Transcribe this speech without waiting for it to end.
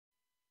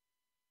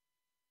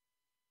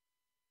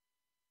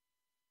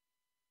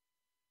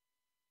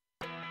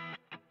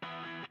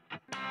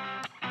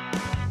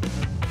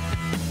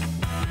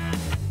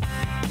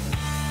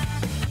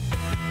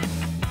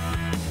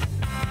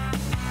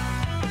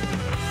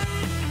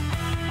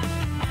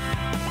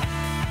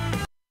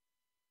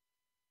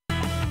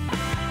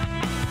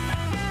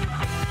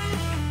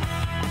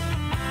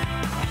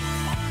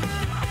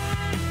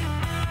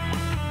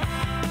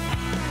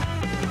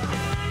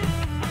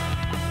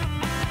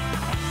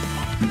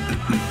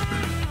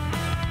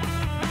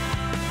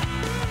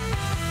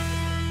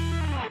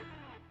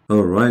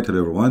All right,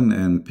 hello everyone,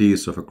 and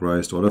peace of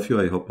Christ to all of you.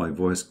 I hope my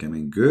voice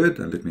coming good,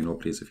 and let me know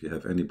please if you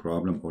have any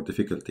problem or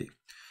difficulty.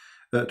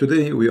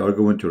 Today we are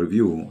going to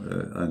review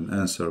an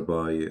answer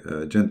by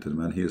a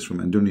gentleman. He is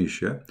from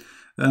Indonesia,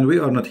 and we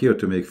are not here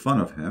to make fun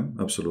of him,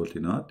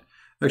 absolutely not.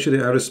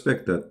 Actually, I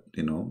respect that,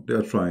 they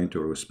are trying to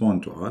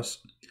respond to us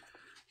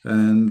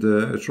and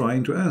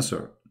trying to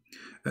answer.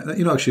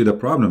 Actually the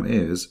problem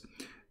is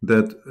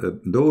that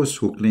those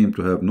who claim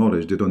to have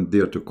knowledge, they don't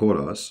dare to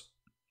call us.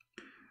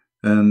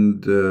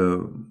 And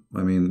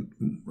I mean,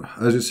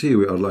 as you see,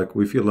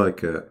 we feel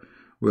like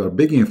we are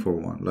begging for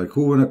one. Like,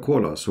 who wanna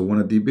call us? Who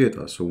wanna debate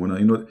us? Who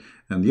wanna,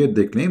 and yet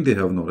they claim they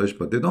have knowledge,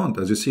 but they don't.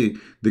 As you see,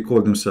 they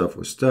call themselves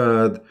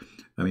Ustad.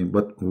 I mean,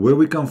 but where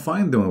we can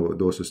find them,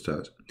 those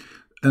Ustads?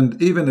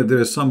 And even if there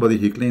is somebody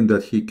he claimed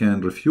that he can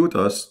refute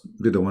us,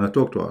 they don't want to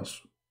talk to us.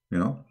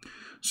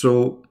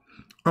 So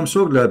I'm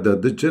so glad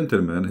that this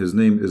gentleman, his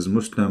name is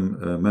Muslim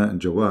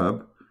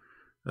Menjawab.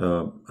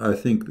 I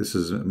think this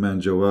is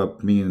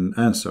Menjawab mean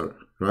answer,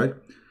 right?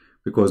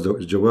 Because the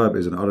Jawab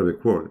is an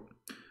Arabic word,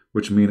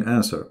 which mean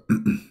answer.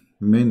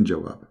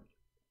 Menjawab.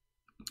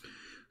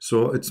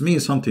 So it's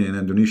means something in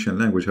Indonesian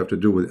language have to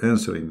do with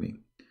answering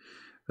me.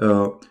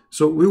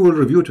 So we will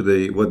review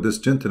today what this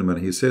gentleman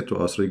he said to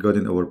us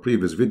regarding our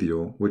previous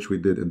video, which we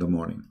did in the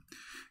morning.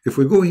 If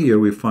we go here,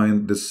 we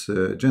find this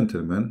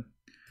gentleman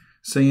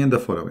saying the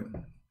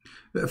following.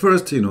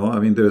 First, I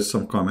mean, there's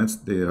some comments.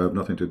 They have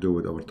nothing to do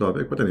with our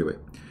topic. But anyway,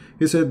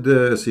 he said,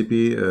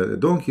 CP,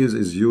 donkeys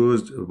is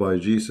used by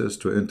Jesus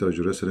to enter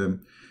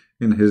Jerusalem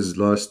in his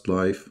last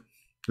life.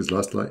 His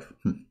last life?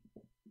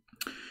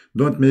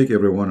 Don't make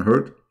everyone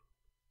hurt,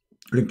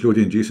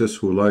 including Jesus,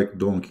 who liked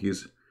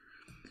donkeys.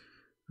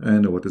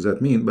 And what does that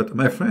mean? But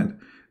my friend,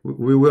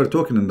 we were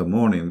talking in the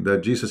morning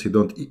that Jesus, he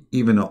don't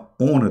even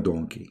own a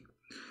donkey.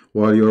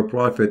 While your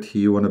prophet,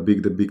 he want to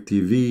big the big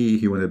TV,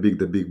 he want to big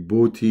the big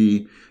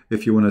booty.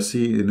 If you want to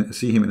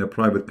see him in a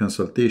private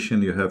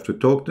consultation, you have to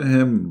talk to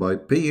him by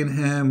paying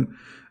him.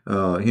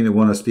 He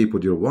want to sleep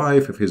with your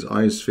wife. If his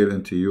eyes fell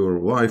into your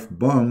wife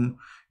bum,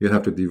 you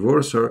have to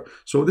divorce her.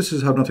 So this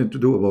has nothing to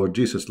do about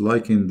Jesus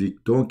liking the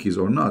donkeys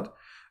or not.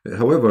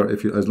 However,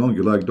 as long as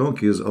you like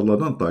donkeys, Allah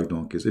don't like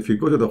donkeys. If you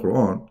go to the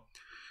Quran,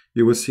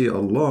 you will see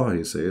Allah,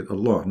 he said,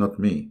 Allah, not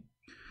me,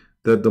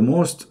 that the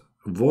most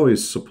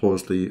voice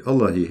supposedly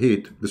Allah he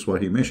hate. This is why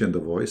he mentioned the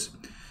voice,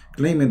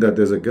 claiming that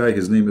there's a guy,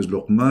 his name is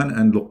Luqman,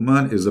 and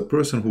Luqman is a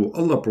person who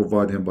Allah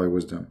provided him by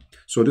wisdom.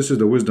 So this is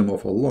the wisdom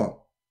of Allah.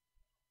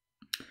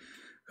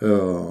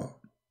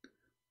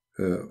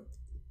 The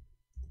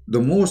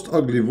most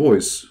ugly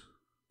voice,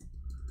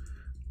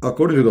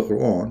 according to the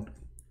Quran,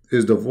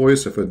 is the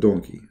voice of a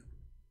donkey.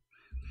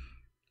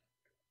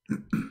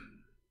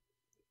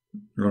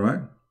 All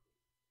right.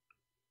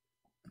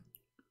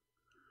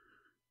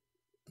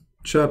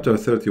 Chapter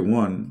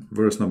 31,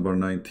 verse number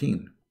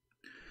 19,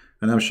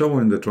 and I'm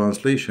showing the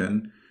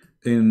translation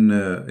in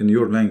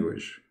your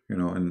language,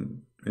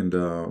 in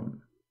the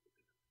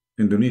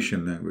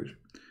Indonesian language.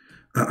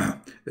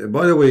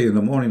 By the way, in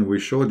the morning we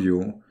showed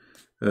you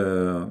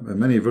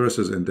many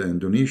verses in the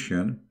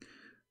Indonesian.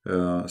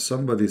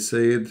 Somebody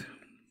said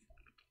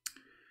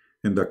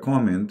in the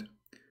comment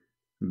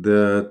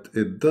that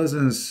it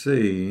doesn't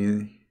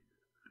say.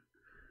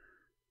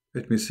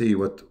 Let me see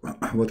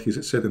what he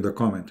said in the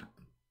comment.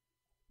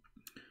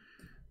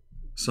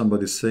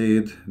 Somebody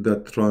said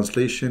that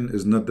translation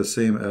is not the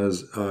same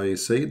as I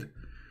said,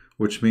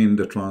 which means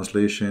the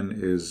translation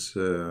is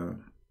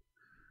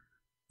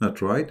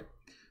not right.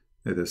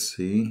 Let us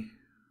see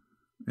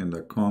in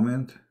the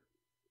comment.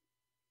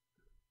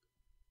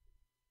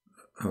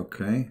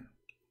 Okay,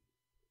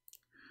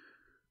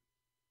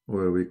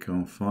 where we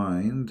can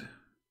find.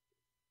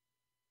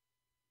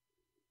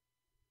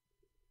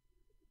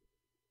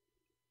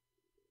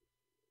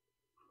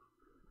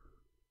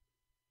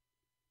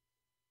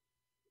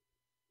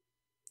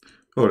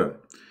 Alright,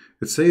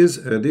 it says,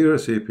 dear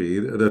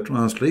CP, the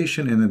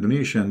translation in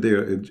Indonesian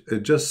there,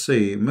 it just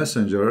say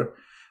messenger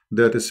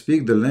that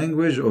speak the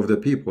language of the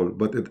people,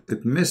 but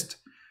it missed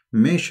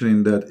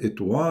mentioning that it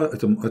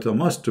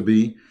must to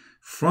be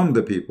from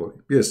the people.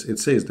 Yes, it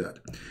says that.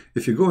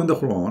 If you go in the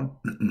Quran,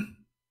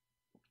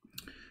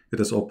 let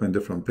us open a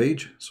different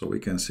page so we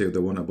can save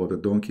the one about the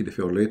donkey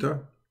for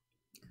later.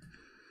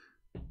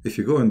 If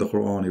you go in the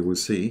Quran, you will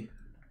see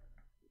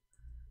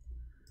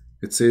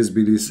it says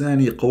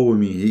bilisani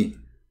qawmihi,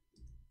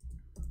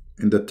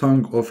 in the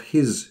tongue of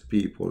his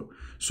people.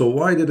 So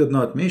why did it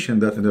not mention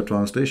that in the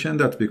translation?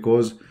 That's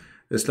because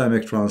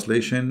Islamic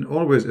translation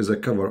always is a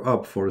cover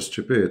up for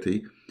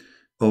stupidity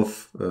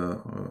of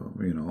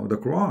the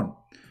Quran,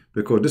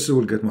 because this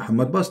will get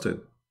Muhammad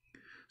busted.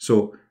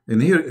 So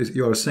in here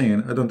you are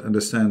saying, I don't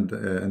understand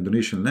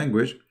Indonesian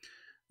language.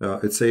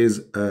 It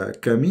says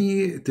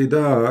kami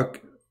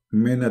tidak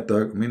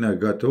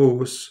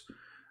minagatos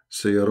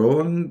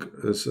Seorang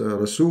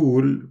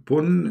Rasul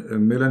pun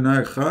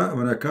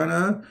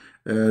menakana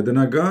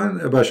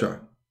denagan basha.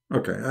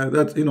 Okay,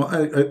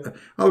 that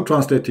I'll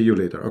translate to you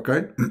later.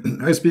 Okay,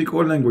 I speak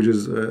all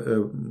languages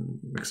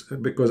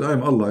because I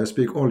am Allah. I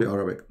speak only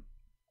Arabic.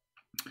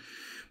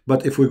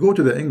 But if we go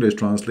to the English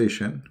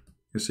translation,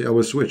 you see, I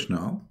will switch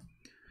now,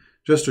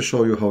 just to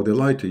show you how they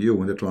lie to you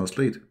when they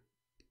translate.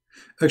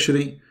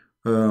 Actually,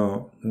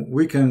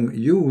 we can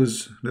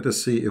use, let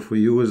us see if we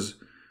use,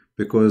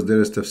 because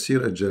there is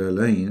Tafsir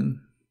al-Jalalain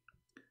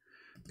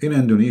in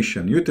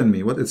Indonesian. You tell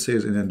me what it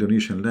says in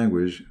Indonesian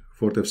language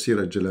for Tafsir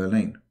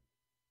al-Jalalain.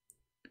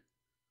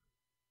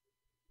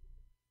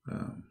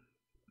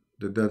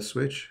 Did that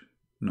switch?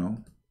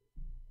 No.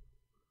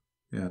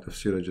 Yeah,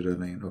 Tafsir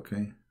al-Jalalain,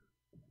 okay.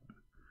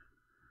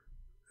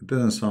 It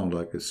doesn't sound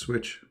like it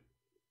switched.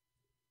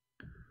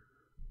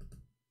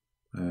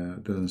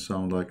 It doesn't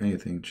sound like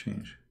anything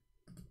changed.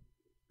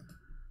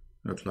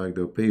 Looks like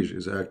the page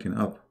is acting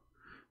up.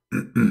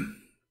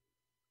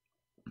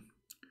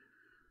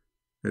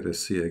 Let us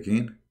see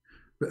again.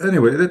 But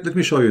anyway, let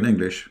me show you in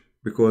English,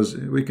 because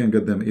we can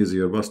get them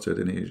easier busted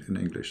in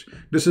English.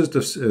 This is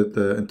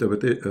the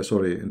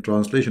interpretation, in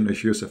translation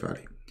of Yusuf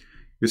Ali.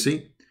 You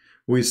see,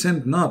 we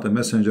sent not a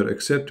messenger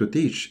except to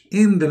teach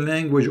in the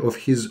language of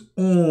his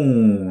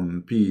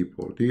own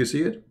people. Do you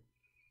see it?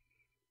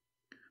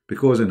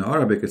 Because in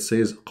Arabic it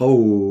says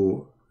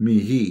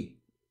qawmihi.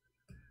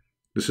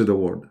 This is the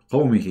word.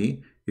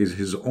 Qawmihi is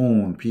his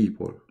own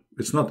people.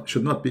 It's not,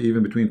 should not be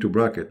even between two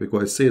brackets,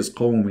 because it says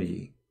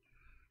qawmihi,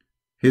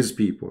 his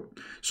people.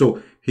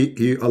 So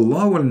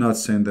Allah will not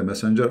send the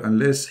messenger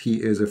unless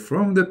he is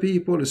from the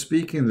people,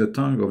 speaking the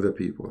tongue of the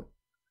people.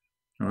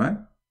 All right.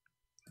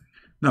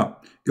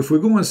 Now, if we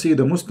go and see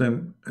the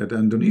Muslim, the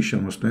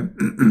Indonesian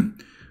Muslim,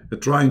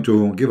 trying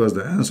to give us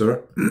the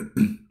answer,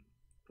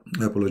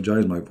 I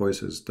apologize, my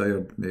voice is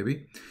tired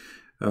maybe.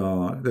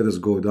 Let us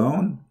go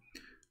down.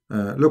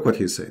 Look what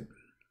he said.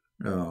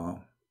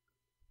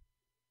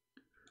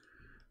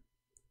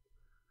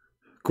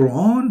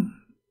 Quran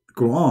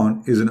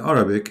is in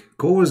Arabic,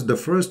 because the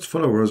first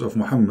followers of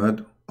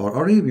Muhammad are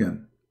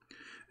Arabian,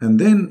 and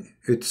then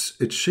it's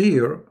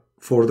share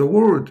for the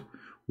world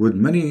with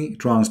many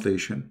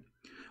translation.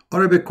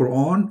 Arabic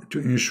Quran to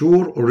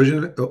ensure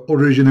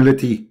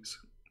originality.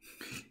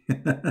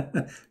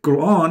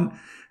 Quran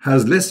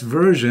has less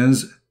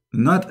versions,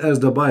 not as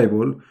the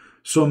Bible,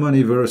 so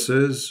many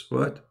verses.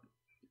 What?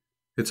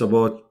 It's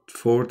about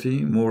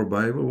 40 more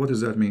Bible. What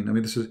does that mean? I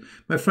mean, this is,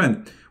 my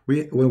friend,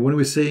 when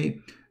we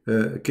say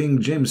King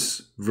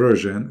James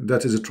Version,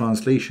 that is a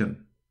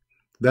translation.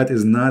 That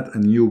is not a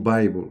new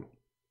Bible.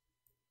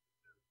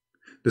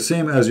 The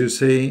same as you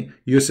say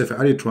Yusuf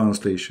Ali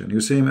translation.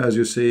 The same as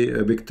you say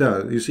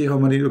Biktal. You see how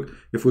many, look,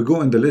 if we go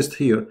in the list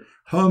here,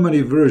 how many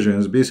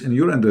versions based on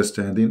your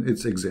understanding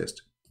it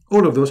exist.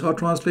 All of those are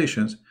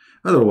translations.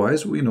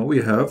 Otherwise, we know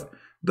we have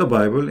the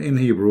Bible in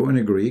Hebrew,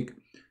 in Greek,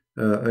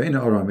 in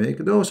Aramaic.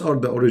 Those are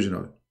the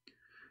original.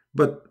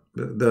 But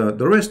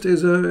the rest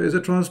is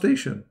a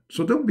translation.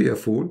 So don't be a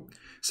fool.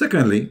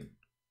 Secondly,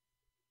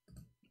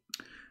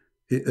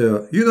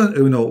 you don't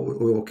know,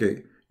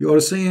 okay, you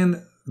are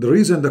saying the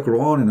reason the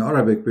Quran in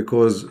Arabic,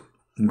 because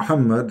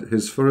Muhammad,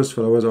 his first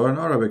followers are in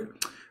Arabic.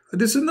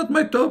 This is not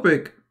my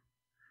topic.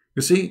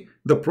 You see,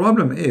 the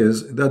problem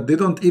is that they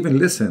don't even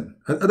listen.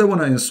 I don't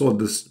want to insult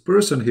this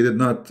person. He did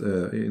not,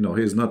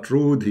 he is not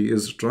rude. He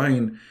is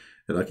trying,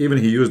 like even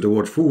he used the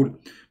word fool.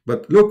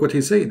 But look what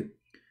he said.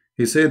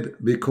 He said,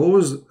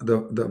 because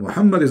the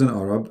Muhammad is an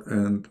Arab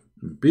and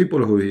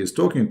people who he is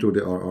talking to,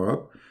 they are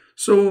Arab,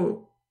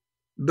 so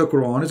the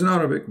Quran is in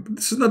Arabic.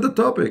 This is not the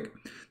topic.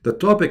 The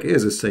topic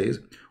is, it says,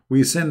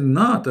 we send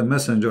not a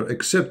messenger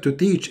except to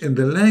teach in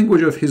the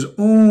language of his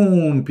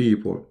own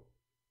people,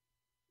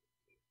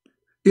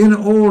 in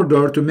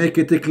order to make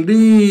it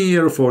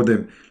clear for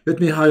them. Let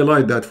me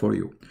highlight that for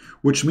you,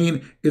 which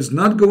means it's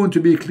not going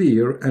to be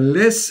clear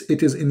unless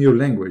it is in your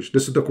language.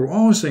 This is the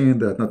Quran saying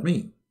that, not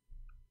me.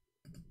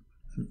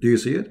 Do you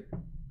see it?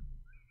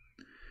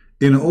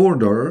 In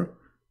order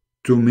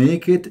to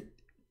make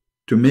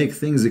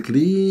things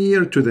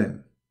clear to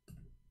them.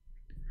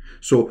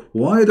 So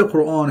why the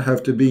Quran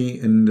have to be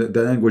in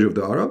the language of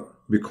the Arab?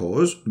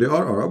 Because they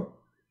are Arab,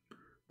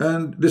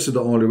 and this is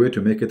the only way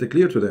to make it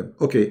clear to them.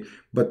 Okay,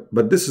 but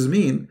this is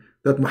mean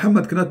that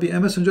Muhammad cannot be a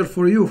messenger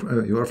for you.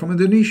 You are from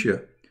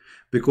Indonesia,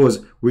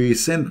 because we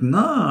sent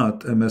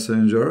not a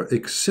messenger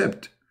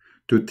except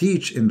to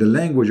teach in the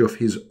language of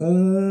his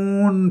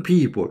own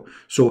people.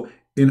 So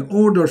in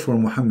order for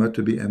Muhammad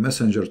to be a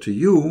messenger to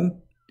you,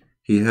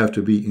 he have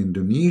to be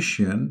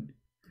Indonesian,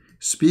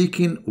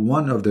 speaking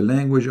one of the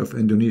language of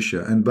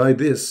Indonesia. And by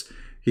this,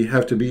 he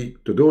have to be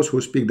to those who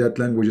speak that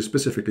language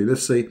specifically. Let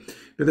us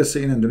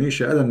say in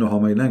Indonesia, I don't know how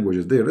many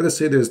languages there. Let us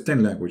say there's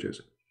 10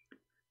 languages.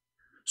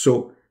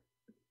 So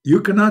you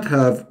cannot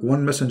have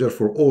one messenger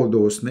for all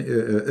those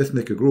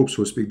ethnic groups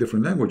who speak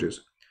different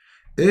languages.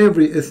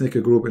 Every ethnic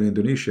group in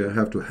Indonesia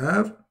have to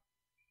have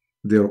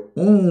their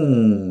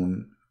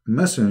own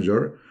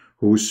messenger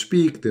who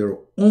speak their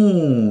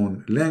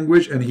own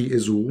language, and he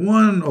is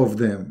one of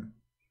them,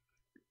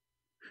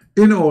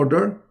 in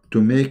order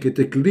to make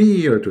it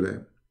clear to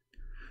them.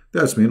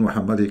 That's mean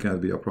Muhammad, he cannot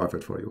be a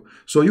prophet for you.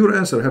 So your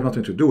answer have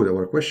nothing to do with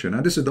our question.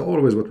 And this is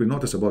always what we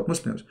notice about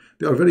Muslims.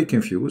 They are very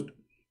confused.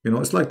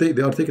 It's like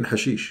they are taking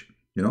hashish.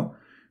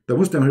 The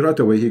Muslim right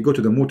away, he go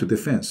to the mode to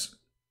defense.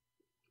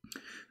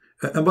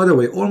 And by the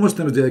way, all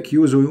Muslims, they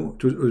accuse you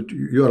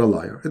you are a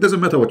liar. It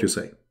doesn't matter what you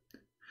say.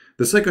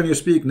 The second you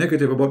speak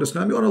negative about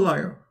Islam, you are a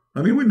liar.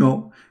 I mean, we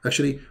know.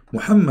 Actually,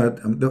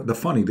 Muhammad, the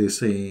funny, they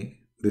say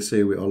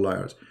we are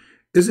liars.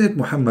 Isn't it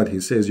Muhammad, he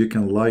says you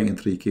can lie in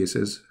 3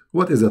 cases?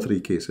 What is the 3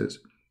 cases?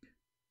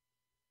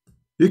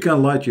 You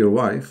can lie to your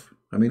wife.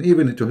 I mean,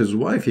 even to his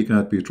wife, he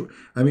cannot be true.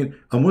 I mean,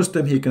 a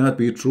Muslim, he cannot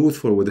be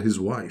truthful with his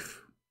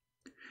wife.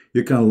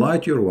 You can lie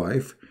to your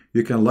wife.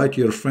 You can lie to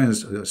your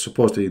friends.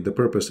 Supposedly, the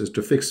purpose is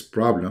to fix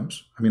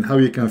problems. I mean, how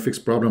you can fix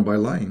problem by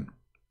lying?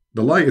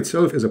 The lie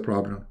itself is a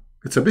problem.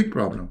 It's a big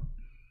problem.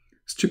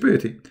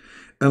 Stupidity.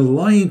 And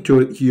lying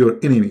to your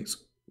enemies.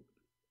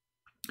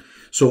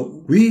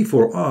 So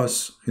for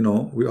us, you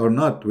know, we are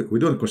not, we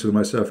don't consider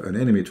myself an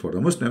enemy for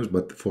the Muslims,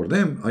 but for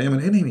them, I am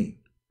an enemy.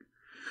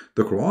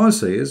 The Quran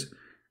says,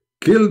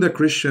 kill the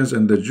Christians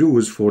and the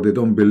Jews for they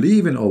don't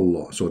believe in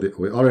Allah. So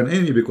we are an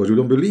enemy because we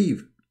don't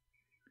believe.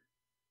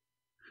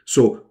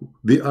 So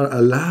they are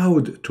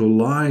allowed to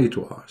lie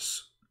to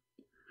us.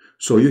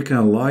 So you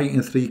can lie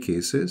in 3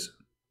 cases.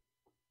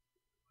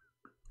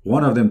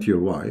 One of them to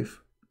your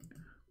wife.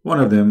 One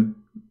of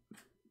them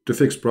to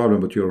fix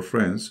problem with your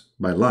friends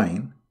by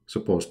lying,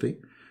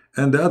 supposedly.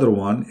 And the other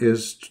one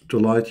is to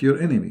lie to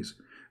your enemies.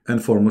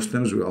 And for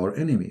Muslims, we are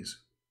enemies.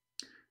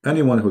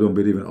 Anyone who don't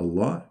believe in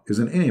Allah is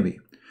an enemy.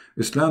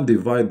 Islam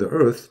divide the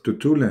earth to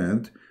 2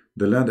 lands.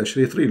 The land,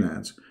 actually 3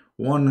 lands.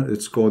 One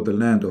is called the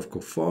land of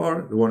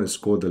Kuffar, the one is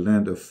called the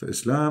land of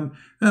Islam,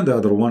 and the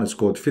other one is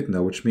called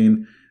Fitna, which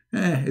means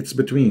it's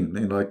between.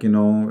 Like, you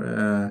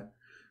know,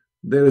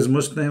 there is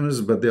Muslims,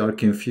 but they are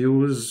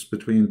confused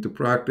between to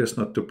practice,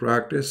 not to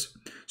practice.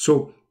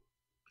 So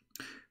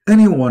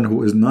anyone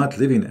who is not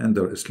living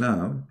under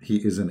Islam, he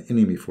is an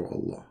enemy for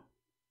Allah.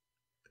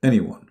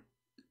 Anyone.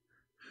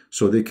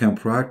 So they can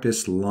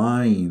practice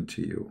lying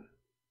to you.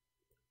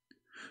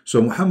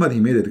 So Muhammad, he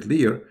made it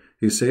clear.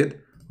 He said,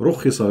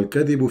 رخص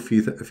الكذب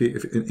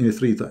in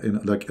 3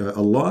 times. Like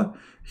Allah,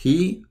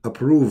 he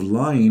approved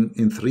lying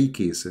in 3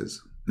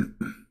 cases.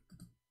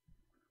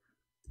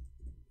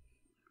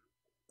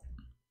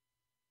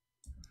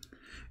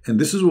 And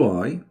this is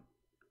why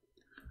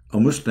a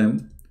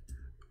Muslim,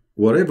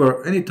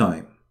 wherever,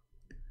 anytime,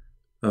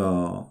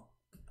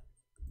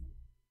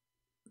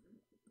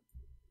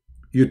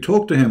 you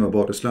talk to him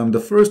about Islam, the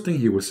first thing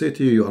he will say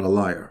to you, you are a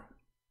liar.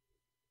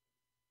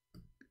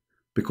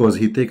 Because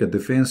he take a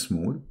defense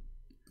mode.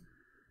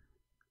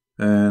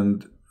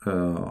 And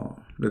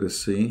let us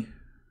see.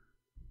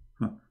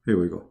 Here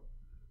we go.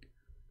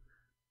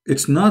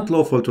 It's not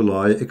lawful to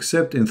lie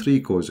except in 3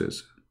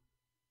 causes.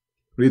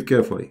 Read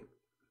carefully.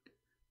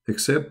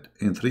 Except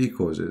in 3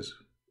 causes.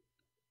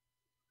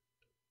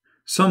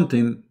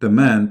 Something the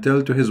man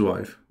tell to his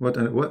wife. What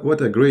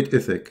a great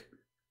ethic.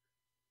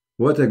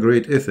 What a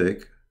great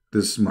ethic.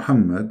 This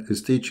Muhammad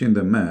is teaching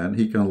the man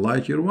he can lie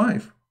to your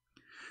wife.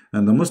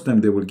 And the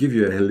Muslim, they will give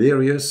you a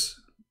hilarious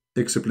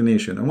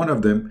explanation. And one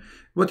of them,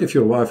 what if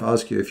your wife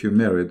asks you if you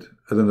married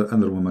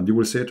another woman? You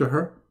will say to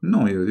her,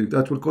 no,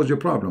 that will cause you a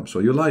problem. So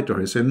you lie to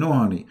her. You say, no,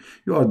 honey,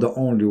 you are the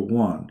only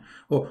one.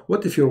 Or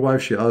what if your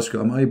wife, she asks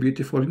you, am I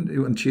beautiful?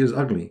 And she is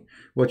ugly.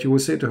 What you will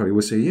say to her? You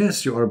will say,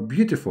 yes, you are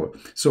beautiful.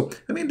 So,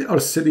 I mean, they are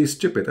silly,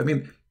 stupid. I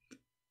mean,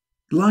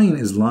 lying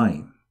is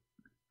lying.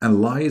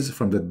 And lies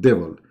from the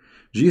devil.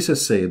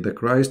 Jesus said, the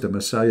Christ, the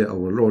Messiah,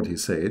 our Lord, he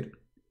said,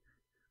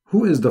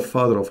 who is the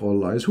father of all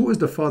lies? Who is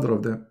the father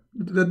of them?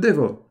 The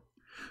devil.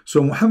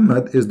 So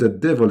Muhammad is the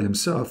devil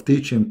himself,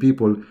 teaching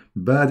people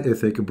bad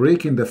ethic,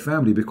 breaking the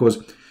family,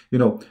 because, you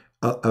know,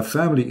 a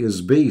family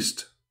is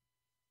based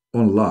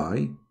on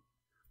lie,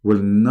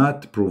 will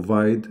not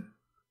provide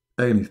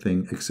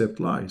anything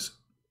except lies.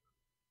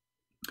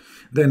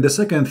 Then the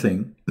second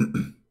thing,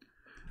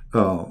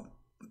 to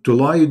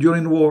lie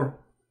during war.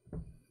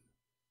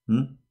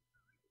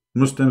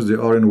 Muslims, they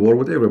are in war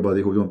with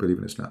everybody who don't believe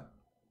in Islam.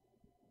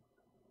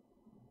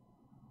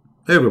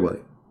 Everybody.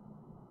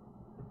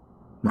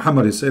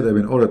 Muhammad, he said, I've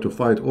been ordered to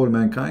fight all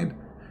mankind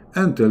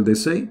until they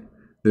say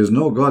there is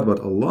no God but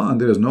Allah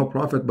and there is no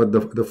prophet but the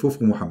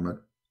Fufu Muhammad.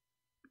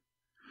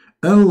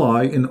 And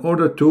lie in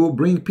order to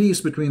bring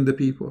peace between the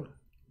people.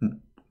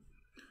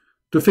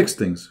 To fix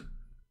things.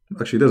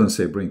 Actually, it doesn't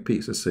say bring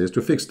peace, it says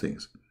to fix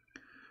things.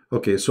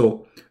 Okay,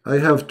 so I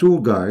have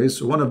 2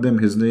 guys. One of them,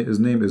 his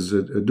name is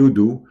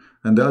Dudu,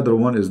 and the other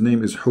one, his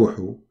name is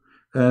Huhu.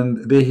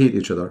 And they hate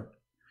each other.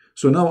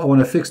 So now I want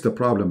to fix the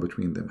problem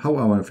between them. How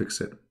I want to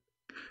fix it?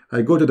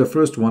 I go to the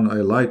first one,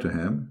 I lie to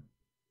him.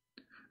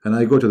 And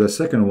I go to the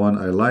second one,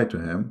 I lie to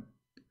him.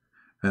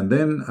 And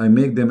then I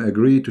make them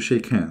agree to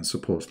shake hands,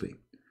 supposedly.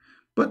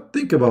 But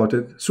think about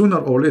it. Sooner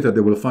or later,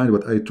 they will find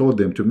what I told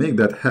them to make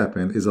that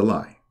happen is a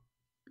lie.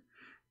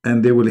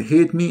 And they will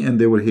hate me and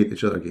they will hate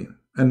each other again.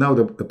 And now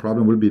the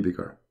problem will be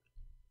bigger.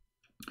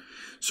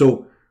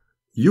 So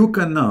you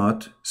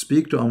cannot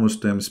speak to a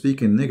Muslim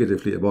speaking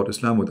negatively about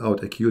Islam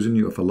without accusing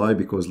you of a lie,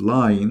 because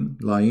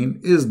lying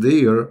is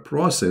their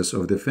process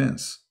of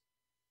defense.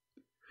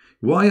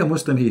 Why a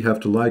Muslim he have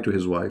to lie to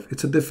his wife?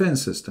 It's a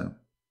defense system.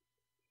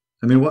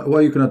 I mean,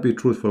 why you cannot be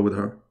truthful with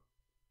her?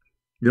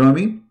 You know what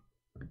I mean?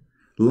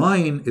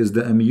 Lying is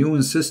the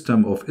immune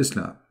system of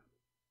Islam.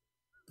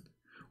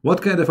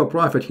 What kind of a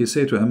prophet he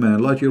say to a man,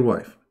 lie to your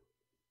wife?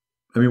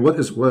 I mean,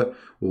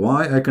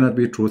 why I cannot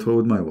be truthful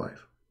with my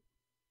wife?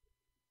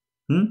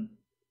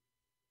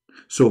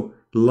 So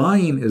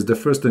lying is the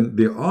first thing.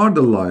 They are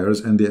the liars,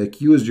 and they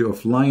accuse you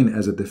of lying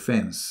as a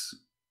defense.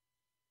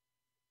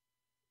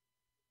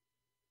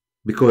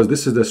 Because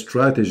this is the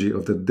strategy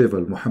of the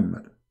devil,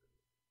 Muhammad.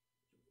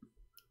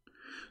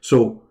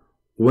 So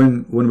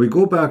when we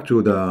go back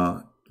to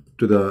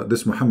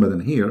this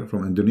Muhammadan here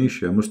from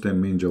Indonesia,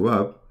 Muslim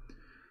Menjawab,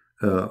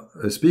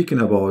 speaking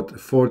about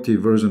 40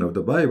 version of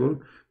the Bible,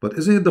 but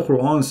isn't it the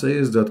Quran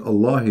says that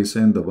Allah He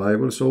sent the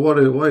Bible? So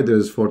why there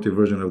is 40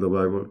 version of the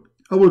Bible?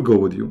 I will go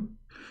with you.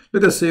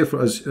 Let us say,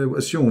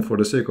 assume for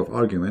the sake of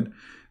argument,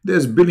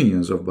 there's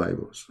billions of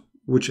Bibles,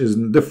 which is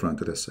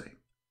different, let us say.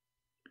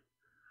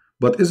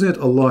 But isn't it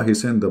Allah He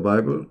sent the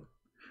Bible?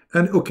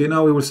 And okay,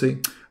 now we will say,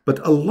 but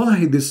Allah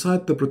He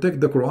decided to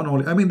protect the Quran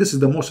only. I mean, this is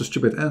the most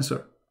stupid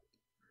answer.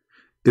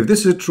 If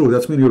this is true,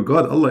 that means your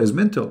God, Allah, is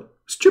mental.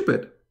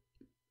 Stupid.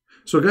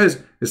 So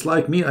guys, it's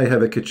like me, I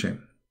have a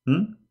kitchen.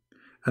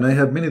 And I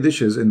have many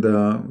dishes in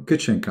the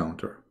kitchen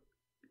counter.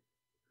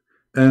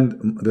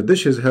 And the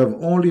dishes have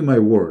only my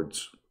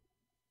words.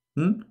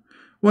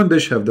 One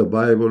dish have the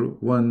Bible,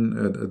 one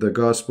the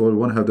Gospel,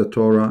 one have the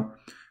Torah,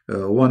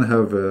 one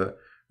have the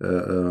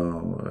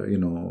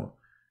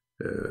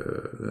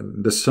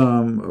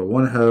Psalm,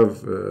 one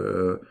have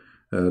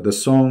the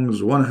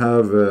songs, one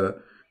have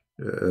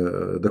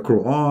the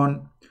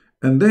Quran,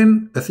 and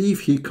then a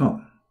thief he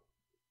come,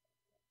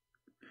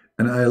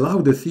 and I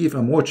allow the thief,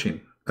 I'm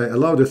watching, I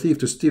allow the thief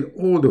to steal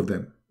all of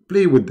them,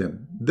 play with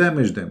them,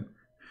 damage them.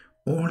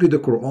 Only the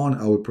Quran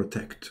I will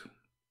protect.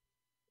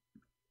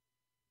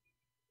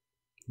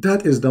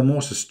 That is the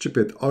most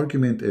stupid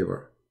argument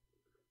ever.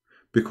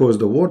 Because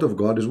the word of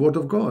God is word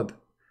of God.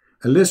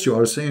 Unless you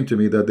are saying to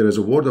me that there is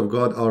a word of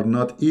God are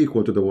not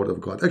equal to the word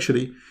of God.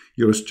 Actually,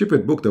 your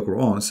stupid book, the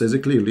Quran, says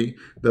it clearly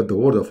that the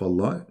word of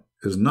Allah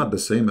is not the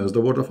same as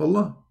the word of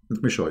Allah.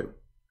 Let me show you.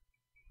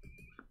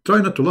 Try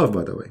not to laugh,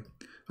 by the way.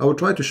 I will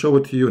try to show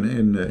it to you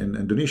in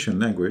Indonesian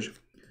language.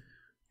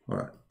 All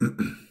right.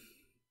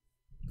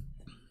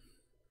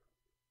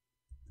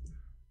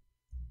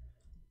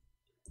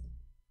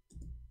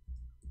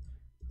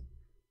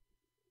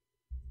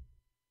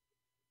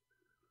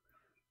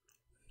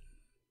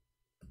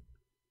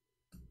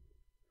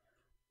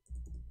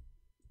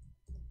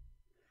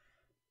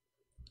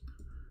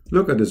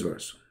 Look at this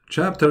verse.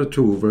 Chapter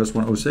 2, verse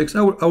 106.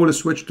 I will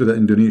switch to the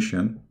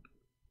Indonesian.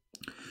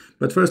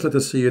 But first, let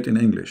us see it in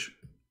English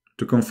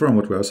to confirm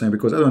what we are saying,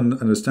 because I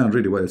don't understand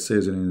really what it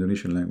says in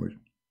Indonesian language.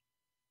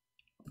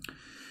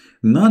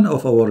 None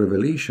of our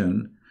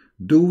revelation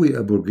do we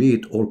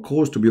abrogate or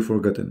cause to be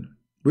forgotten.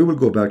 We will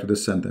go back to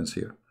this sentence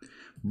here.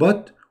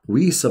 But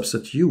we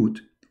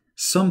substitute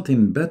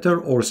something better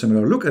or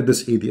similar. Look at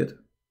this idiot.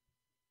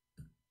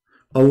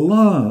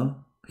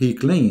 Allah, He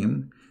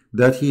claimed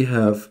that He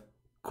have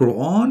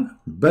Quran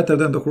better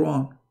than the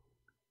Quran.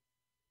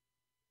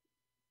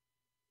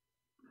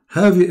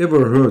 Have you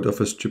ever heard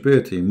of a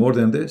stupidity more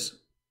than this?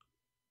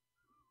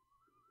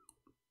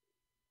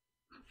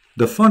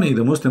 The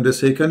Muslim, they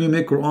say, can you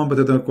make Quran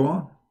better than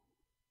Quran?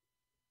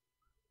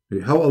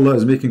 How Allah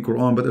is making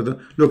Quran better than...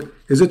 Look,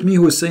 is it me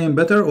who is saying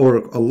better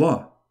or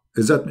Allah?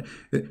 Is that me?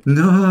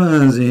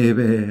 No,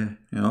 you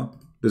know,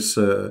 this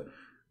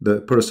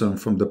the person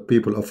from the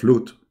people of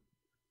Lut.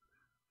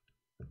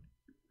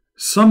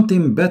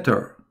 Something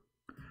better.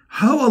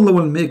 How Allah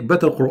will make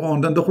better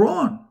Quran than the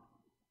Quran?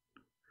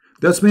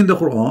 That means the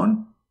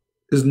Quran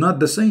is not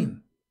the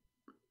same.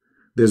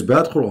 There's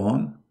bad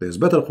Quran, there's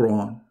better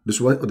Quran.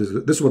 This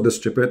is what the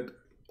stupid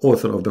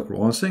author of the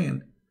Quran is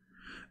saying.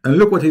 And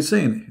look what he's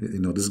saying. You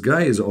know, this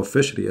guy is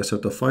officially a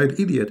certified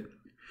idiot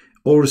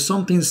or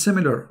something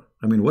similar.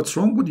 I mean, what's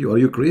wrong with you? Are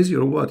you crazy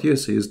or what?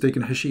 Yes, he is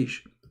taking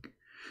hashish.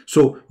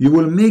 So you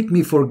will make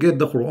me forget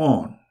the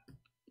Quran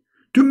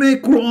to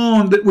make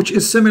Quran which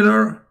is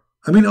similar.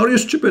 I mean, are you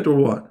stupid or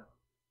what?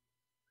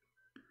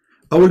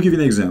 I will give you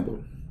an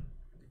example.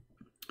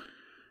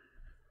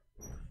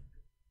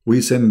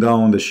 We send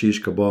down the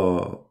shish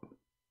kebab,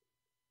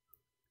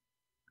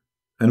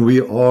 and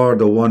we are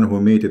the one who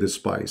made it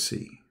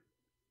spicy.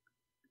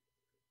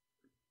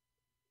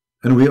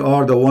 And we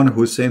are the one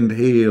who sent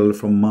hail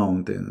from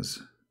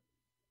mountains.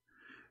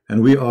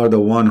 And we are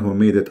the one who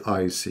made it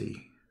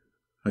icy.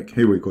 Like,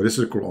 here we go. This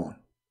is Quran.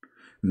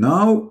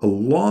 Now,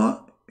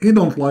 Allah, He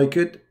don't like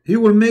it. He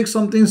will make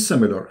something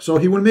similar. So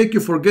He will make you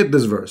forget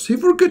this verse. He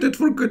forget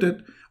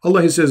it.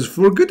 Allah, He says,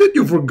 forget it,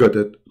 you forgot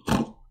it.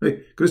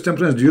 Hey, Christian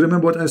friends, do you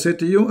remember what I said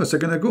to you a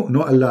second ago?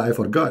 No, Allah, I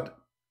forgot.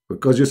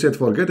 Because you said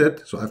forget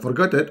it, so I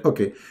forgot it.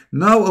 Okay,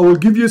 now I will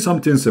give you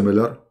something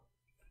similar.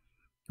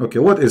 Okay,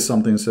 what is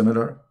something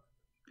similar?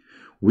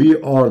 We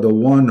are the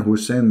one who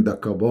send the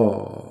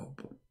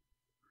kebab,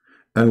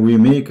 and we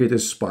make it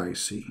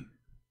spicy.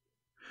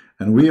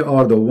 And we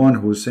are the one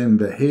who send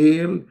the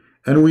hail,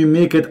 and we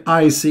make it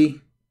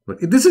icy. But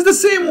this is the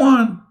same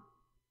one.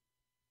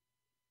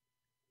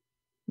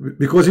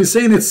 Because he's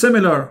saying it's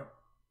similar.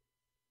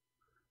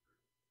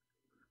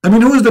 I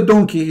mean, who is the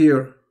donkey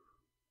here?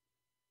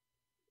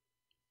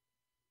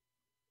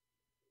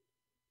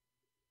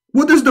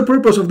 What is the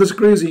purpose of this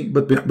crazy?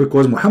 But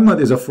because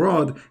Muhammad is a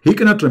fraud, he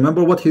cannot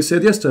remember what he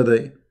said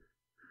yesterday.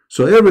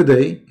 So every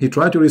day he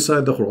tried to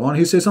recite the Quran,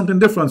 he says something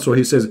different. So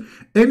he says,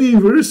 any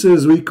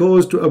verses we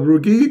cause to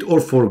abrogate or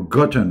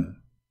forgotten.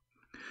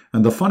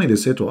 And the funny, they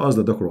say to us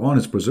that the Quran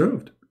is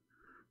preserved.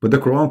 But the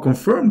Quran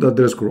confirmed that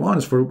there's Quran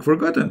is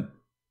forgotten.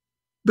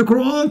 The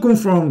Quran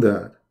confirmed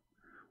that.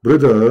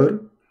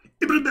 Brother,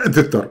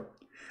 the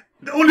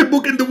only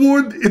book in the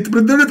world, it's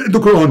preserved in the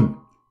Quran.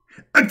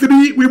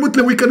 Actually, we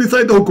Muslim, we can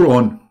recite the whole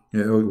Quran.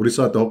 Yeah,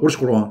 recite the whole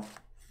Quran.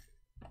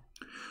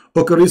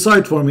 Okay,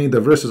 recite for me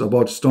the verses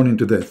about stoning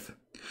to death,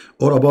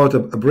 or about a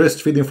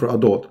breastfeeding for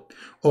adult,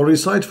 or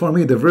recite for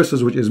me the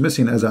verses which is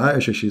missing, as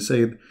Aisha, she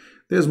said,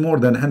 there's more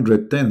than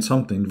 110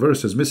 something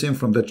verses missing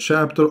from the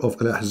chapter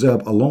of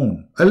Al-Ahzab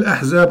alone.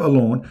 Al-Ahzab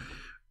alone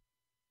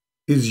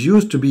is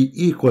used to be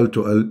equal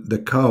to the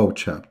cow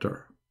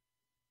chapter.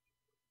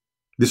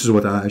 This is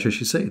what Aisha,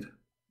 she said.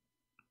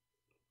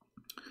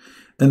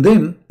 And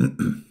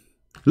then,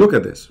 look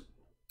at this.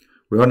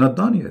 We are not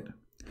done yet.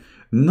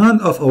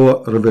 None of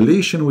our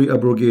revelation we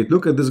abrogate.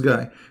 Look at this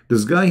guy.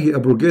 This guy, he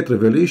abrogate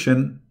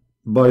revelation.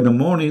 By the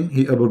morning,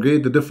 he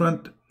abrogate the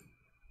different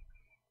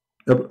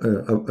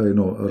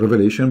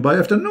revelation by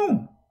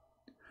afternoon.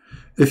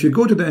 If you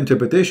go to the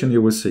interpretation,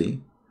 you will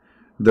see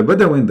the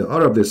Bedouin, the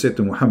Arab, they said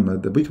to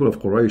Muhammad, the people of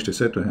Quraysh, they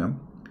said to him,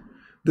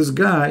 this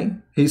guy,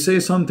 he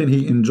says something,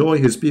 he enjoy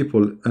his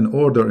people an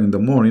order in the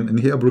morning,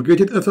 and he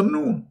abrogated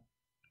afternoon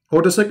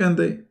or the second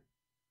day.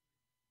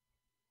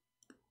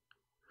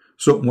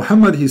 So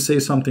Muhammad, he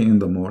says something in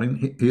the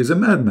morning, he is a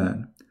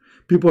madman.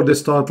 People, they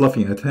start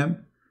laughing at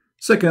him.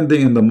 Second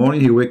day in the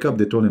morning, he wake up,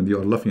 they told him, they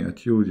are laughing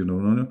at you,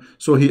 no.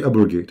 So he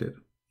abrogated.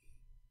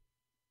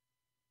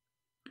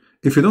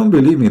 If you don't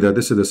believe me that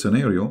this is the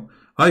scenario,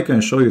 I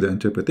can show you the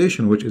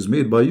interpretation which is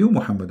made by you,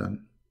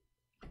 Muhammadan.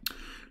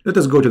 Let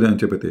us go to the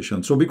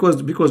interpretation. So because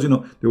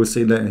they will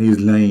say that he's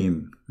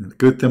lying.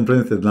 Christian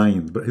Prince is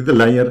lying. But he's a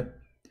liar.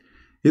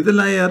 He's a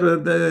liar,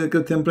 the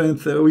Christian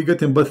Prince. We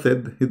got him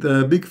busted. He's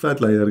a big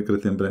fat liar,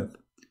 Christian Prince.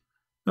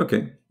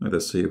 Okay, let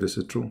us see if this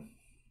is true.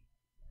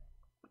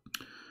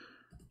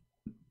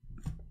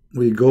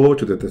 We go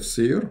to the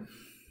tafsir.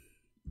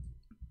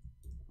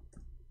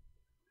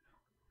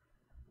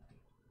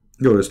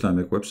 Your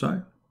Islamic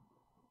website.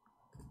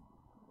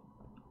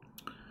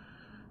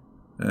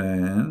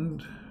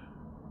 And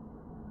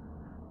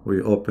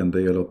we open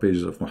the yellow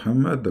pages of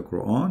Muhammad, the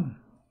Quran,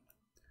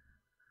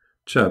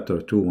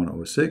 chapter 2,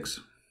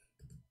 106.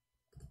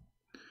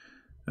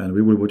 And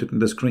we will put it in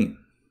the screen.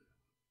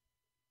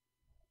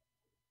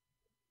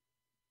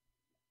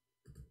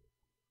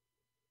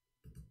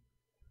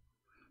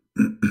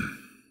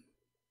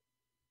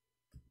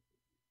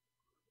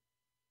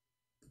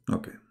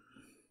 Okay.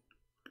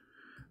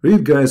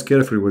 Read, guys,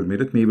 carefully with me.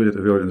 Let me put it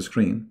here on the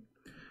screen.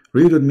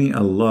 Read with me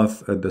and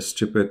laugh at the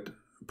stupid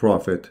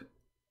prophet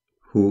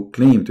who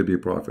claimed to be a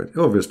prophet.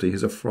 Obviously,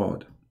 he's a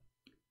fraud.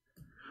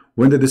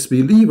 When the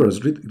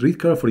disbelievers, read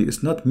carefully,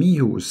 it's not me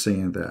who was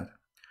saying that.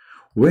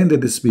 When the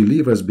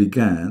disbelievers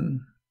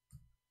began,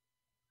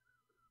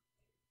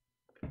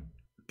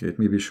 okay, let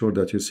me be sure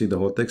that you see the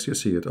whole text, you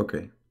see it,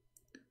 okay.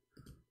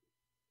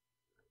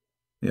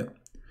 Yeah.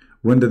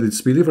 When the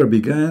disbeliever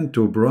began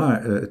to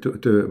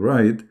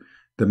write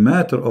the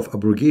matter of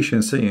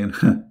abrogation, saying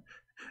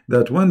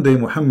that one day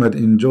Muhammad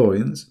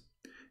enjoins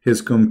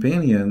his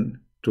companion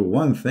to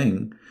one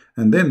thing,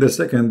 and then the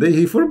second day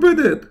he forbid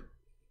it.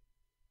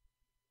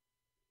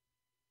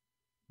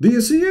 Do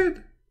you see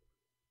it?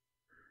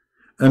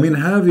 I mean,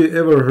 have you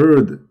ever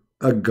heard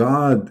a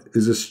God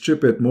is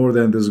stupid more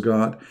than this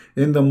God?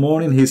 In the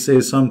morning he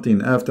says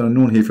something,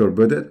 afternoon he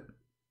forbid it.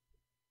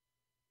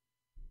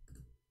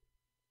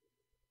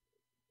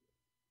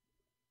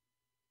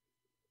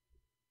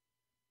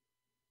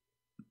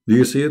 Do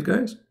you see it,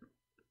 guys?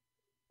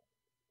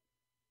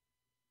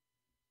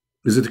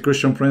 Is it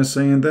Christian Prince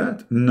saying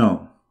that?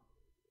 No.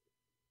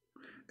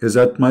 Is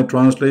that my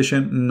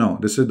translation? No.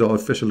 This is the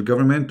official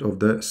government of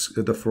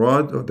the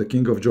fraud of the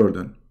King of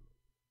Jordan.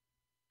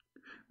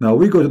 Now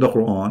we go to the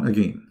Quran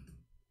again.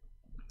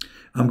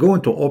 I'm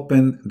going to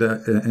open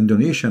the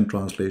Indonesian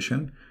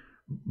translation,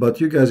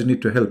 but you guys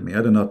need to help me.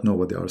 I do not know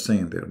what they are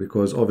saying there,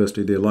 because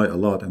obviously they lie a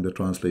lot in the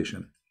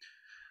translation.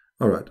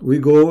 All right, we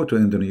go to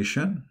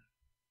Indonesian.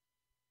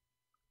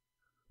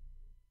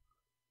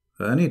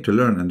 I need to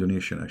learn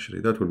Indonesian,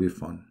 actually. That will be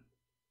fun.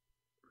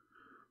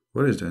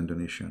 Where is the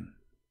Indonesian?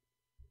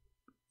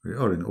 We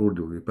are in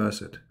Urdu, we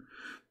pass it.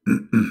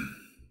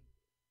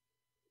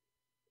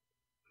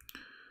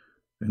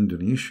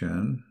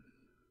 Indonesian.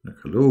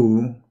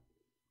 Hello.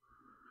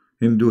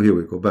 Hindu, here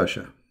we go.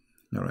 Basha.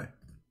 All right.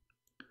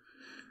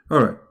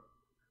 All right.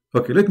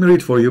 Okay, let me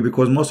read for you,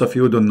 because most of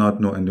you do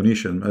not know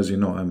Indonesian. As you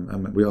know,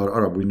 we are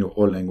Arab. We know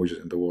all languages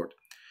in the world.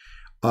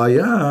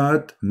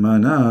 Ayat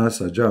mana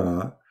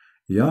saja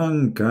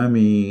yang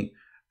kami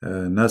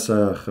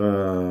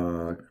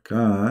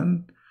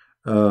nasakhakan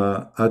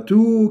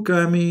Atu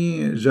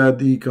kami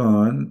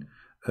jadikan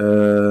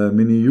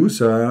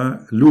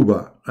miniyusa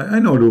luba. I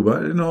know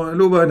Luba. You know,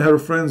 Luba and her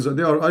friends.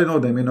 They are. I know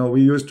them. You know,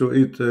 we used to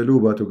eat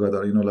Luba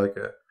together. You know, like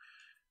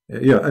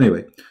yeah.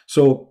 Anyway,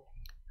 so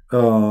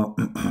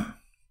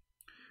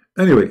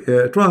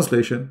anyway,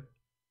 translation.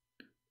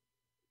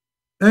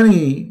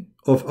 Any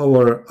of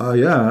our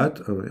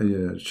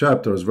ayat,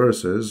 chapters,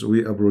 verses,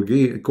 we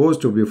abrogate, cause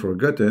to be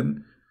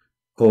forgotten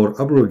or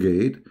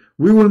abrogate,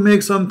 we will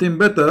make something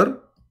better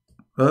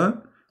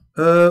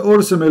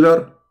or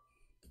similar.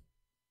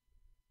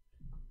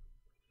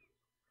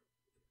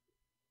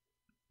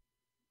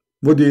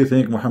 What do you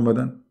think,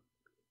 Muhammadan?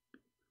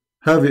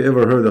 Have you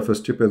ever heard of a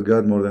stupid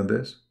God more than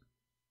this?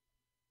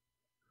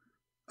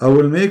 I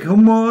will make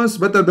hummus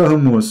better than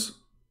hummus.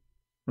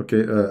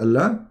 Okay,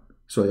 Allah.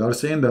 So you are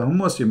saying the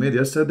hummus you made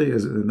yesterday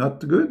is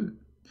not good?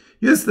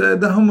 Yes, the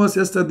hummus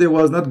yesterday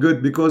was not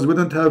good because we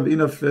don't have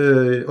enough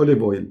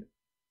olive oil.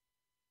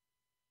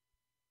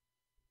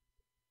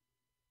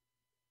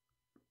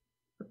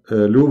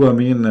 Luba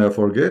mean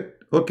forget.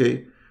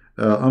 Okay,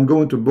 I'm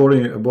going to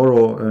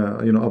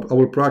borrow. You know, I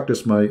will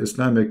practice my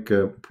Islamic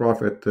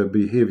prophet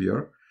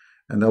behavior,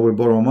 and I will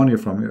borrow money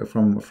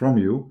from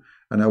you,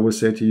 and I will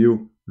say to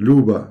you,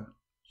 Luba,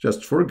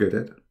 just forget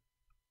it.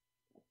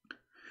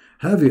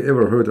 Have you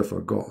ever heard of a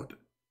God?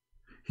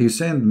 He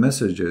sent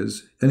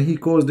messages and he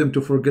caused them to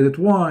forget it.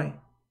 Why?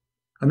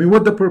 I mean,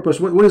 what the purpose?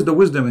 What is the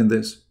wisdom in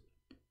this?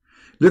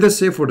 Let us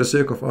say, for the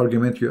sake of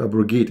argument, you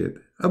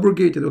abrogated.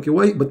 Abrogated, okay,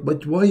 why?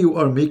 But why you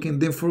are making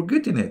them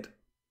forgetting it?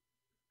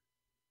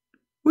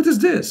 What is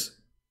this?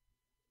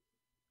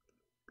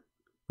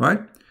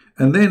 Right?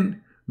 And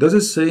then, does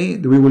it say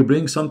we will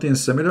bring something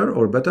similar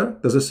or better?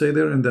 Does it say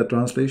there in the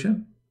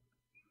translation?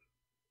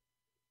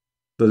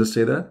 Does it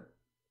say that?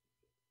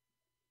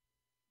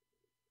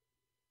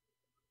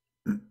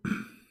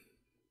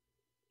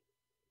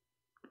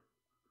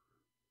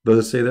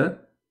 Does it say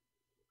that?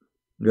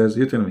 Guys,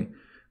 you tell me.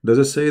 Does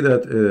it say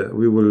that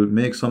we will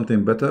make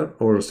something better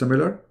or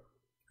similar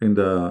in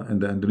the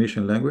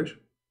Indonesian language?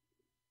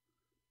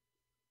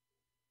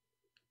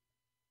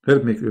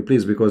 Help me,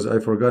 please, because I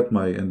forgot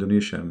my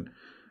Indonesian.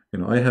 You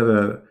know, I have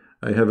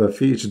a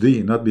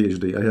PhD, not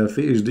PhD. I have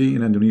PhD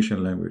in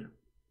Indonesian language.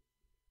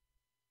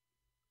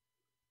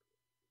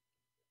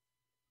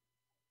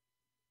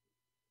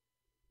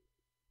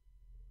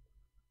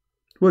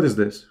 What is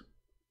this?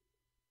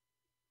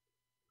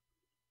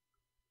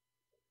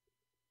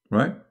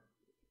 Right?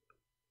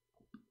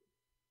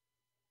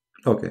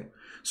 Okay.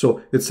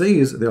 So it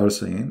says, they are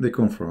saying, they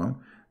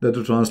confirm that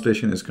the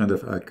translation is kind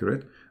of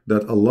accurate,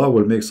 that Allah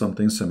will make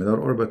something similar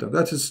or better.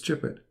 That is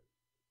stupid.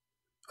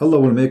 Allah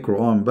will make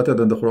Quran better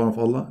than the Quran of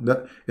Allah.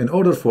 That in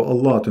order for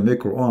Allah to make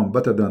Quran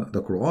better than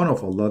the Quran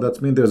of Allah,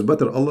 that means there's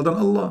better Allah than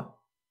Allah.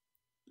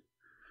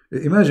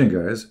 Imagine,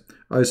 guys,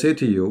 I say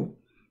to you,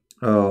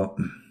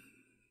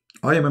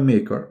 I am a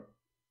maker,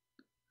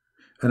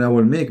 and I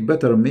will make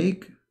better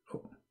making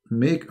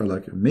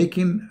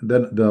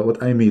than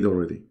what I made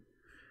already.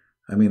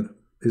 I mean,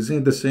 isn't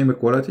it the same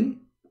equality?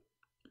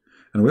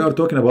 And we are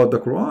talking about the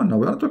Quran. Now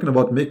we are talking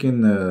about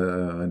making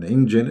an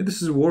engine.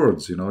 This is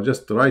words, you know,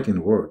 just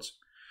writing words.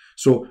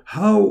 So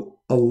how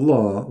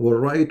Allah will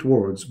write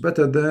words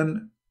better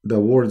than the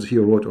words He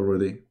wrote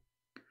already?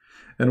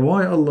 And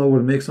why Allah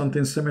will make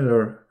something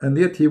similar and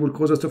yet He will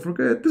cause us to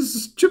forget? This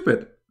is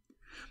stupid.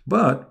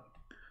 But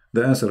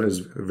the answer is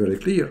very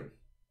clear.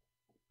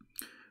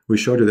 We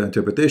showed you the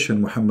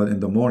interpretation. Muhammad in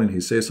the morning,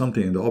 he says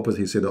something. In the opposite,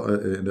 he said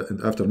in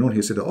the afternoon,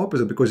 he said the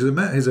opposite, because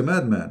he's a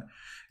madman.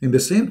 In the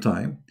same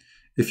time,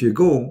 if you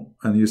go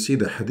and you see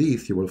the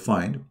hadith, you will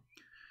find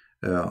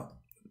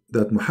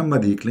that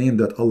Muhammad, he claimed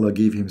that Allah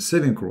gave him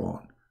 7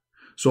 Quran.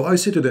 So I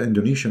say to the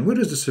Indonesian, where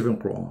is the 7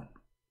 Quran?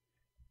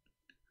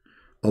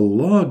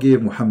 Allah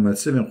gave Muhammad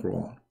 7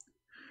 Quran.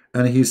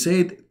 And he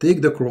said,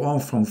 take the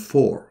Quran from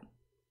 4.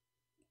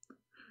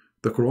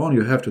 The Quran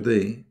you have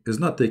today is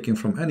not taken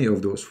from any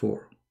of those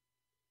 4.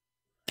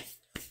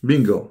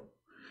 Bingo.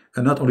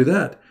 And not only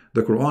that,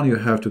 the Quran you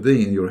have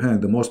today in your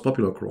hand, the most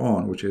popular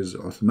Quran, which is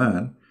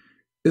Uthman,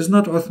 is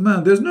not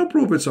Uthman. There's no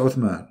proof it's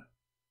Uthman.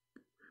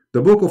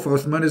 The book of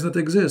Uthman does not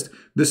exist.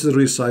 This is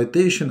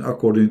recitation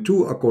according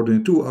to.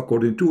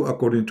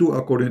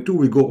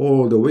 We go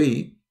all the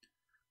way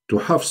to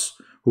Hafs,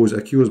 who is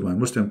accused by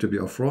Muslim to be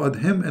a fraud,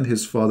 him and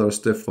his father,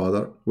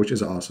 stepfather, which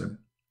is Asim.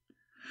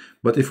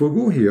 But if we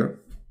go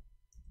here,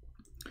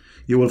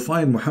 you will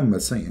find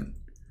Muhammad saying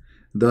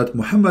that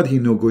Muhammad, he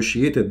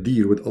negotiated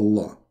deal with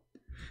Allah,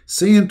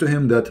 saying to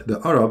him that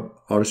the Arab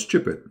are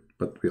stupid,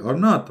 but we are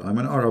not. I'm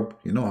an Arab.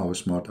 You know how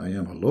smart I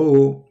am.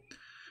 Hello.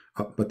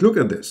 But look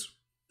at this.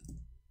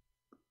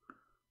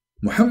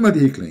 Muhammad,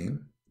 he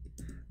claimed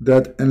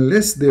that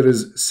unless there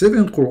is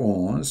 7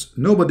 Qur'ans,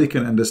 nobody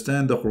can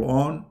understand the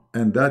Qur'an,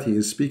 and that he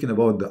is speaking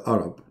about the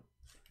Arab.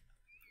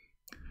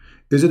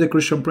 Is it a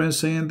Christian prince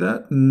saying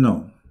that?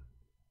 No.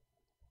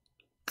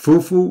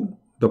 Fufu,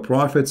 the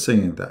prophet,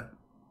 saying that.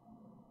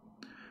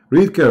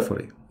 Read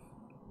carefully.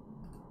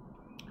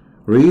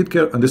 Read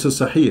care, and this is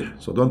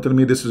Sahih. So don't tell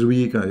me this is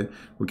weak.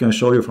 We can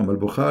show you from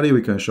Al-Bukhari,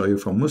 we can show you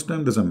from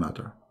Muslim, doesn't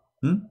matter.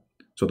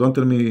 So don't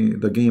tell me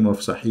the game of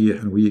Sahih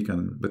and weak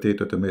and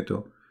potato,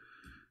 tomato.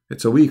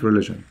 It's a weak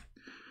religion.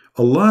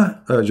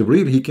 Allah,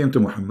 Jibreel, he came to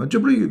Muhammad.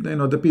 Jibreel, you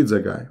know, the pizza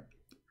guy.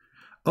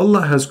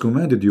 Allah has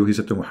commanded you, he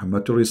said to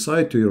Muhammad, to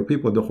recite to your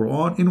people the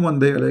Quran in one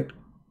dialect.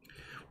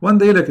 One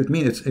dialect, it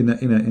means it's in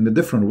a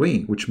different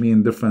way, which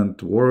means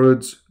different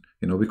words,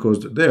 you know, because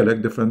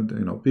dialect, different,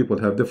 you know, people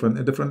have different,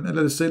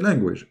 let's say,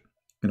 language,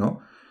 you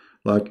know,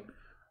 like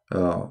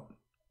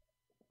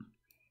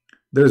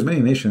there's many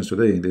nations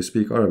today, they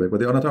speak Arabic, but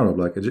they are not Arab,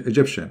 like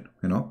Egyptian,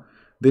 you know.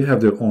 They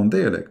have their own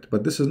dialect,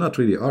 but this is not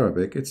really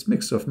Arabic. It's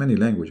mix of many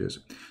languages.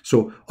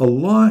 So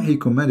Allah, he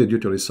commanded you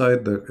to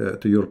recite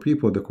to your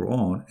people the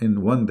Quran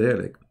in one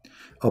dialect.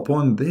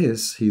 Upon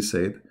this, he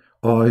said,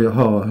 I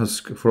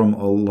ask from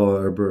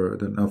Allah a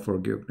burden of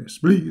forgiveness.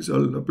 Please,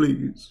 Allah,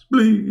 please,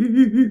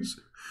 please.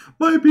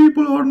 My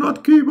people are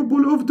not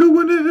capable of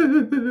doing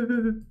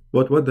it.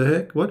 What the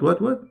heck? What?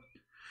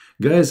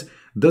 Guys,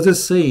 does it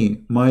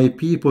say my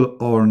people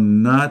are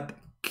not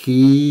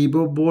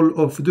capable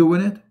of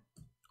doing it?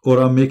 Or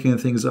I'm making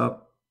things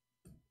up?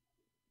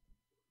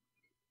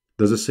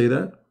 Does it say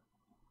that?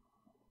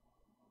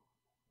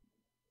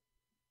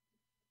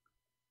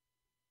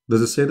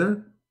 Does it say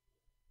that?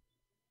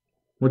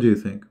 What do you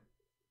think?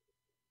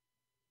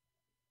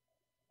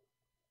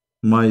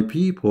 My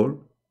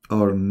people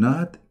are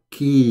not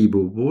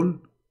capable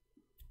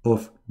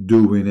of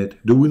doing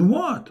it. Doing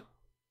what?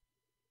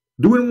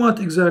 Doing what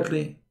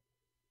exactly?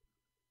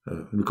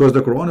 Because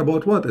the Quran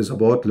about what? Is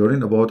about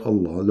learning about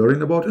Allah,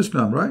 learning about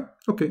Islam, right?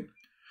 Okay.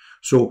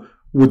 So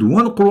with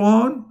one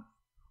Quran,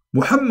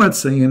 Muhammad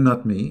saying,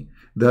 not me,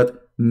 that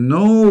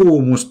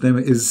no Muslim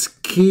is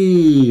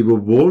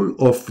capable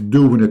of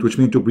doing it, which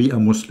means to be a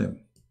Muslim.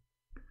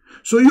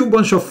 So you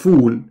bunch of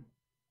fool,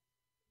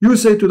 you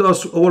say to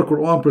us, our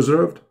Quran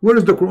preserved. Where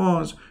is the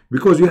Qurans?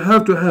 Because you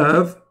have to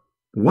have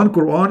one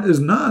Quran is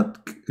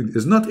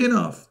not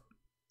enough.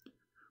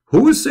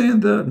 Who is saying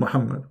that?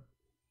 Muhammad.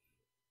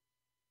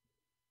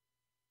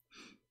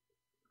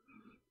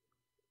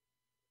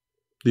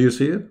 Do you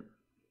see it?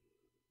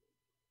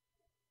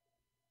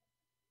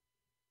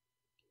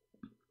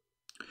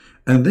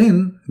 And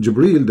then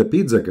Jibreel, the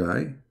pizza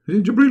guy,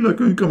 Jibreel like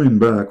coming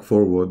back,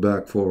 forward,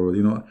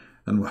 you know,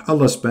 and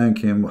Allah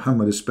spank him,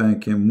 Muhammad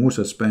spank him,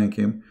 Musa spank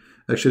him.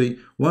 Actually,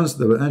 once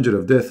the angel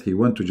of death, he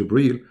went to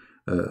Jibreel,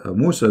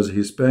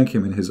 he spanked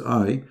him in his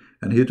eye,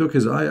 and he took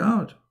his eye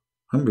out.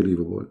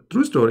 Unbelievable.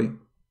 True story.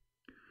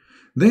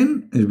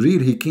 Then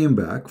Jibreel, he came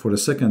back for a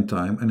second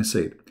time and he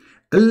said,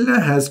 Allah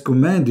has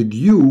commanded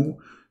you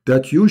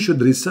that you should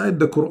recite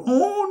the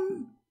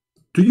Quran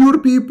to your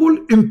people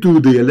in two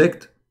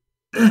dialect.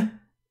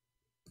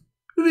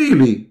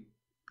 Really?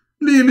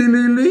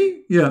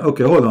 Really? Yeah,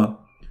 okay, hold on.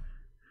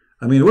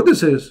 I mean, what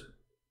this is?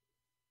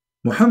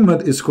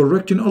 Muhammad is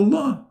correcting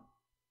Allah.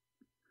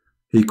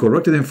 He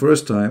corrected him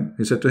first time.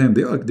 He said to him,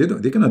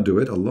 they cannot do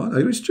it. Allah, are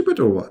you stupid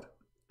or what?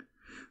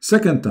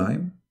 Second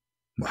time,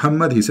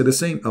 Muhammad, he said the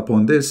same.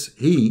 Upon this,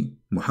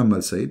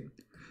 Muhammad said,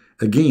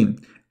 again,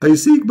 I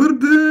seek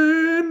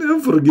pardon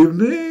and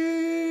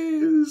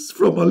forgiveness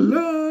from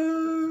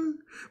Allah.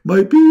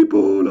 My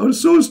people are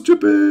so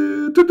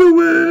stupid to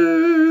do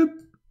it.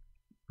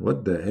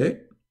 What the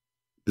heck?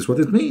 This is what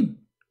it means.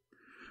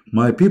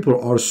 My people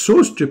are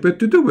so stupid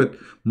to do it.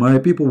 My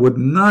people would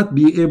not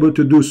be able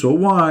to do so.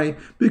 Why?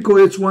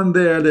 Because it's one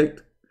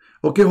dialect.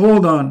 Okay,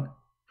 hold on.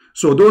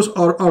 So those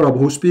are Arab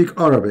who speak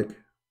Arabic,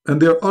 and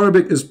their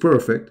Arabic is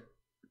perfect.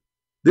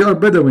 They are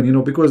Bedouin, you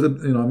know, because,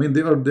 you know, I mean,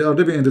 they are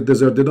living in the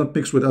desert. They don't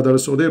mix with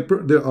others, so their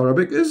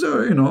Arabic is,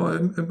 you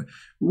know,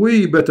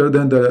 way better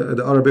than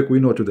the Arabic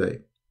we know today.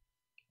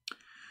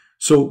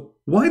 So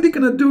why they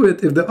cannot do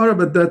it? If the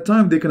Arab at that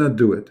time, they cannot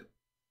do it.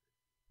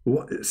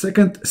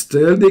 Second,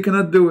 still they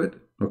cannot do it.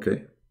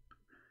 Okay.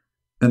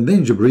 And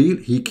then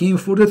Jibreel, he came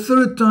for the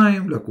third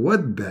time. Like,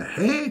 what the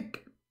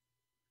heck?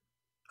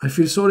 I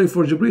feel sorry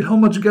for Jibreel. How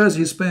much gas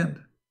he spent?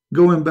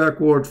 Going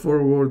backward,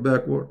 forward,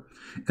 backward.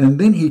 And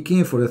then he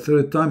came for the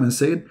third time and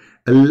said,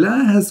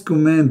 Allah has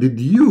commanded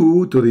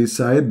you to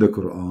recite the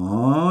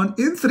Quran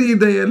in three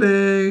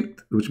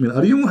dialects. Which means,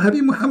 are you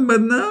happy,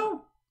 Muhammad,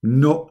 now?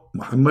 No,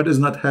 Muhammad is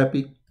not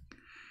happy.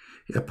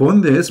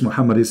 Upon this,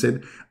 Muhammad, he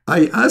said,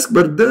 I ask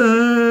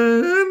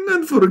pardon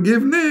and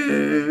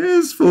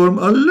forgiveness from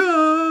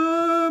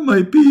Allah.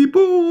 My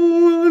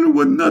people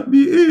would not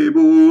be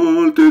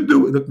able to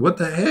do it. What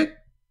the heck?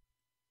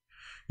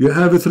 You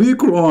have three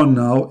Quran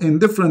now in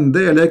different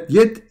dialect,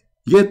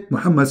 yet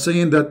Muhammad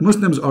saying that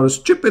Muslims are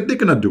stupid, they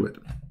cannot do it.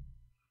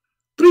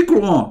 Three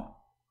Quran.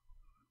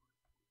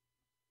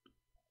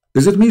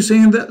 Is it me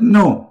saying that?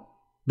 No.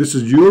 This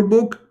is your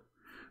book.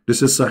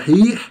 This is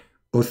Sahih,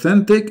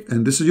 authentic,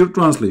 and this is your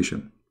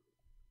translation.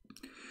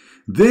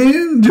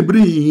 Then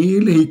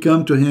Jibreel, he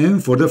come to him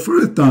for the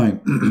first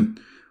time.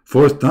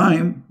 Fourth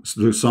time,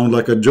 it sound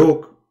like a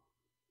joke.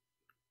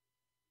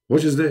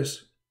 What is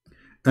this?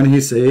 And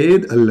he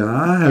said,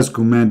 Allah has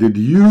commanded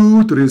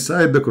you to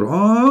recite the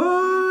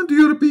Quran to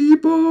your people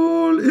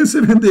people in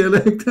 7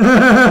 dialect.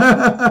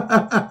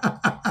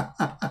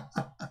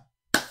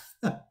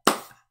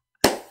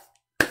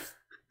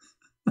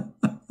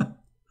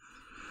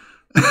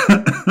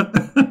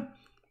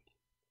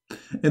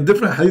 In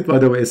different hadith, by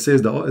the way, it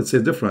says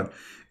different.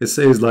 It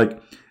says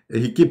like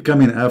he keep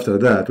coming after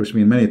that, which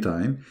means many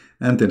times,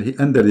 and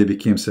then they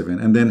became 7,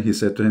 and then he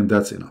said to him,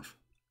 "That's enough."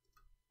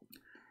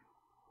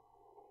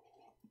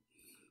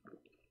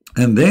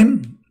 And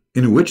then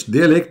in which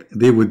dialect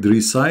they would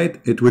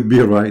recite, it would be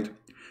right.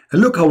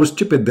 And look how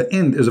stupid the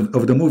end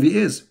of the movie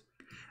is.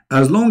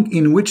 As long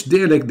in which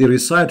dialect they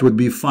recite would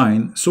be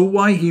fine. So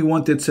why he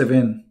wanted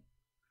 7?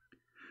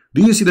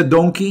 Do you see the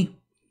donkey?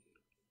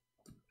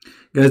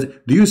 Guys,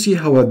 do you see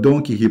how a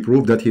donkey, he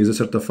proved that he is a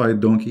certified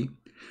donkey?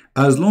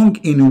 As long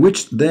in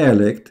which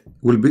dialect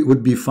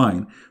would be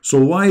fine. So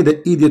why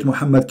the idiot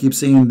Muhammad keeps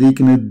saying they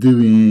cannot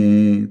do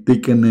it, they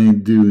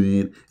cannot do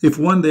it, if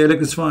one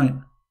dialect is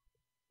fine?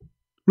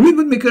 Read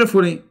with me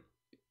carefully.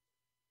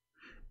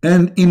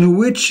 And in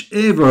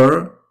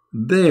whichever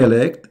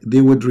dialect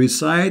they would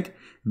recite,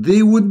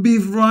 they would be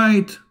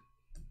right.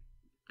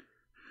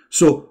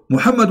 So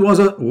Muhammad was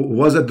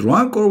a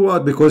drunk or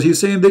what? Because he's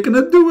saying they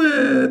cannot do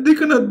it, they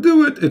cannot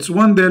do it. It's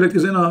one dialect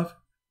is enough.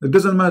 It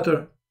doesn't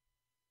matter.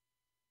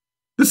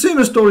 The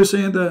same story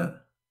saying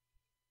that.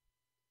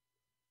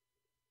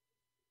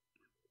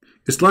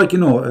 It's like, you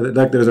know,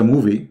 like there's a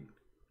movie.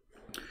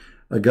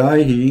 A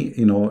guy,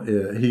 he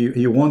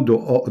wanted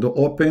to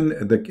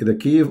open the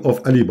cave of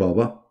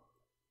Alibaba.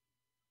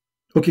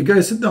 Okay,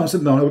 guys, sit down.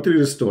 I will tell you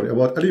the story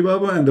about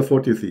Alibaba and the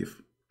 40th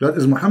thief. That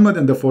is Muhammad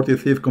and the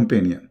 40th thief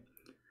companion.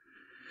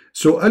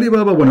 So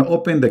Alibaba want to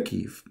open the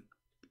cave.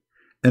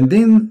 And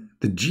then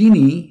the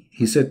genie,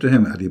 he said to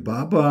him,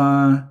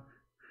 Alibaba,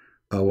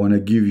 I want to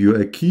give you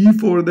a key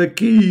for the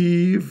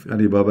cave.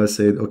 Alibaba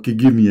said, okay,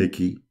 give me a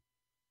key.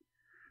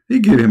 He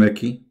gave him a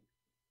key.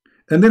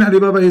 And then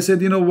Alibaba, he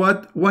said, you know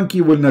what? 1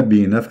 key will not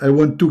be enough. I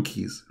want 2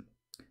 keys.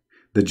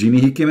 The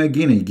genie, he came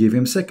again. He gave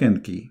him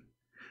 2nd key.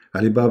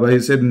 Alibaba, he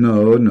said,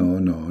 no,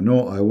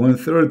 I want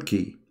 3rd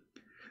key.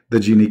 The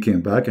genie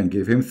came back and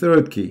gave him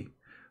 3rd key,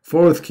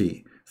 4th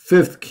key,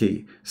 5th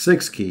key,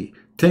 6th key,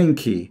 10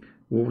 key,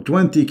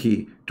 20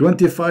 key,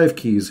 25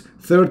 keys,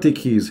 30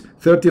 keys,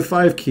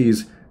 35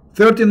 keys,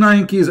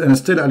 39 keys, and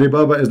still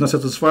Alibaba is not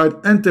satisfied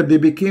until they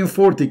became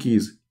 40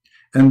 keys.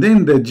 And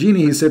then the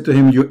genie, he said to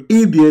him, you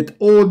idiot,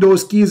 all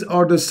those keys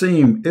are the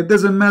same. It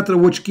doesn't matter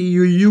which key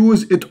you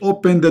use, it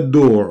opened the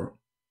door.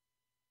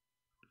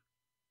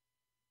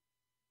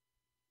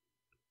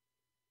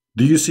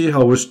 Do you see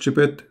how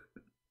stupid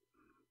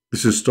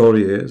this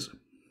story is?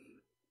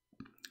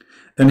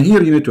 And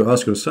here you need to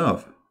ask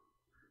yourself,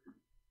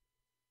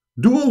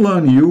 do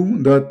Allah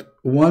knew that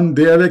one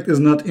dialect is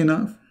not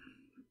enough?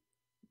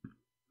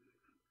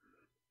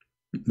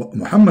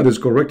 Muhammad is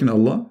correcting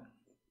Allah?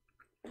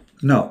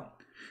 Now,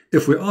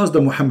 if we ask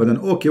the Muhammadan,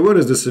 okay, where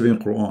is the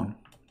 7th Quran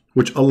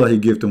which Allah he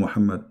gave to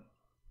Muhammad?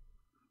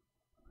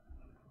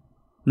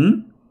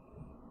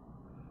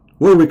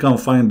 Where we can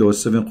find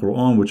those 7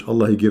 Quran which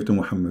Allah he gave to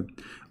Muhammad?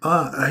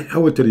 I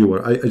will tell you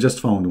where. I just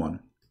found one.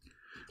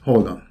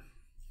 Hold on.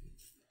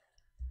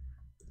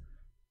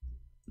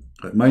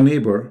 My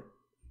neighbor,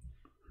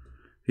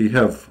 he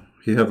have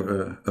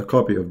a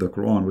copy of the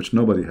Quran which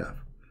nobody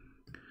have,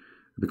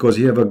 because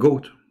he have a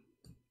goat.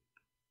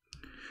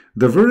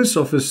 The verse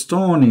of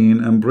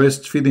stoning and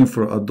breastfeeding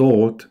for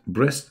adult,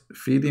 there's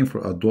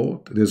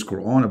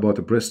Quran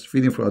about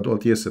breastfeeding for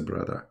adult. Yes,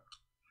 brother.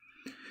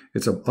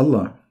 It's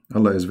Allah.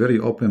 Allah is very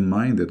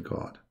open-minded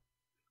God.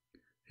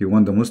 He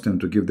wants the Muslim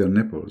to give their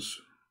nipples.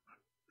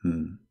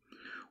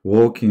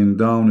 Walking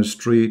down the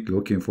street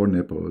looking for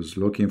nipples.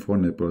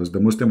 The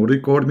Muslim will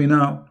record me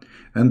now,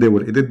 and they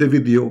will edit the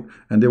video,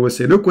 and they will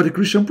say, look what the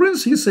Christian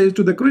prince he says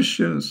to the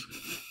Christians.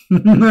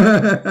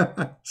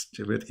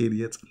 Stupid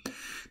idiots.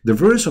 The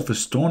verse of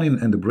stoning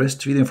and the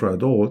breastfeeding for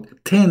adult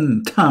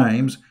 10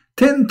 times.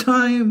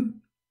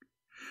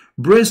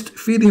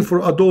 Breastfeeding for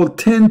adult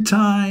 10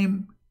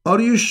 times. Are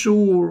you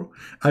sure?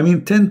 I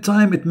mean, 10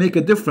 times it make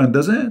a difference,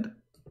 doesn't it?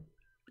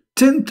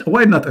 10,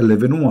 why not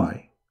 11?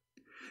 Why?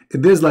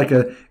 There's like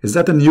is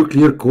that a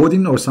nuclear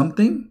coding or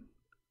something?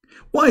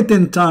 Why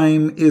 10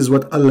 times is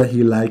what Allah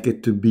he like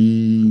it to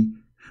be?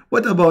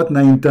 What about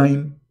 9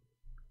 times?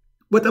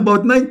 What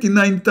about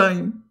 99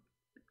 times?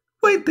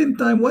 Why 10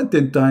 times? Why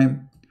 10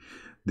 times?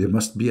 There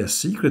must be a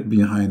secret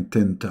behind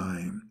 10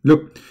 times.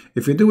 Look,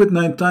 if you do it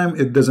 9 times,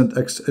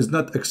 it's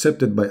not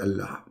accepted by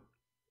Allah.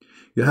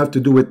 You have to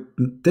do it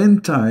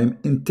 10 times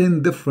in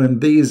 10 different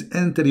days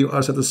until you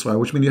are satisfied,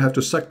 which means you have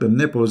to suck the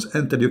nipples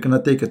until you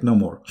cannot take it no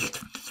more.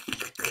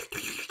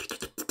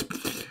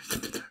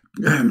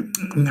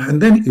 And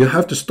then you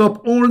have to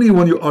stop only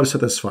when you are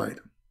satisfied.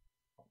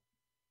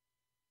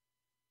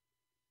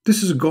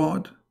 This is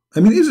God.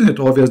 I mean, isn't it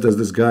obvious that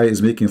this guy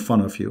is making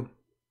fun of you?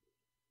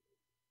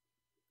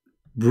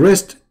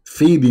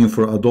 Breastfeeding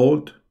for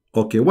adult.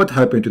 Okay, what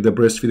happened to the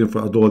breastfeeding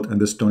for adult and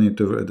the stoning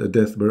to the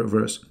death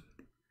verse?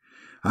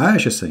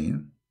 Aisha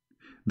saying,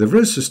 the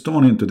verse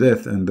stoning to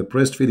death and the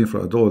breastfeeding for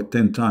adult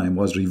 10 times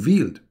was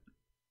revealed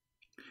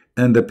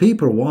and the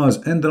paper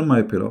was under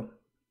my pillow.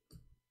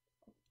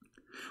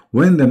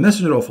 When the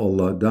Messenger of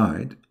Allah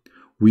died,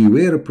 we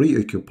were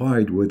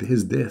preoccupied with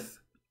his death,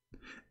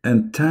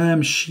 and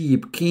tame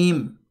sheep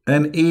came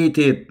and ate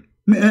it.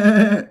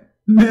 Meh,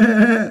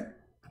 meh.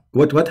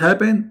 What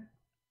happened?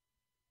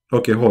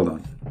 Okay, hold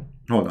on.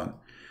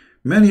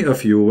 Many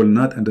of you will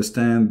not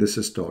understand this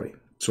story,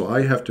 so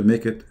I have to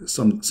make it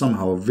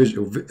somehow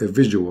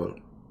visual.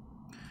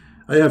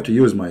 I have to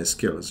use my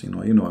skills. You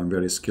know I'm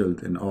very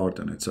skilled in art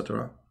and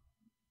etc.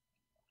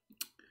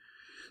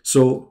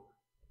 So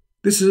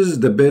this is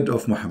the bed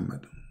of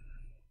Muhammad.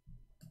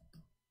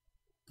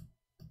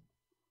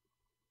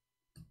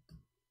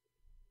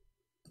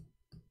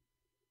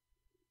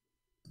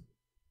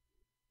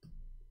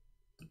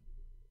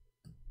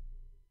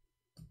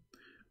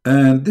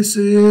 And this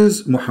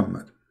is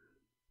Muhammad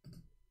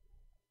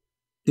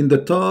in the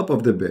top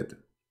of the bed.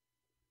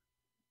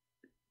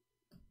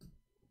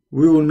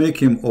 We will make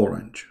him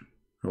orange.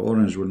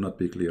 Orange will not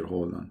be clear.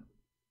 Hold on.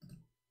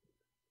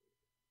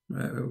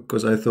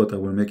 Because I thought I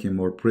will make him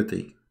more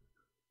pretty.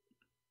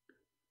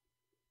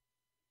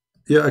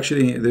 Yeah,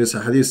 actually, there's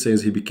a hadith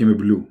says he became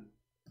blue.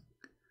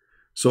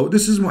 So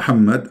this is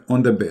Muhammad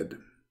on the bed,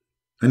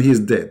 and he's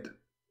dead.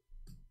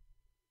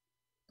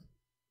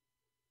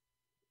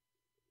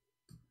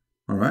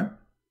 All right.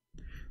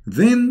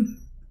 Then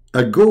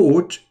a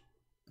goat,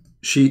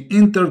 she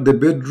entered the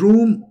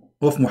bedroom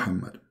of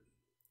Muhammad.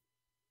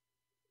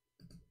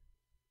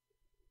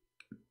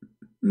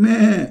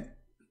 Meh,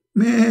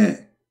 meh.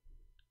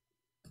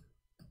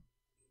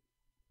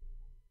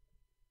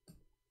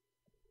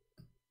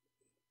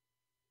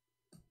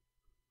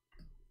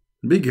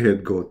 Big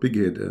head goat, big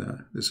head.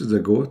 This is a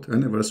goat. I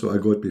never saw a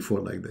goat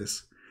before like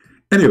this.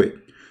 Anyway,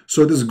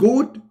 so this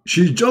goat,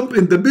 she jumped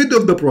in the bed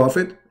of the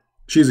Prophet.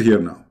 She's here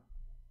now.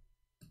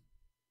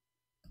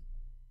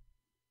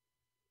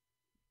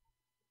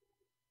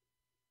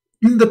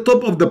 In the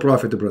top of the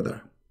Prophet,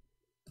 brother.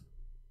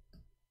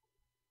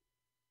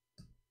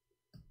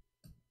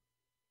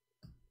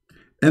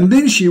 And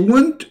then she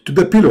went to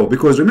the pillow,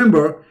 because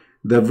remember,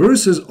 the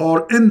verses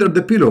are under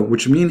the pillow,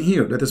 which mean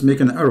here, let us make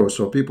an arrow,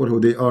 so people who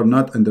they are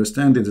not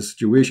understanding the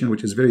situation,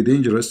 which is very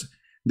dangerous,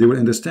 they will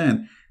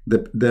understand.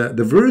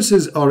 The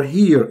verses are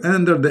here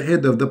under the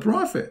head of the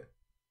Prophet.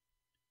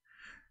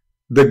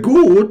 The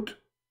goat,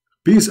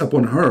 peace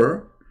upon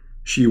her,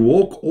 she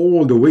walked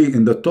all the way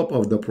in the top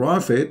of the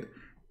Prophet,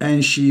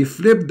 and she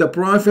flipped the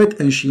Prophet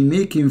and she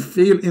make him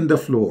fall in the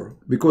floor.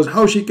 Because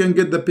how she can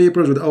get the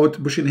papers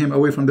without pushing him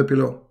away from the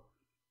pillow?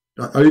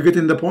 Are you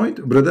getting the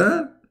point,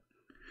 brother?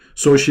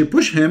 So she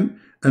pushed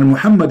him, and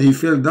Muhammad, he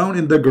fell down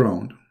in the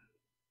ground.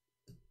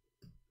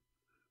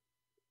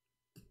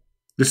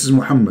 This is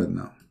Muhammad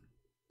now.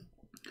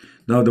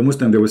 Now the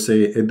Muslim, they will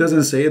say, it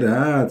doesn't say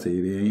that,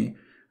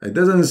 it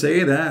doesn't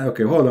say that.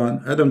 Okay, hold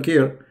on, I don't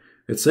care.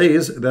 It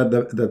says that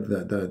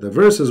the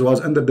verses was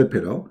under the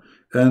pillow,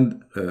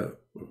 and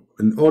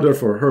in order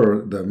for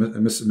her, the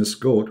Miss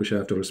Goat, which I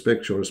have to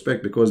respect, show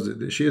respect, because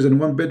she is in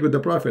one bed with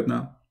the Prophet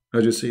now.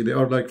 As you see, they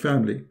are like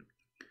family.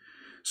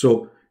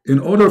 So in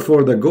order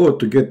for the goat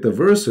to get the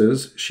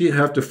verses, she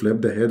have to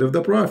flip the head of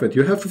the Prophet.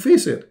 You have to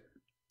face it.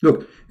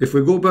 Look, if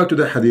we go back to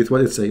the hadith,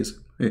 what it says,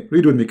 hey,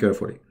 read with me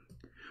carefully.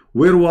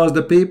 Where was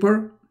the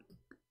paper?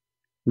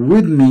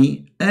 With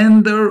me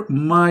under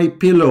my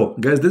pillow.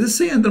 Guys, does it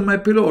say under my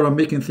pillow, or I'm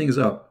making things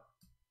up?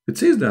 It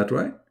says that,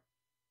 right?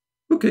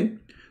 Okay.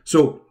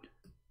 So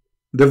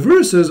the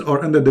verses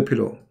are under the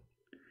pillow.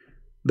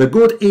 The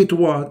goat ate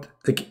what?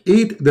 Like,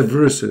 ate the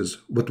verses.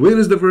 But where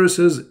is the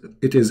verses?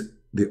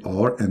 They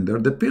are under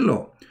the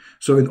pillow.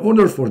 So in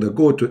order for the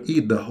goat to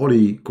eat the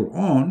Holy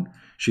Quran,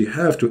 she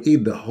have to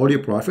eat the Holy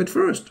Prophet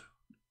first.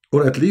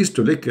 Or at least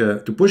to lick,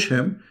 to push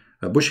him,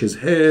 push his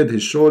head,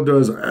 his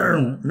shoulders, you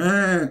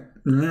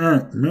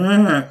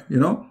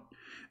know.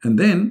 And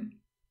then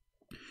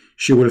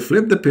she will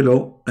flip the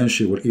pillow and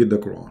she will eat the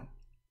Quran.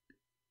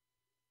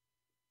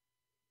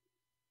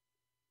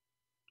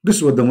 This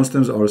is what the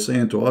Muslims are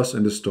saying to us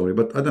in this story,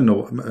 but I don't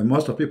know,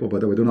 most of people, by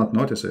the way, do not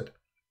notice it.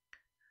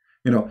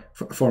 You know,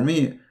 for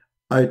me,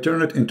 I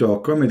turn it into a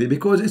comedy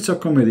because it's a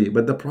comedy,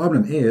 but the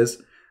problem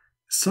is,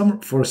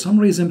 for some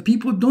reason,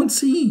 people don't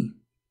see.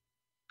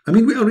 I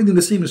mean, we are reading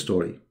the same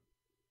story,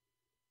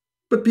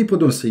 but people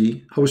don't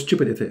see how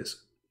stupid it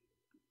is.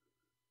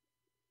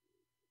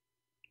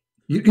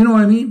 You know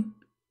what I mean?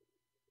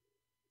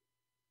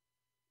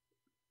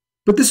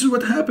 But this is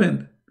what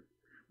happened,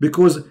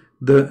 because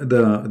the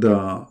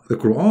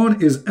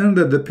Quran is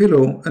under the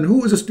pillow, and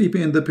who is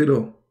sleeping in the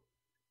pillow?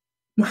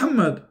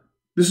 Muhammad.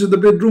 This is the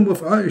bedroom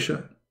of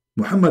Aisha.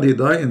 Muhammad, he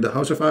died in the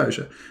house of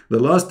Aisha. The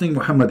last thing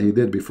Muhammad he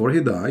did before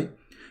he died,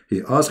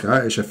 he asked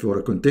Aisha for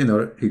a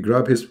container. He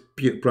grabbed his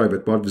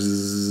private part,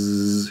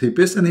 he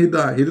pissed, and he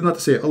died. He did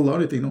not say Allah or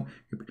anything. No,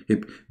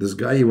 this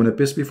guy, he want to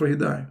piss before he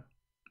died.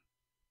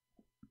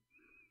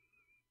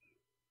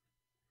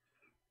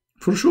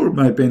 For sure,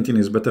 my painting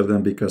is better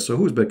than Picasso.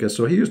 Who's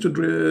Picasso? He used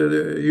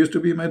to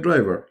be my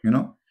driver. You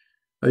know,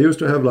 I used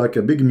to have like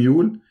a big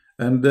mule,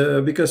 And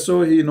because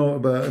so he, and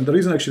the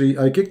reason actually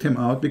I kicked him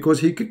out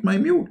because he kicked my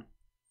mule.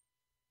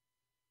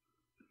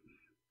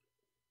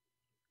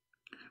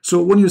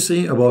 So when you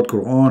say about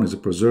Quran is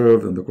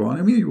preserved and the Quran,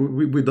 I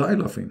mean, we die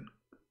laughing.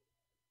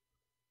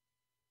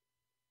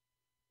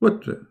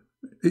 What?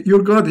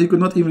 Your God, he could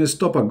not even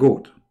stop a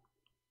goat.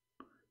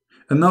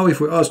 And now if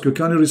we ask you,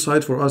 can you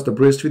recite for us the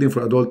breastfeeding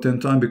for adult 10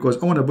 times? Because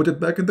I want to put it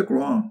back in the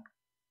Quran.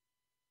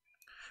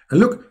 And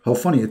look how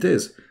funny it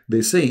is.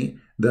 They say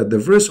that the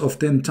verse of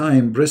 10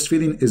 times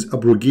breastfeeding is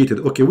abrogated.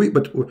 Okay, wait,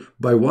 but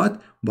by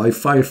what? By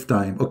 5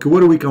 times. Okay,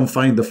 where we can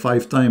find the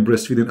 5 times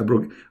breastfeeding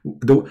abrogated?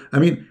 I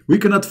mean, we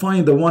cannot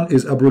find the one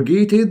is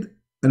abrogated,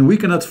 and we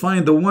cannot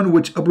find the one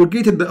which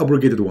abrogated the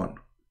abrogated one.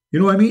 You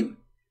know what I mean?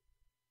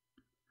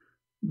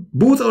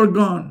 Both are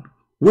gone.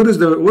 What is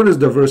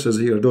the verses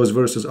here? Those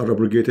verses are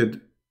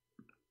abrogated.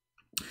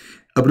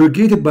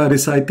 Abrogated by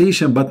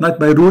recitation, but not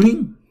by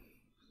ruling.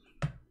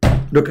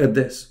 Look at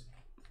this.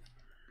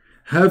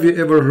 Have you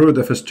ever heard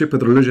of a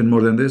stupid religion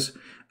more than this?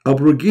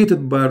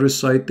 Abrogated by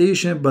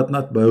recitation, but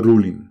not by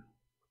ruling.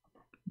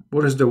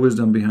 What is the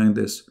wisdom behind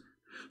this?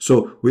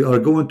 So we are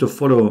going to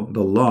follow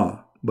the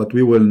law, but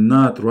we will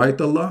not write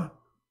the law.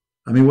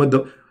 I mean, what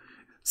the...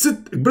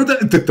 Sit, brother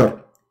and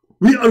sister.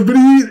 We are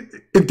very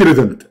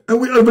intelligent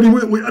and we are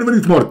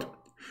very smart.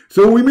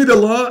 So we made a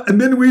law and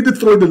then we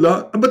destroyed the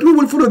law, but we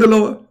will follow the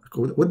law.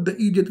 What the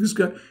idiot this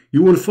guy?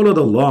 You will follow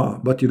the law,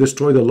 but you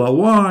destroy the law.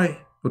 Why?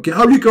 Okay,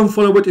 how you can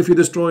follow it if you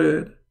destroy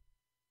it?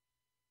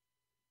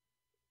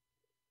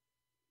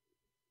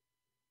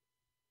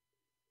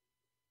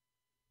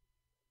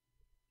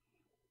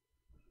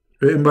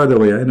 And by the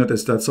way, I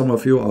noticed that some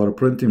of you are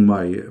printing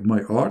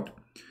my art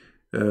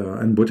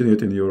and putting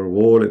it in your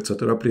wall,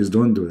 etc. Please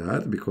don't do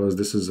that because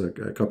this is a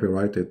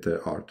copyrighted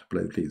art.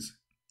 Please,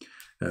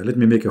 let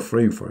me make a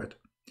frame for it.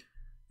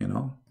 You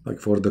know, like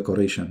for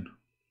decoration.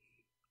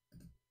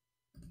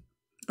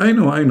 I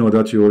know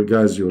that you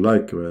guys you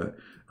like.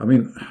 I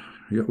mean,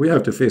 we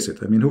have to face it.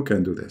 I mean, who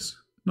can do this?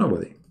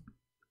 Nobody.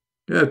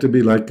 You have to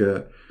be like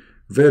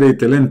very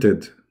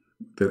talented.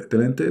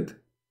 Talented.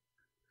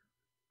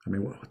 I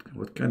mean,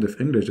 what kind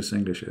of English this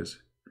English is?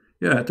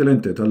 Yeah,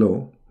 talented.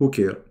 Hello. Who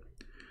care?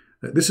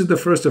 This is the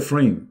first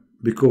frame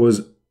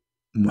because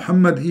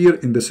Muhammad here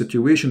in the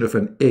situation of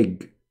an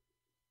egg.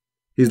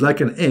 He's like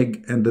an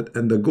egg and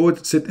the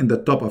goat sit in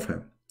the top of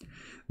him.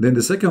 Then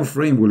the second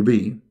frame will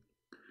be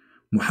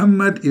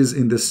Muhammad is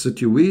in the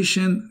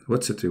situation.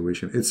 What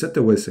situation? It's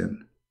Satawasin.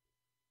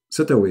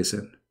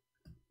 Satawasin.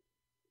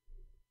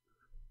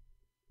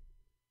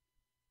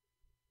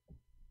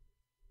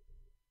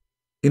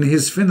 In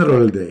his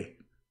funeral day.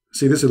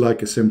 See, this is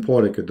like a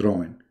symbolic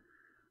drawing.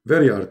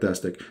 Very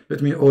artistic.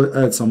 Let me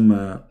add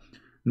some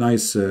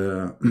nice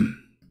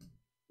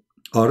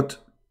art,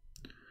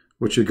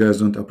 which you guys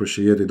don't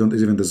appreciate. You don't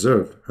even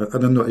deserve. I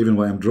don't know even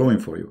why I'm drawing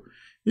for you.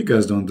 You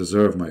guys don't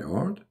deserve my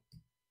art.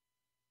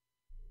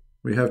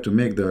 We have to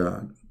make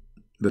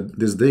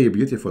this day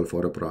beautiful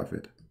for a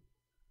prophet.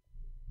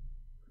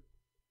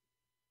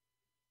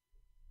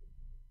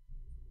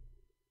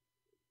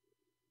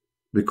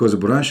 Because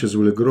branches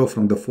will grow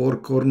from the 4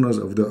 corners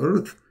of the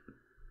earth.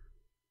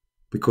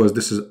 Because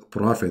this is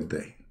Prophet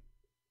Day.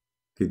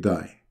 He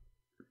died.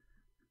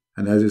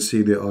 And as you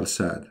see, they are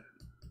sad.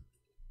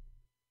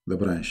 The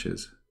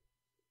branches.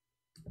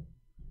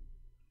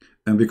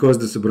 And because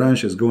this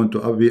branch is going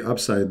to be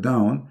upside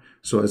down,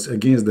 so it's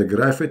against the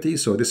gravity,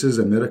 so this is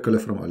a miracle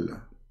from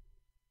Allah.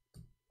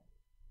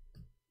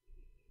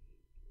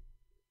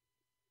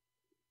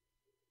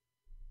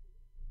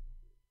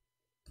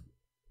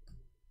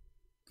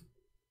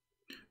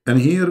 And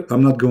here,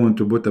 I'm not going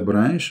to put a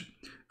branch,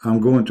 I'm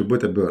going to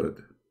put a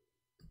bird.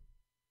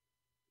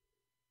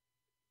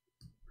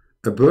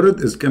 A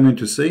bird is coming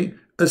to say,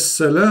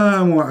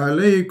 Assalamu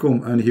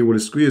alaikum, and he will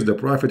squeeze the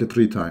Prophet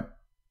 3 times.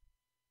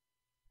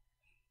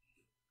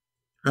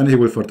 And he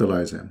will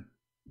fertilize him.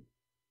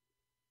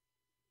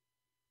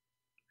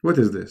 What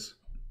is this?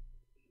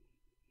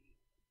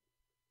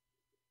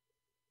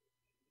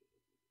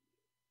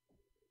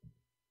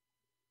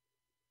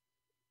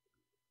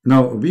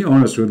 Now, be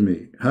honest with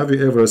me. Have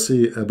you ever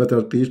seen a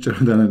better teacher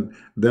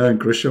than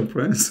Christian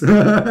Prince?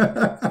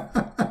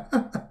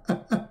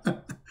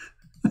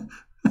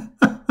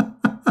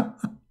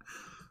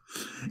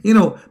 You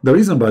know, the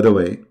reason, by the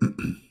way,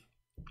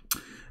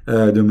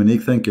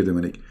 Dominique, thank you,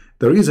 Dominique.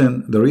 The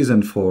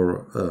reason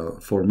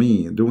for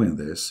me doing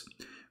this,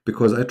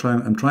 because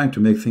I'm trying to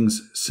make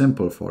things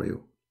simple for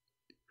you.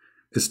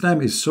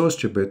 Islam is so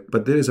stupid,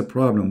 but there is a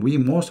problem.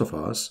 Most of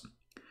us,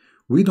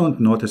 we don't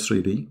notice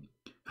really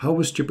how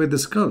stupid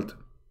this cult.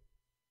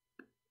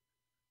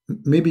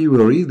 Maybe we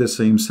read the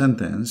same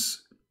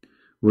sentence,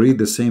 we read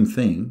the same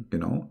thing, you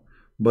know,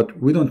 but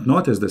we don't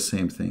notice the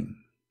same thing.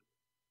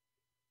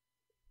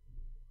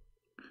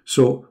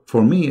 So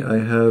for me, I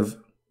have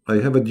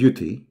a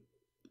duty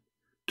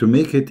to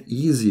make it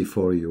easy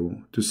for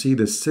you to see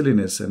the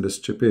silliness and the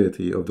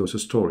stupidity of those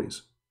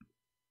stories.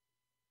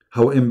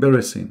 How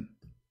embarrassing.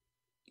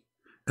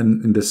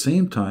 And in the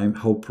same time,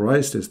 how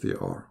priceless they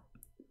are.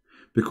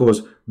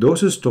 because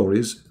those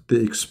stories, they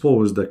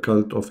expose the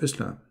cult of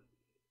Islam,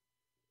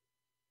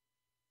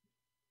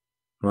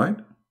 right?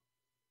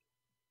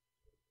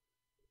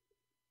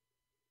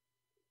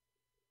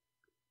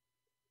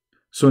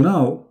 So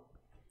now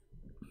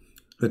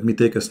let me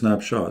take a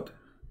snapshot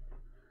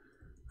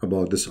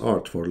about this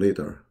art for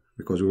later,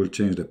 because we will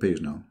change the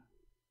page now.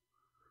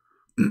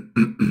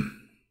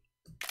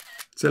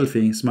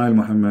 Selfie, smile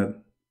Muhammad.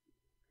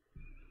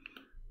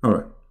 All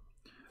right.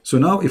 So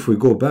now if we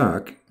go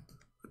back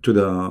to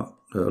the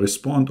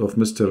response of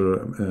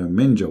Mr.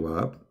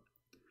 Menjawab,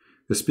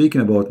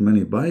 speaking about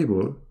many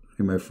Bible,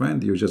 my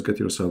friend, you just get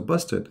yourself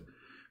busted,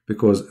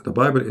 because the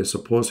Bible is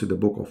supposedly the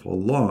book of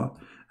Allah.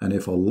 And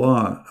if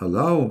Allah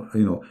allow,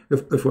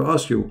 if we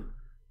ask you,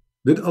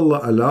 did Allah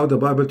allow the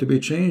Bible to be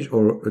changed,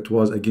 or it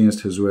was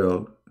against his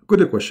will?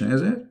 Good question,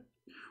 isn't it?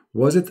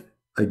 Was it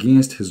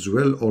against his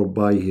will or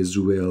by his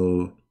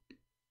will?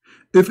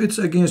 If it's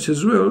against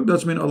his will,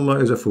 that means Allah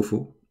is a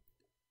fufu.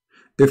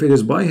 If it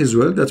is by his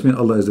will, that means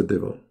Allah is the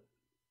devil.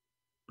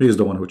 He is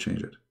the one who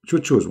changed it.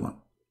 Should choose one.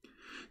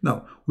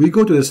 Now, we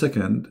go to the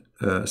second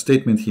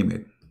statement he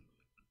made.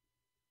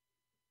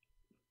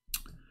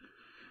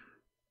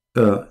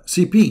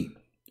 CP,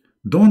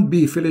 don't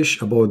be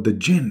foolish about the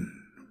jinn.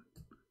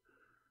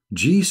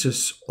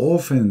 Jesus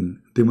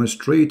often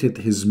demonstrated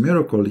his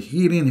miracle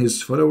healing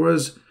his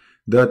followers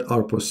that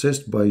are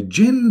possessed by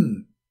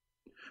jinn.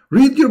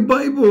 Read your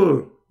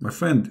Bible, my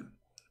friend.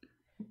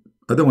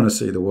 I don't want to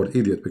say the word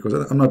idiot because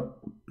I'm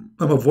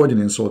avoiding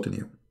insulting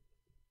you.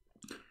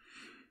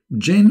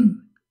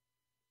 Jinn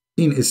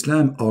in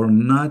Islam are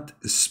not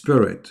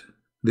spirit.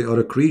 They are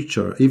a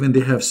creature. Even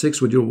they have sex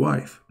with your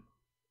wife.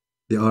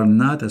 They are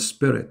not a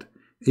spirit.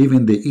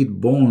 Even they eat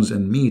bones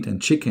and meat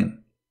and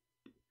chicken.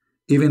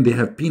 Even they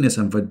have penis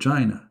and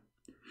vagina.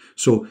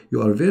 So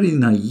you are very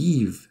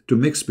naive to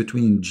mix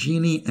between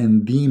genie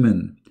and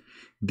demon.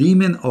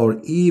 Demon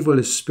are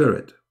evil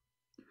spirit.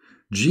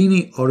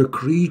 Genie are a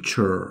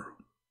creature.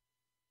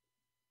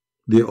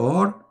 They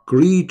are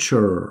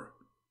creature.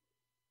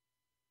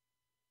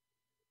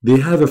 They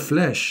have a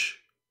flesh.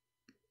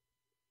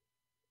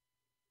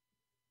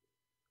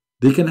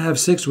 They can have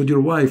sex with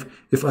your wife.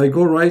 If I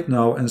go right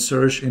now and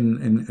search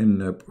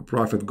in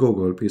Prophet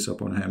Google, peace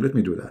upon him, let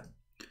me do that.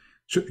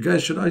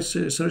 Guys, should I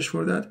search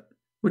for that?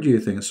 What do you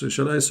think? So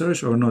should I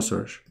search or no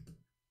search?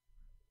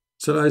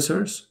 Shall I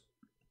search?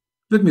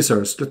 Let me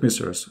search. Let me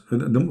search.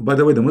 By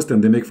the way, the Muslim,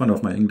 they make fun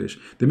of my English.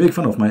 They make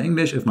fun of my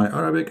English, if my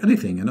Arabic,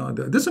 anything. It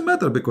doesn't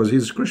matter because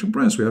he's a Christian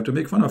prince. We have to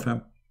make fun of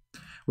him.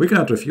 We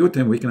cannot refute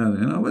him. We cannot,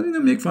 why didn't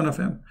you make fun of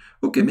him?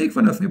 Okay, make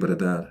fun of me, but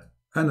that.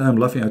 And I'm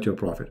laughing at your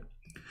prophet.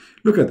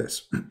 Look at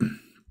this.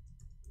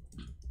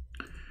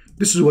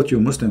 This is what you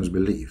Muslims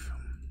believe.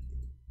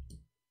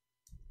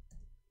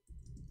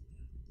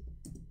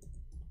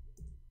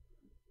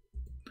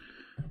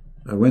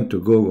 I went to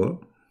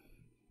Google.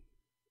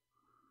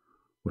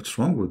 What's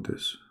wrong with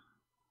this?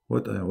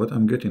 What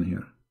I'm getting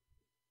here?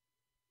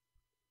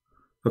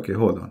 Okay,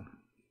 hold on.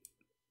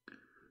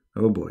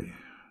 Oh boy.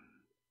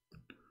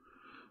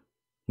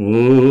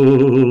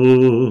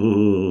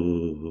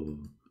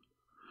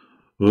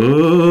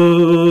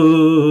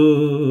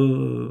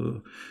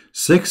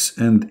 Sex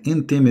and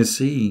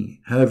intimacy,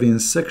 having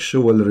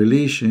sexual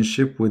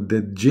relationship with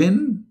the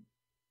jinn.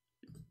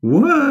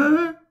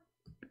 What?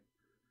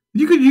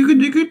 You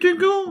could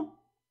go.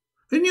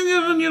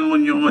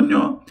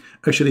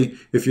 Actually,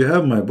 if you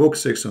have my book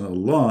 6 on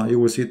Allah, you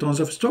will see tons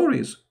of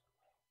stories.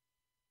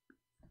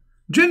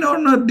 Jinn are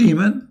not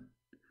demon.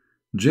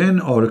 Jinn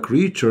are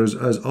creatures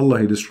as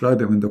Allah described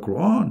them in the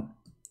Quran.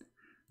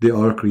 They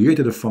are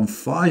created from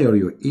fire,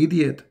 you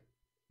idiot.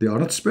 They are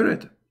not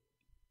spirit.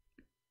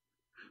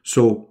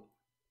 So,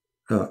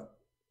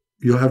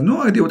 you have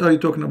no idea what are you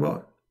talking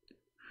about.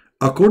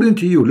 According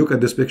to you, look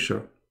at this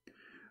picture.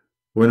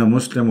 When a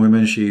Muslim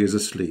woman, she is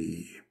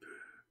asleep,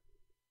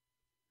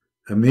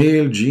 a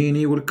male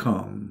genie will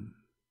come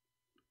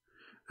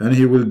and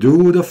he will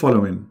do the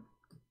following.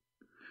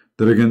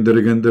 What is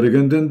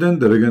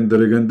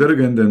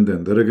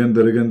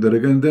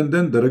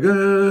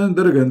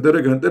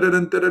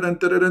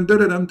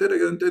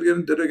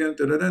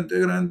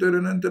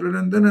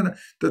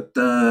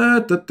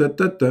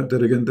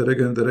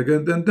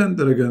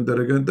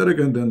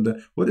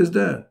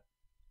that?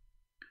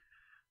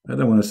 I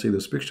don't want to see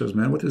those pictures,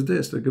 man. What is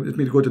this? Let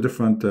me go to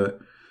different. Oh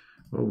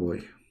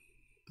boy,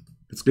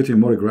 it's getting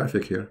more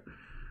graphic here.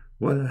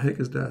 What the heck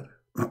is that?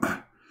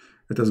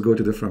 Let us go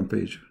to different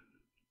page.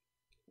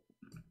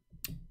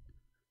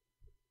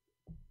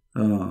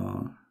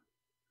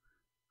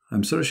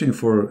 I'm searching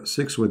for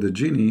sex with the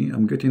genie.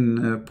 I'm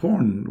getting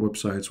porn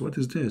websites. What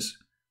is this?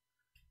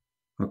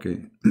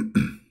 Okay.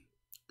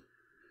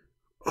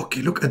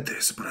 Okay, look at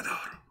this, brother.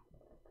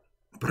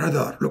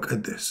 Brother, look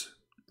at this.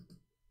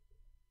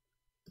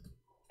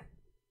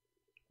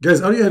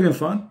 Guys, are you having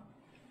fun?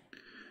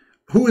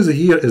 Who is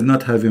here is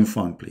not having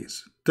fun,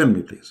 please? Tell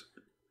me, please.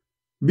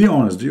 Be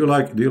honest. Do you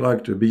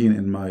like to be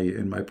in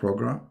my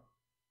program?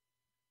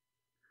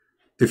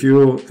 If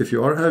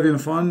you are having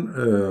fun,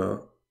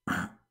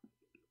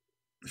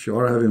 If you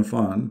are having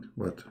fun,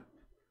 what?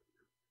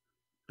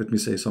 Let me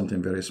say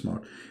something very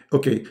smart.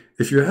 Okay,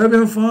 if you're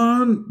having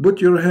fun,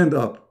 put your hand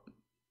up.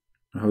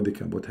 How they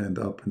can put hand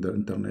up in the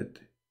internet?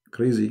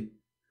 Crazy.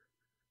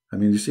 I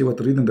mean, you see what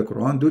reading the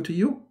Quran do to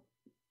you?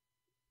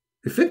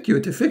 Affect you,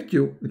 it affect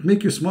you. It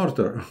make you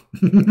smarter.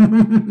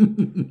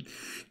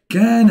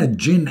 Can a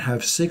jinn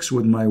have sex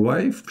with my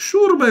wife?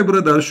 Sure, my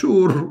brother,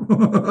 sure.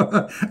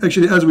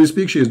 Actually, as we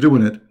speak, she is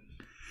doing it.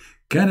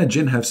 Can a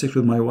jinn have sex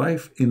with my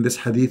wife? In this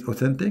hadith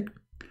authentic?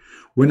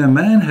 When a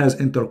man has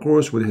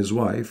intercourse with his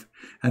wife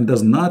and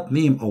does not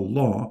name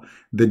Allah,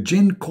 the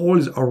jinn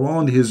calls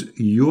around his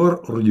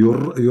urethra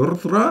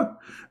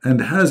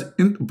and has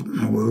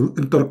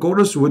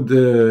intercourse with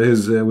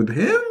with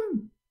him.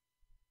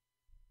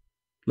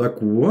 Like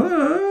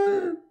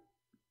what?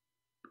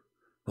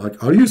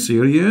 Like, are you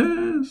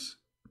serious?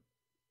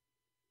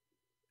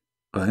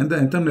 In the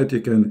internet,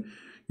 you can,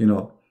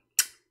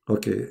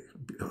 okay.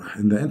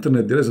 In the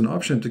internet, there is an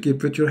option to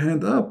put your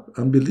hand up.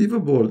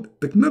 Unbelievable.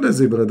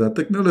 Technology, brother,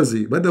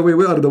 technology. By the way,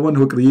 we are the one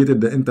who created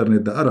the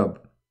internet, the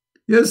Arab.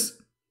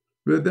 Yes,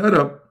 we're the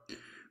Arab.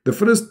 The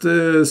first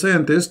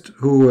scientist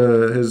who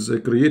has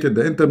created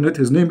the internet,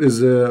 his name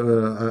is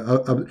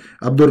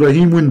Abdul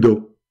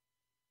Window.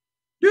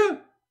 Yeah,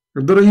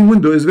 Abdul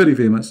Window is very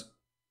famous.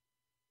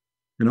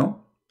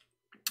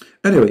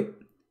 Anyway,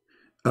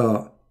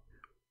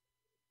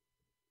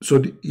 so,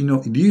 do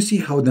you see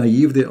how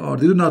naive they are?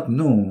 They do not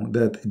know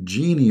that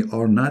genie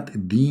are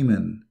not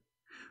demon.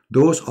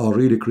 Those are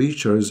really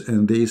creatures,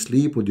 and they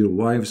sleep with your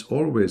wives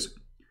always.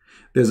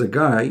 There's a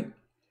guy,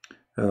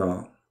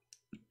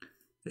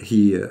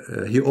 he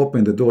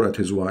opened the door at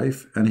his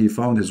wife, and he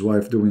found his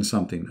wife doing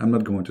something. I'm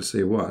not going to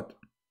say what.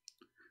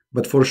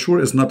 But for sure,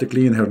 it's not to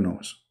clean her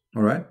nose.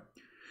 All right?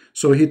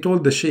 So he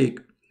told the sheikh,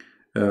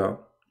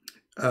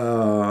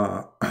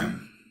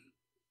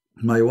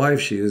 my wife,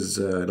 she is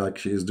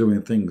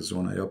doing things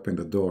when I open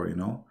the door,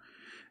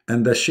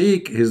 And the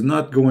sheikh is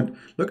not going,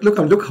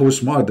 look how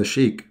smart the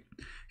sheikh.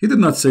 He did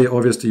not say,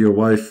 obviously, your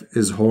wife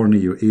is horny,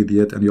 you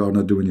idiot, and you are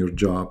not doing your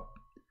job.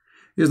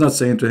 He's not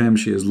saying to him,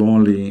 she is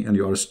lonely and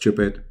you are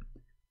stupid.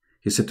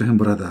 He said to him,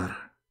 brother,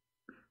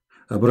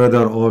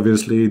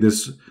 obviously,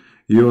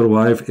 your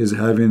wife is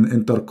having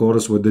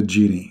intercourse with the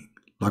genie.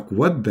 Like,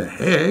 what the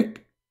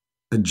heck?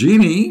 A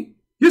genie?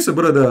 Yes,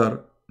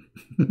 brother.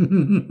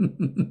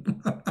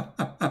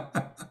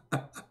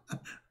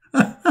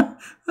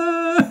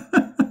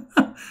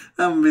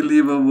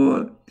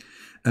 Unbelievable.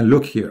 And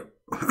look here.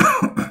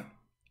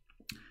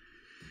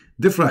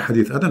 Different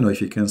hadith. I don't know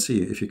if you can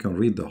see, if you can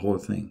read the whole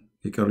thing.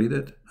 You can read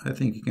it? I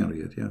think you can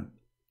read it, yeah.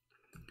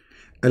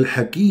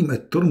 Al-Hakim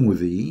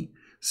al-Turmudhi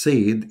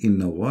said in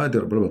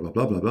Nawadir, blah, blah,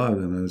 blah, blah,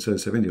 blah,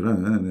 70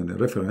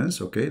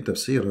 reference, okay,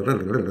 tafsir,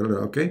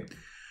 okay.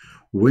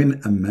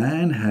 When a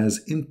man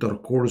has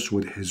intercourse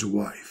with his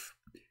wife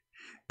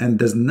and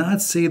does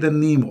not say the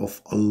name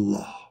of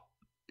Allah,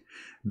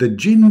 the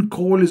jinn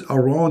calls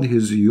around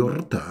his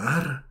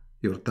urethra,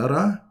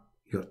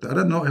 I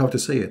don't know how to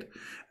say it,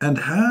 and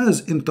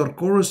has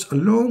intercourse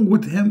along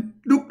with him.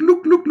 Look,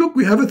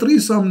 we have a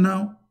threesome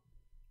now.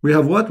 We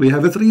have what? We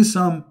have a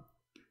threesome.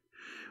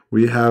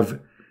 We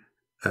have,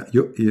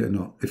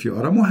 if you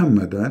are a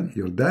Muhammadan,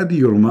 your daddy,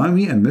 your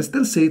mommy, and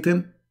Mr.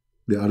 Satan,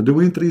 they are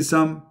doing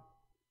threesome.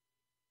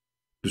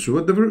 This is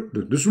what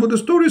the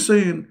story is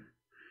saying.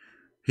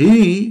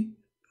 He,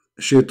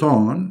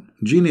 shaitan,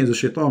 genie is a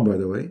shaitan, by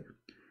the way,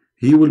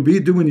 he will be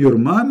doing your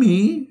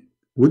mommy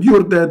with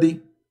your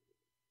daddy.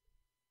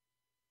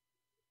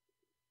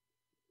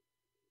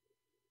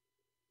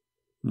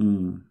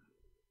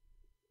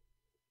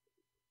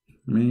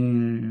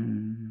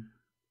 Man.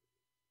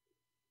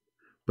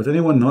 But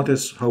anyone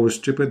notice how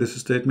stupid this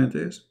statement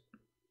is?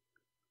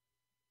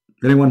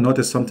 Anyone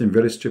notice something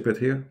very stupid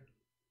here?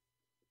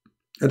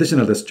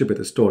 Additional to the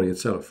stupid story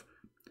itself.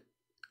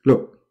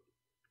 Look,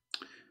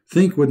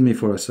 think with me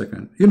for a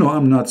second.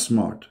 I'm not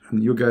smart,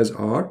 and you guys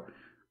are.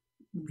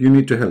 You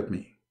need to help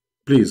me,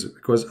 please,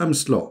 because I'm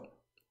slow.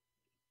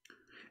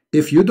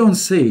 If you don't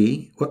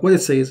say, what it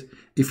says,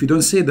 if you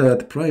don't say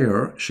that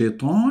prayer,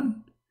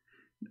 shaitan,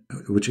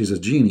 which is a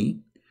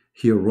genie,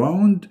 he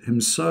wound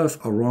himself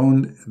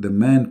around the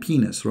man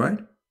penis, right?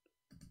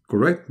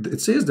 Correct?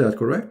 It says that,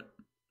 correct?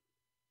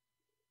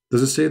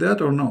 Does it say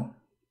that or no?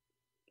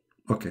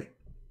 Okay.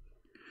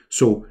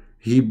 So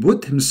he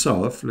put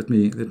himself, let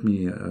me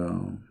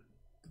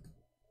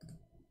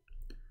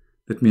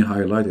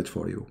highlight it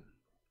for you.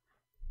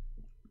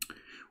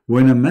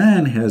 When a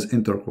man has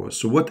intercourse,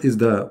 so what is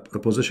the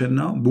position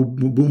now? Boom,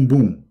 boom, boom,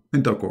 boom.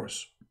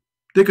 Intercourse.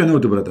 Take a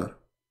note, brother.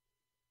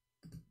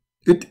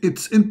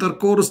 It's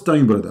intercourse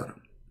time, brother.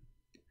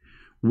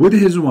 With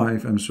his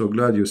wife, I'm so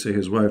glad you say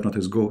his wife, not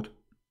his goat.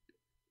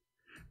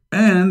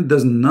 And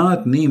does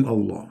not name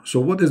Allah. So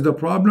what is the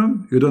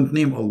problem? You don't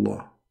name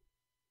Allah.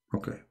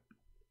 Okay.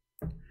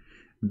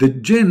 The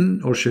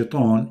jinn or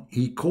shaitan,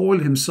 he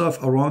called himself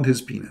around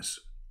his penis.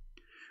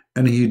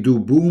 And he do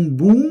boom,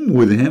 boom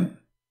with him.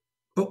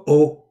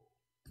 Uh-oh.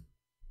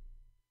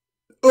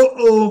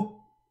 Uh-oh.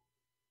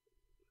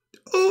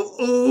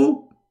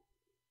 Uh-oh.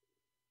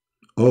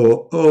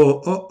 Oh,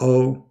 oh, oh,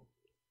 oh.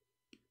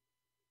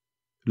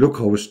 Look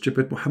how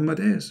stupid Muhammad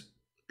is.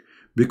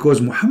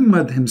 Because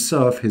Muhammad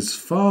himself, his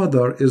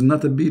father, is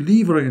not a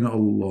believer in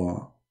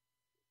Allah.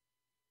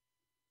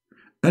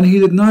 And he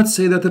did not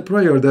say that a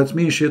prayer. That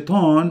means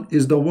Shaitan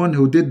is the one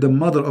who did the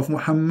mother of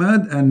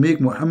Muhammad and make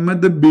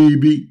Muhammad the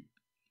baby.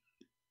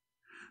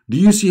 Do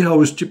you see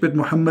how stupid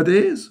Muhammad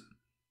is?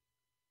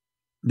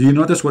 Do you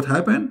notice what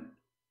happened?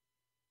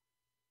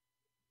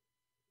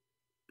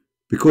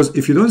 Because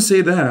if you don't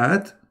say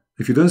that,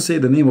 if you don't say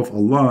the name of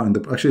Allah, and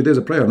actually there's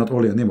a prayer, not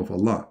only a name of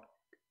Allah,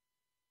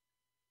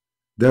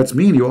 that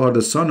means you are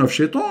the son of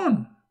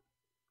Shaitan.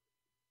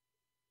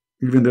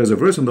 Even there's a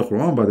verse in the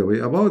Quran, by the way,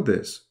 about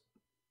this.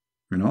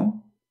 You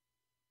know,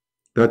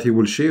 that he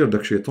will share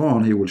the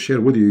Shaitan, he will share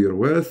with you your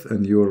wealth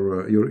and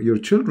your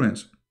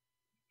children's.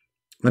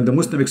 And the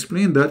Muslim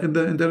explained that in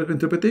their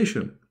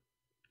interpretation.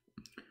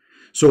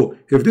 So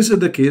if this is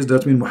the case,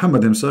 that means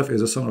Muhammad himself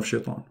is a son of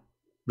Shaitan,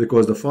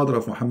 because the father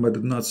of Muhammad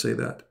did not say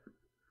that.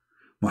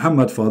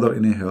 Muhammad father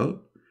in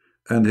hell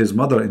and his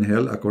mother in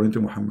hell according to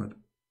Muhammad.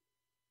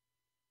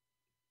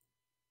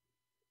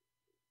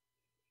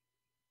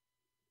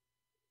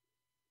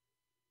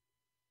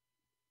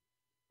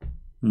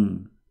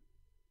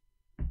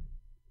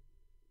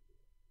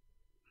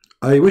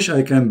 I wish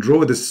I can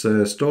draw this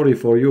story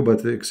for you,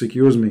 but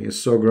excuse me, it's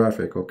so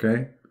graphic,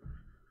 okay?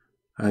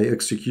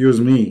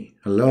 Excuse me,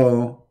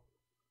 hello?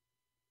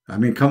 I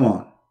mean, come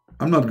on.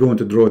 I'm not going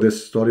to draw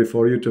this story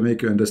for you to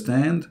make you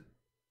understand.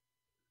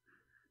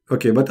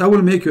 Okay, but I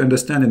will make you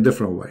understand in a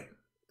different way.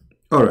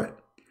 All right.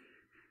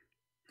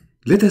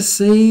 Let us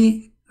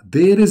say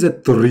there is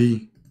a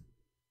tree.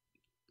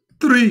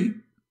 Tree.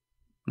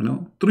 You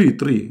know,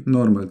 tree,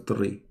 normal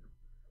tree.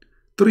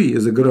 Tree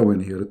is a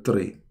growing here, a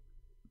tree.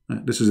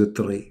 This is a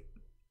tree.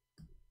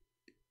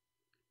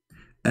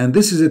 And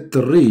this is a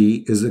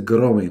tree is a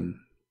growing.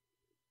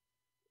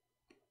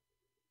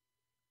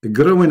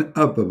 Growing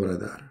up,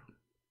 brother.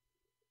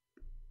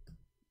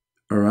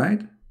 All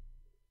right?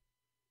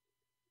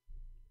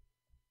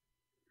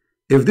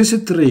 If this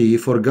tree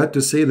forgot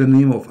to say the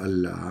name of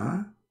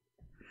Allah,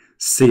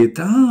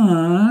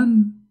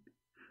 Satan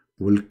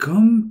will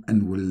come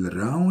and will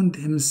round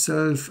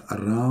himself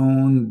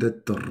around the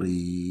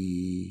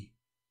tree.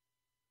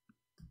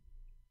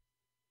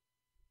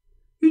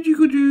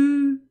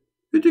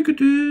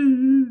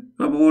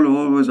 I'm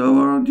always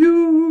around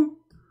you.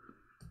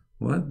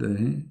 What the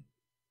heck?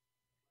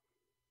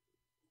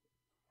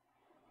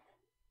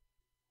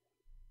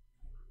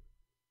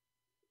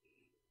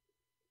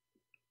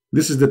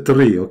 This is the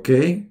tree,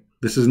 okay?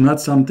 This is not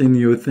something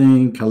you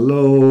think,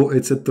 hello,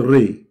 it's a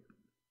tree.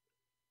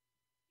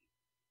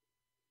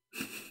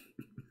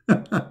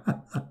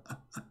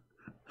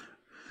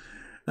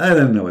 I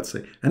don't know what to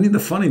say. And in the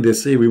funny, they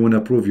say we want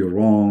to prove you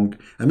wrong.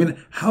 I mean,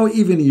 how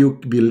even you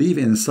believe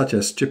in such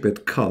a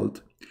stupid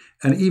cult,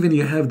 and even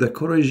you have the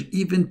courage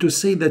even to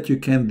say that you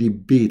can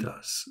debate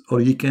us or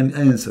you can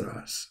answer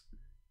us.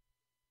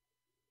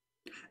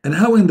 And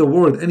how in the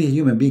world any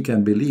human being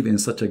can believe in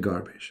such a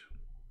garbage?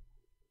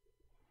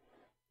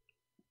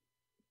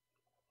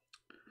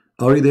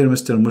 Are you there,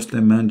 Mr.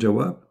 Muslim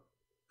Menjawab?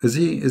 Is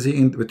he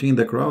in between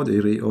the crowd,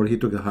 or he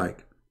took a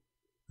hike?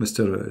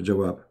 Mr.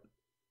 Jawab.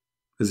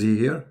 Is he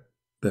here?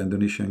 The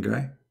Indonesian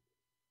guy?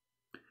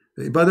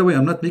 By the way,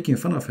 I'm not making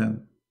fun of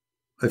him.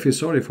 I feel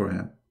sorry for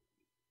him.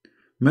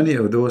 Many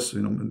of those,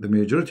 you know, the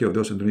majority of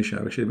those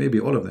Indonesian, actually maybe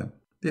all of them,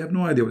 they have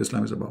no idea what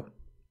Islam is about.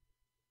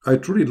 I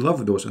truly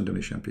love those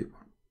Indonesian people.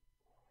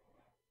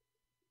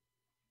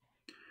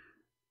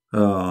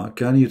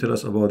 Can you tell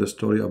us about the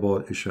story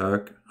about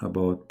Ishaq,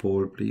 about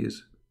Paul,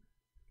 please?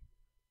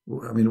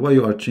 I mean, why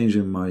you are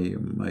changing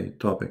my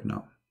topic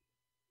now?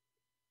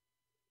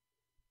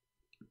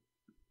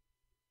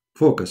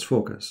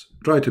 Focus.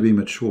 Try to be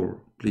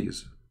mature,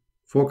 please.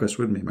 Focus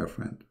with me, my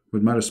friend,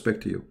 with my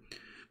respect to you.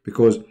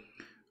 Because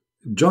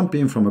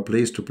jumping from a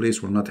place to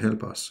place will not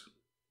help us.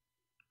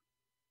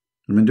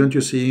 I mean, don't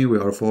you see we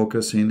are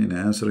focusing in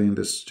answering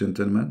this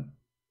gentleman?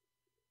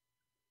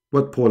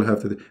 What Paul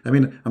have to do? I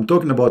mean, I'm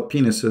talking about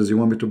penises. You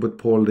want me to put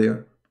Paul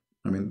there?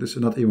 I mean, this is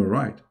not even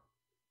right.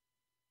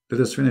 Let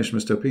us finish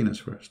Mr. Penis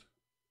first.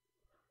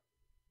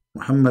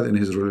 Muhammad and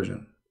his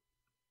religion.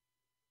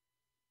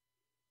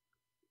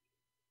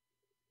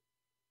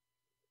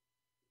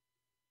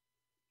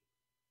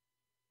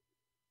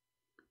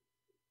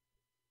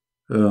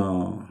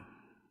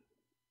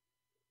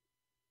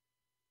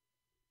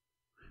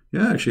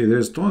 Yeah, actually,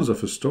 there's tons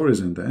of stories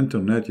in the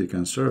internet. You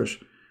can search.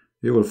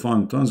 You will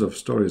find tons of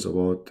stories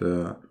about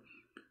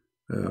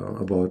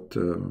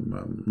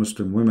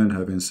Muslim women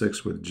having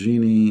sex with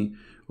genie,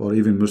 or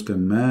even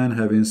Muslim man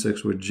having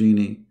sex with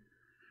genie.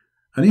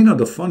 And you know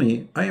the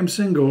funny, I am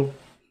single.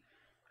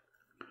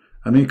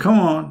 I mean, come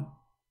on.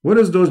 What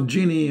is those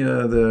genie,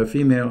 the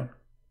female?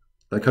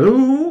 Like,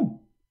 hello?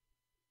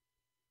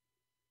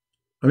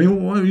 I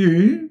mean, what,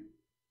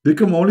 they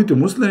come only to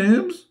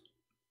Muslims?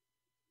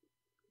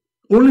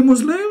 Only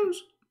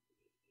Muslims?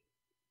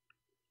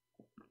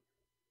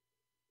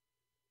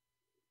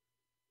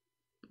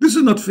 This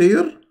is not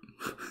fair.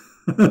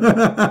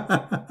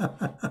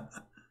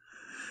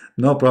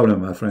 No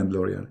problem, my friend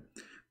Lorian.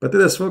 But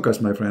let us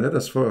focus, my friend. Let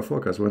us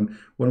focus. When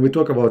we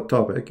talk about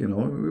topic, you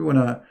know,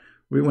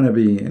 we wanna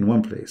be in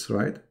one place,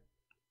 right?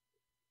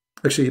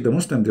 Actually, the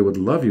Muslim, they would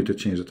love you to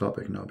change the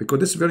topic now because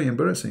this is very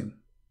embarrassing.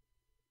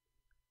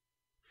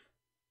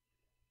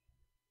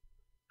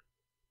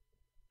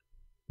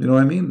 You know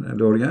what I mean,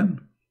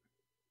 Lorian?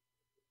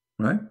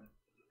 Right?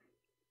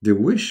 They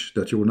wish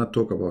that you will not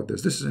talk about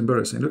this. This is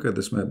embarrassing. Look at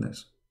this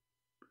madness.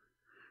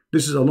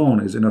 This is alone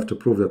is enough to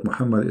prove that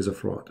Muhammad is a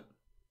fraud.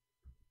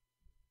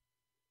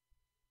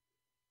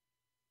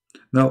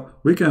 Now,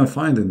 we can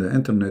find in the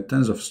internet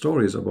tons of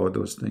stories about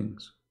those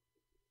things.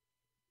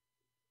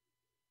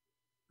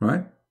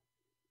 Right?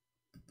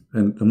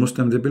 And the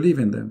Muslims, they believe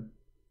in them.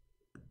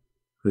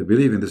 They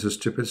believe in these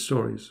stupid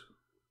stories.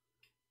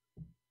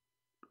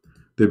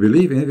 They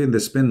believe even they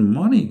spend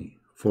money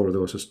for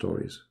those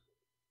stories.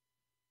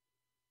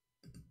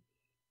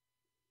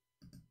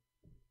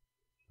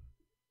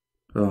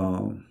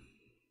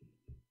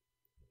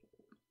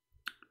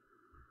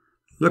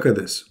 Look at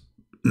this.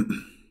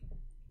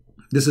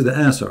 This is the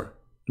answer.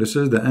 This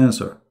is the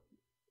answer.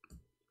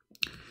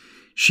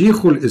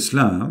 Sheikh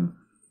al-Islam,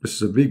 this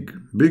is a big,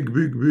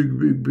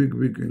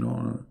 you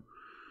know,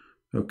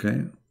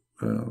 okay,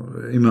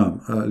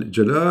 Imam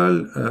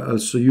Jalal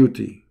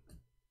al-Suyuti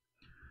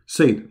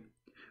said,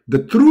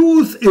 the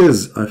truth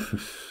is,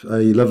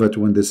 I love it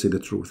when they say the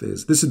truth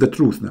is. This is the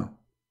truth now.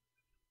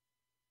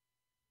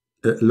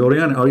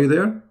 Lorian, are you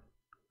there?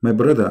 My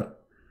brother,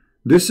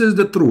 this is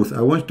the truth.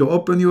 I want you to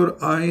open your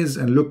eyes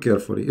and look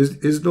carefully.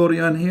 Is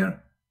Lorian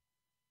here?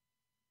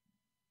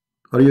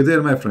 Are you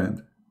there, my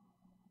friend?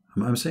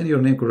 I'm saying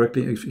your name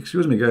correctly.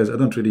 Excuse me, guys. I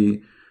don't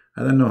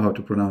know how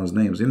to pronounce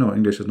names. You know,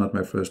 English is not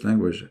my first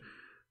language.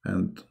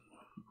 And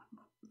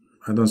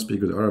I don't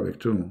speak good Arabic,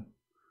 too.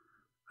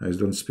 I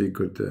don't speak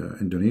good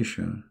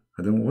Indonesian.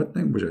 I don't know what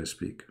language I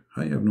speak.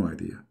 I have no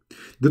idea.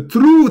 The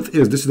truth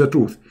is, this is the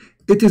truth.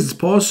 It is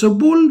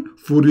possible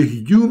for a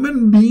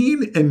human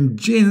being and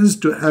jinns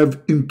to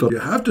have You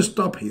have to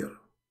stop here.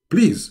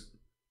 Please.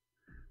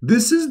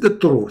 This is the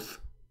truth.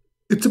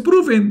 It's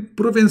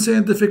proven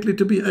scientifically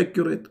to be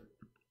accurate.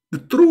 The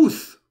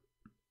truth.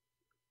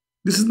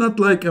 This is not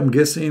like I'm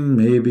guessing,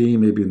 maybe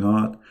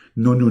not.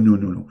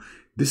 No.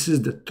 This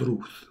is the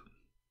truth.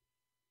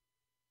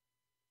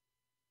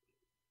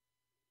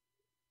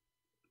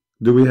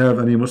 Do we have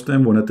any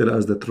Muslim want to tell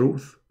us the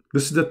truth?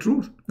 This is the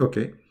truth.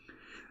 Okay.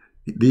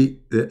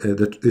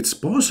 It's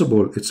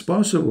possible. It's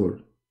possible.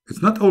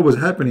 It's not always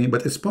happening,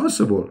 but it's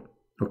possible.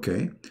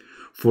 Okay.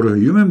 For a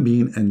human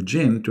being and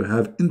jinn to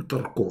have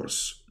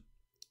intercourse.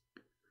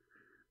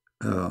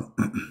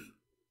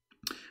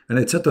 And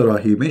etc.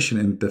 He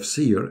mentioned in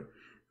Tafsir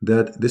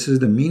that this is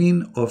the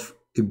meaning of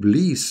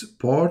Iblis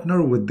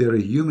partner with their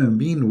human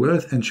being,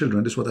 wealth and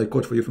children. This is what I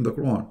quote for you from the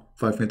Quran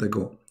 5 minutes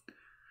ago.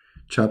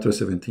 Chapter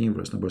 17,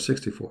 verse number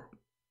 64.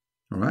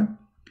 All right?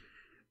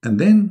 And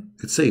then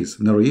it says,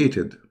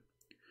 narrated,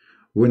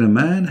 when a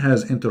man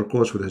has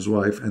intercourse with his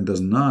wife and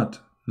does not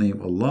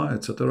name Allah,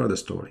 etc., the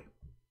story.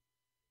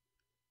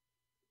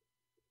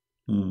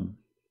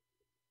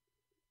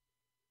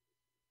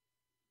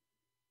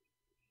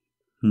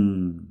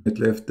 It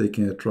left,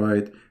 taking it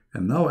right,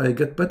 and now I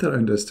get better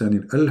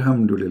understanding.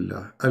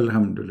 Alhamdulillah,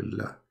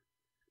 Alhamdulillah.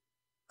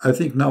 I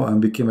think now I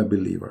became a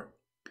believer.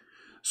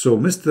 So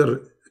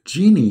Mr.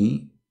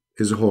 Genie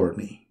is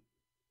horny.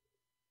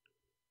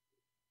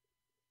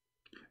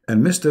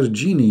 And Mr.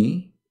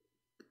 Genie,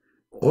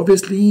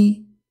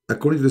 obviously,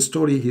 according to the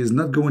story, he is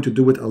not going to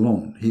do it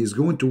alone. He is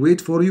going to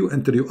wait for you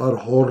until you are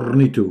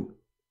horny too.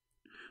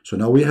 So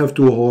now we have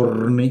two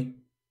horny.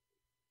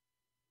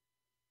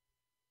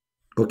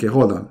 Okay,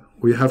 hold on.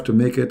 We have to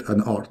make it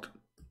an art.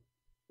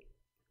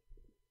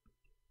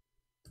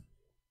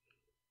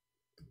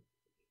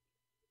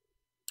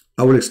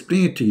 I will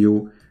explain it to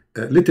you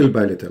little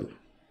by little,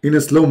 in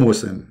a slow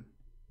motion.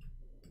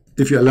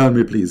 If you allow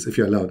me, please, if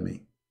you allowed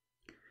me.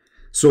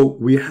 So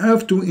we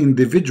have two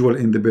individuals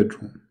in the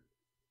bedroom.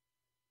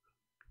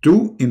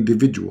 Two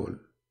individuals.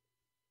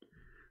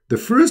 The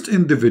first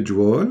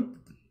individual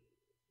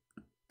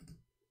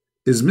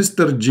is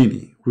Mr.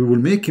 Genie. We will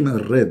make him a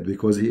red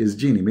because he is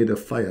Genie, made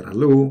of fire.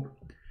 Hello.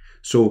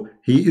 So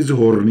he is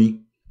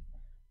horny.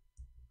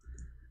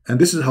 And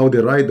this is how they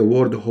write the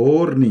word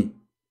horny.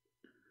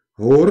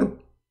 Hor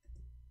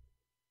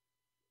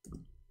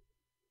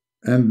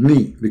and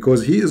knee,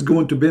 because he is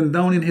going to bend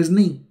down in his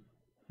knee.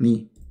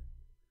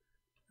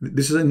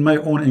 This is in my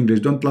own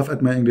English. Don't laugh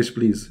at my English,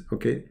 please.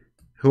 Okay.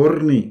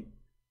 Horny.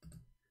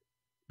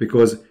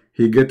 Because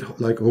he get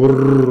like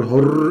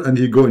hor, and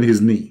he go in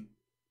his knee.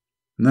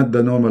 Not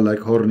the normal like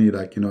horny,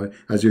 like, you know,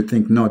 as you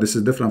think. No, this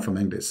is different from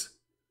English.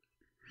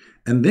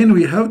 And then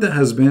we have the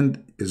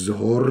husband is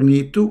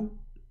horny too.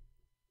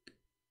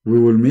 We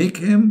will make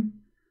him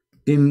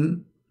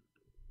in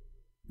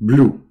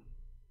blue.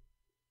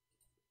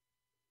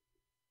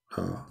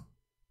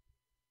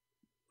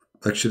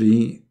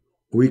 Actually,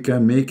 we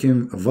can make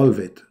him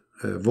violet,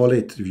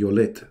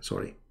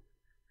 sorry.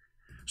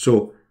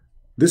 So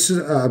this is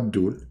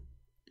Abdul.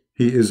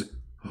 He is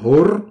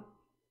horny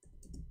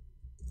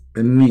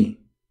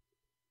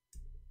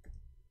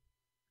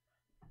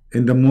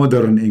in the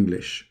modern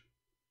English.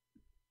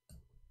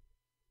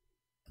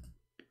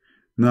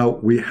 Now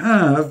we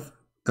have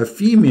a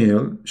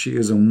female, she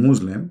is a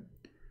Muslim,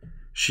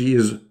 she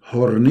is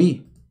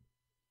horny.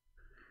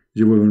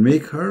 You will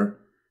make her,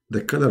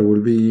 the color will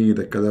be,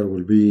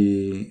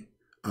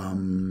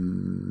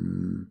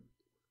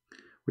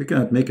 we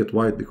cannot make it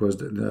white because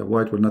the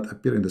white will not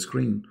appear in the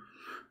screen.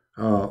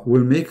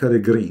 We'll make her a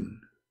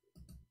green.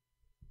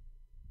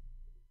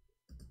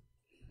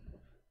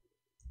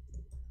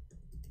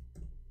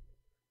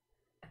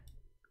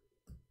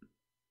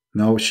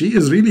 Now she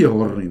is really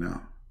horny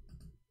now.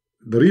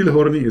 The real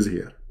horny is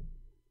here.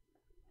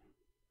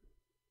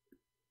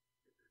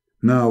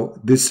 Now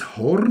this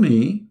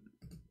horny,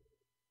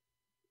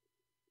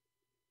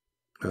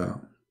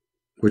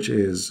 which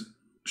is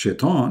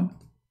shaitan,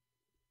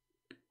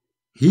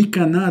 he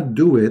cannot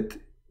do it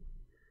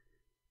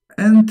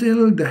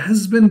until the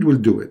husband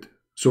will do it.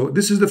 So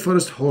this is the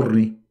first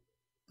horny.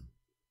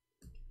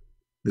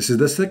 This is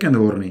the second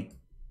horny.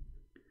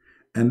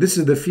 And this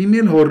is the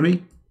female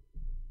horny.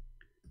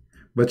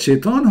 But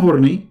shaitan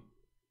horny,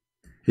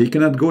 he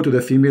cannot go to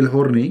the female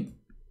horny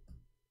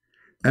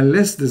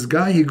unless this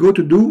guy, he go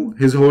to do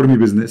his horny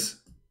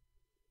business.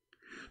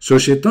 So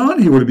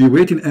shaitan, he will be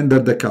waiting under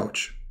the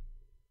couch,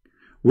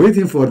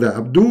 waiting for the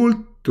Abdul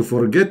to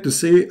forget to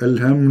say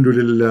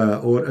Alhamdulillah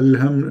or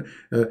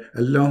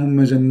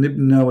Allahumma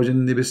jannibna wa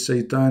jannib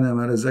as-saytana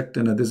ma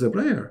razaqtana. There's a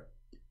prayer.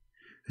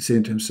 He's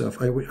saying to himself,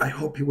 I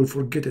hope he will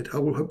forget it. I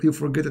will hope you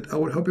forget it. I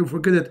will hope you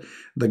forget it.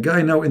 The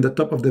guy now in the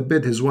top of the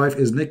bed, his wife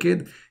is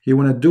naked. He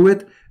want to do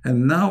it.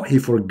 And now he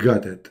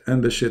forgot it.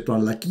 And the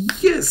shaitan like,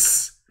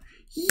 yes,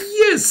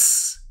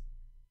 yes.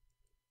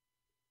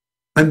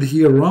 And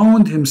he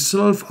wound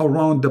himself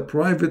around the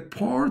private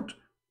part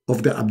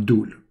of the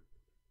Abdul.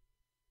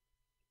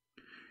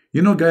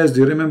 You know, guys,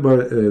 do you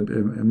remember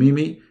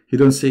Mimi? He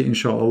don't say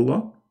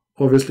inshallah.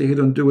 Obviously, he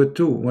don't do it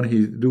too when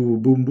he do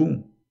boom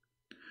boom.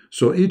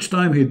 So each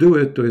time he do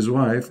it to his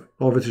wife,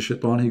 obviously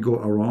shaitan, he go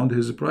around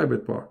his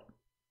private part.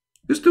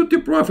 It's to the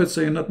prophet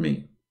saying, not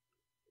me.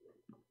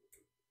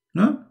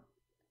 Huh?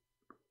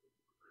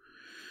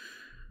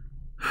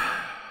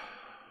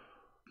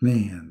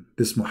 Man,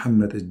 this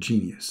Muhammad is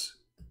genius.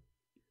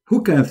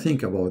 Who can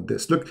think about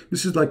this? Look,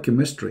 this is like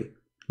chemistry,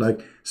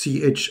 like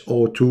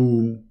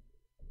CHO2,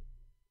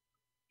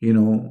 you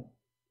know,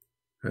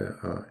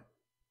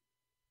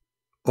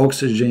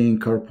 oxygen,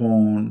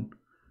 carbon,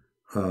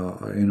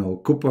 you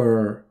know,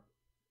 copper,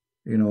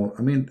 you know,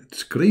 I mean,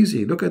 it's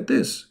crazy. Look at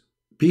this,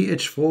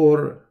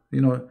 pH4,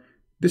 you know,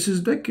 this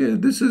is like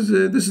this is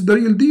the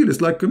real deal.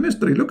 It's like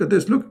chemistry. Look at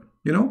this. Look,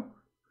 you know,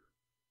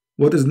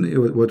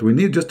 what we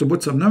need just to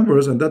put some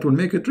numbers, and that will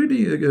make it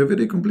really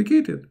very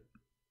complicated.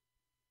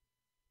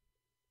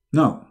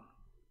 Now,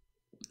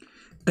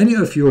 any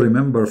of you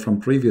remember from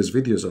previous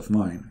videos of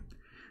mine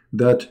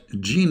that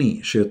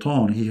genie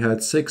shaitan, he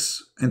had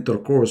sex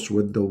intercourse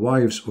with the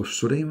wives of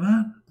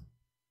Sulaiman?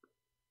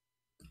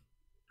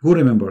 Who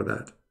remember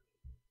that?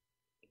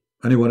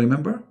 Anyone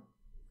remember?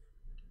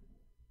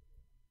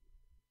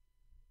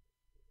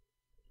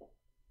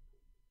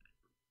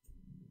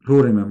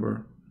 Who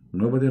remember?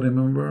 Nobody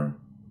remember?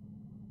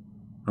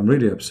 I'm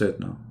really upset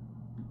now.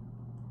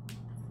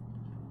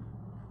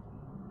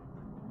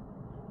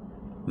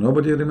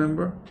 Nobody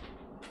remember?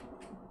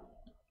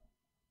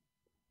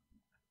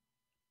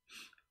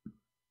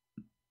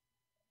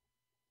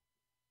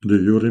 Do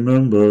you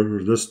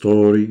remember the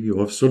story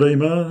of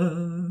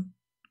Sulaiman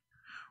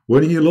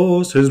when he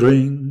lost his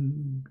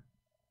ring?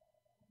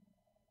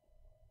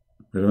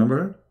 You remember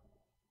it?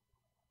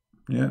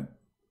 Yeah,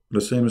 the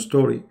same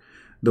story.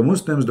 The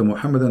Muslims, the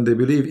Muhammadan, they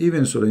believe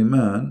even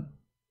Sulaiman,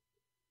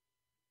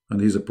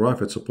 and he's a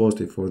prophet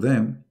supposedly for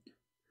them,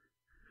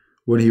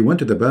 when he went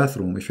to the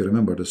bathroom, if you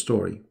remember the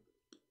story,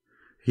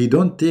 he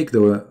don't take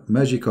the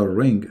magical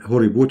ring,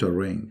 Hoributa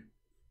ring,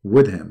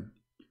 with him.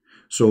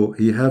 So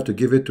he have to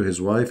give it to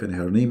his wife, and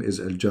her name is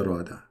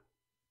Al-Jarada.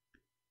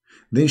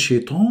 Then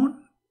Shaitan,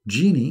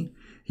 genie,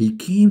 he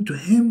came to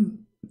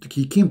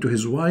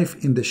his wife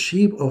in the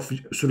shape of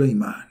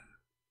Sulaiman.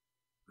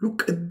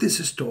 Look at this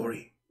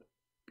story.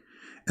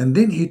 And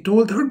then he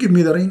told her, give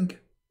me the ring.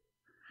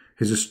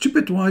 His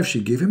stupid wife,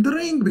 she gave him the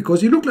ring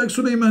because he looked like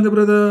Sulaiman, the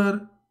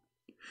brother.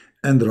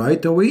 And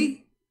right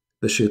away,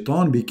 the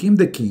shaitan became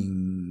the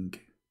king.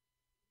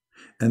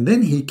 And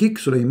then he kicked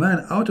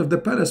Sulaiman out of the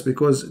palace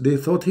because they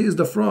thought he is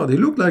the fraud. He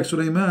looked like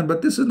Sulaiman,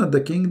 but this is not the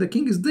king. The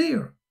king is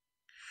there.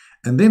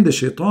 And then the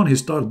shaitan, he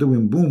started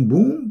doing boom,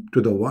 boom to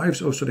the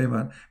wives of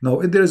Sulaiman. Now,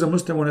 if there is a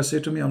Muslim want to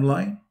say to me, I'm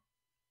lying?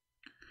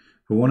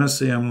 Who want to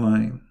say I'm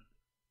lying?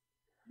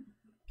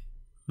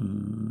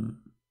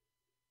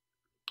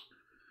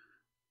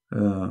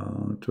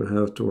 To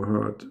have to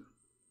hurt.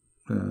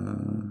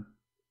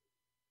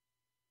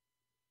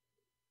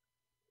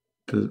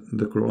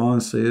 The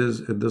Quran says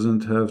it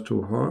doesn't have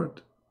to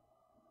hurt.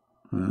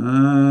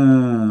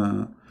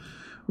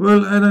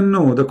 Well, I don't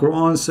know. The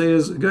Quran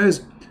says,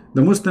 guys,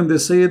 The Muslim, they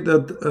say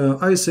that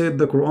I said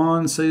the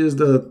Quran says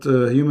that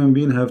human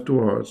beings have two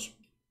hearts.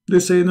 They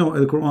say no,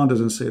 the Quran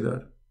doesn't say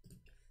that.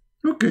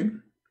 Okay,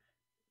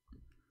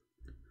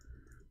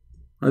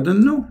 I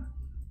don't know.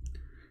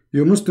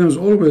 You Muslims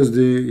always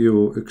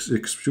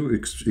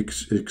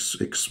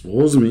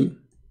expose me,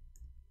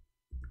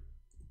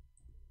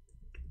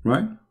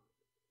 right?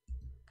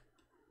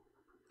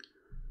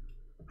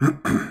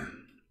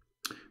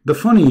 The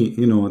funny,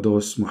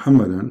 those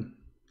Muhammadan,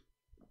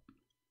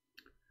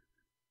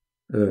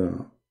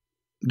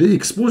 they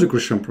expose a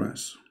Christian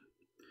prince,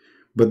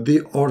 but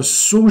they are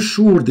so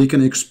sure they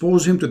can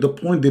expose him to the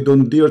point they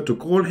don't dare to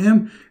call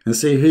him and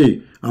say,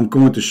 hey, I'm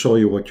going to show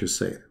you what you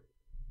said.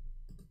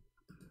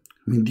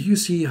 I mean, do you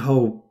see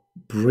how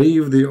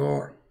brave they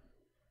are?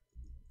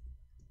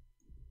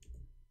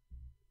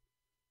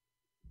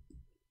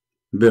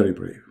 Very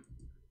brave.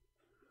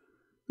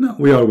 Now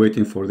we are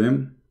waiting for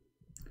them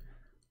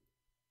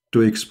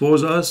to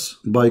expose us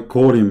by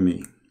calling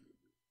me.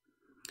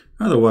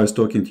 Otherwise,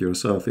 talking to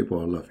yourself,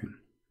 people are laughing.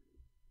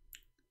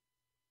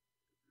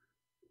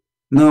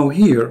 Now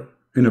here,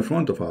 in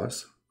front of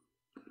us,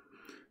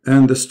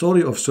 and the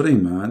story of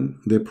Sulaiman,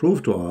 they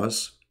prove to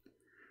us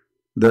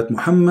that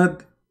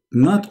Muhammad,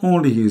 not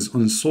only is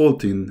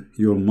insulting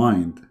your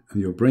mind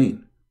and your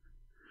brain,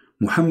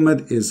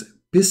 Muhammad is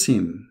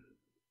pissing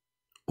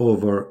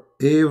over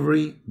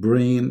every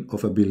brain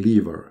of a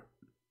believer,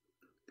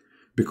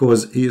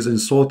 because he is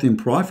insulting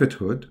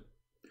prophethood,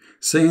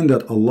 saying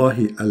that Allah,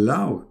 He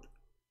allowed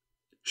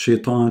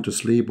Shaitan to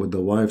sleep with the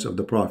wives of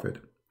the Prophet.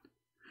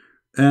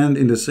 And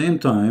in the same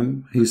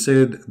time, he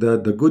said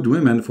that the good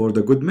women for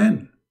the good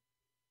men,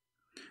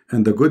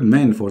 and the good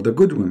men for the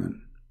good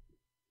women.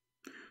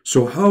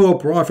 So how a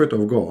prophet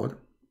of God,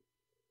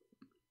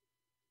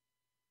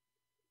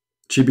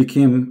 she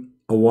became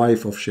a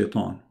wife of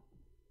Shaitan?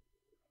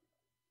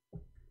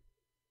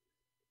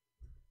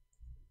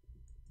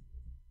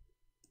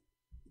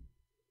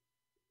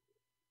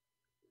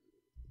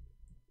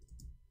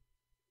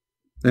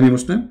 Any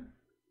Muslim?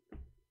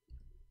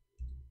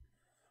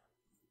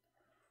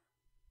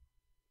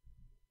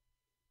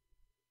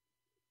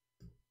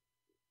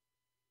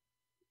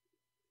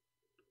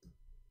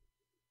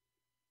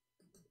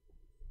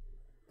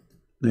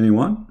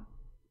 Anyone?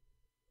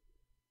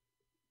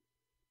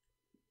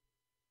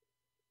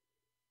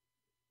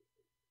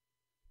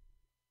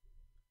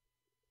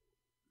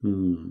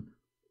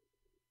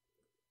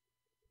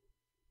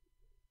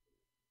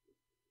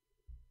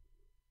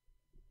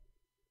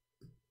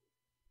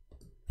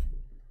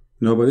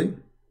 Nobody?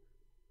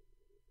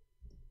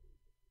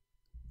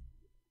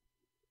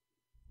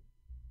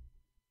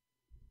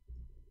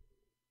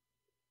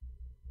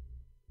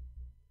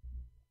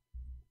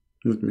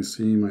 Let me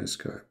see my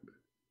Skype.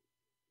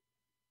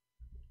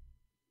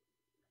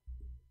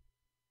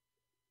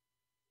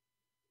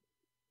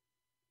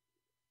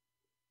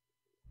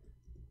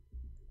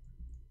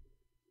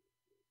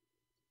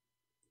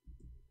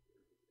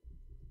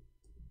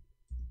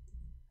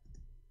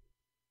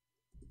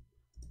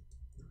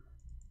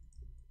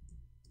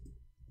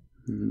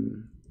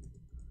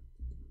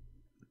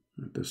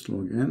 Let us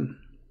log in.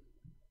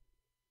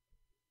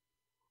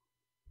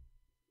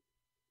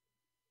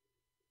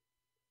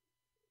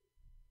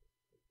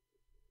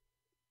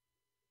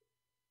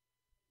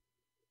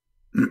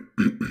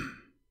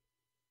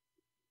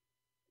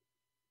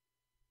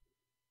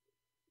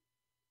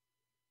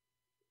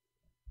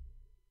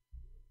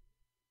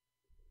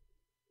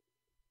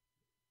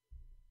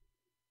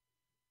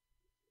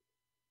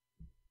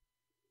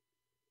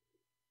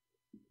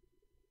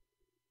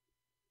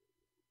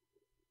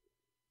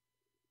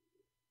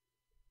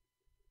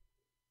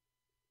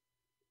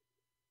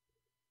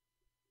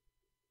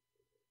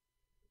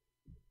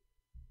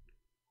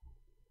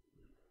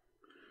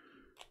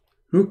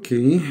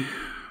 Okay,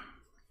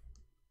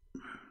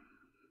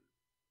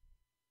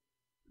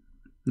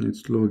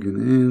 it's logging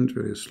in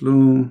very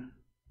slow.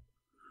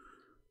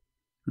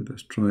 Let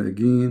us try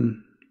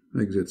again.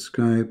 Exit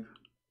Skype.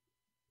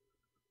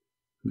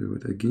 Do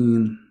it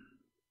again.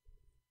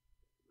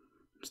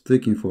 It's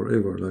taking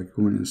forever, like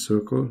going in a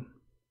circle.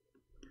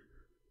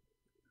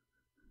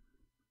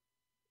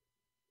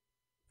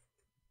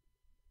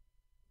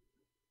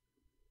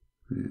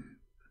 Yeah.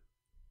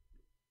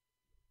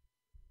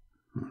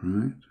 All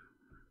right.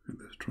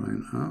 Let's try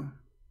now.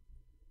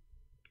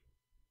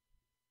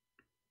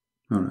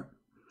 All right.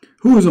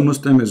 Who is a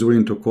Muslim is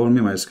willing to call me?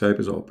 My Skype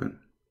is open.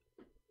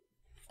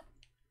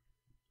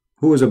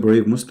 Who is a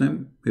brave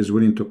Muslim is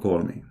willing to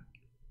call me?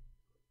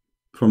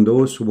 From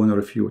those who want to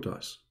refute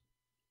us.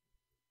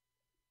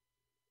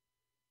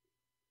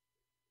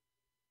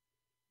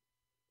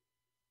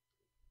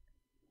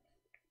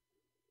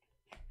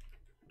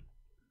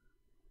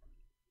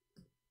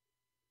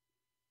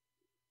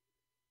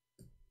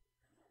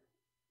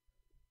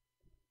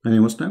 Any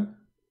Muslim?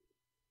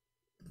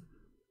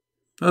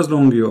 As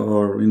long you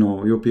are,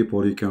 you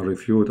people, you can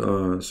refute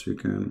us, you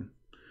can.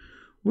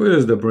 Where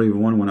is the brave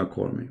one wanna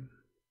call me?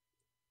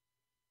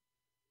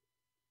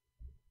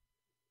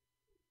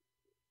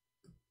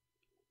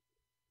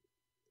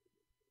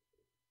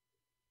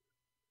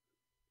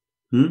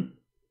 Hmm?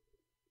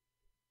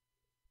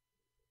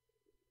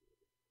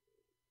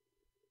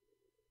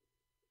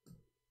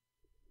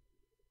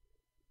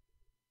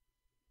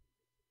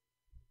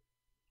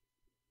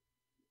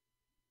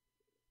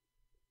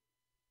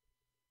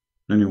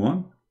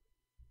 Anyone?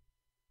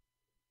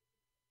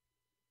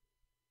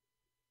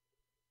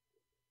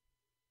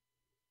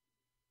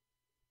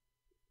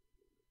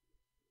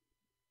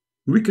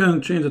 We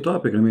can change the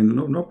topic. I mean,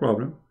 no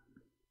problem.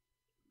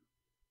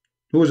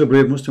 Who is a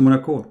brave Muslim on a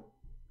call?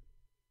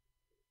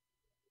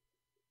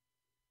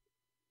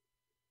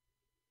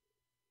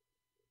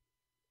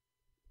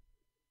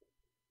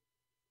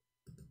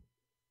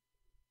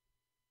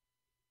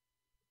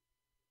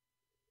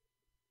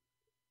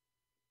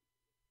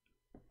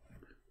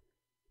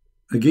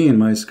 Again,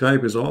 my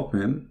Skype is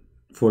open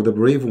for the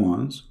brave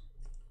ones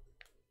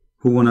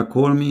who want to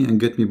call me and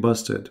get me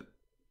busted.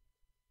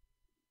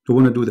 Who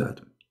want to do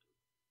that?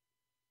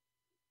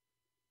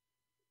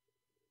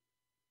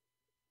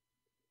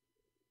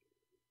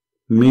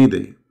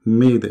 Mayday,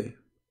 Mayday.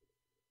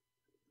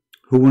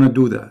 Who want to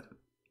do that?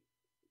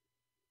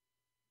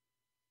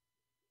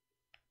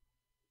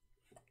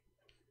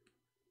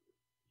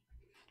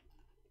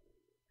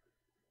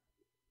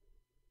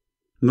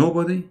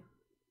 Nobody?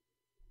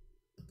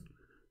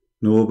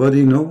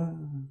 Nobody know.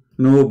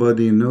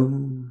 Nobody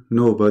know.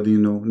 Nobody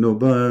know.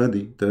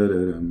 Nobody.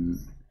 Da-da-dum.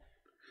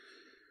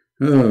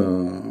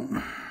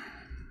 Oh.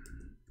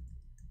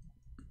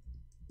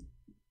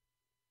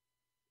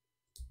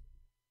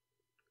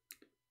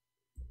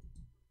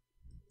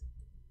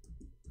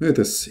 Let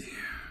us see.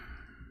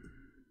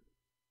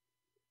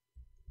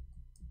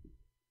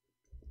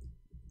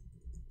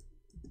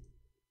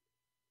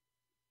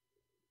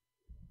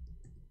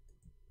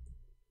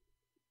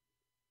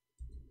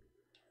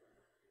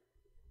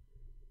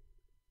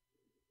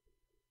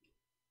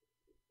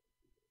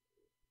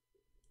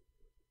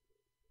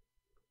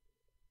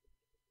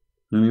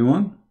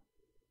 Anyone?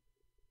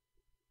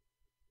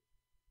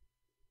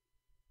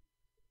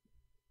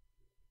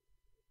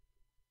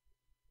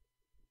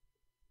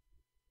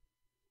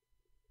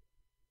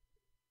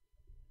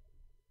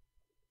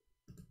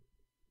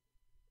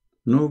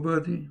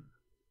 Nobody?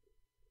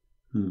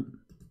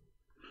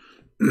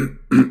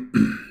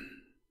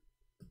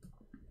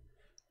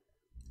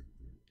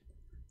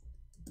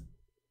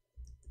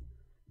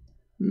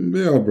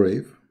 They are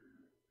brave.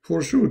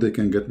 For sure they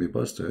can get me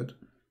busted,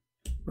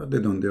 but they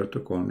don't dare to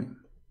call me.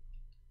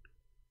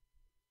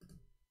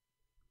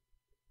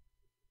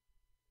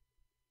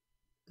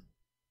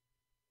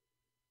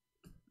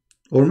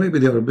 Or maybe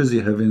they are busy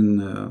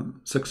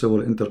having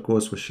sexual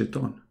intercourse with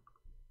shaitan.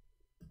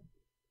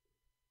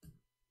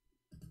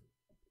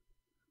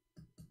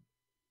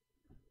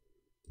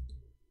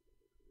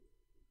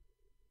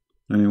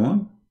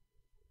 Anyone?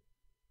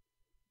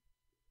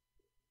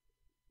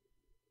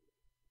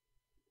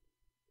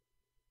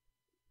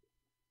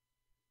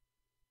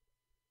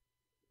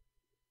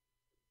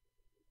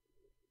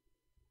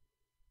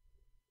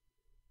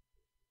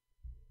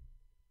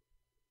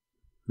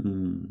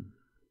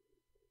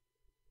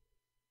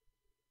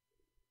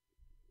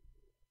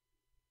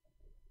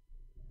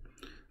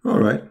 All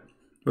right.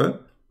 Well,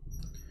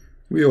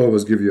 we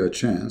always give you a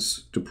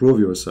chance to prove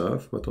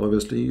yourself, but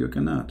obviously you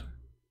cannot.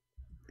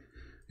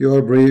 You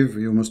are brave,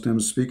 you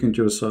Muslims, speaking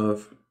to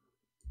yourself,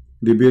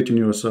 debating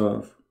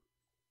yourself.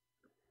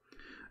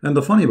 And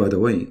the funny, by the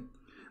way,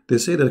 they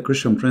say that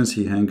Christian Prince,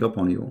 he hang up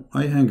on you.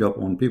 I hang up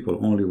on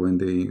people only when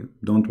they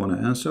don't want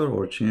to answer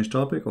or change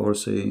topic or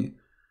say,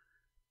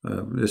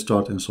 they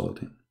start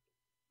insulting.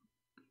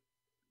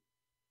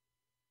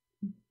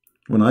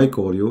 When I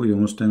call you, you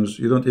Muslims,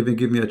 you don't even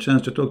give me a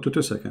chance to talk to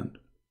 2 seconds.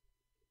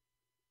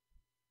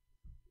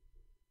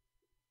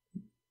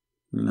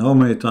 How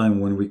many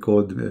times when we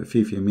called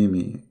Fifi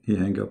Mimi, he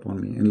hang up on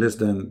me in less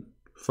than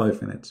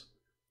 5 minutes?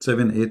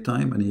 7, 8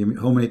 times, and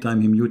how many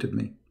times he muted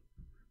me?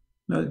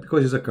 No,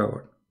 because he's a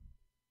coward.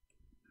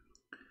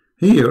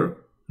 Here,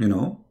 you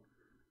know,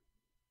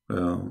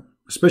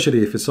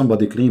 especially if it's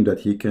somebody claim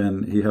that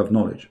he have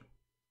knowledge,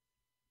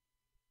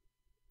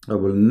 I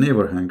will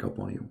never hang up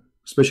on you.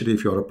 Especially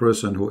if you are a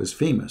person who is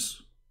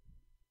famous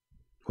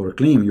or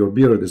claim your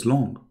beard is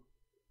long.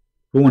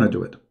 Who want to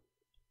do it?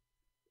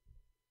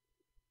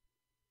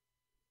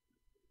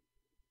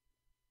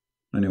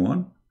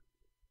 Anyone?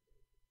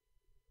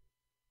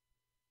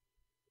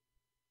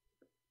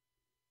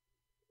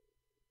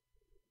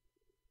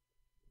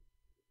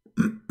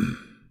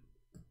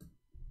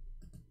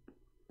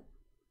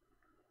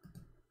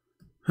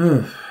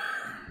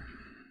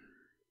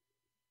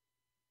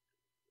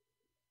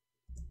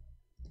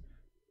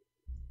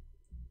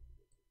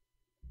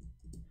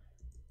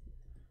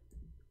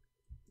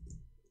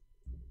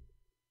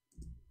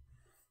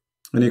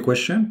 Any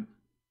question?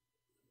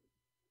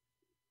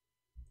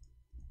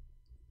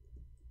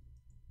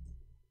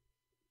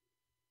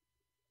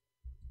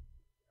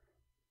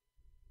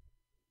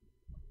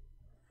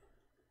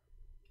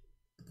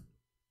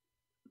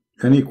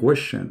 Any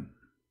question?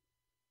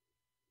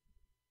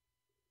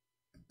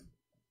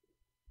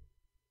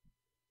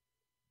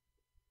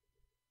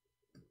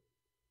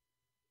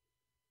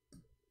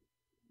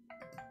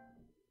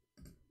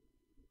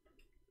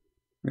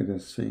 Let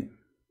us see.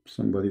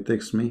 Somebody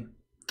text me.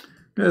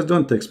 Guys,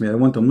 don't text me. I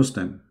want a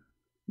Muslim.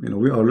 You know,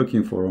 we are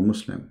looking for a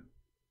Muslim.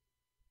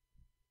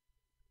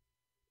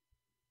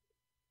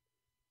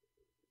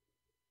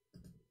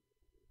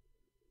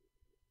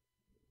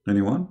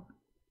 Anyone?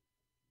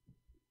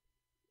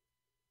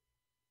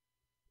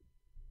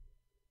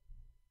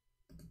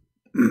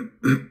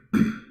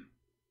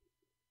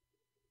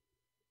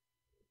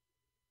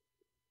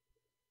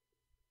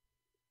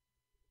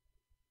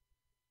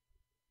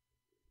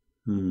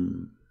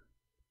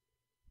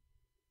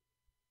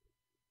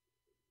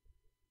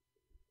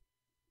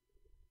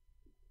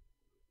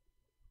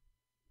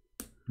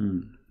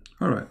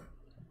 All right.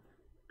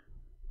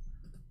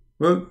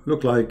 Well,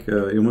 look like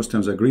you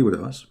Muslims agree with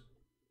us.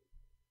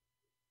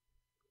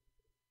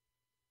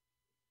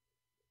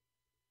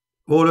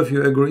 All of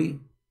you agree?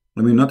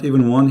 I mean, not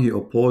even one, he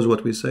opposed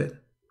what we said?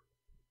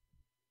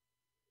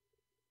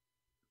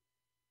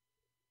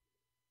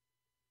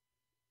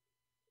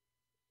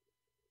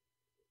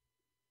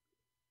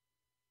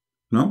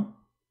 No?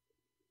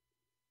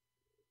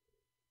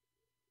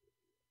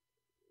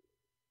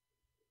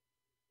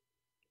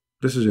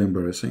 This is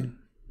embarrassing.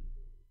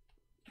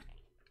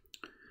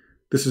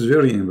 This is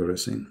very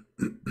embarrassing.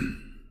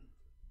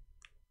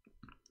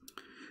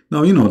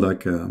 Now, you know,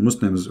 like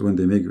Muslims, when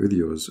they make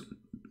videos,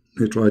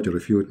 they try to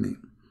refute me.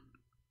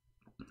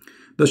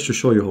 That's to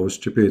show you how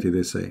stupidity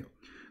they say.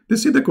 They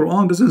say the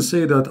Quran doesn't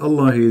say that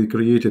Allah, He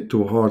created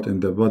two hearts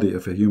in the body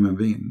of a human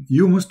being.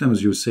 You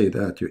Muslims, you say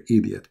that, you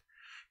idiot.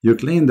 You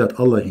claim that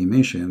Allah, He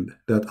mentioned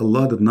that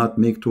Allah did not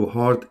make two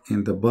hearts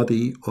in the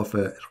body of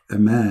a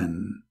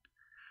man.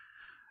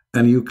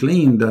 And you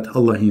claim that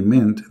Allah, He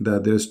meant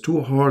that there's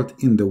two hearts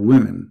in the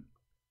women.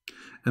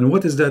 And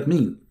what does that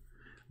mean?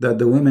 That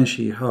the woman,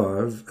 she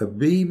have a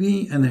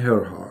baby in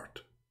her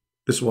heart.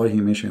 That's why He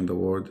mentioned the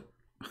word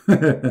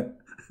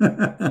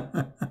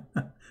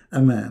a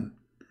man.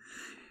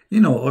 You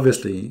know,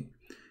 obviously,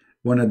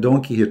 when a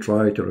donkey he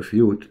tried to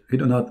refute, he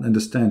do not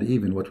understand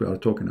even what we are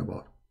talking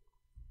about.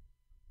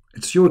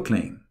 It's your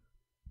claim.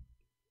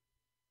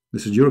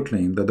 This is your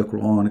claim that the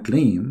Quran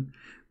claim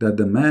that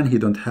the man, he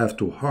don't have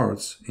two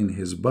hearts in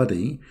his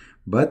body,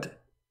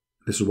 but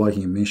this is why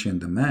he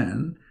mentioned the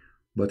man,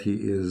 but he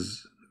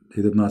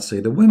did not say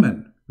the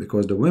women,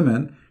 because the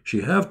women,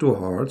 she have two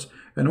hearts,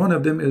 and one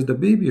of them is the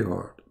baby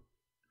heart.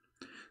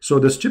 So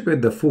the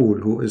stupid, the fool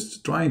who is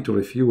trying to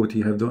refute,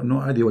 he have no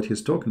idea what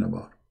he's talking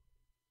about.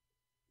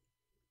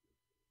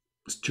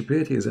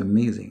 Stupidity is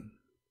amazing.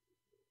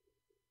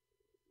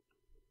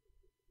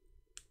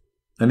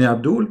 Any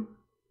Abdul?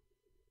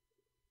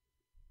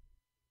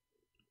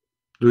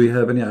 Do we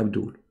have any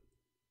Abdul?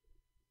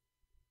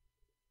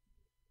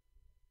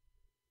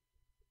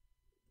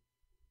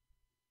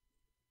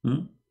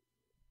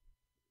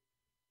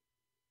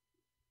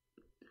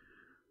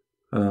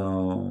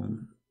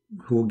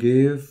 Who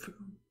gave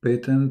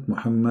patent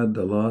Muhammad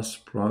the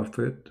last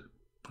prophet?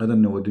 I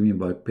don't know what do you mean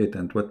by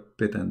patent. What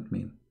patent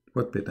mean?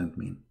 What patent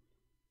mean?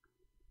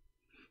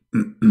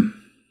 I'm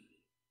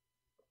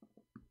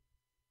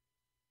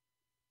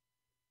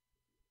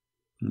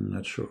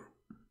not sure.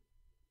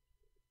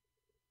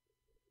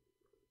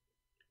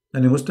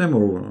 Any Muslim,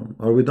 or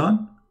are we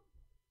done?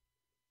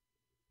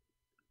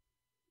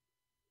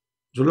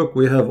 So look,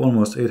 we have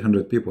almost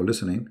 800 people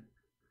listening,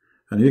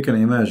 and you can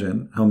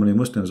imagine how many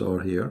Muslims are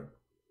here.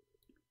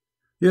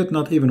 Yet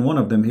not even one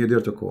of them here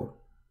dare to call.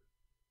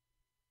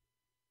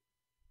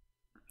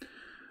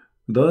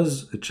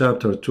 Does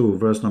chapter 2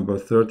 verse number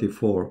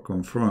 34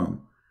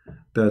 confirm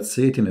that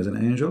Satan is an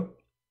angel?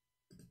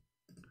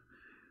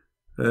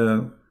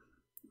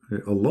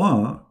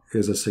 Allah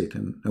is a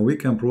Satan, and we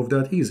can prove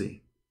that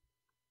easy.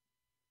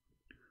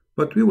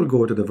 But we will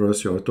go to the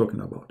verse you are talking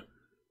about.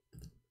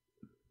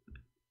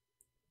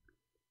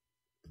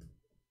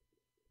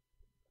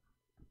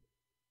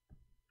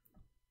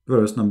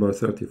 Verse number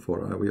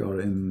 34. We are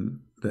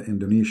in the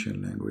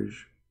Indonesian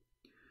language.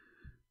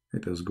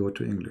 Let us go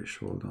to English.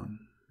 Hold on.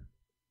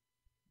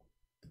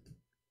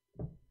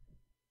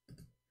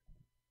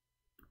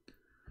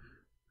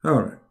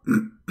 All right.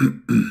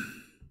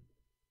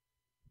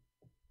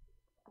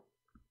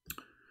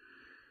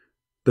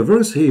 The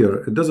verse here,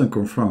 it doesn't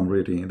confirm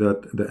really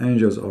that the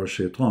angels are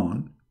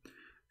shaitan.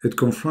 It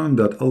confirms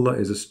that Allah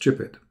is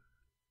stupid,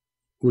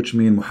 which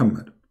means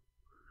Muhammad.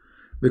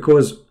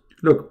 Because,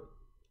 look,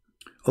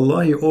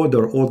 Allah, He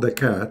ordered all the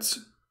cats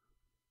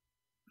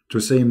to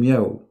say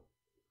meow,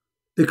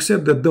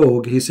 except the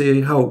dog, he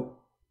say how.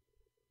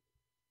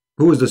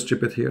 Who is the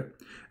stupid here?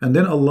 And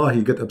then Allah,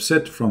 He get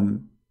upset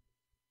from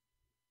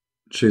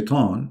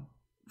shaitan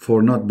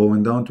for not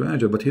bowing down to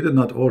angel, but He did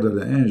not order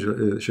the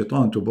angel,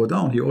 shaitan, to bow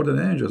down. He ordered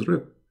the angels,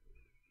 rip.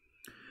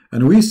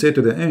 And we say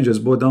to the angels,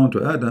 bow down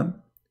to Adam,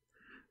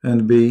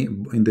 and they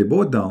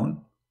bow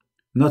down,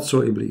 not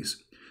so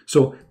Iblis.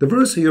 So the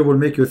verse here will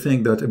make you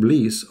think that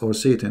Iblis or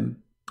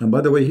Satan, and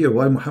by the way here,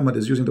 why Muhammad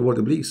is using the word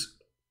Iblis?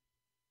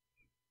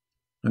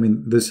 I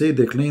mean,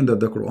 they claim that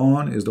the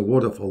Quran is the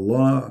word of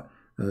Allah,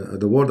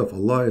 the word of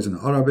Allah is in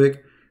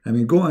Arabic. I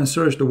mean, go and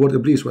search the word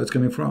Iblis, where it's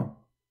coming from.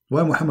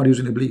 Why Muhammad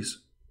using Iblis?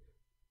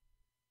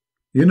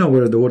 You know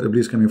where the word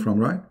Iblis coming from,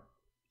 right?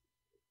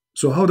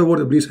 So how the word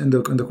Iblis in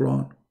the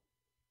Quran?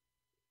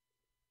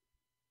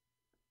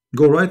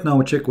 Go right now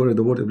and check where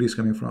the word Iblis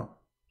coming from.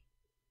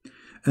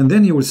 And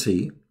then you will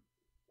see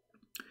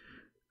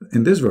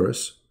in this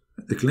verse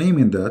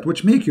claiming that,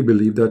 which make you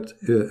believe that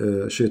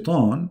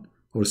Shaitan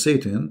or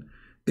Satan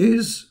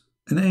is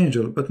an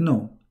angel, but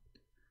no.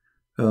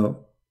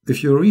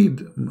 If you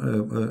read,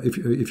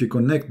 if you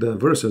connect the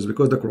verses,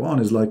 because the Quran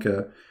is like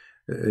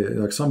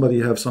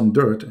somebody have some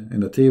dirt in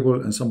the table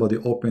and somebody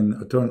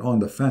turn on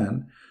the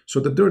fan, so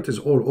the dirt is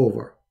all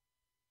over.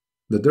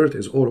 The dirt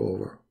is all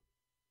over.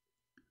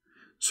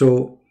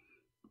 So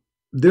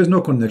there's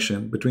no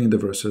connection between the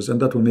verses,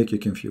 and that will make you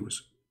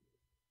confused.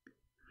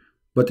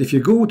 But if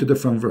you go to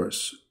different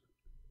verse,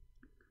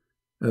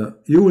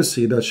 you will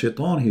see that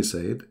Shaitan, he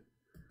said,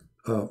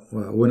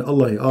 when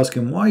Allah asked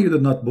him why you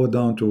did not bow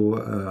down to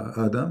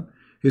Adam,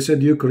 he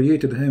said, you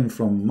created him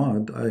from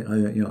mud,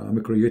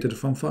 I'm created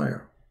from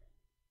fire.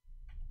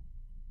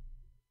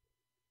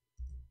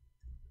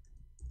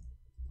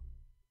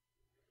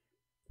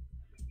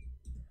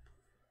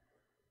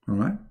 All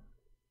right.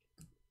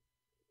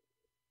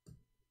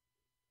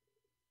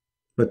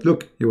 But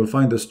look, you will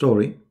find the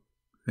story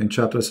in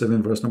chapter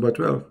 7 verse number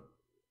 12.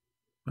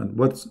 And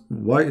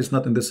why it's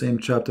not in the same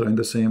chapter, in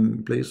the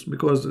same place?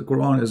 Because the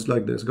Quran is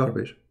like this,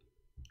 garbage.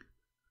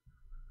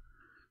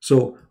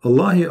 So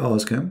Allah, he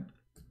asked him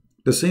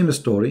the same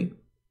story,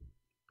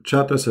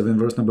 chapter 7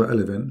 verse number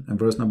 11 and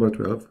verse number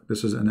 12.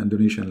 This is an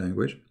Indonesian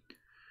language.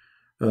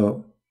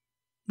 We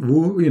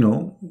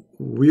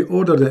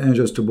order the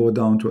angels to bow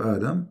down to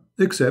Adam,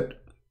 except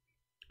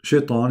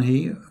Shaitan,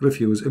 he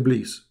refused,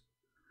 Iblis.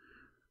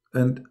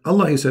 And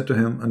Allah, he said to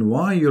him, and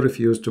why you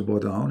refuse to bow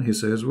down? He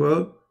says,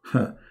 well,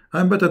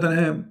 I'm better than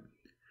him.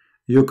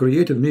 You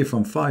created me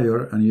from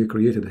fire and you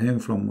created him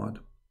from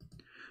mud.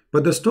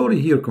 But the story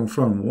here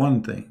confirms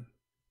one thing.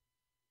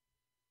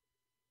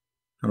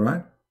 All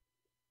right?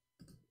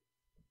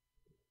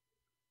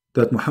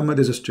 That Muhammad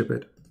is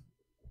stupid.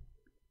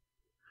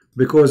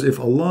 Because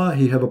if Allah,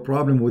 he have a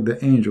problem with the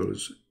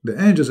angels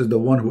is the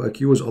one who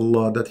accused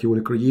Allah that he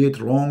will create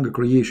wrong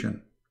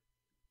creation.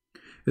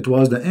 It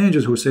was the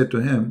angels who said to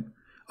him,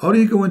 are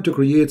you going to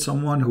create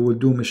someone who will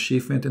do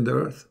mischievement in the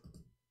earth?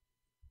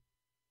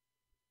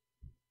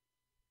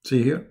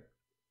 See here?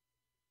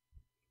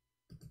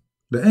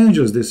 The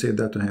angels, they said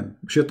that to him.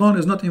 Shaitan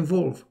is not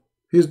involved.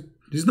 He's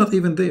not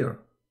even there.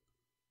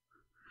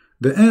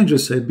 The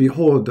angels said,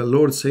 behold, the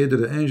Lord said to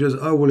the angels,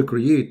 I will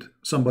create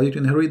somebody to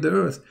inherit the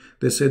earth.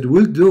 They said,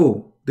 will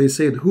do. They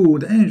said, who?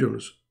 The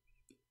angels.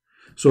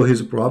 So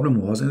his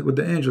problem wasn't with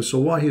the angels. So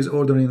why he's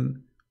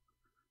ordering?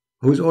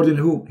 Who's ordering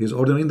who? He's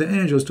ordering the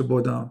angels to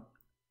bow down.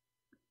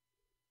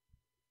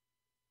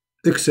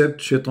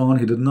 Except Shaitan,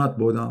 he did not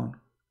bow down.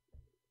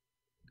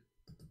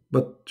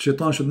 But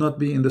Shaitan should not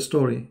be in the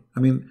story.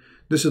 I mean,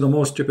 this is the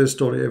most stupid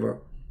story ever.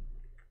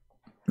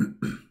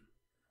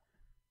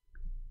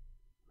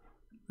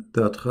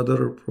 That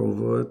Khadr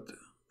prophet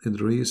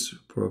Idris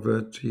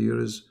prophet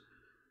hears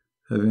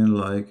heaven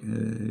like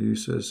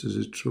Jesus. Is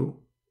it true?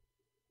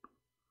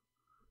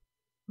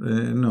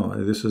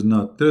 No, this is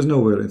not. There's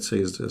nowhere it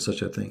says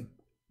such a thing.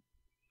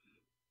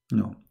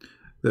 No.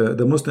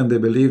 The Muslim, they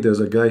believe there's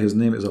a guy, his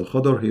name is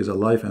Al-Khadr, he is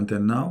alive until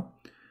now,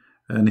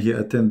 and he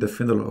attended the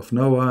funeral of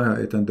Noah,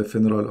 he attended the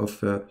funeral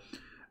of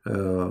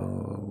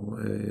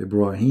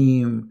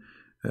Ibrahim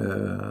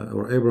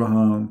or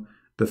Abraham,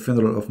 the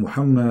funeral of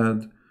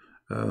Muhammad,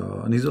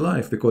 and he's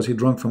alive because he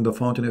drank from the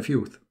fountain of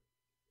youth,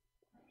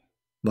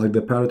 like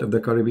the parrot of the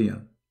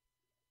Caribbean.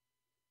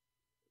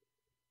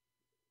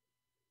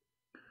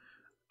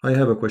 I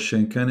have a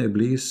question. Can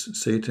Iblis,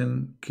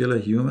 Satan, kill a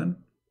human?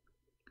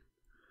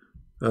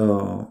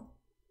 You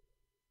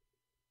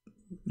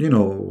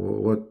know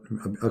what,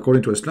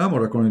 according to Islam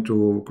or according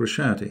to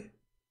Christianity?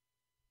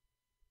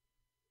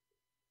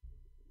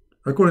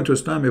 According to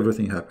Islam,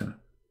 everything happened.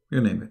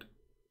 You name it.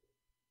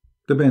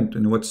 Depends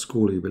on what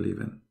school you believe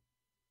in.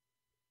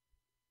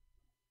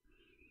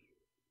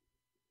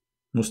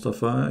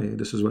 Mustafa,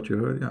 this is what you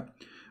heard, yeah.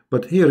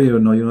 But here, you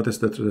notice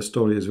that the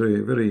story is very,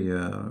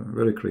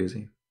 very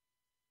crazy.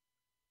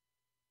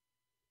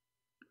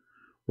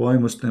 Why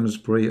Muslims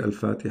pray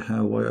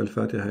Al-Fatiha? Why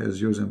Al-Fatiha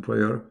is used in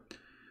prayer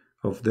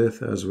of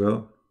death as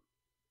well?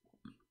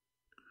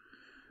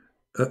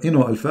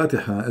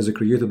 Al-Fatiha is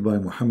created by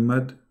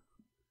Muhammad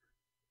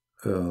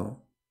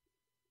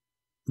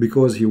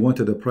because he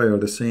wanted a prayer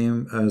the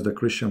same as the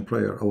Christian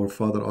prayer, Our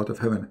Father Art of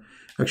Heaven.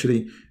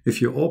 Actually,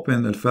 if you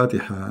open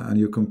Al-Fatiha and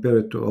you compare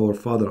it to Our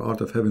Father Art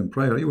of Heaven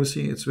prayer, you will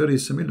see it's very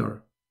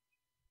similar.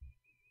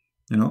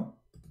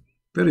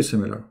 Very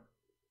similar.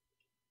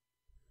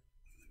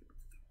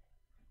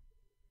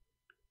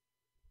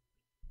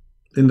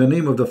 In the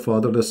name of the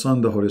Father, the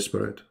Son, the Holy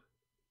Spirit.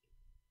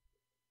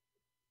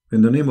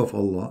 In the name of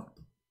Allah,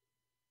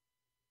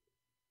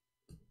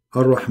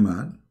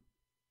 Ar-Rahman,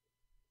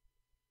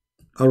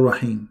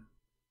 Ar-Rahim.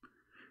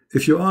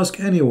 If you ask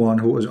anyone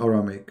who is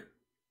Aramic,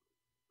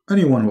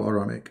 anyone who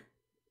Aramic,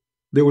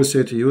 they will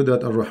say to you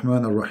that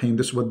Ar-Rahman, Ar-Rahim,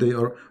 this is what they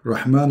are,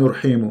 Rahman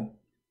Rahimu.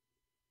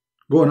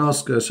 Go and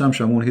ask Sam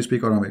Shamoun, he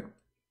speaks Aramaic.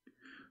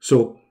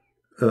 So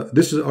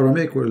this is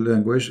Aramaic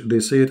language, they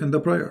say it in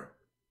the prayer.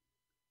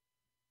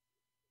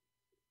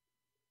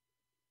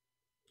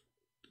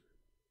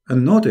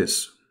 And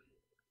notice,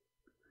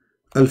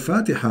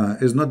 Al-Fatiha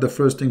is not the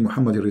first thing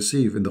Muhammad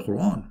received in the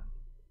Quran.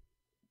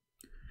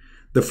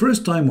 The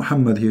first time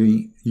Muhammad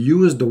he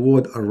used the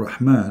word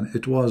Ar-Rahman,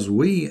 it was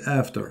way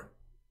after.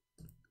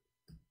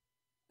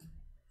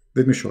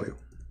 Let me show you.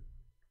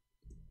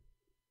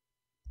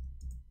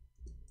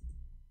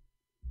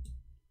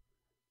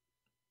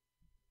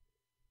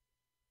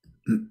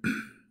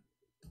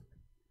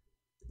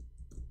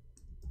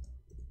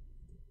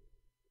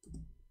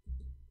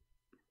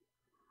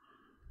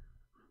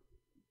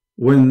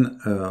 When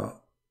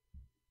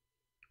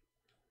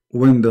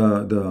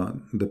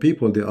the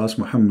people, they ask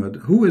Muhammad,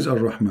 who is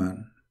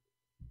Ar-Rahman?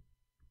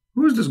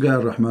 Who is this guy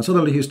Ar-Rahman?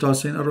 Suddenly he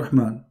starts saying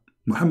Ar-Rahman.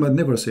 Muhammad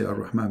never said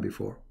Ar-Rahman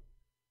before.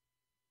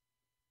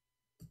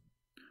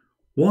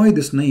 Why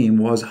this name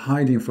was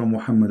hiding from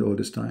Muhammad all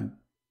this time?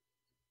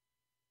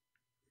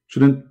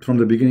 Shouldn't from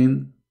the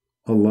beginning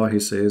Allah, he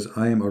says,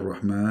 I am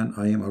Ar-Rahman,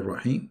 I am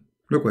Ar-Rahim?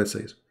 Look what it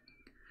says.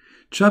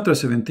 Chapter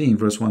 17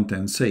 verse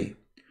 110 say,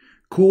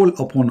 call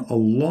upon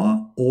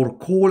Allah or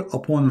call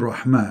upon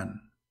Rahman.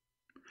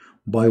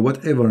 By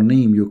whatever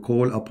name you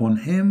call upon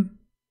him,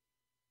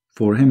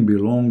 for him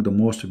belong the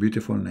most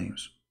beautiful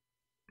names.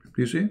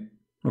 You see?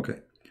 Okay.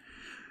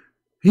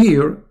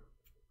 Here,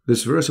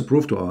 this verse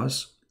proved to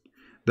us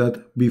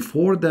that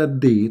before that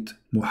date,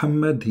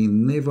 Muhammad, he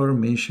never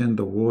mentioned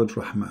the word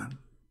Rahman.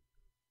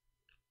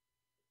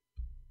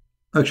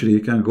 Actually,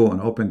 you can go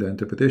and open the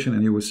interpretation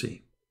and you will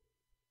see.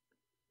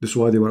 This is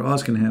why they were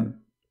asking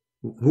him,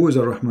 who is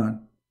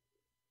Ar-Rahman?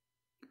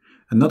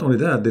 And not only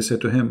that, they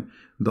said to him,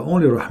 the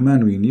only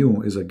Rahman we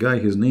knew is a guy,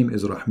 his name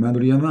is Rahman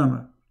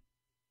al-Yamama,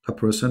 a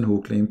person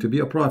who claimed to be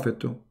a prophet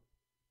too.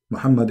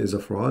 Muhammad is a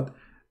fraud,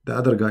 the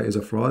other guy is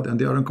a fraud, and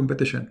they are in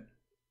competition.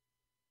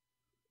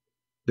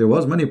 There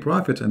was many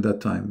prophets in that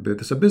time, but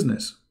it's a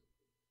business.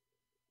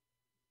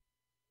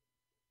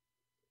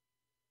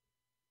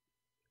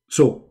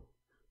 So,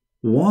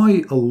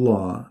 why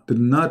Allah did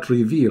not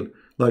reveal,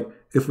 like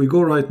if we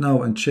go right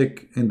now and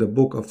check in the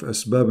book of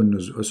Asbab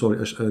al-Nuzul,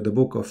 sorry, the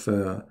book of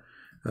the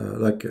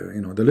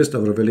list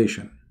of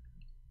Revelation.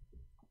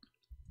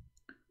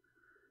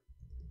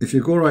 If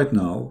you go right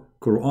now,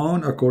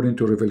 Quran according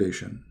to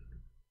Revelation,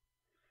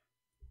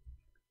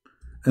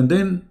 and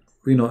then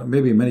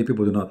maybe many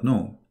people do not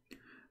know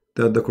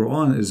that the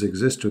Quran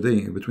exists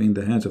today between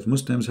the hands of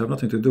Muslims, have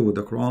nothing to do with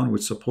the Quran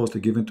which is supposed to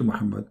be given to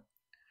Muhammad.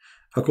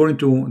 According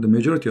to the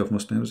majority of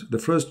Muslims, the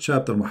first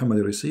chapter Muhammad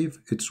received,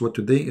 it's what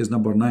today is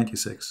number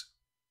 96.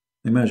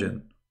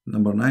 Imagine,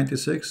 number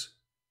 96,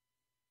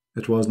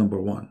 it was number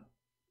 1.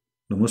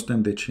 The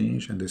Muslim, they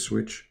change and they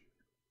switch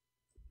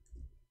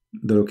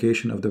the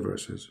location of the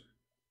verses.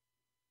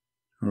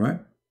 All right?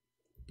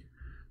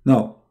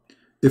 Now,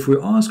 if we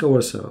ask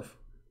ourselves,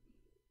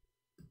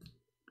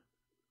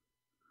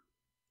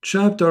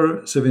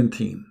 chapter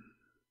 17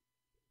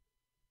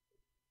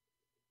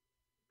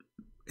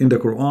 in the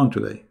Quran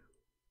today,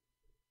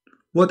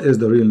 what is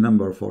the real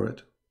number for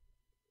it?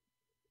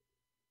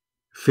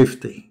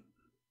 50.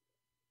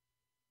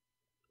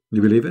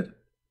 You believe it?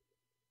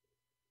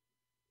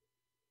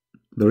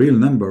 The real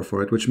number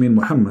for it, which means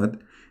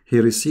Muhammad,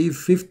 he received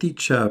 50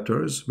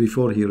 chapters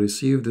before he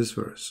received this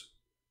verse,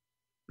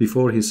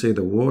 before he said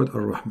the word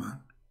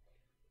Ar-Rahman.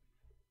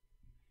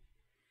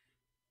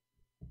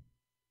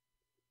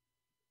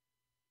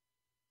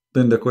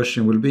 Then the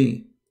question will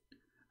be,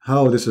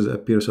 how this has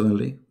appeared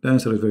suddenly? The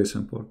answer is very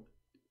simple.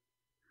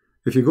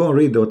 If you go and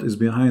read what is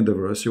behind the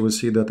verse, you will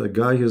see that a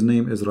guy, his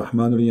name is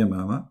Rahman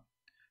al-Yamama,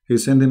 he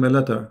sent him a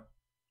letter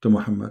to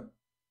Muhammad.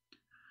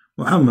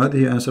 Muhammad,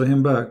 he answered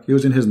him back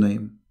using his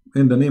name,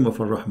 in the name of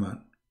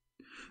Ar-Rahman.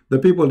 The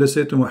people, they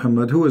said to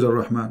Muhammad, who is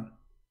Ar-Rahman?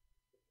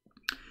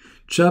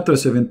 Chapter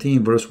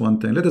 17 verse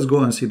 110. Let us go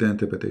and see the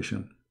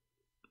interpretation.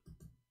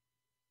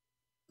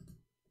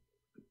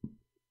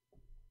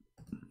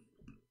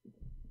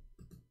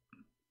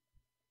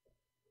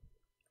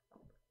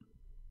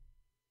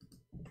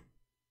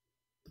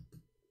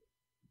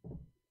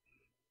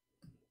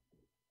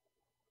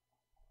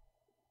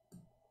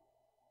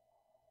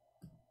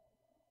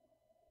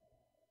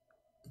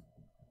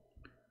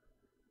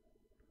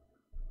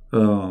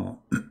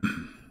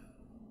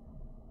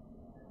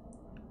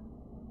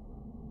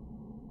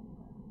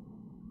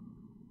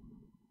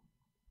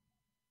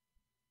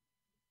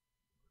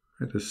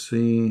 Let us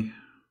see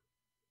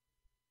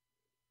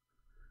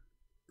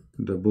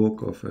the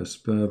book of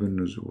Asbab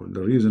al-Nuzul,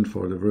 the reason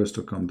for the verse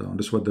to come down.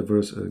 This is what the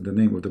verse, the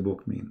name of the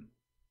book mean.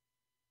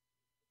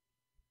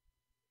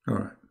 All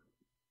right.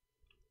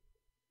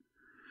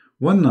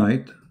 One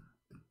night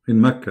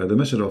in Mecca, the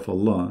Messenger of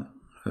Allah,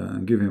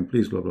 and give him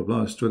peace, blah blah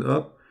blah, stood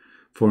up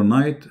for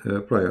night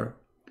prayer,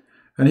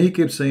 and he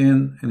kept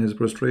saying in his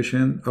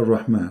prostration,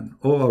 Ar-Rahman,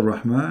 O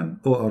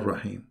Ar-Rahman, O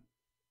Ar-Rahim.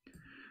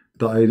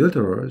 The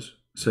idolaters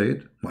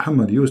said,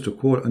 Muhammad used to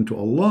call unto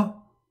Allah,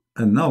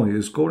 and now he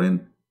is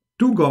calling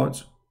two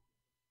gods.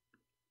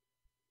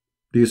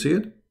 Do you see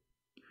it?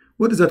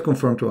 What does that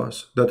confirm to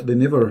us? That they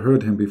never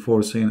heard him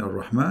before saying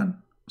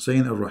Ar-Rahman,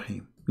 saying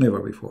Ar-Rahim. Never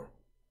before.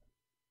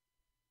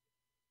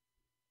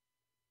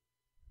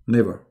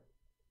 Never.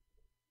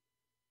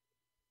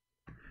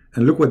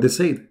 And look what they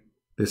said.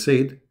 They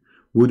said,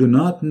 we do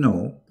not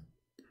know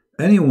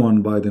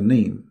anyone by the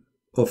name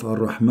of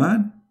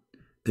Ar-Rahman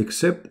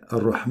except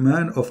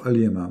Ar-Rahman of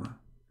Al-Yamama.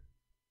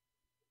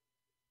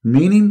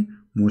 Meaning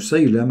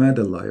Musaylama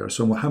the liar.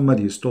 So Muhammad,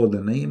 he stole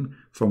the name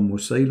from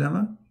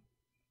Musaylama,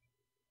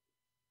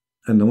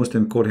 and the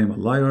Muslim called him a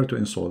liar to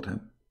insult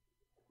him.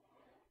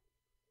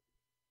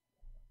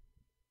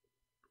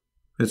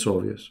 It's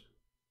obvious.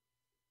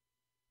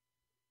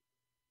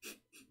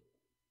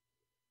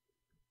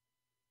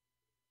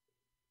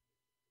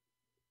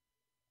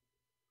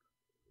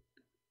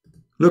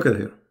 Look at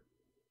here.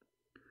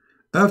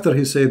 After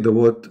he said the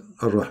word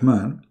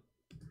Ar-Rahman,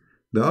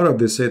 the Arab,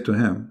 they said to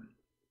him,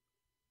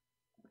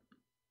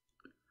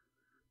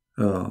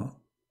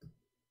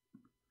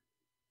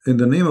 in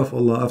the name of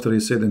Allah, after he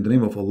said in the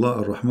name of Allah,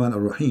 Ar-Rahman,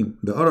 Ar-Rahim,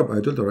 the Arab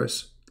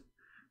idolatrous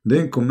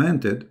then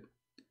commented,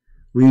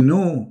 we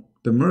know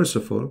the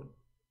merciful,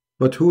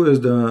 but who is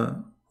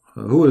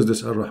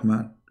this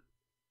Ar-Rahman?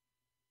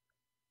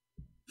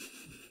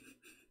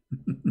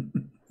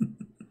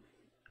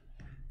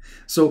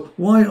 So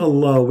why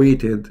Allah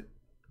waited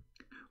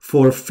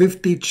for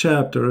 50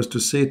 chapters to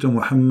say to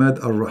Muhammad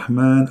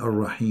Ar-Rahman,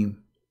 Ar-Rahim?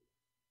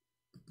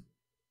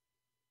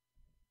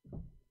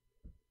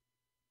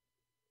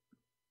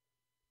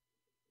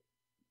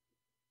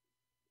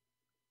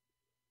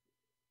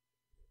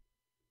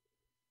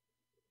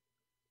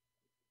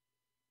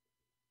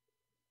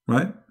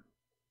 Right?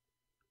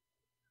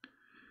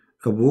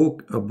 A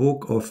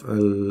book of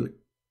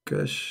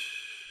Al-Kash.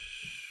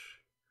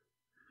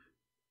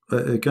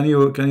 Can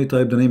you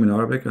type the name in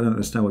Arabic? I don't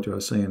understand what you are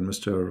saying,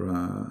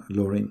 Mr.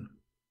 Lorraine.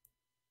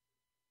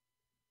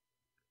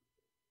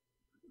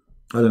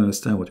 I don't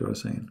understand what you are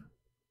saying.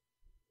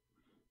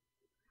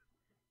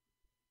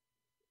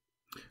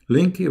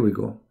 Link, here we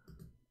go.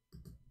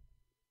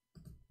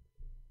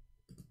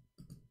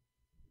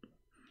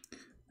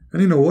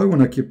 And you know why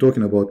when I keep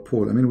talking about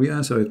Paul? I mean, we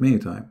answer it many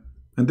times.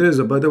 And there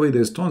is, by the way,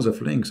 there's tons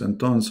of links and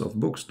tons of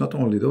books, not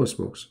only those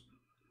books.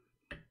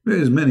 There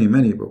is many,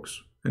 many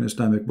books in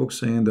Islamic books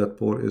saying that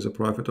Paul is a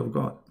prophet of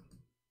God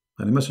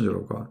and a messenger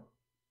of God.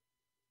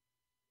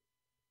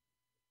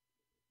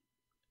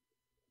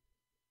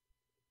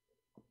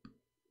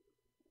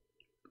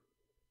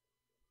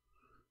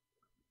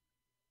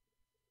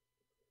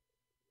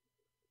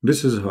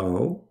 This is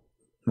how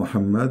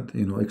Muhammad,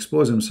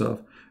 exposed himself.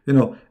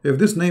 If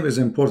this name is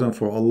important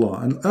for Allah,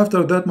 and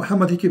after that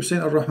Muhammad, he keeps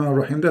saying Ar-Rahman,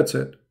 Ar-Rahim, that's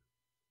it.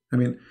 I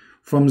mean,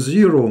 from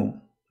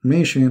zero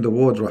mentioning the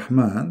word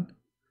Rahman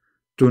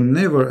to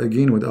never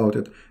again without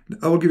it.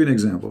 I will give you an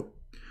example.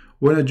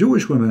 When a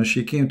Jewish woman,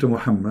 she came to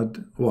Muhammad's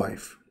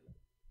wife,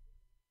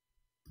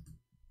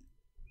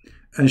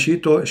 and she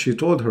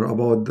told her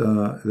about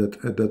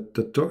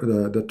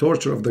the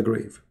torture of the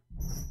grave.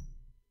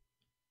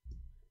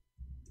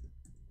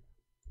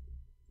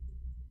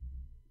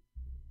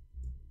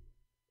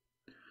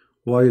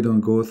 Why you don't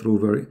go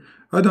through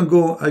I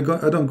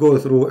don't go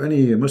through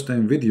any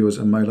Muslim videos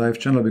on my live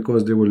channel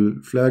because they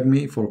will flag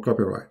me for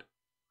copyright.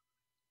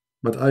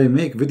 But I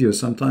make videos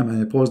sometime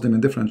and I post them in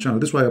different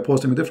channels. This is why I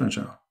post them in different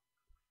channel.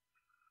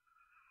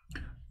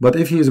 But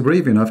if he is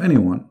brave enough,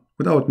 anyone,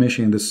 without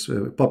mentioning this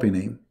puppy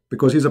name,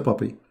 because he's a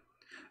puppy,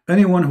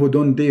 anyone who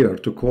don't dare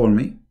to call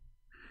me,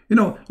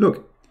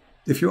 look,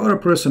 if you are a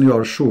person you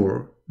are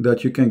sure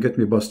that you can get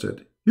me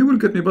busted, you will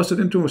get me busted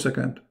in 2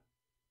 seconds.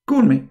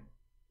 Call me.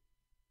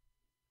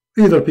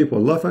 Either people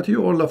laugh at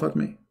you or laugh at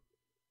me.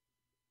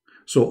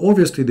 So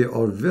obviously they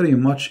are very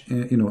much,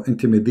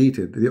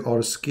 intimidated. They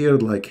are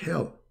scared like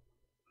hell.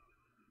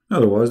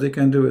 Otherwise, they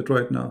can do it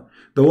right now.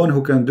 The one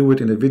who can do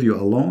it in a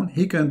video alone,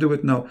 he can do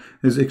it now.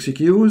 His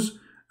excuse,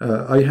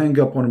 I hang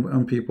up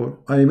on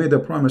people. I made a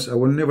promise I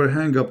will never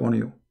hang up on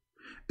you.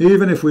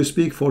 Even if we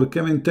speak for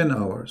coming 10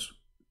 hours.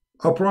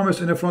 I promise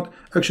in the front.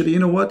 Actually, you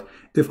know what?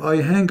 If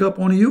I hang up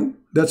on you,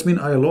 that means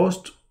I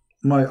lost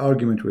my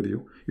argument with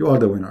you. You are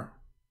the winner.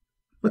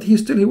 But he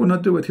will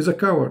not do it. He's a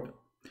coward.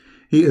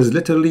 He is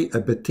literally a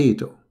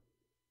potato.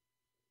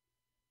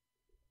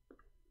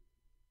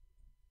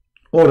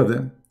 All of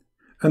them.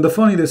 And the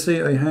funny, they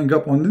say I hang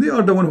up on them. They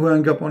are the one who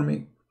hang up on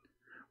me.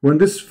 When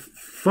this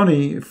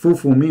funny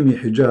Fufu Mimi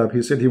Hijab,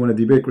 he said he want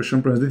to debate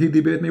Christian Prince. Did he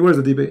debate me? Where's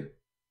the debate?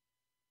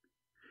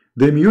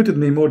 They muted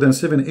me more than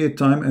 7, 8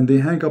 times, and they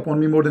hang up on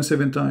me more than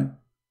 7 times.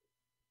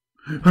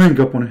 Hang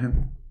up on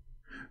him.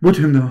 Put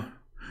him down.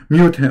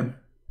 Mute him.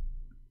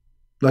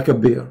 Like a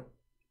bear.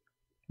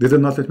 They did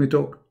not let me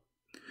talk.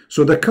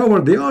 So the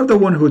coward, they are the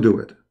one who do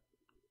it.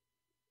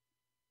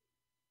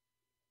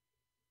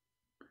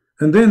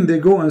 And then they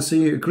go and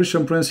see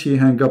Christian Prince, he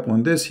hang up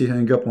on this, he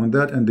hang up on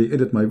that, and they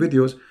edit my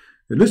videos.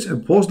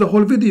 Listen, pause the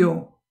whole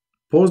video.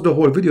 Pause the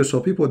whole video so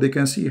people, they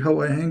can see how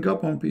I hang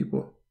up on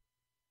people.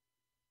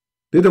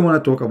 They don't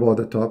want to talk about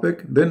the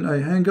topic, then I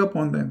hang up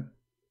on them.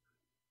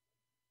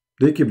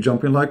 They keep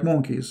jumping like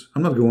monkeys.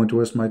 I'm not going to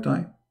waste my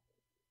time.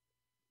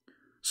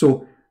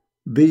 So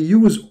they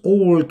use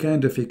all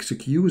kind of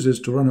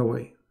excuses to run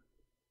away.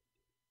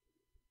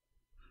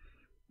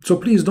 So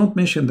please don't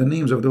mention the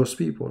names of those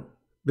people.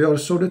 They are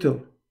so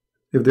little.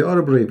 If they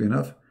are brave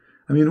enough,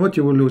 I mean, what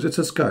you will lose, it's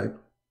a Skype.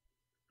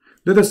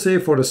 Let us say,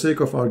 for the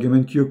sake of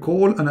argument, you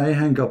call and I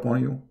hang up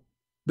on you.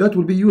 That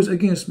will be used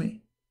against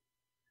me.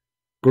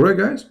 Correct,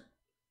 guys?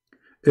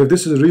 If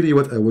this is really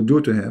what I would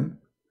do to him,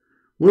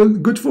 well,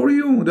 good for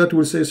you. That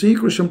will say, see,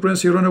 Christian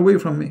Prince, you run away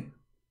from me.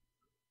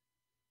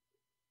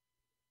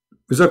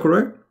 Is that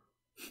correct?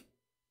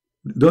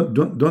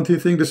 Don't you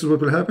think this is what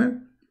will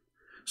happen?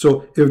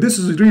 So if this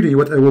is really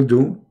what I will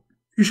do,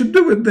 you should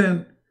do it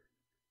then.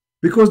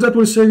 Because that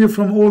will save you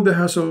from all the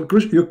hassle.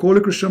 You call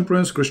a Christian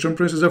Prince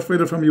is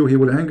afraid from you, he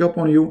will hang up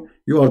on you,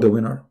 you are the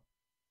winner.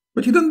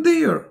 But you don't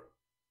dare.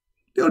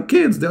 They are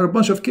kids, they are a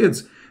bunch of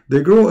kids.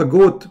 They grow a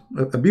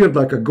beard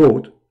like a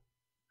goat,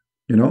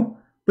 you know,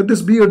 but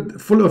this beard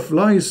full of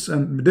lies,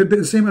 and they're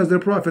the same as their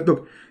prophet.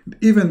 Look,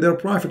 even their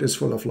prophet is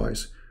full of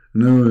lies.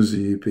 No,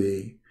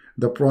 ZP,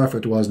 the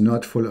prophet was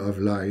not full of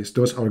lies.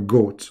 Those are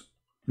goats.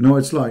 No,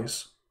 it's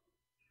lies.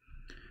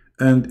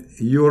 And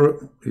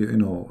your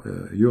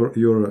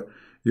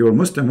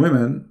Muslim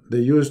women, they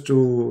used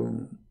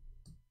to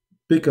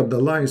pick up the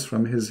lies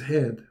from his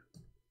head.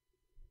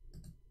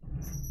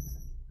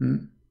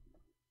 Do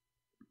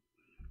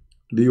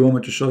you want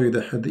me to show you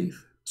the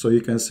hadith so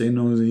you can say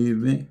no?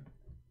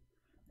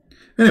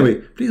 Anyway,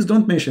 please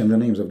don't mention the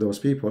names of those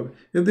people.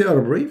 If they are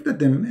brave, let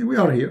them. We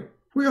are here.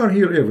 We are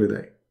here every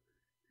day,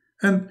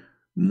 and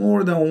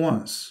more than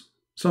once,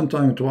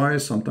 sometimes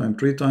twice, sometimes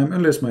 3 times,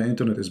 unless my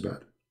internet is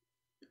bad.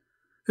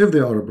 If they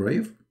are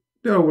brave,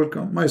 they are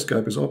welcome. My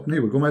Skype is open.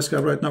 Here we go. My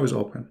Skype right now is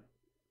open.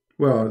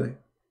 Where are they?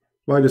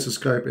 Why this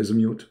Skype is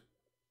mute?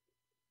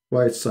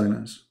 Why it's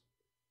silence?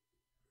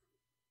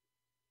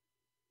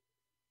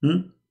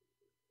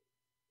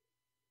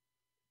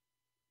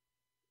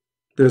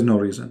 There's no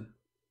reason.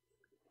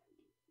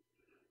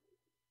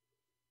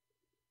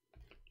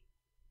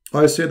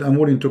 I said I'm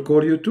willing to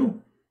call you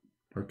too.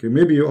 Okay,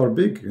 maybe you are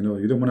big, you know,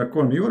 you don't want to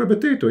call me. You are a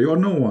potato, you are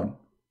no one.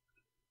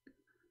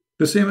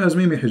 The same as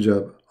Mimi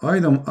Hijab. I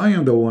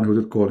am the one who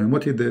did call him.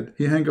 What he did,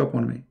 he hung up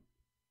on me.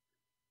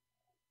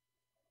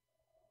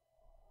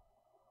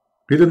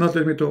 He did not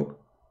let me talk.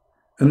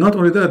 And not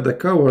only that, the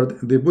coward,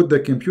 they put the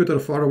computer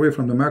far away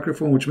from the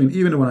microphone, which means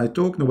even when I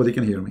talk, nobody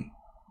can hear me.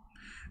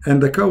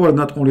 And the coward,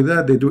 not only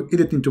that, they do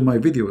editing to my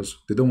videos.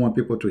 They don't want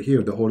people to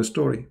hear the whole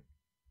story.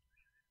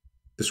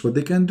 That's what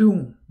they can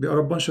do. They are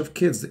a bunch of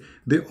kids.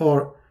 They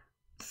are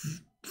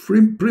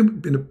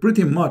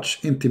pretty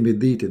much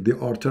intimidated. They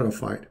are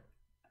terrified.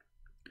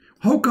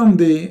 How come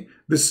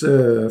this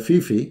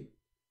Fifi,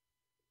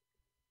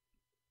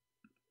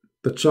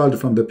 the child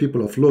from the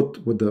people of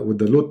Lot, with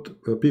the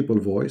Lot people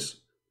voice,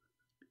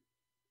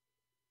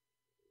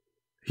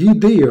 he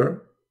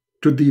dare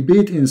to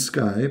debate in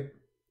Skype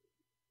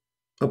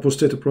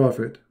apostate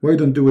prophet? Why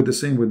don't do it the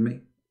same with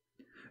me?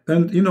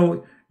 And you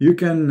know, you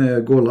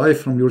can go live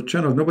from your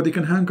channel. Nobody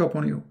can hang up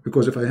on you,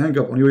 because if I hang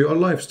up on you, you are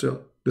live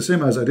still. The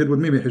same as I did with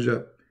Mimi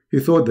Hijab. He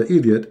thought, the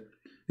idiot,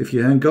 if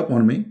you hang up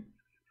on me,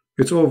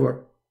 it's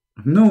over.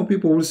 No,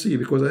 people will see,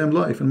 because I am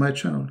live in my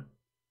channel.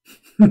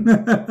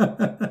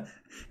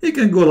 You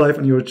can go live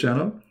on your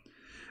channel,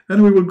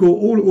 and we will go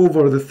all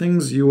over the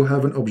things you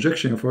have an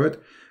objection for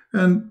it.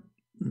 And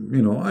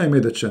you know, I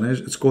made a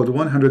challenge. It's called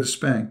 100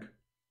 spank.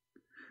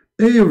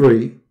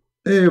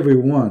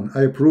 Everyone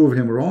I prove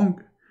him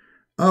wrong,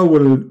 I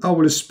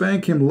will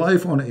spank him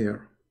live on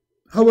air.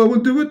 How I will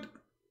do it?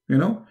 You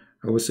know,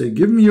 I will say,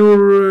 give me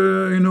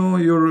your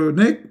your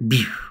neck.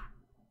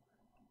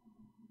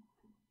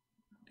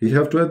 You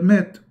have to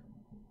admit,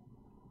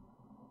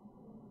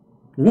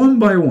 one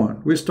by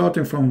one. We're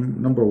starting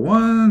from number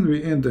 1,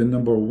 we end in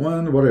number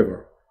 1,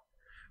 whatever.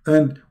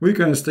 And we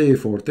can stay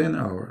for 10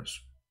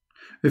 hours.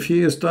 If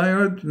he is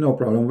tired, no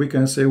problem. We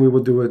can say we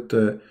will do it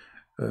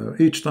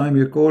each time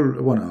you call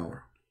 1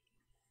 hour,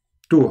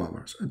 2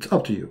 hours. It's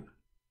up to you.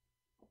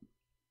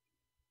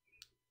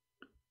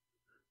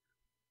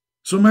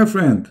 So my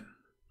friend,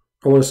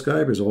 our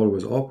Skype is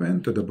always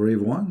open to the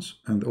brave ones,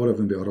 and all of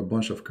them, they are a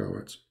bunch of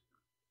cowards.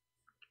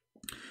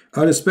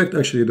 I respect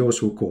actually those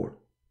who call.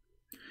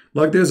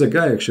 Like there's a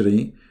guy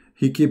actually,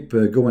 he keep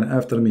going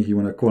after me. He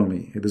wanna call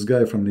me. This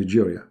guy from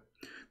Nigeria.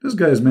 This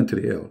guy is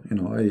mentally ill. You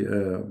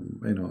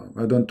know,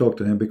 I don't talk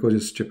to him because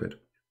he's stupid.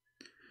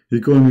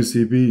 He called me,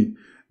 CP.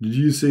 Did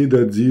you say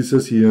that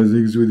Jesus, he has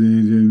sex with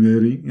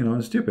Mary? You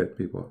know, stupid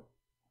people.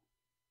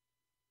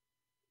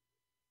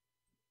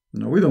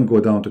 No, we don't go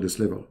down to this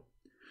level.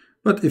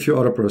 But if you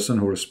are a person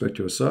who respects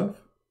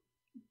yourself,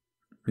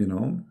 you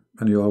know,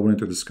 and you are willing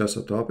to discuss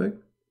a topic,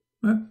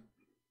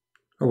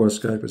 our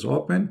Skype is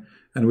open,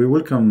 and we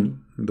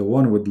welcome the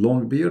one with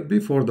long beard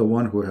before the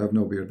one who have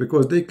no beard,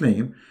 because they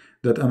claim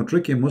that I'm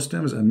tricking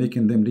Muslims and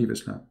making them leave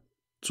Islam.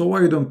 So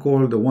why you don't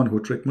call the one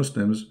who trick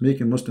Muslims,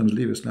 making Muslims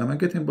leave Islam, and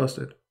get him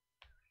busted?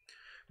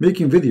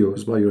 Making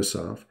videos by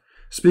yourself,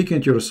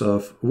 speaking to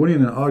yourself,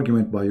 winning an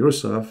argument by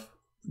yourself,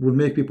 will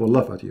make people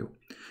laugh at you.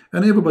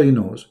 And everybody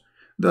knows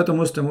that a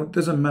Muslim, it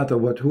doesn't matter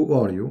who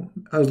are you,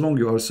 as long as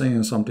you are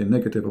saying something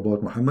negative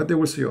about Muhammad, they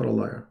will say you're a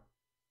liar.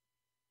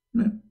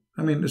 Yeah.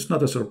 I mean, it's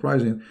not a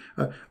surprising.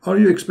 Are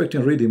you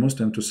expecting really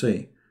Muslim to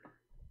say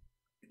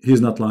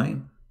he's not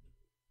lying?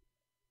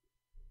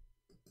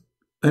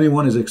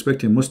 Anyone is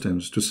expecting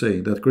Muslims to say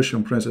that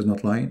Christian Prince is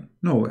not lying?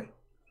 No way.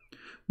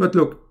 But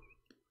look,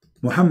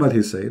 Muhammad,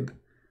 he said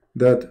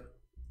that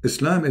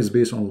Islam is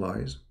based on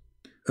lies,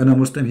 and a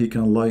Muslim, he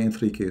can lie in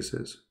 3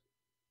 cases.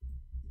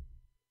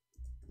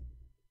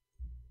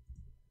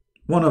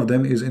 One of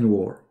them is in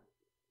war.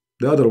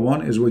 The other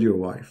one is with your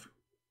wife.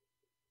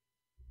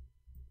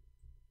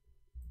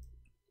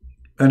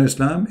 And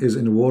Islam is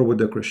in war with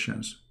the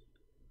Christians.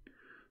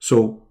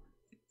 So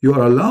you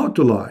are allowed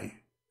to lie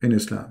in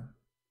Islam.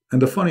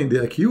 And the funny, they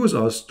accuse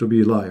us to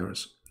be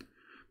liars,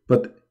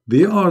 but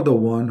they are the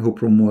one who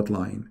promote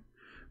lying.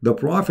 The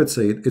Prophet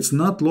said it's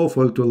not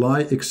lawful to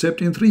lie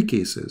except in 3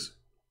 cases.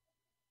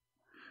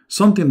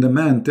 Something the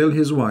man tell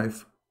his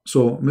wife.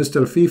 So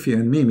Mr. Fifi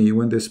and Mimi,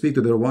 when they speak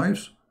to their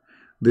wives,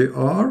 they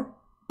are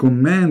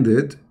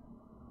commanded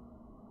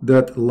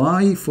that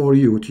lie for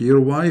you to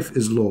your wife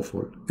is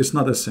lawful. It's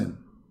not a sin.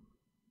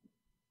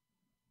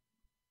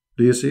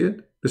 Do you see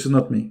it? This is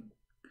not me.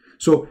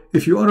 So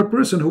if you are a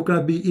person who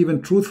cannot be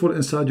even truthful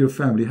inside your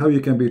family, how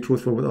you can be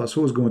truthful with us?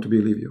 Who is going to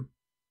believe you?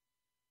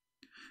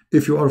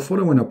 If you are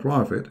following a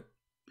prophet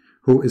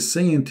who is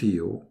saying to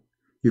you,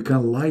 you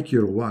can lie to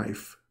your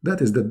wife,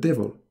 that is the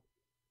devil.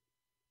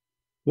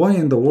 Why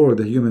in the world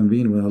a human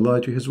being will lie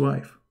to his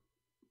wife?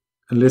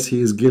 Unless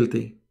he is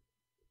guilty.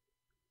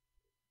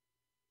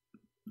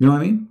 You know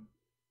what I mean?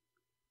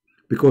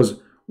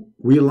 Because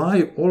we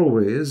lie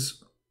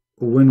always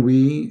when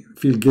we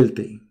feel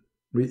guilty.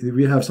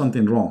 We have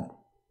something wrong,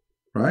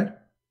 right?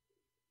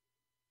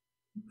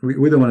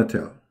 We don't want to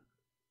tell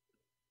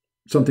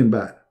something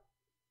bad.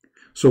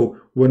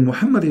 So when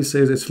Muhammad, he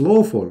says it's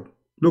lawful,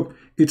 look,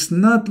 it's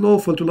not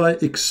lawful to lie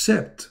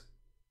except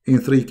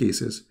in 3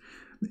 cases.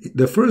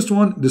 The first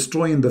one,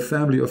 destroying the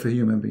family of a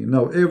human being.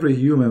 Now every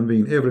human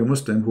being, every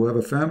Muslim who have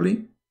a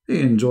family, he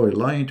enjoy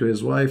lying to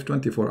his wife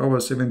 24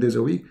 hours, 7 days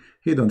a week.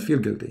 He don't feel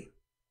guilty.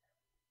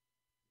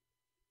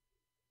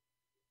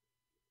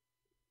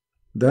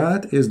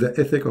 That is the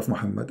ethic of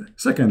Muhammad.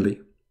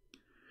 Secondly,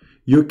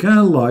 you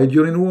can lie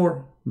during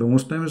war. The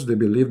Muslims, they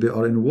believe they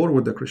are in war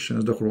with the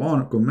Christians. The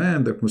Quran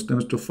commands the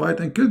Muslims to fight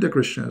and kill the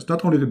Christians,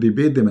 not only to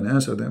debate them and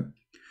answer them.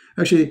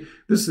 Actually,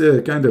 this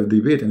kind of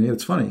debate, and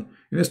it's funny.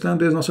 In Islam,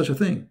 there is no such a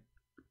thing.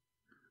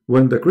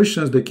 When the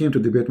Christians, they came to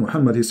debate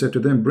Muhammad, he said to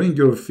them, bring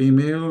your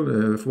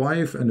female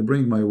wife and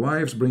bring my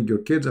wives, bring your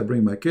kids, I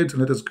bring my kids,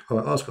 and let us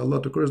ask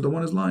Allah to curse the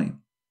one who is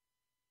lying.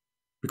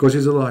 Because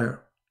he's a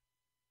liar.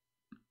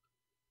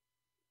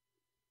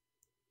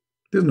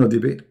 There's no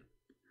debate.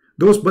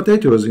 Those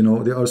potatoes, you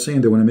know, they are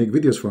saying they want to make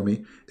videos for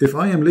me. If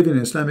I am living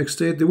in Islamic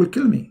State, they will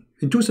kill me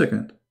in 2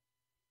 seconds.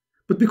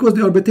 But because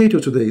they are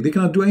potatoes today, they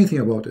cannot do anything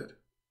about it.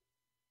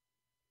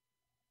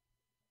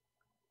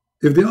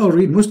 If they are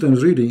real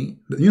Muslims, really,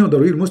 you know, the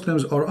real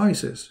Muslims are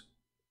ISIS.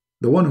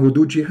 The one who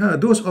do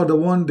jihad, those are the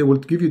one, they will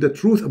give you the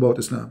truth about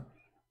Islam.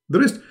 The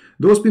rest,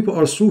 those people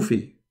are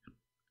Sufi.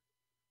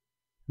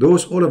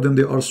 Those, all of them,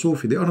 they are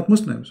Sufi. They are not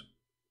Muslims.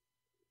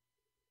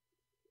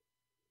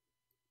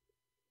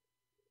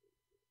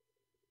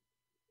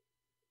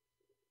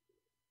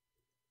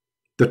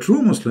 The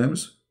true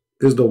Muslims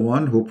is the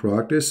one who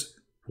practice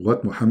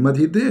what Muhammad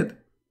he did.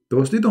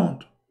 Those they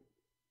don't.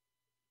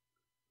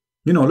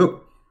 You know,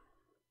 look.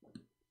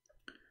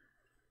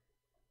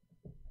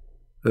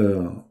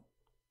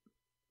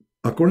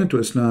 According to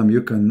Islam,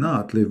 you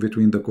cannot live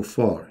between the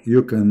kuffar.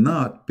 You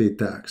cannot pay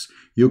tax.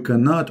 You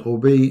cannot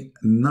obey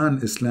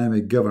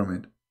non-Islamic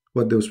government.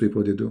 What those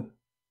people they do?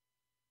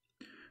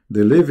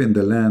 They live in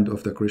the land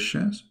of the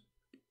Christians.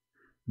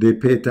 They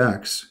pay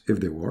tax if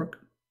they work.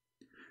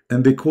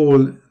 And they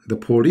call the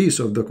police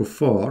of the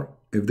kuffar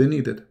if they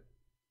need it.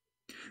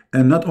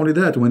 And not only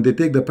that, when they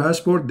take the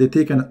passport, they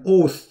take an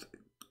oath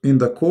in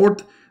the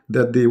court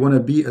that they want to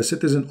be a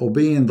citizen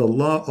obeying the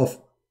law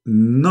of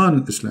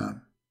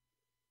non-Islam.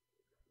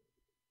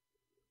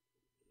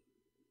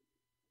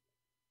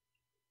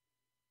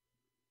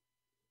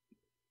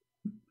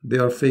 They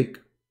are fake.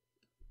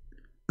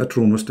 A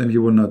true Muslim, he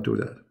will not do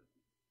that.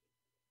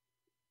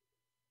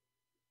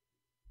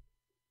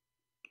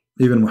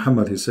 Even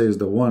Muhammad, he says,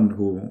 the one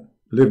who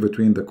lived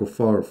between the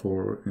kuffar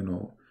for, you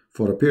know,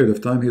 for a period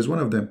of time, he is one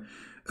of them.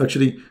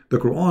 Actually, the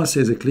Quran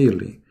says it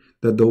clearly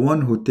that the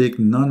one who take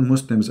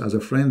non-Muslims as a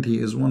friend, he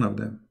is one of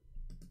them.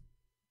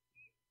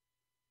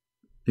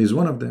 He is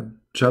one of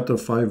them. Chapter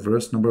 5,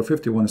 verse number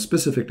 51,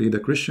 specifically the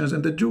Christians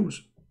and the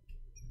Jews.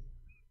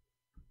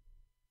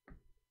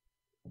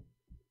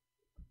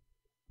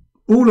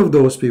 All of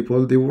those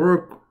people, they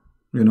work,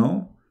 you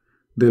know,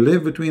 they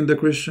live between the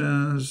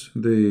Christians,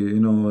 they, you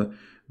know,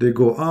 they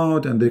go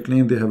out and they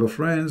claim they have a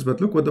friends, but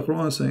look what the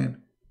Quran is saying.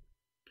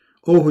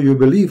 Oh, who you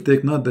believe,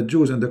 take not the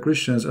Jews and the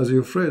Christians as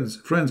your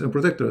friends and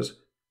protectors.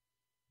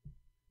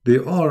 They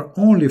are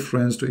only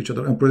friends to each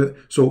other. And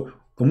so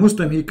A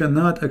Muslim, he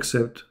cannot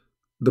accept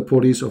the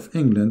police of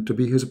England to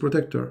be his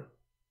protector,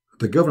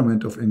 the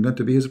government of England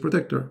to be his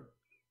protector,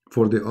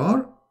 for they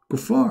are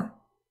kuffar.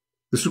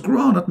 This is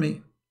Quran, not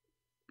me.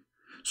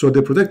 So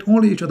they protect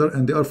only each other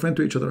and they are friends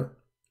to each other.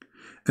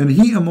 And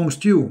he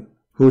amongst you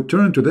who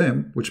turn to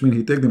them, which means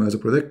he take them as a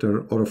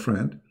protector or a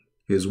friend,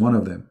 he is one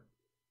of them.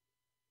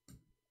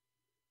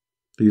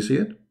 Do you see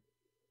it?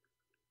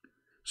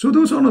 So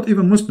those are not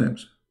even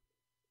Muslims.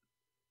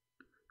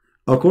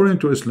 According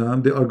to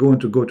Islam, they are going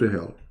to go to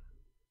hell.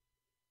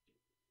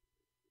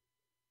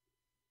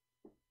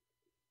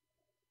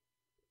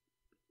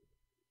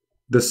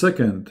 The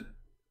second,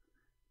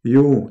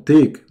 you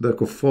take the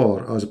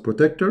kuffar as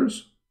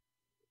protectors,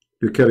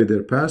 you carry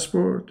their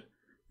passport,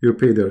 you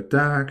pay their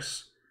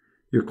tax,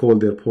 you call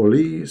their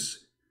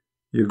police,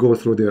 you go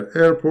through their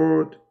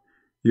airport,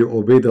 you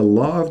obey the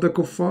law of the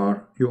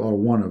kuffar, you are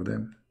one of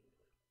them.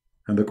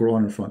 And the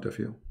Quran in front of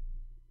you.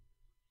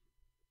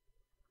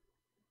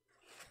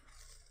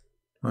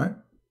 Right?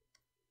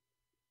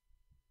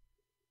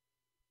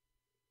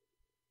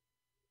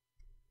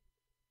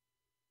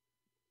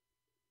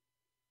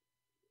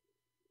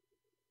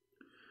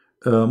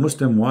 A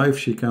Muslim wife,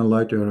 she can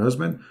lie to her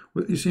husband.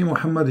 Well, you see,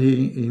 Muhammad,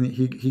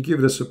 he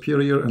gave the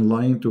superior in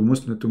lying to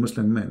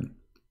Muslim men.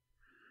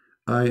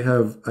 I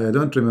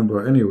don't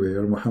remember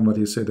anywhere Muhammad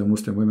he said the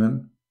Muslim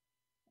women.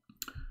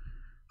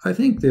 I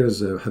think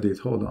there's a hadith.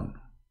 Hold on.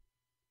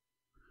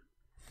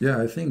 Yeah,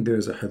 I think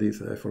there's a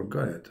hadith. I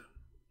forgot it.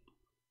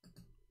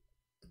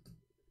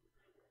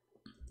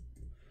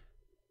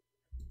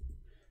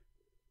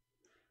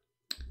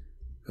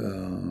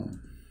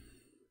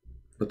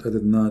 But I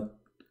did not.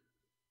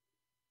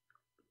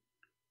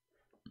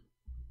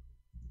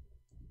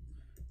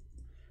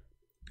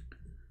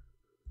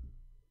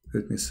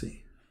 Let me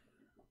see.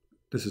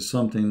 This is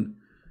something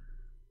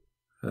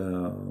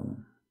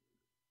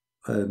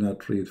I did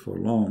not read for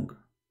long.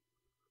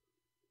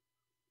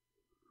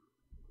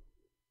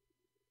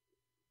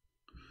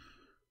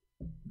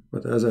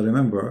 But as I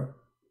remember,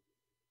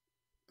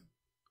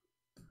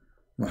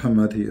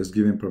 Muhammad, he is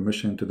giving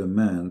permission to the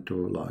man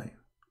to lie.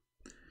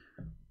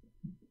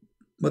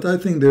 But I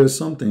think there is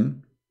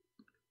something,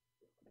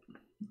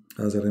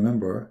 as I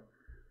remember,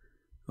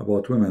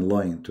 about women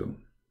lying too.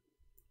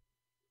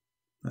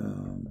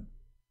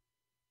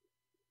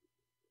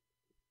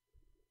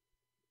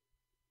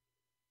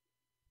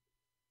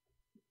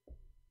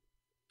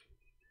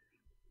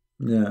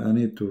 Yeah, I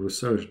need to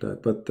research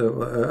that. But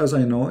as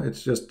I know,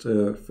 it's just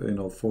you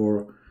know,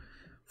 for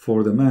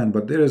the man.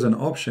 But there is an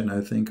option,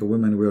 I think, a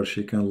woman where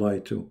she can lie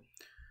too.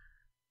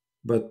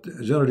 But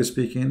generally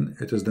speaking,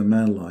 it is the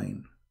man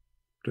lying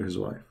to his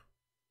wife.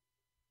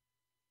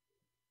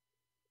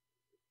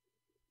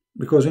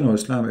 Because, you know,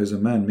 Islam is a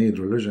man-made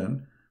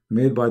religion,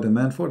 made by the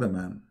man for the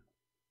man.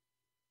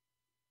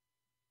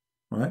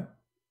 Right?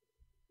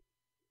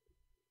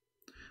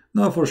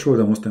 Now, for sure,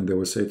 the Muslim, they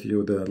will say to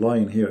you, the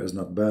lying here is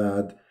not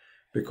bad,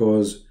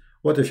 because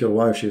what if your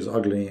wife, she is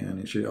ugly,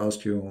 and she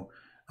asks you,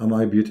 am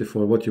I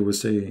beautiful? What you will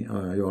say,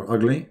 you are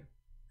ugly?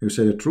 You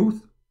say the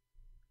truth?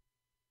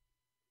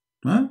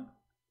 Huh?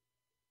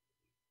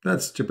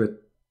 That's stupid,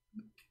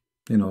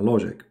 you know,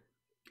 logic.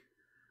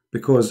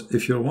 Because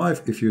if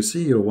you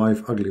see your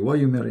wife ugly, why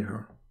you marry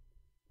her?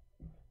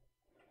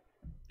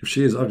 If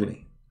she is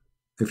ugly,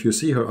 if you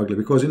see her ugly,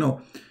 because, you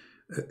know,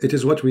 it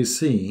is what we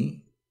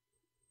see,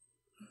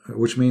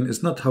 which means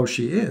it's not how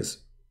she is.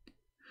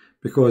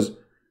 Because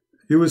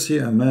you will see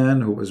a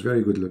man who is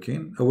very good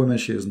looking, a woman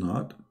she is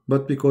not,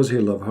 but because he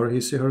loves her,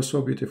 he see her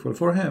so beautiful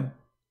for him.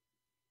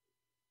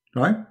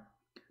 Right?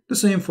 The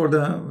same for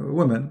the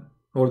woman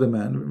or the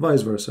man,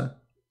 vice versa.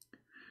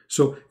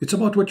 So it's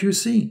about what you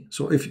see.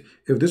 So if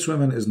this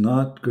woman is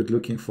not good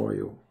looking for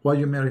you, why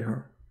you marry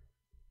her?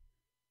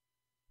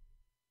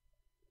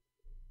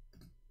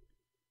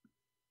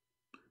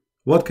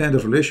 What kind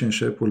of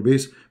relationship will be?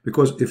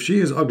 Because if she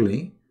is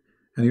ugly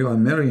and you are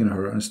marrying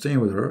her and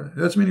staying with her,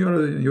 that means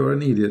you're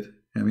an idiot.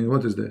 I mean,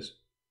 what is this?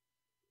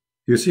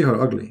 You see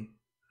her ugly,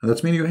 and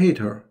that means you hate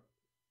her.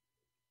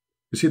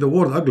 You see, the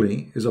word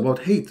ugly is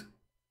about hate.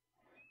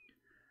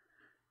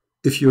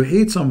 If you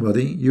hate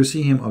somebody, you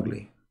see him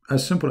ugly.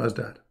 As simple as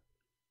that.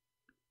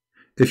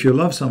 If you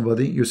love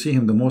somebody, you see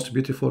him the most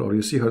beautiful, or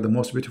you see her the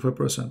most beautiful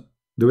person.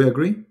 Do we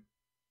agree?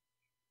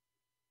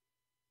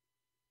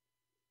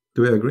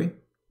 Do we agree?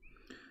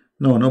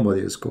 No,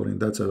 nobody is calling.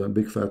 That's a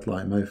big fat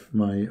lie.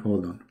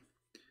 Hold on.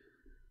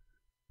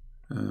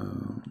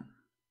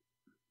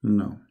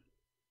 No.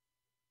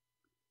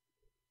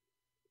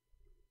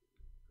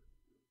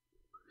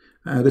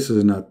 This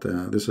is not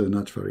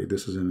Farid.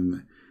 This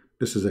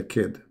is a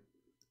kid.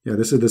 Yeah,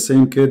 this is the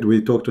same kid.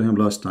 We talked to him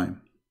last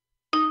time.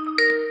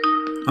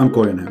 I'm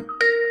calling him.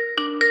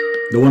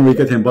 The one we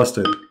get him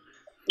busted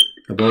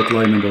about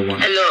lie number 1.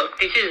 Hello,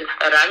 this is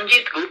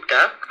Ranjit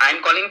Gupta.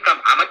 I'm calling from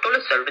Amatola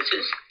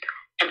Services,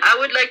 and I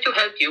would like to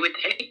help you with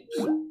any...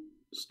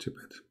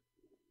 Stupid.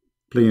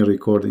 Playing a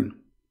recording.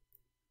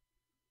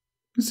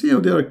 You see how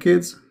they are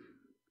kids?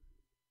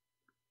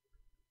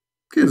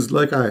 Kids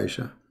like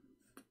Aisha.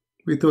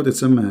 We thought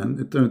it's a man.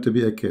 It turned to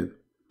be a kid.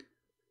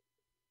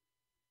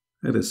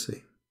 Let us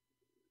see.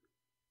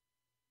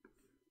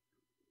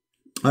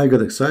 I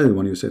got excited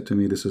when you said to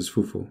me, this is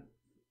fufu. I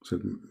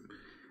said,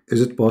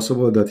 is it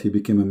possible that he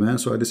became a man?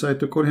 So I decided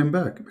to call him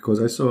back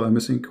because I saw a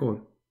missing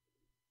call.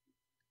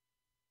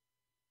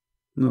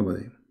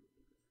 Nobody.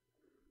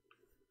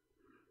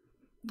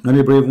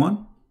 Any brave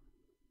one?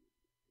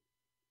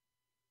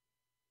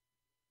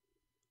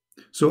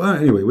 So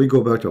anyway, we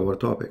go back to our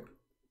topic.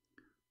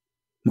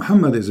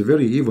 Muhammad is a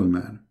very evil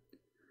man.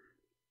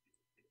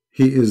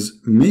 He is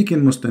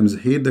making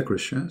Muslims hate the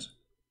Christians.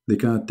 They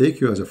cannot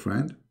take you as a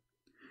friend.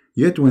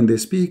 Yet when they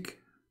speak,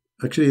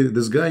 actually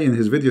this guy in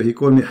his video, he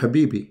called me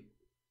Habibi.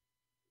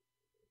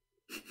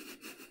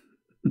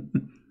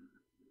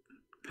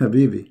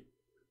 Habibi.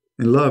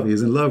 In love, he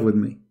is in love with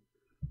me.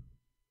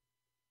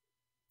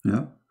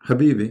 Yeah,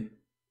 Habibi.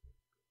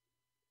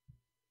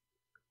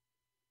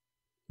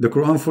 The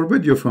Quran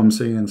forbid you from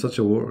saying such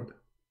a word.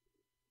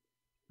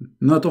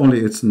 Not only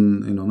it's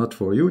not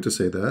for you to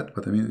say that,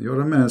 but I mean,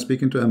 you're a man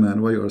speaking to a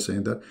man. Why you are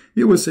saying that?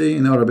 You will say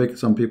in Arabic,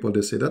 some people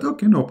they say that,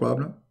 okay, no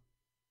problem.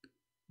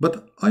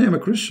 But I am a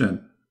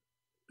Christian,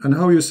 and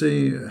how you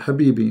say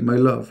Habibi, my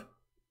love?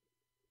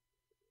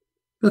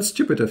 That's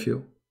stupid of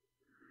you.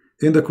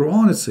 In the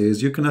Quran it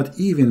says you cannot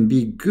even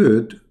be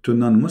good to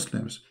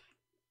non-Muslims.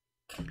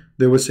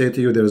 They will say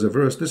to you, there is a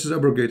verse, this is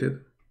abrogated.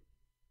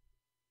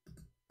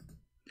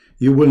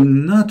 You will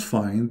not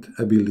find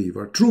a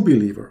believer, true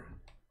believer,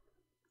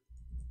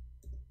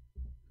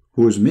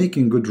 who is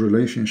making good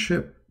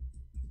relationship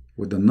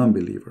with the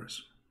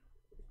non-believers.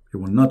 You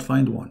will not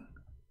find one.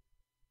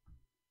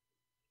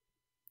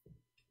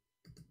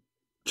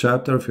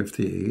 Chapter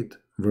 58,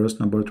 verse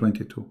number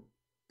 22.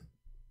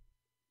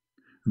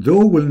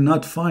 Thou will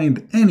not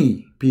find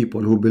any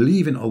people who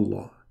believe in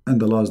Allah and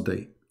the last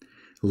day,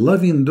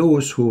 loving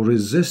those who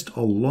resist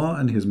Allah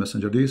and His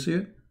Messenger. Do you see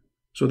it?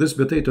 So this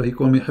potato, he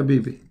called me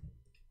Habibi.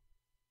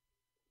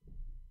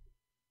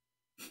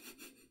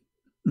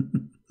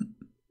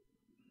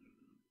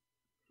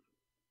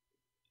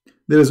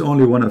 There is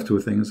only one of two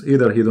things.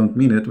 Either he don't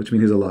mean it, which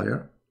means he's a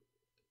liar,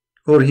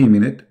 or he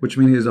mean it, which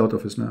means he's out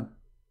of Islam.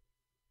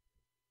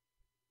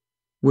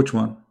 Which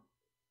one?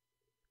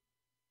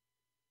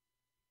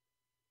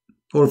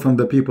 Or from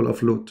the people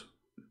of Lut,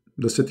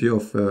 the city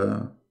of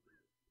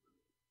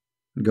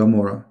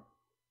Gomorrah.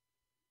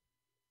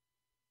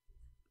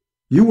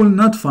 You will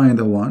not find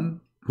the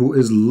one who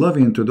is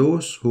loving to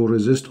those who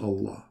resist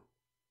Allah.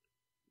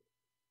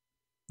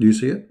 Do you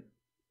see it?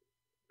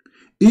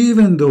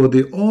 Even though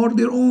they are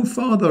their own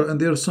father and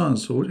their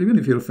sons. So even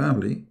if you're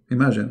family,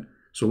 imagine.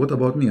 So what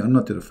about me? I'm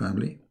not their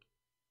family.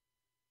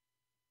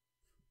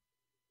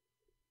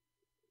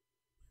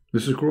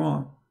 This is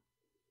Quran.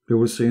 They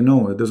will say,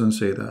 no, it doesn't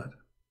say that.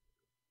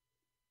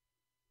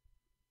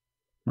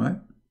 Right?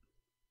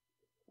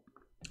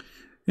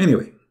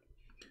 Anyway,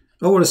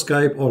 our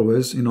Skype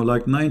always,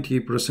 like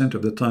 90%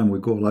 of the time we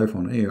go live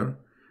on air,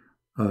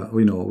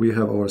 we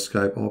have our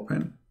Skype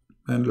open.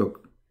 And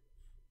look,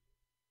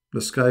 the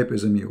Skype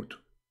is a mute.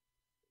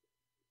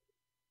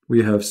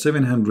 We have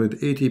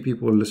 780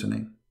 people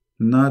listening.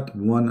 Not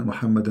one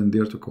Muhammadan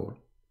dare to call.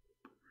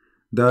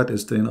 That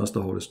is telling us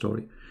the whole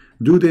story.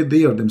 Do they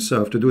dare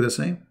themselves to do the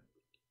same?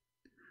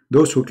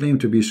 Those who claim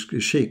to be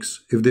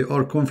sheikhs, if they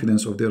are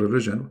confident of their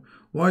religion,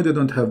 why they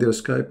don't have their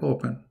Skype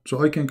open? So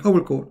I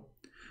will call.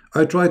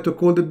 I tried to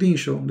call the Deen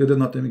show. They did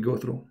not let me go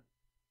through.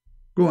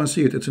 Go and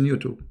see it. It's on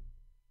YouTube.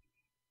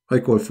 I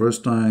called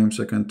first time,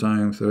 second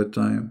time, third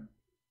time.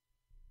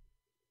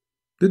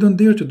 They don't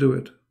dare to do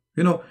it.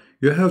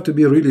 You have to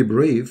be really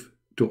brave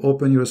to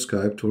open your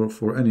Skype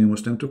for any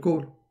Muslim to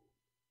call.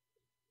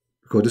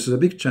 Because this is a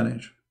big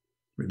challenge.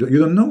 You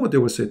don't know what they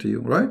will say to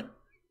you, right?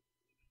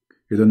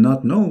 You do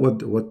not know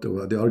what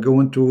they are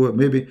going to.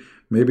 Maybe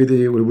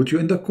they will put you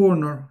in the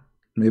corner.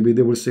 Maybe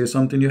they will say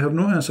something you have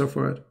no answer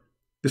for it.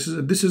 This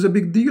is a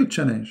big deal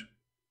challenge.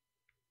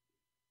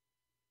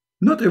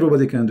 Not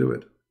everybody can do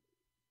it.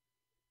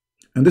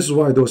 And this is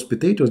why those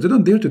potatoes, they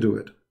don't dare to do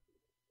it.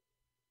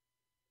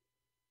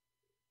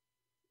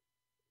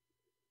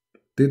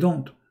 They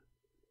don't.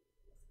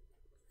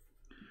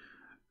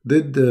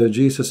 Did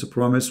Jesus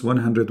promise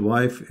 100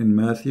 wives in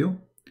Matthew?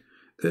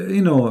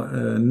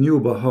 New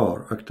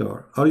Bahar,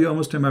 Akhtar. Are you a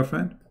Muslim, my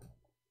friend?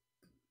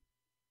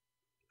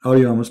 Are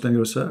you a Muslim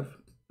yourself?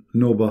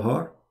 No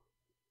Bahar?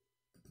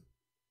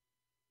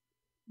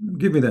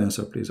 Give me the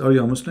answer, please. Are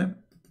you a Muslim?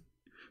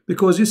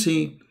 Because you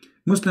see,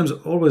 Muslims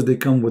always, they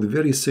come with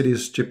very silly,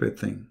 stupid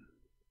thing.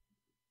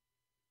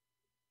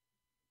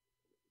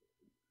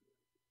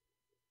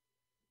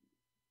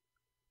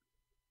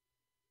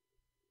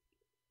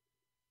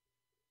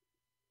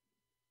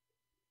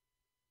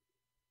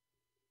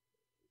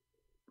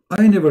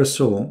 I never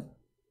saw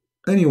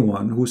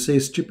anyone who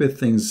says stupid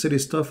things, silly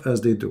stuff as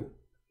they do.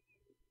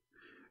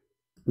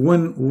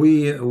 When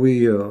we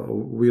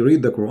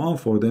read the Quran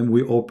for them,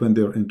 we open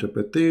their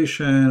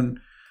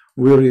interpretation,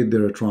 we read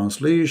their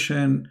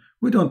translation,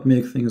 we don't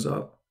make things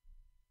up.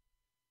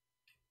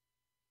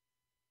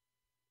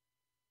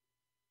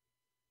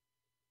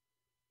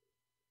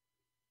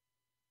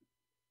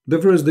 The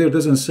verse there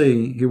doesn't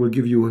say he will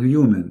give you a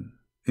human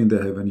in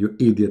the heaven, you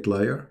idiot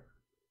liar.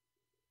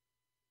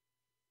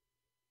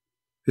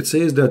 It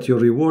says that your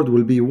reward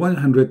will be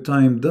 100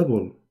 times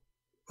double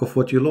of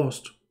what you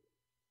lost.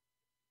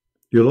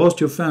 You lost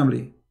your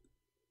family.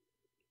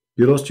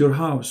 You lost your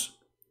house.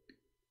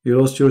 You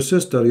lost your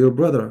sister, your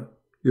brother,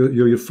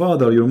 your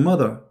father, your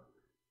mother,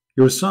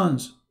 your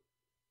sons.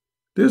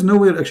 There's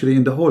nowhere actually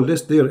in the whole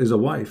list there is a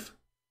wife.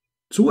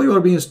 So why you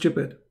are being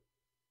stupid?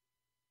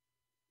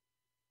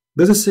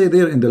 Does it say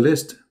there in the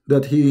list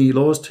that he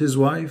lost his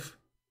wife?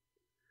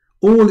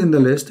 All in the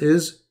list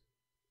is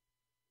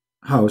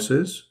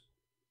houses,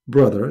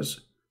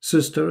 brothers,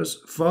 sisters,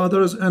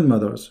 fathers and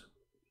mothers,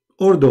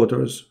 or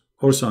daughters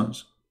or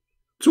sons.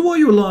 So why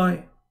you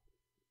lie?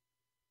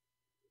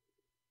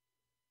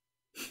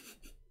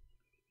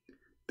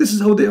 This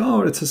is how they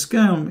are. It's a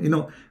scam. You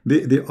know,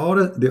 they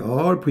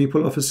are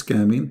people of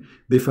scamming.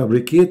 They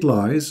fabricate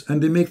lies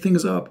and they make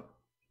things up.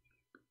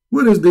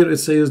 Where is there it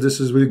says this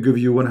is will give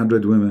you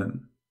 100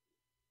 women?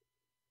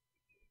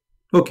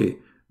 Okay,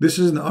 this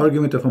is an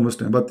argument of a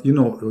Muslim, but you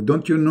know,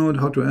 don't you know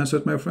how to answer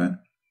it, my friend?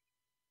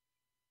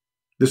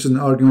 This is an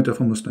argument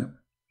of a Muslim.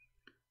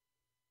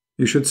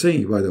 You should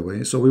say, by the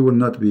way, so we will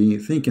not be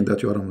thinking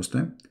that you are a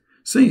Muslim.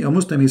 Say, a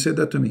Muslim, he said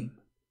that to me.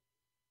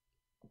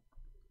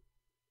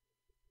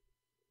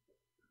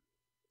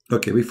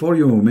 Okay, before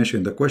you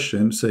mention the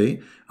question,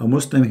 say, a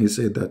Muslim, he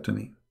said that to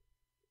me.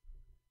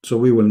 So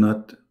we will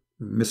not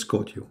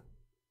misquote you.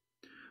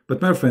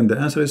 But my friend, the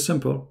answer is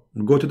simple.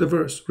 Go to the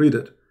verse, read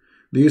it.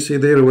 Do you see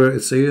there where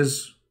it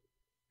says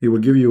he will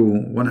give you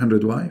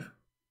 100 wives?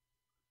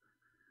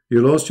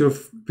 You lost your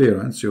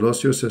parents, you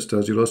lost your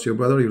sisters, you lost your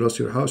brother, you lost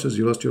your houses,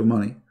 you lost your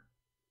money,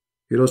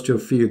 you lost your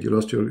field, you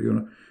lost your, you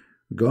know,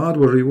 God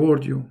will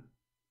reward you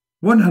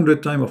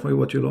 100 times of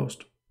what you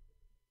lost,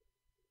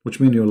 which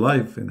means your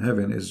life in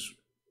heaven is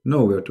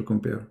nowhere to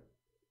compare.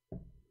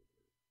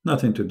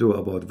 Nothing to do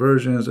about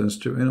virgins and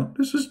you know,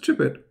 this is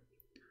stupid.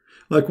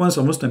 Like once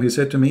a Muslim, he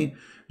said to me,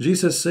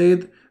 Jesus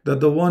said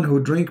that the one who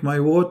drink my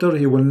water,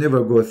 he will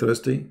never go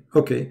thirsty.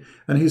 Okay,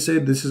 and he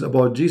said this is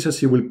about Jesus,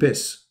 he will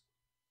piss.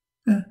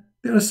 Yeah,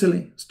 they are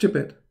silly,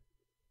 stupid.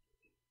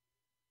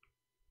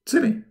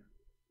 Silly.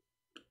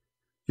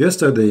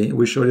 Yesterday,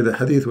 we showed you the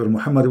hadith where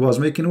Muhammad was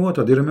making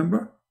water. Do you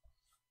remember?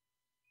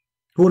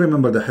 Who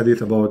remember the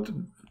hadith about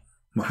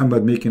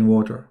Muhammad making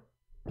water?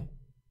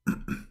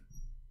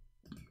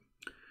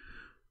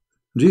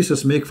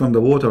 Jesus make from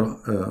the water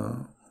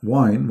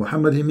wine.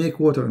 Muhammad, he make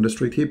water in the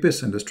street. He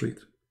piss in the street.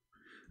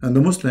 And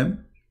the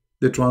Muslim,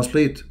 they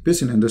translate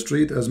pissing in the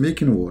street as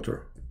making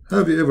water.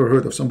 Have you ever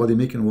heard of somebody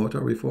making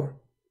water before?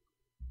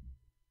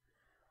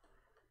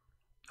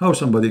 How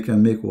somebody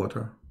can make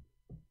water?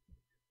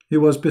 He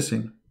was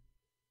pissing.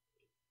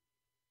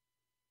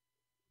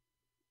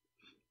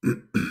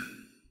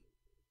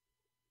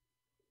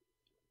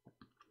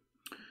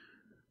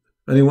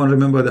 Anyone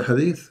remember the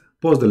hadith?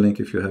 Pause the link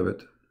if you have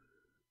it.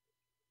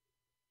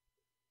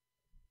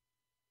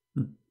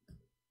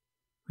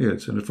 Here,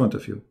 it's in front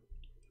of you.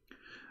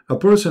 A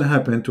person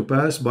happened to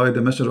pass by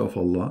the Messenger of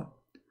Allah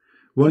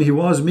when he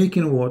was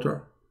making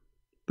water.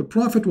 The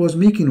Prophet was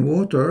making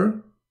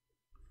water.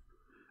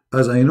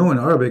 As I know in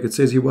Arabic, it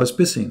says he was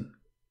pissing.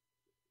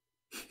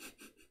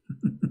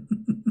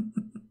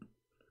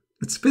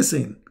 It's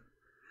pissing.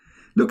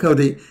 Look how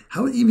they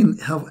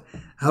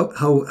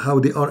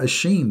are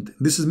ashamed.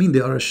 This is mean they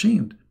are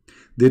ashamed.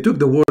 They took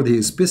the word he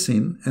is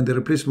pissing and they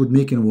replaced it with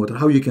making water.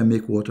 How you can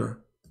make water?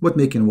 What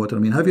making water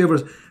mean? Have you ever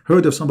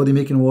heard of somebody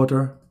making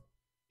water?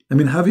 I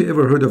mean, have you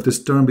ever heard of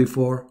this term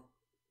before?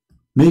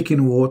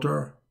 Making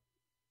water.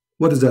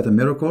 What is that, a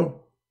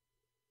miracle?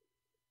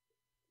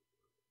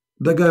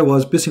 The guy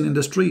was pissing in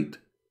the street.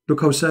 Look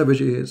how savage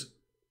he is.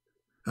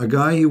 A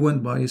guy, he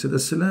went by, he said,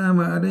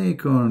 Assalamu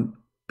alaikum,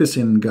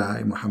 pissing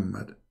guy,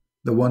 Muhammad,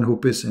 the one who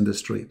pissed in the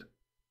street.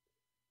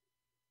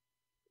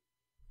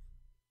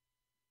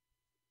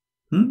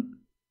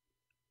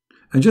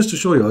 And just to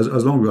show you,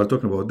 as long as we are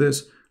talking about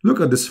this,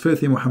 look at this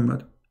filthy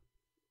Muhammad.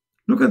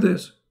 Look at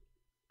this.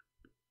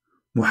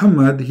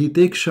 Muhammad, he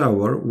takes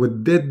shower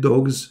with dead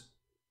dogs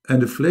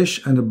and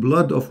flesh and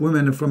blood of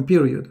women from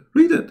period.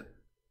 Read it.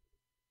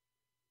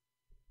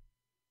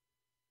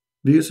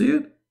 Do you see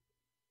it?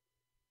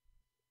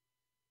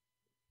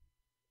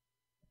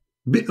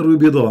 Bi'ru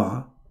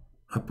bida'a.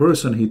 A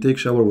person, he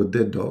takes shower with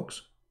dead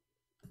dogs.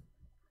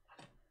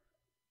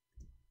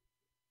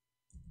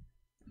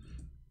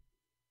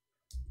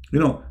 You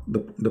know,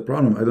 the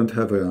problem, I don't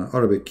have an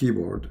Arabic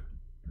keyboard.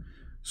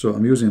 So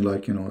I'm using,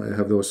 like, you know, I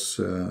have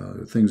those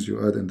things you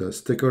add in the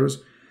stickers.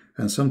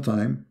 And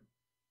sometimes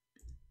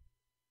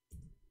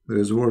there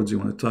is words you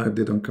want to type,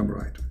 they don't come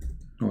right.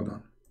 Hold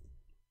on.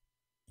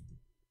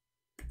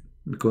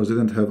 Because they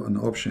don't have an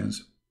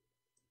options.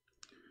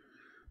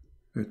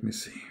 Let me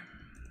see.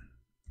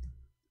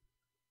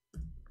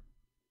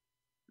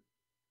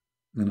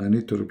 And I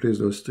need to replace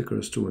those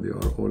stickers too. They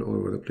are all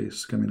over the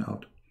place coming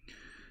out.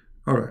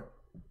 All right.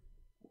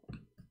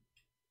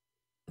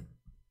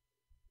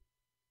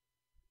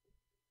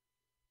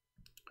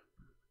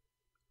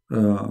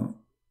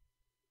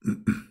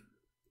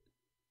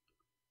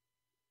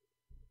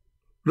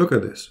 Look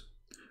at this.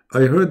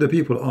 I heard the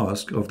people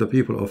ask of the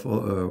people of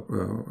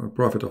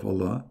Prophet of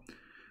Allah,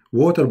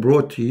 water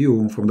brought to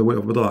you from the well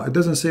of Bida. It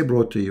doesn't say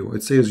brought to you.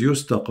 It says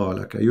yustaqa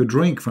laka. You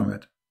drink from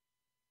it.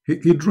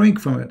 He drink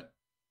from it.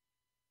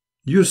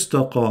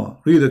 Yustaqa.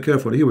 Read it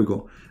carefully. Here we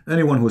go.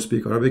 Anyone who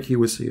speaks Arabic, he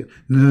will see it.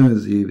 No,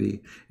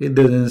 Zibi. It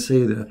doesn't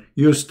say that.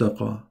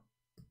 Yustaqa.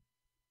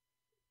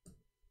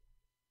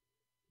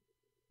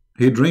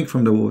 He drink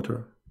from the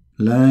water.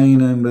 Line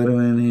number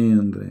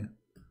 100.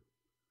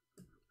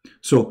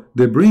 So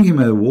they bring him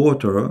a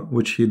water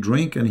which he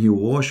drink and he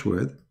wash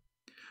with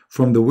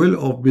from the well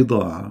of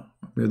Bida.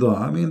 Bida,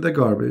 I mean the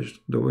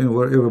garbage,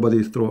 where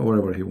everybody throw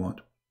wherever he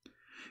want.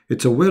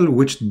 It's a well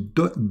which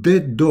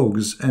dead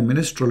dogs and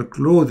menstrual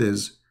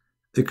clothes,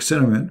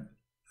 excrement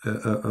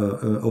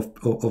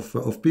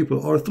of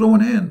people are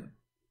thrown in.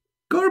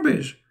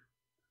 Garbage.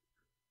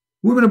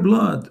 Women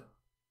blood.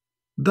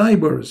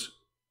 Diapers.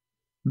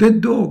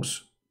 Dead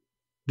dogs.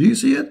 Do you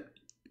see it?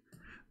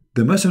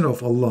 The Messenger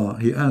of Allah,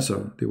 he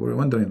answered. They were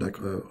wondering, like,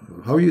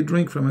 how you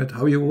drink from it,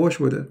 how you wash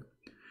with it.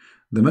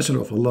 The Messenger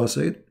of Allah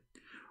said,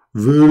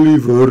 verily,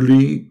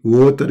 verily,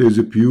 water is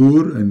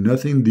pure and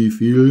nothing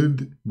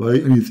defiled by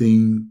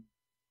anything.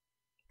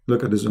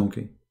 Look at this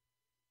donkey.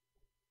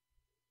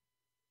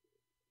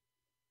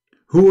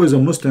 Who is a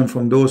Muslim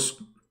from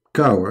those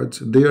cowards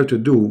dare to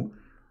do,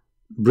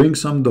 bring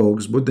some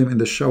dogs, put them in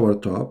the shower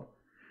tub,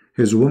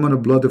 his woman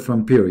blood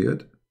from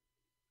period,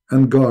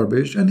 and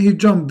garbage, and he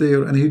jumped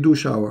there and he do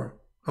shower.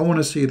 I want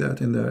to see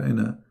that in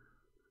a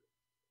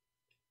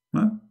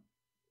huh?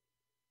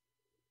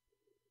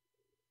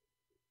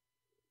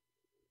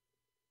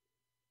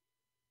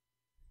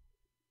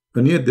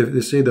 And yet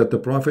they say that the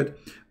Prophet,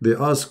 they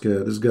ask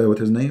this guy, what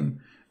his name,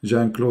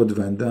 Jean-Claude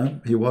Van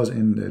Damme, he was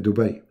in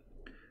Dubai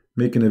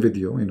making a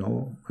video,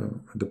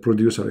 the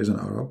producer is an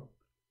Arab,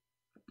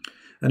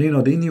 and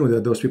they knew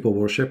that those people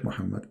worship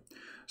Muhammad.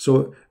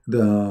 So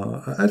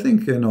I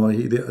think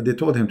they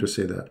told him to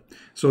say that.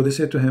 So they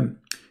said to him,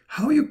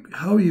 how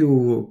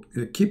you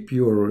keep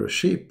your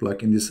shape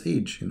like in this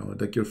age,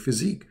 like your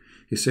physique.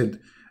 He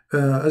said,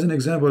 as an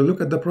example, look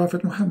at the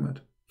Prophet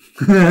Muhammad.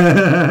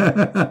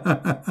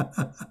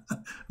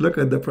 Look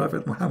at the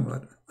Prophet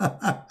Muhammad.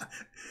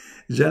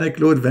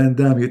 Jean-Claude Van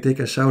Damme, you take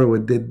a shower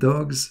with dead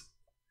dogs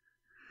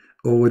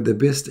or with the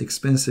best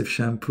expensive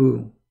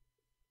shampoo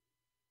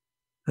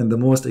and the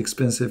most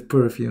expensive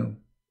perfume.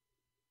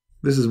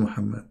 This is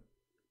Muhammad,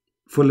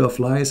 full of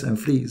lies and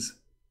fleas.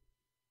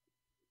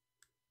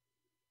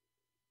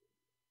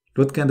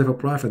 What kind of a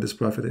prophet this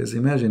prophet is?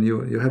 Imagine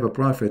you have a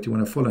prophet, you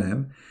want to follow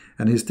him,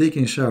 and he's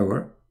taking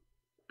shower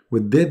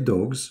with dead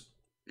dogs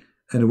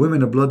and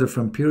women blood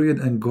from period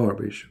and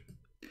garbage.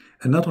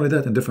 And not only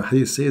that, in different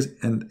hadith says,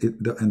 and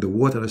the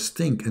water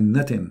stink and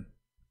nothing.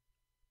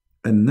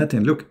 And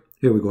nothing. Look,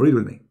 here we go, read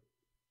with me.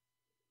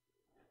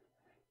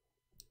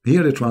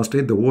 Here they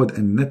translate the word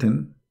and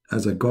nothing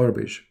as a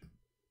garbage.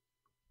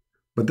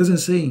 But it doesn't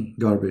say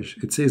garbage.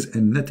 It says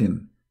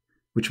natin,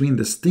 which means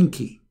the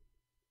stinky.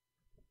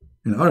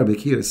 In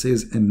Arabic here it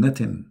says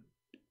natin.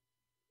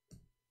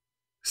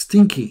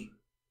 Stinky,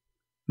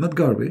 not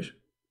garbage.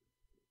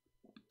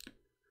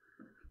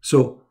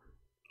 So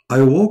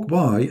I walk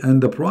by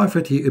and the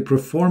Prophet, he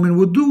performing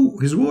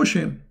wudu, he's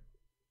washing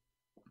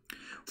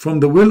from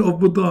the well of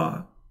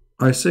Buddha.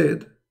 I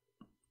said,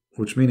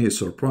 which means he's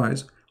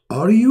surprised,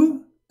 are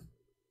you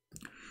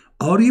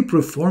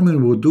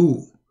performing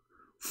wudu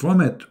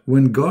from it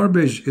when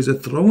garbage is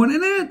thrown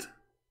in it?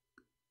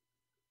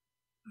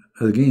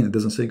 Again, it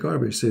doesn't say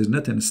garbage, it says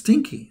nothing.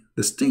 Stinky,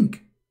 the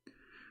stink.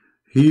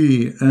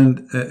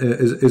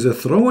 Is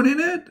thrown in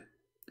it?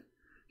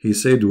 He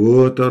said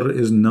water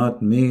is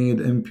not made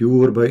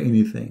impure by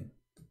anything.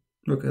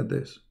 Look at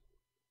this.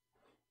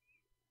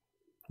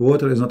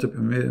 Water is not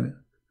made.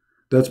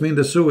 That means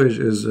the sewage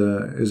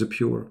is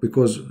pure,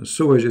 because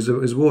sewage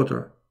is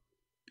water.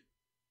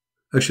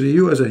 Actually,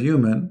 you as a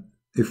human,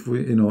 if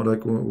we,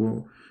 like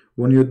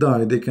when you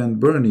die, they can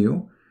burn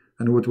you,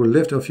 and what will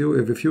left of you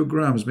is a few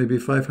grams, maybe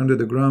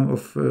 500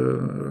 grams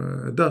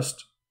of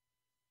dust,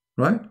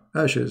 right?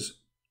 Ashes.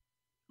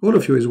 All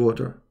of you is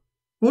water.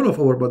 All of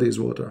our body is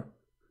water.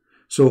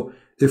 So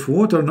if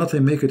water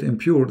nothing make it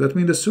impure, that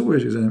means the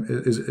sewage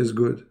is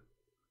good.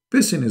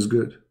 Pissing is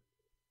good,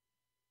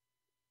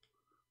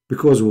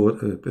 because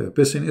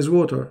pissing is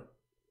water.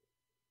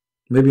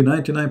 Maybe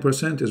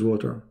 99% is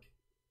water.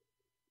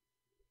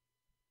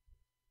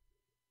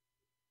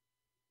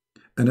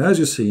 And as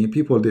you see,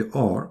 people, they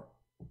are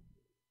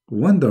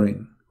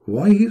wondering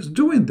why he's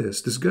doing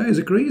this. This guy is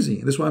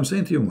crazy. That's why I'm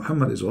saying to you,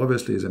 Muhammad is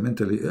obviously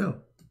mentally ill.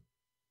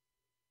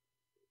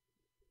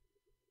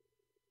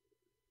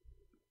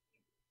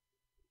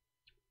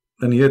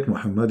 And yet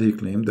Muhammad, he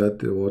claimed that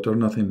the water,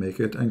 nothing make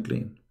it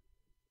unclean.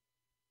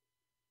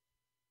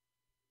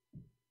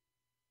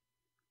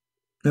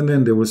 And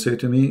then they will say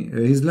to me,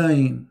 he's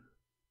lying.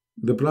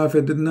 The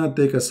Prophet did not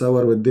take a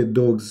shower with dead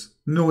dogs.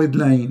 No, he's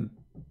lying.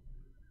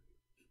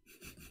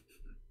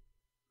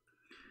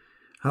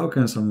 How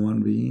can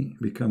someone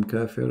become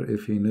kafir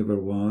if he never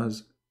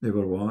was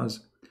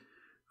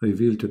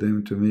revealed to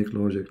them to make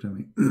logic to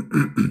me?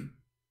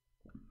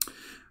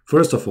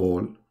 First of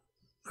all,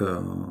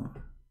 the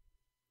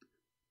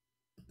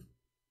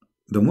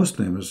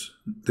Muslims,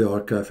 they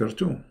are kafir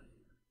too.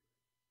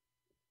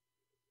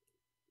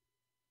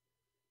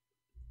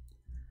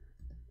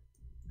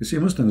 You see,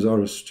 Muslims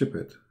are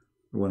stupid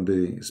when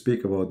they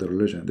speak about their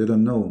religion. They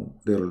don't know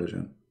their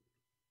religion.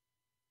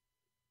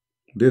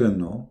 They don't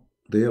know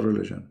their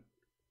religion.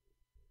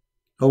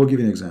 I will give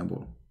you an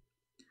example.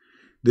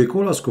 They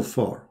call us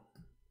kuffar.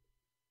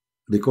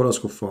 They call us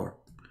kuffar.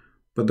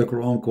 But the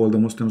Quran called the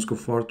Muslims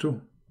kuffar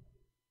too.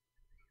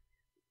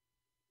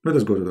 Let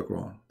us go to the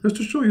Quran. Just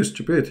to show you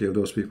stupidity of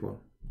those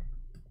people.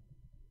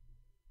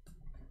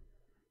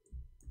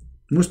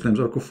 Muslims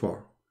are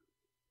kuffar.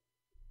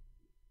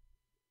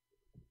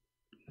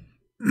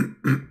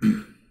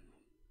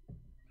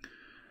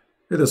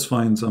 Let us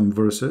find some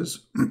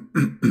verses.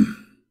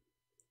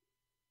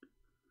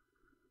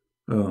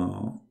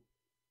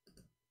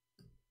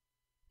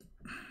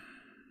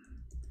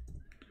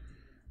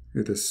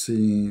 Let us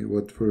see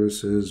what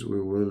verses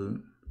we will.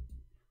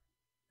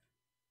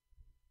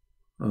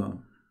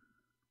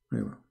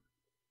 Anyway.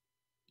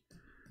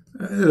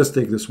 Let us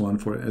take this one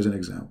as an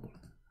example.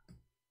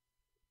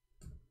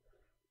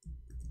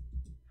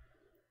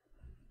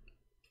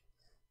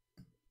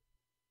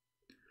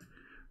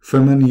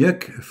 فمن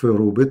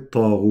يكفر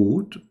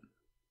بالطاغوت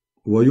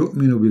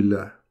ويؤمن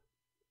بالله.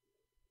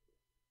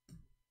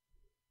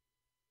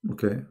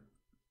 Okay.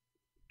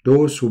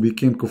 Those who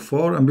became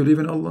kuffar and believe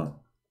in Allah.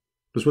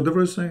 That's what the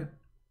verse is saying.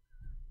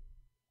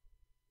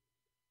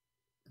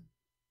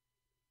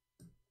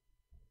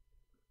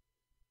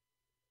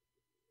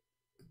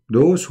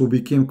 Those who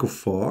became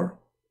kuffar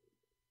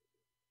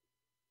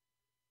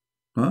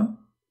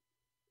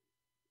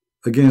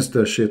against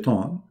the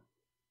shaitan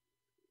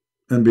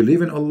and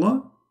believe in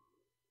Allah,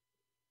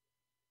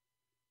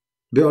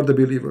 they are the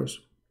believers.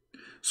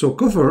 So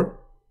kufr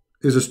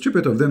is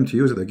stupid of them to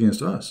use it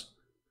against us,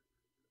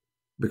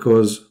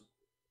 because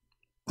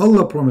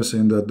Allah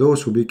promising that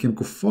those who became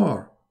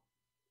kuffar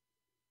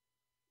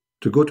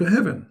to go to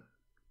heaven.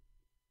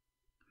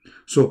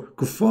 So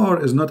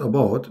kuffar is not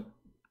about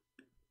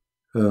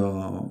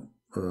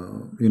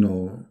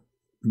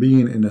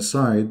being in a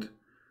side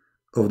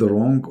of the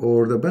wrong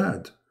or the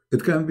bad.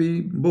 It can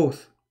be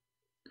both.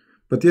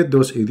 But yet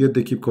those idiots,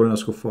 they keep calling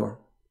us kuffar.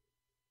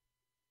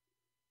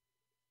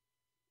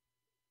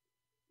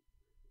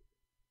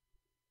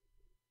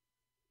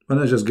 And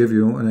I just give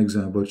you an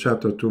example,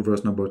 chapter 2,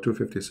 verse number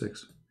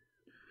 256.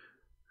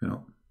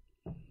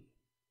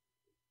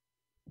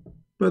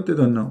 But they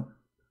don't know.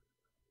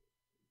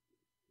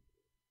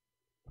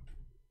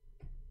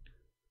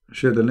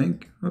 Share the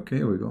link. Okay,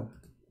 here we go.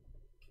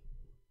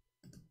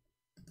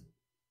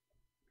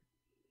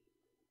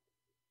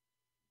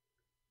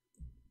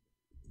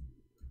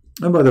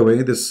 And by the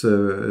way, this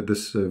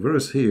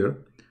verse here,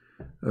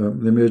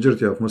 the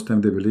majority of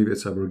Muslims, they believe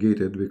it's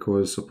abrogated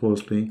because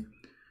supposedly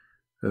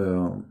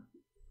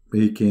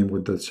he came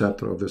with the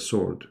chapter of the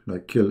sword,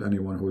 like kill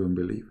anyone who don't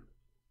believe.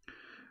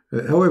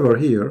 However,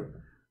 here,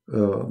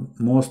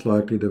 most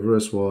likely the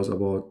verse was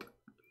about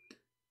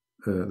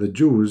the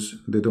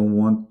Jews.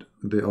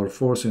 They are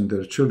forcing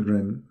their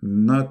children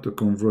not to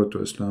convert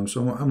to Islam.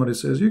 So Muhammad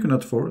says, you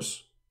cannot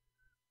force.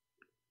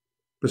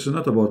 This is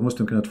not about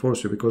Muslim cannot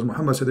force you, because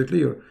Muhammad said it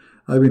clear.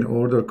 I've been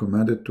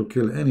commanded to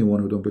kill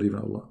anyone who don't believe in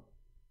Allah.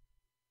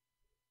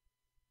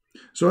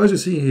 So as you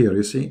see here,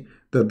 you see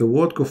that the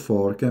word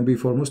kuffar can be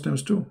for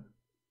Muslims too.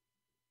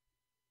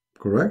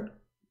 Correct?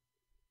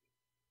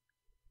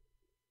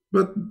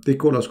 But they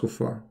call us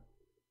kuffar.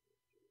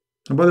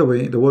 And by the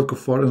way, the word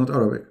kuffar is not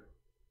Arabic.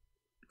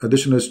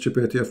 Additional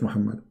stupidity of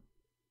Muhammad.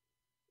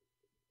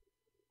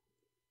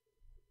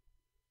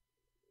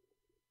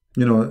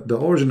 The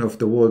origin of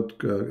the word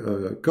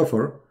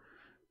kafir,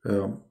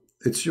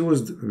 it's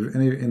used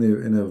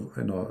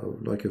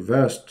in like a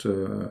vast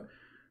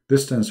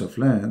distance of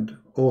land,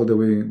 all the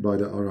way by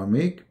the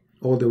Aramaic,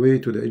 all the way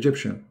to the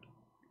Egyptian.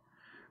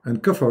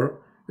 And kafir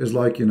is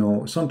like,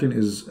 something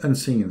is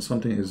unseen,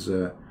 something is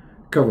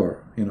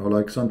cover,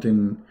 like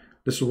something.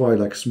 This is why,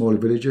 like small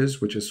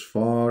villages, which is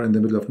far in the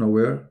middle of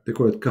nowhere, they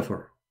call it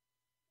kafir,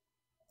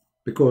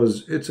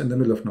 because it's in the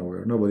middle of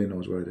nowhere. Nobody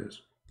knows where it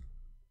is.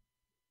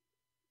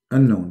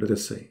 Unknown, let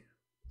us say.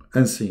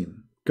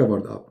 Unseen,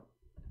 covered up.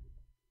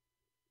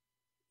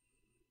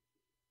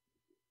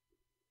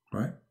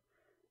 Right?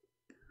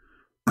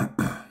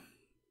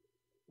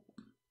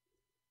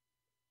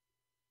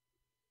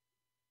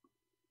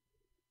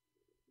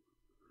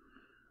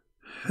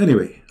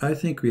 Anyway, I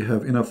think we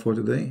have enough for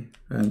today.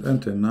 And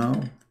until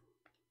now,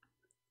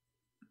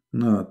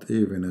 not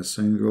even a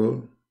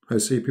single. I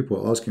see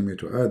people asking me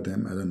to add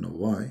them. I don't know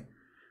why.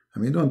 I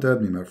mean, don't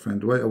add me, my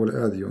friend. Why I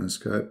will add you in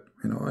Skype?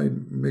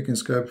 I'm making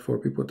Skype for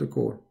people to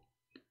call.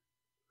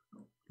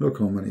 Look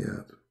how many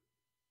add.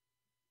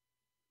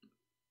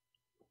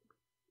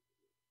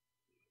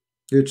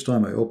 Each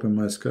time I open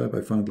my Skype,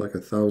 I find like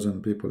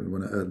 1,000 people who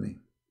want to add me.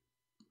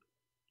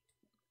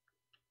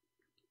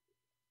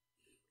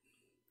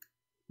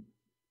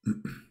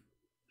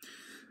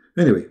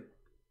 Anyway,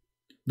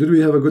 did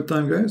we have a good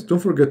time, guys? Don't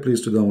forget,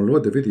 please, to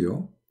download the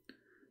video.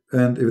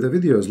 And if the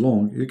video is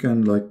long, you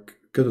can like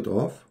cut it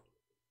off.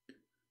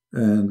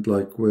 And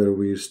like where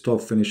we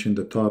stop finishing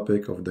the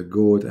topic of the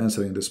goat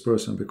answering this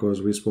person,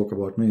 because we spoke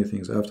about many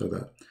things after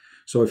that.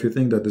 So if you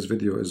think that this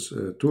video is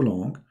too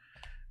long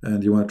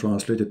and you want to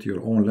translate it to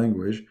your own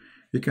language,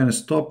 you can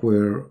stop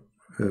where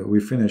we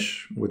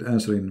finish with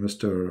answering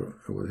Mr.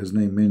 his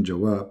name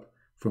Menjawab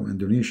from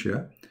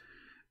Indonesia,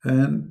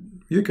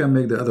 and you can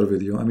make the other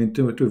video, I mean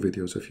two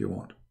videos if you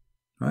want,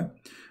 right?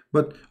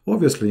 But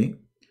obviously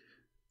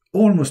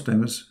all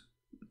Muslims,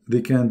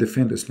 they can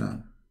defend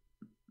Islam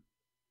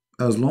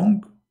as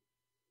long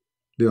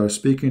they are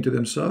speaking to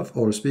themselves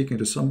or speaking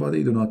to somebody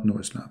who do not know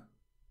Islam.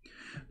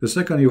 The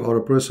second you are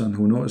a person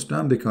who knows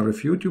Islam, they can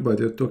refute you by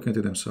their talking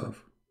to themselves.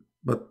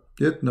 But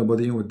yet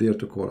nobody would dare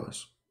to call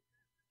us.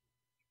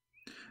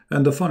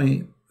 And the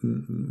funny,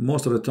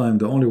 most of the time,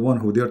 the only one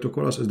who dare to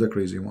call us is the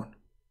crazy one.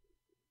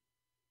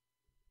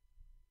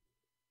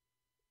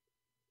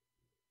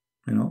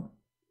 You know?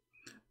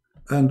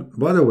 And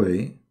by the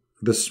way,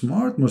 the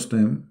smart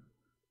Muslim,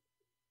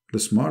 the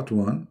smart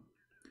one,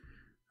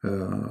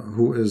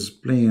 who is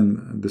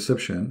playing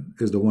deception,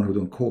 is the one who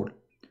don't call,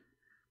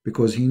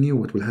 because he knew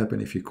what will happen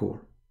if he call.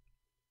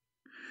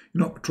 You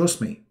know, trust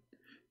me,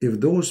 if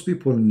those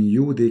people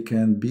knew they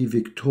can be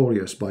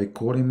victorious by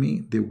calling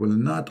me, they will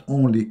not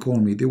only call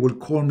me, they will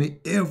call me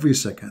every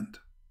second.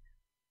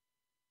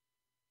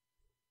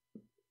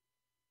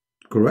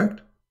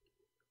 Correct?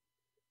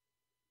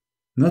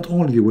 Not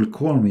only will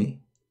call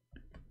me,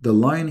 the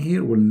line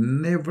here will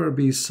never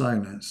be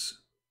silence.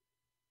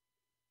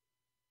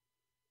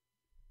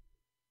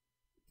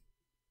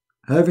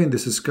 Having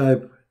this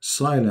Skype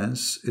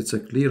silence, it's a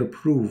clear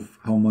proof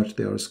how much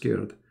they are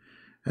scared.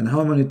 And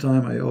how many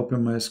times I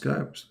open my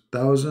Skypes?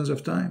 Thousands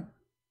of times.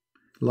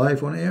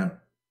 Live on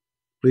air,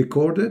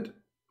 recorded.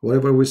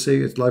 Whatever we say,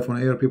 it's live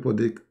on air. People,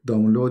 they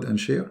download and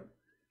share.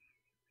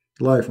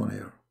 Live on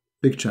air.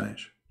 Big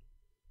challenge.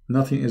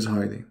 Nothing is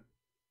hiding.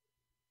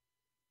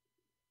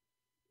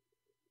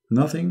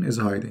 Nothing is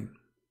hiding.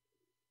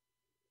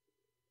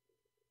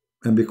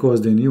 And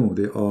because they knew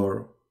they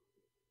are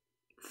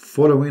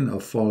following a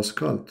false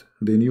cult,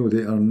 they knew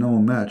they are no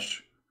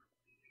match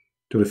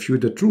to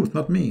refute the truth.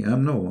 Not me,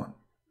 I'm no one.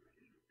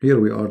 Here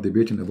we are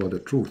debating about the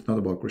truth, not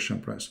about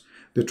Christian Prince.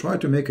 They try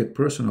to make it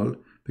personal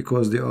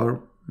because they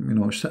are, you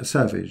know,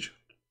 savage.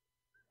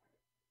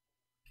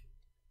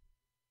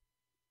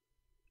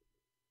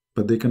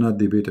 But they cannot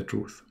debate the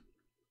truth.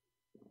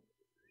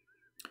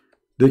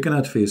 They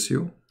cannot face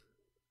you.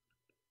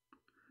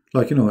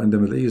 Like, you know, in the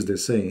Middle East, they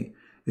say,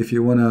 if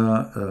you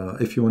wanna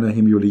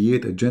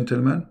humiliate a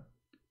gentleman,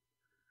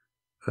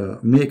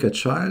 make a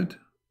child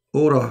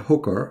or a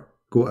hooker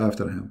go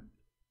after him.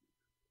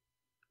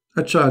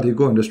 A child, he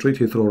go in the street,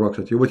 he throw rocks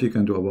at you. What you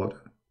can do about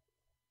it?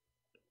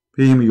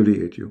 He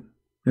humiliate you.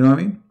 You know what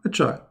I mean? A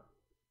child.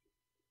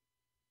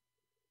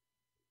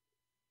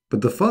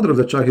 But the father of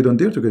the child, he don't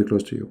dare to get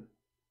close to you.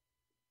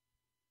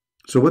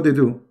 So what they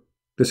do?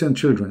 They send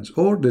children,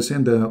 or they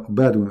send the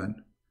bad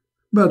women.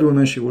 Bad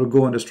woman, she will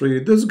go on the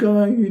street. This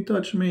guy, he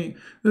touched me.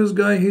 This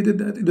guy, he did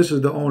that. This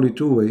is the only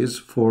two ways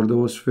for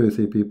those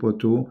filthy people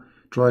to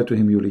try to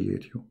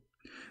humiliate you.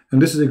 And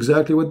this is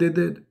exactly what they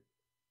did.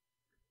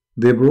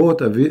 They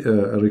brought a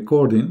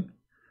recording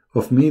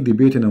of me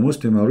debating a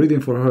Muslim, reading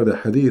for her the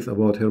hadith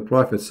about her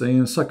prophet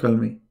saying, suckle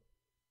me.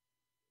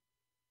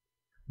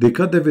 They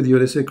cut the video.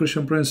 They say,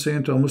 Christian Prince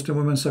saying to a Muslim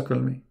woman, suckle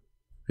me.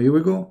 Here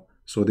we go.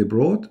 So they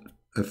brought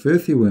a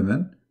filthy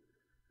woman,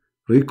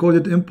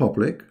 recorded in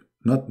public,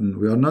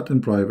 we are not in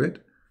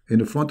private,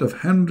 in front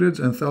of hundreds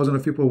and thousands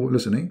of people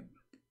listening,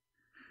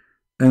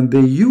 and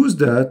they use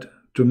that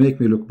to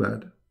make me look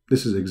bad.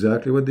 This is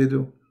exactly what they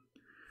do.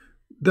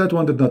 That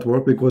one did not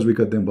work because we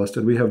got them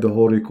busted. We have the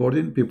whole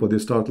recording. People, they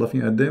start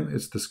laughing at them.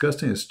 It's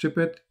disgusting. It's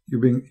stupid. You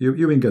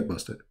been get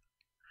busted.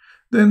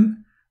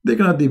 Then they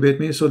cannot debate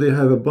me, so they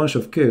have a bunch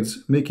of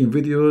kids making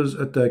videos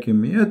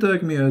attacking me.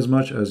 Attack me as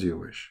much as you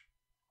wish.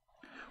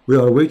 We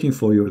are waiting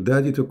for your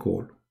daddy to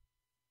call.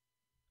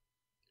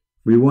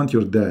 We want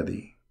your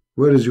daddy.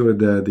 Where is your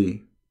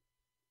daddy?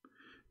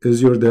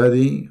 Is your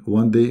daddy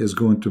one day is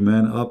going to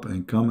man up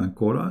and come and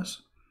call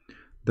us?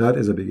 That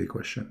is a big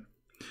question.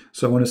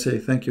 So I want to say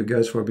thank you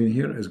guys for being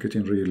here. It's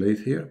getting really late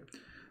here.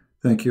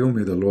 Thank you.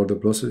 May the Lord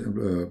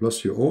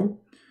bless you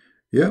all.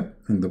 Yeah,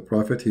 and the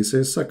prophet, he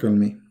says, suckle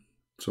me.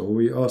 So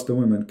we asked the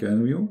women,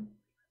 can you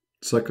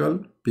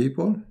suckle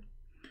people?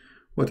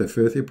 What a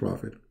filthy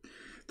prophet.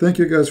 Thank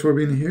you guys for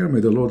being here. May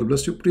the Lord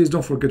bless you. Please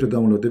don't forget to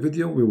download the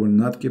video. We will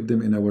not keep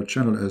them in our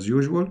channel as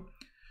usual.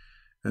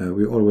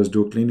 We always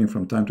do cleaning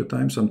from time to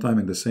time, sometime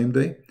in the same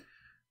day,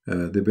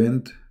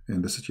 depend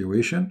on the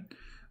situation.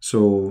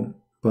 So,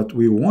 but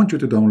we want you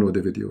to download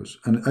the videos.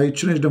 And I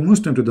challenge the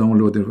Muslim to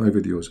download my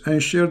videos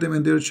and share them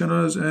in their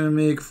channels and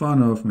make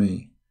fun of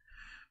me.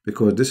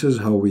 Because this is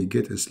how we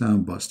get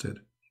Islam busted.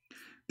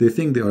 They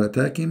think they are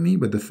attacking me,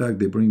 but the fact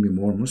they bring me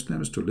more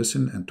Muslims to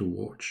listen and to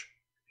watch.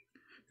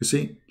 You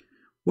see,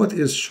 what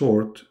is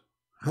short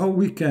how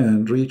we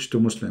can reach to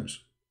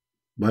Muslims?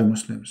 By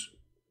Muslims.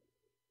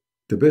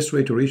 The best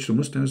way to reach to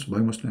Muslims by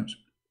Muslims.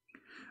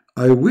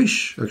 I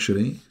wish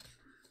actually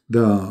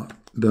the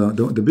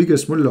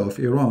biggest mullah of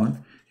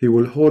Iran, he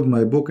will hold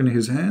my book in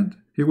his hand.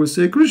 He will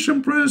say,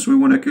 Christian Prince, we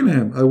want to kill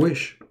him. I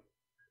wish.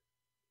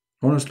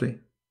 Honestly,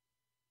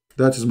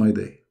 that is my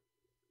day.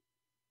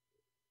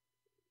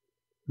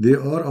 They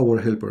are our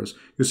helpers.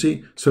 You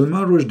see,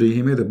 Salman Rushdie,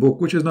 he made a book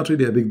which is not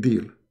really a big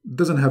deal. It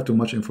doesn't have too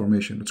much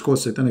information. It's called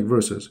Satanic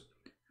Verses.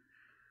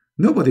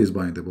 Nobody is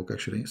buying the book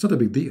actually. It's not a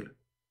big deal.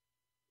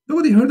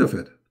 Nobody heard of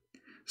it.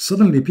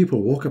 Suddenly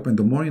people woke up in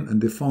the morning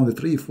and they found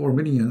 3-4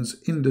 millions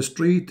in the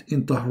street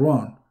in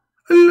Tehran.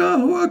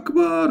 Allahu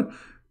Akbar!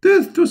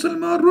 Death to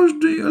Salman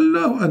Rushdie!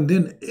 Allah! And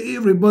then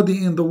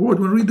everybody in the world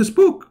will read this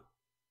book.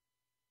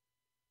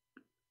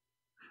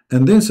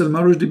 And then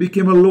Salman Rushdie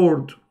became a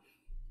lord.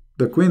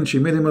 The queen, she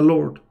made him a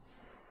lord.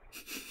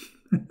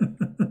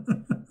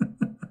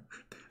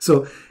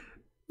 So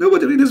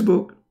nobody read this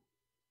book.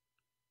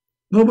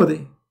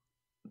 Nobody.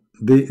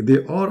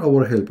 They are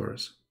our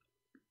helpers.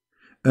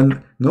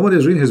 And nobody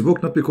is reading his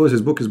book not because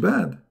his book is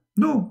bad.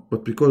 No,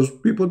 but because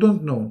people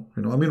don't know.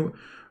 You know, I mean,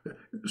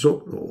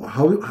 so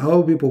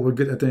how people will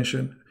get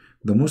attention?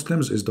 The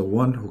Muslims is the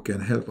one who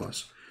can help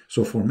us.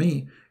 So for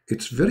me,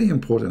 it's very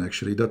important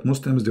actually that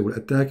Muslims, they will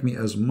attack me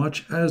as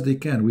much as they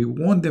can. We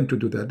want them to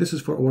do that. This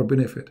is for our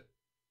benefit.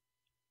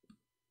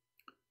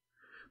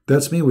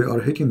 That's mean we are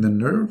hitting the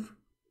nerve.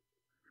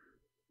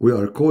 We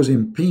are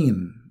causing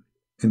pain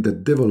in the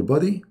devil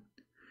body,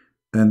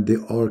 and they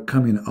are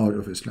coming out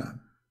of Islam.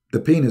 The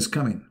pain is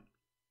coming.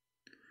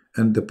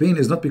 And the pain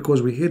is not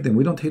because we hate them.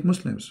 We don't hate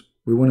Muslims.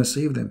 We want to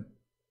save them.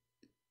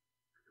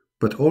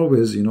 But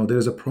always, you know, there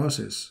is a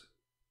process.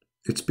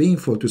 It's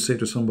painful to say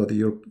to somebody,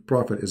 your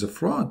prophet is a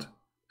fraud,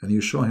 and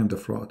you show him the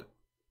fraud.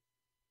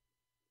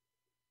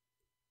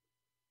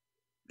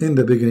 In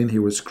the beginning, he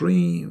will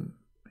scream,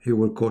 he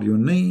will call you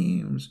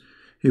names,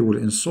 he will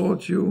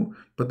insult you,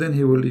 but then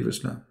he will leave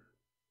Islam.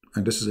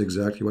 And this is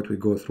exactly what we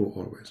go through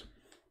always.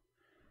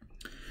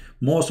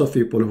 Most of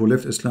people who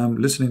left Islam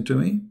listening to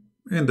me,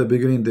 in the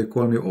beginning, they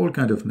call me all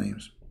kind of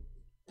names.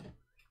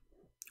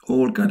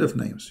 All kind of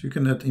names. You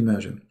cannot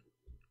imagine.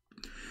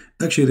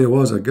 Actually, there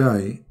was a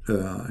guy,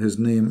 his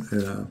name,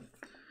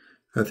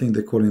 I think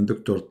they call him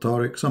Dr.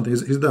 Tariq, something.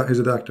 He's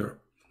a doctor.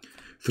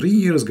 3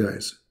 years,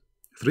 guys.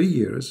 3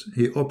 years,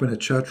 he opened a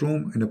chat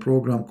room in a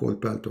program called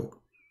Paltalk.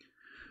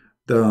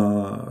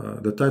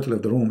 The title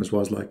of the room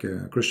was like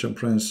Christian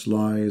Prince,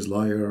 Lies,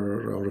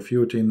 Liar, or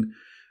Refuting.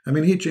 I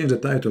mean, he changed the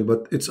title,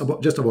 but it's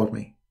just about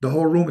me. The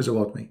whole room is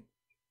about me.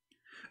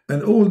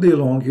 And all day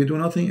long, he do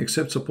nothing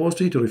except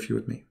supposedly to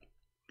refute me.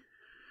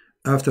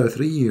 After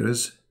 3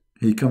 years,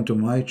 he come to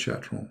my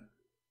chat room.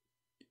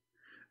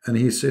 And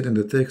he said in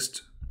the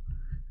text,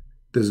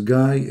 this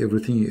guy,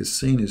 everything he is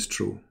saying is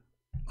true.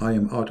 I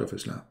am out of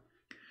Islam.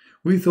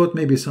 We thought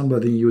maybe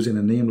somebody using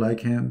a name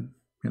like him,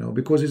 you know,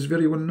 because he's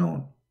very well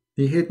known.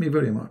 He hate me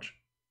very much.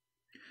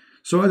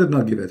 So I did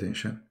not give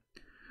attention.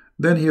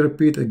 Then he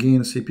repeat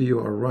again, CP, you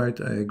are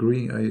right, I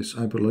agree, I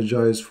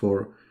apologize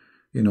for,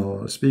 you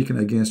know, speaking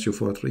against you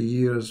for 3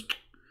 years.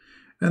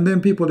 And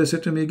then people, they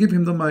said to me, give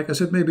him the mic. I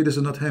said, maybe this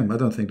is not him. I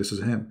don't think this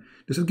is him.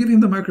 They said, give him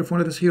the microphone,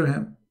 let us hear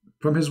him.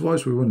 From his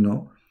voice, we will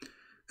know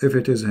if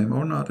it is him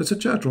or not. It's a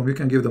chat room, you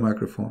can give the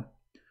microphone.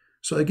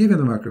 So I gave him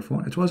the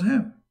microphone, it was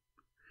him.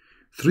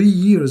 3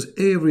 years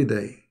every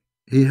day,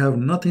 he have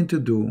nothing to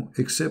do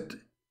except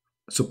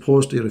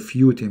supposedly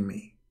refuting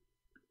me.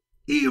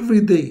 Every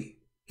day.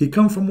 He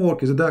come from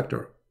work, he's a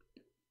doctor.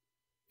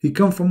 He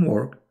come from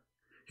work,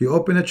 he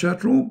open a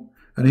chat room,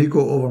 and he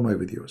go over my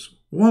videos,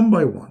 one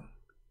by one.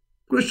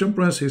 Christian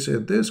Prince, he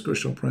said this,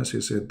 Christian Prince,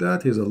 he said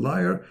that, he's a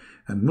liar,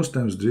 and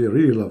Muslims, they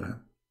really love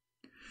him.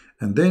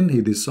 And then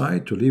he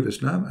decided to leave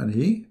Islam, and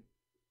he,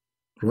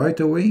 right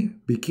away,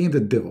 became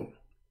the devil.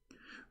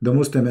 The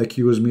Muslim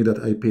accused me that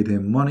I paid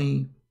him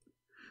money.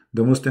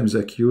 The Muslims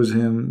accuse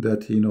him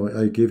that, you know,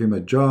 I gave him a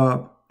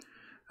job.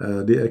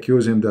 They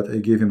accuse him that I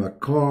gave him a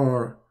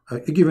car. I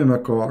give him a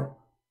car.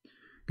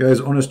 Guys,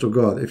 honest to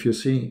God, if you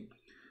see,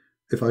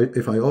 if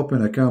I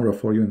open a camera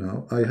for you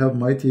now, I have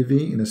my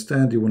TV in a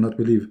stand you will not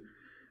believe.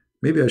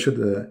 Maybe I should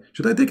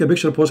I take a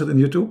picture, post it in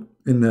YouTube,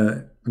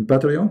 in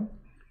Patreon?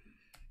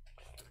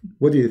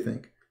 What do you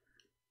think?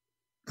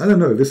 I don't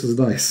know if this is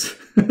nice.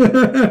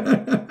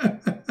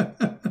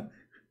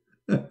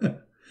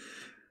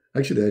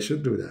 Actually, I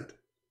should do that.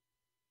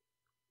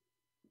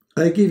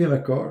 I give him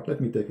a car. Let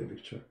me take a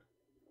picture.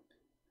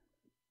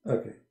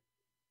 Okay.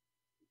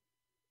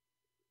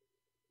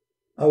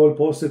 I will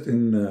post it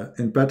in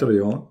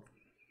Patreon.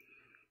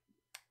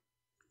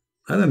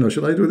 I don't know.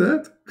 Should I do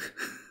that?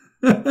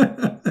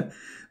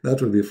 That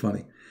would be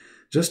funny.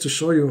 Just to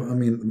show you, I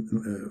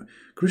mean,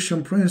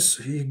 Christian Prince,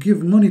 he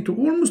give money to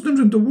all Muslims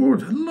in the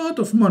world. A lot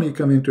of money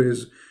coming to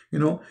his, you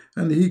know,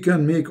 and he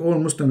can make all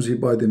Muslims, he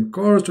buy them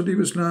cars to leave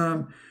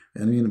Islam.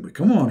 I mean,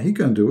 come on, he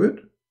can do it.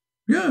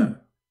 Yeah.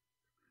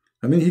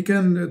 I mean, he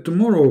can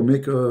tomorrow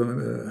make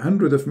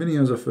hundreds of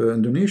millions of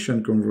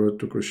Indonesian convert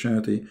to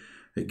Christianity.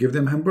 I give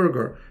them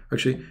hamburger.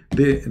 Actually,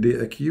 they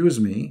accuse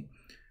me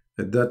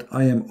that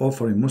I am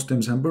offering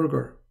Muslims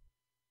hamburger.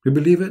 You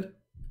believe it?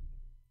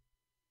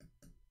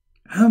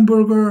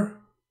 Hamburger?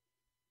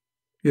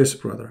 Yes,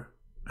 brother,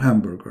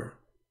 hamburger.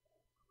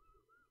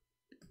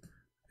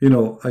 You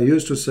know, I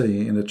used to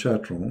say in the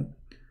chat room,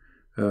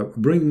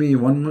 bring me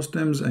 1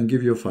 Muslims and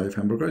give you 5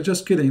 hamburgers.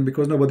 Just kidding,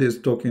 because nobody is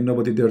talking,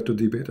 nobody dare to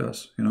debate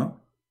us, you know,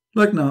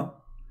 like now.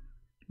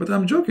 But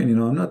I'm joking, you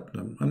know,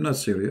 I'm not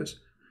serious.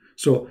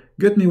 So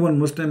get me 1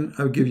 Muslim,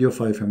 I'll give you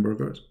 5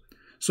 hamburgers.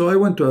 So I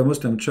went to a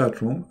Muslim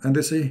chat room and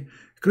they say,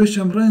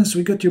 Christian Prince,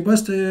 we got you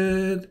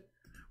busted.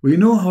 We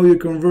know how you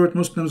convert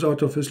Muslims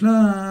out of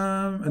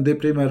Islam. And they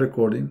play my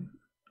recording.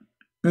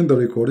 In the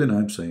recording,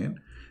 I'm saying,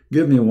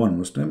 give me 1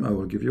 Muslim, I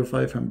will give you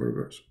 5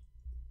 hamburgers.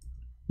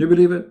 You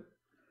believe it?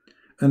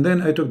 And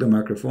then I took the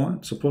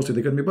microphone.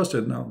 Supposedly they got me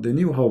busted now. They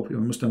knew how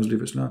Muslims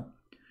leave Islam.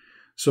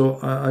 So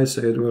I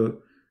said,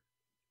 well,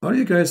 are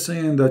you guys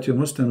saying that you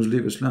Muslims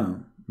leave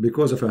Islam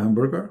because of a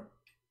hamburger?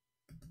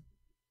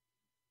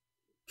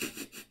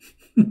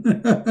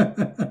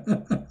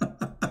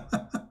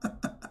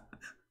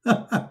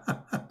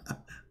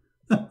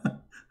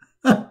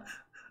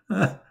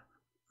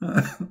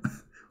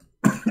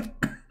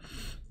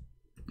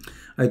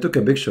 I took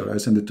a picture, I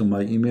sent it to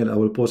my email, I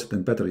will post it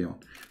in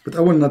Patreon. But I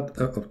will not,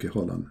 okay,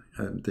 hold on,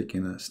 I'm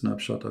taking a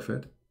snapshot of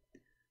it.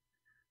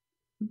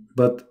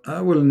 But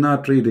I will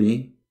not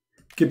really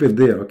keep it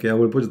there, okay? I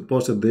will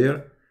post it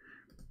there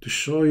to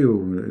show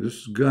you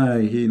this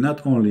guy, he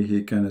not only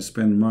he can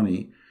spend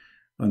money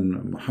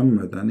on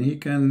Muhammad, and he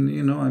can,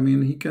 you know, I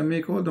mean, he can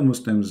make all the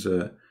Muslims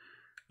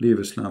leave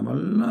Islam, a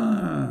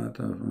lot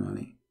of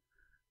money.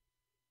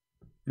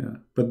 Yeah,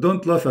 but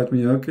don't laugh at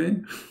me,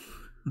 okay?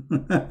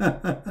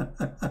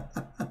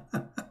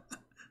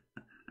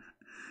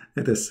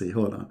 Let us see,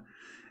 hold on.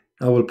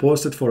 I will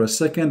post it for a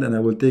second and I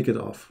will take it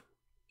off.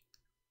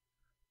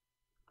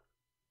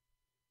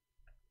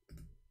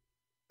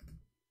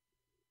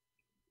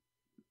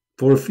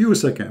 For a few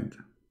seconds.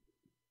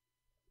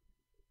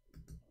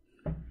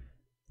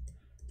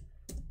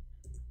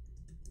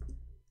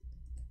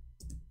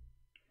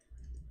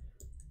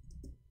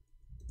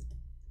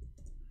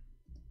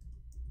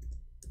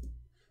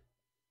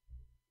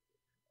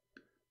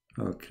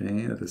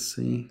 Okay, let us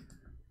see.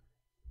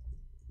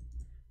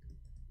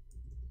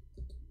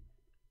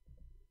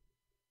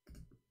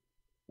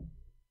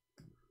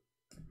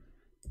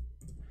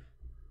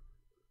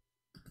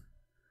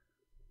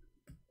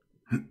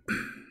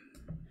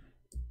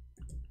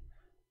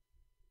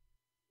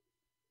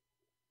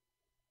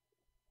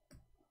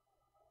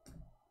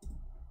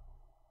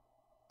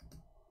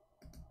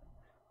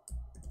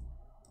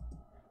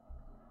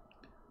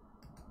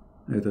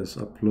 Let us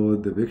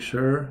upload the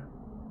picture.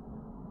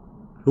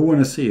 Who want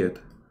to see it?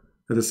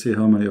 Let us see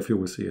how many of you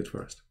will see it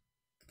first.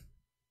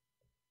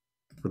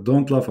 But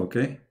don't laugh,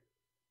 okay?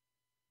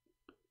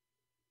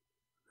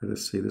 Let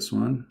us see this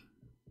one.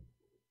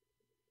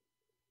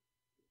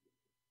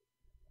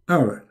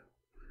 All right.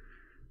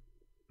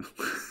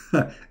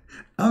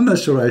 I'm not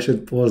sure I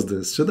should pause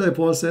this. Should I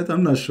pause it?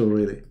 I'm not sure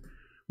really.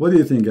 What do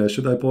you think, guys?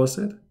 Should I pause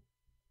it?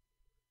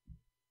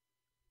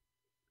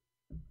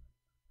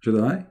 Should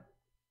I?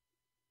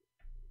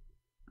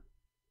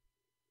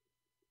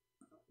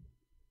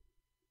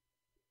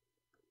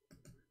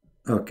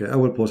 Okay, I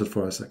will pause it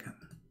for a second.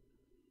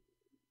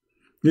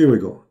 Here we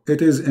go.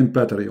 It is in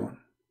Patreon.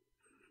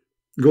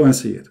 Go and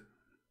see it.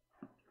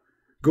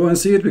 Go and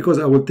see it because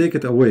I will take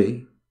it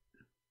away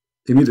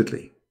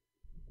immediately.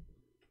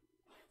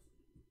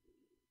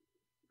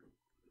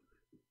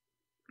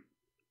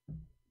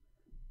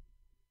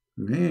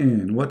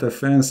 Man, what a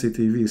fancy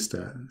TV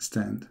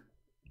stand.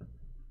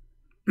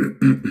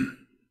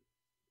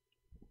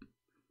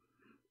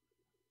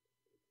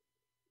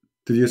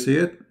 Did you see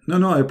it?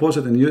 No, I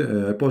posted in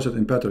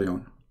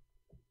Patreon.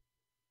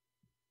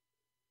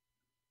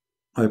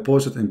 I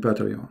posted in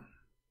Patreon.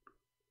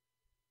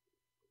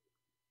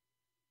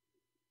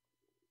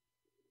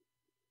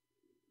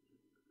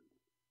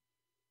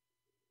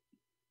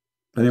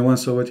 Anyone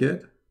saw it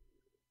yet?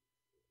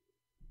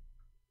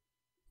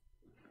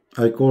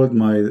 I called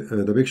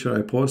the picture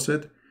I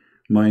posted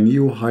my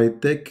new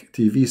high-tech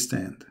TV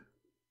stand.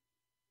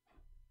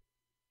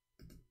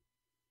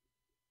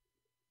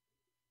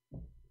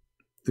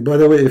 By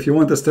the way, if you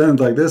want a stand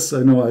like this,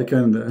 I know I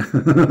can.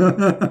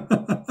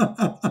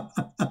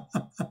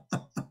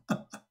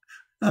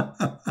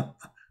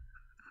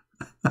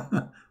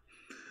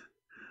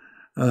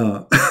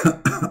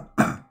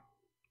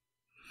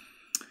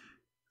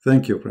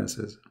 Thank you,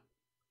 Princess.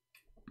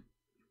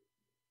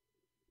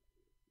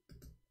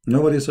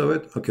 Nobody saw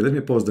it? Okay, let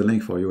me post the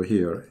link for you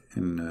here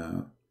in,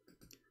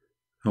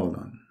 hold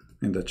on,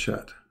 in the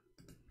chat.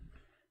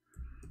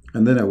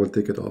 And then I will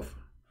take it off.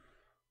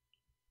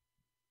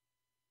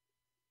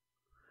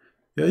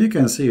 Yeah, you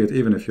can see it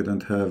even if you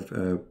don't have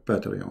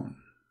Patreon.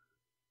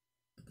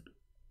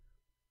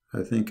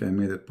 I think I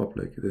made it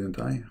public, didn't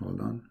I? Hold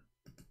on.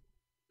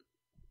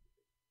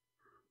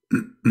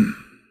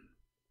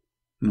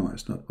 No,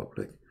 it's not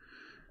public.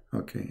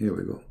 Okay, here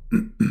we go.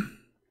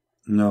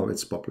 Now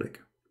it's public.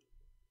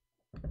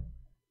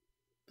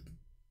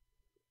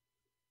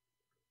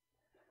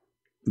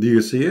 Do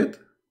you see it?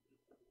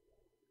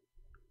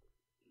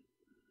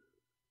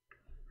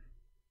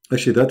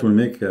 Actually, that will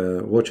make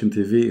watching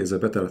TV is a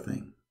better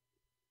thing.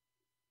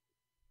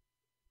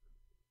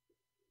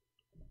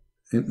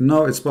 And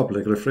now it's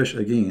public. Refresh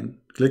again.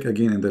 Click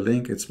again in the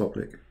link. It's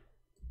public.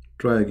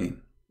 Try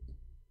again.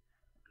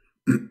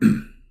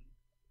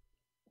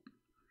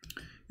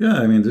 Yeah,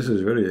 I mean, this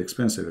is very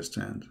expensive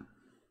stand.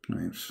 I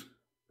mean,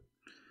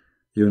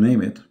 you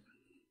name it.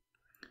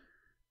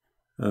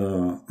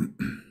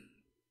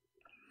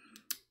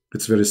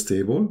 It's very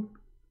stable.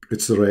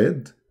 It's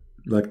red,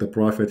 like the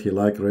Prophet. He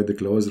liked red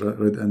clothes,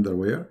 red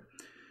underwear,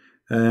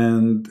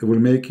 and it will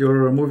make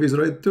your movies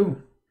red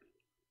too.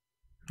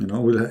 You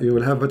know, you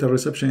will have better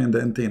reception in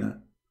the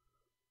antenna.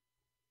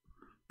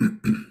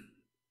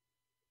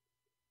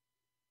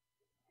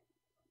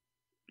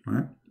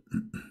 Right?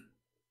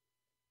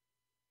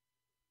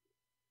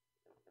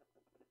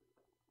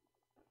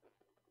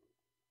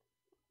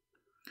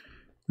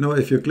 No,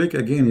 if you click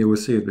again, you will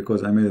see it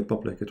because I made it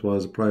public. It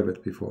was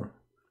private before.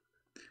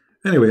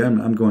 Anyway,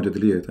 I'm going to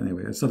delete it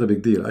anyway. It's not a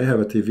big deal. I have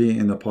a TV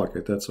in the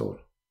pocket, that's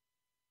all.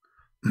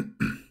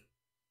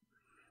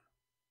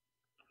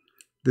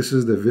 This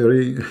is the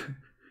very,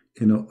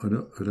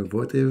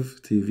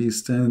 innovative TV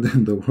stand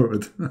in the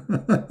world.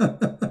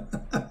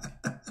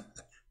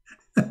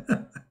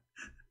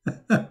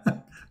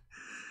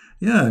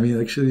 Yeah, I mean,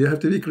 actually, you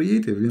have to be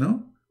creative, you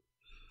know?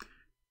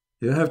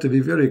 You have to be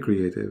very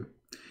creative.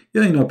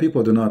 Yeah, you know,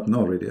 people do not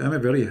know really. I'm a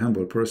very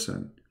humble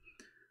person.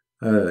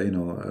 My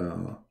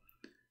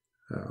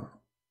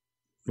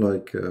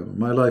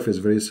life is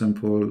very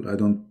simple. I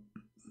don't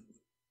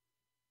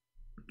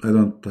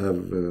have,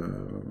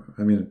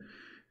 I mean,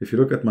 if you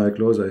look at my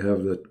clothes, I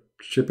have the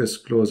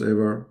cheapest clothes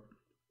ever,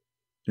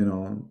 you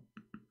know,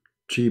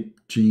 cheap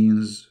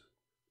jeans,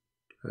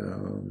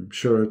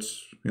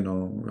 shirts, you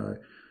know,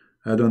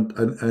 I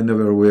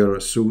never wear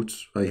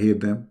suits. I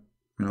hate them,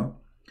 you know,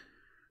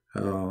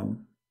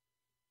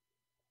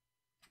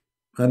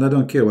 and I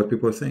don't care what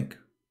people think,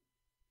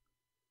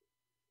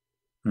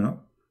 you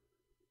know,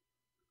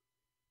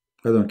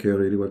 I don't care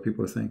really what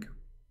people think.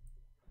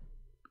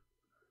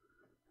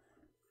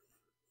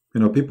 You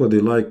know, people, they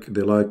like,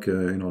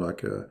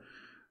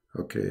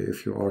 okay,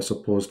 if you are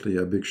supposedly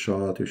a big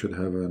shot, you should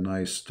have a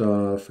nice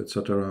stuff,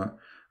 etc.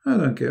 I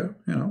don't care,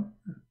 you know,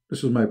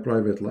 this is my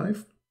private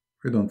life.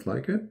 If you don't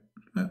like it,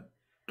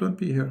 don't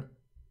be here.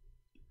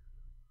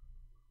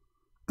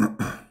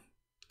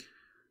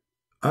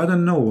 I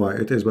don't know why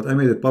it is, but I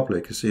made it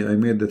public. You see, I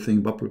made the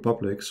thing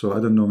public, so I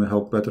don't know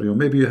how better you.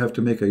 Maybe you have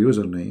to make a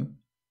username.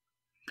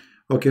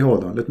 Okay,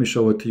 hold on. Let me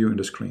show it to you in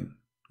the screen.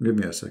 Give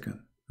me a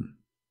second.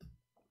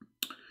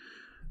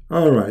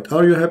 All right.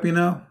 Are you happy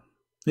now?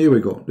 Here we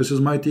go. This is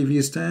my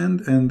TV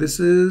stand, and this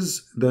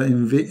is the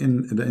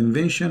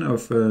invention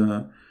of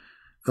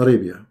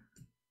Arabia.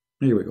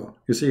 Here we go.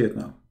 You see it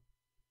now.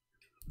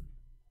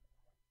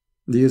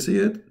 Do you see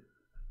it?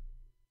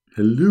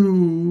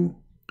 Hello.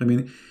 I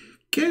mean,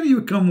 can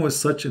you come with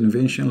such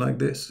invention like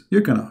this?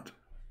 You cannot.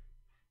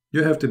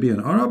 You have to be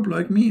an Arab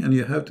like me, and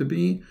you have to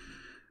be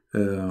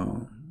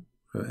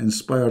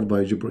inspired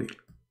by Jibreel.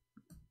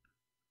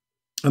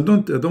 And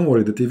don't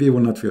worry, the TV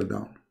will not fall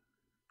down.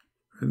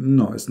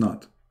 No, it's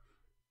not.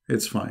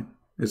 It's fine.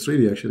 It's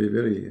really actually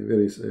very,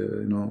 very,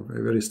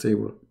 very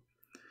stable.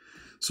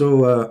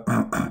 So,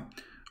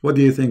 what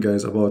do you think,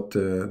 guys, about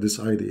this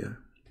idea?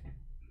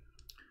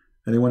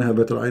 Anyone have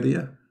a better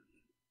idea?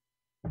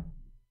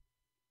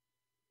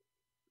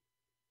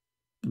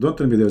 Don't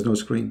tell me there's no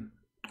screen.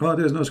 Oh,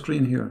 there's no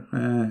screen here.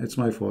 It's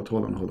my fault.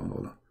 Hold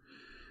on.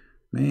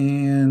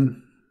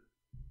 Man.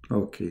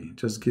 Okay,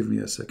 just give me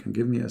a second.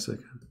 Give me a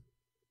second.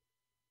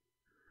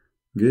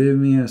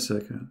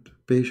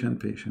 Patient.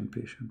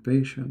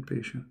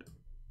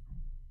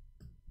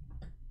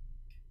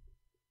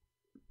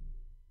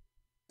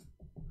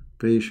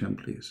 Patient,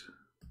 please.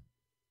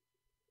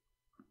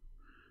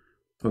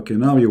 Okay,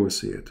 now you will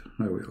see it.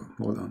 There we go.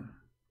 Hold on.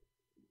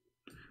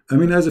 I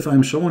mean, as if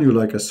I'm showing you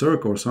like a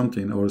circle or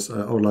something, or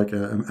like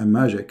a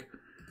magic.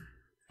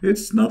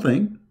 It's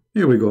nothing.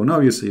 Here we go.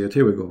 Now you see it.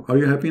 Here we go. Are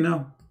you happy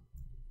now?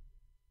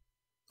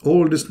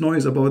 All this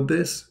noise about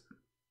this.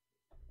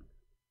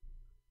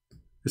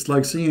 It's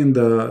like seeing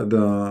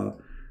the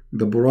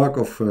Burak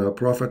of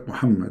Prophet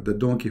Muhammad, the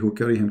donkey who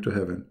carried him to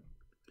heaven.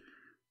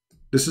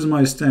 This is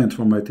my stand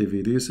from my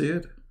TV. Do you see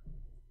it?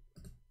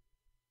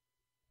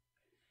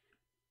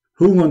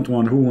 Who want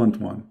one?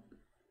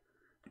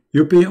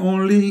 You pay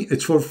only,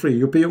 it's for free.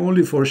 You pay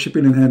only for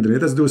shipping and handling.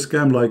 Let's do a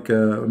scam like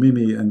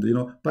Mimi and,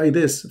 buy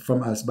this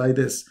from us, buy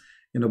this.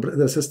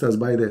 The sisters,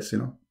 buy this,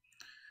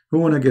 Who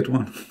want to get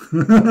one?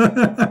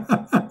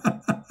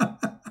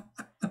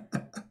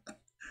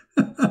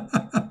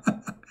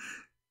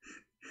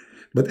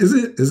 But is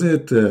it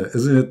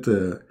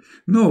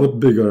no, but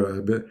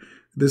bigger?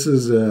 This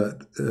is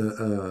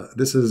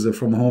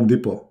from Home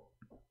Depot.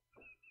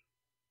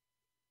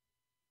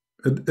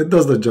 It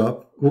does the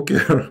job. Who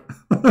cares?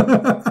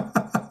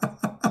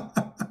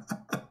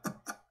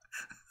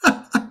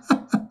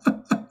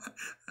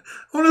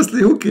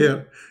 Honestly, who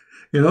care?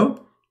 You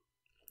know,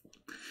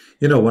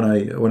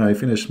 when I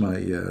finished my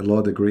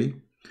law degree,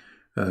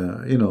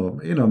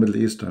 Middle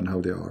Eastern, how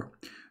they are.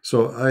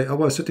 So I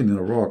was sitting in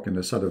a rock in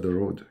the side of the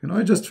road.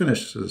 I just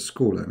finished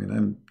school. I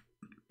mean,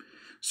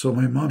 so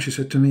my mom, she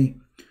said to me,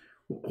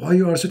 "Why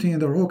you are sitting in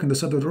the rock in the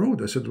side of the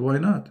road?" I said, "Why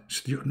not?"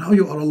 She said, "Now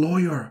you are a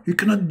lawyer. You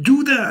cannot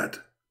do that.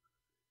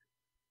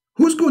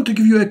 Who's going to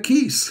give you a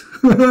keys?"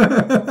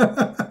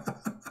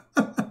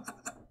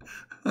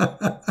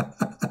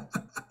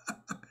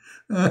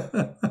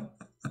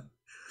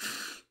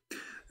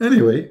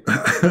 Anyway,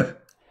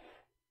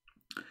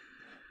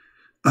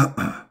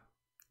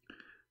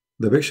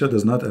 the picture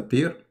does not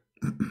appear.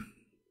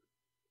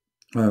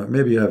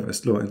 Maybe you have a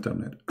slow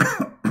internet.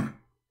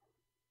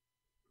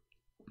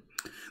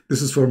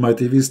 This is for my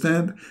TV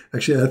stand.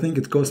 Actually, I think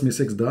it cost me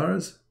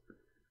 $6.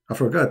 I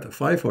forgot,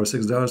 $5 or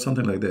 $6,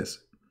 something like this.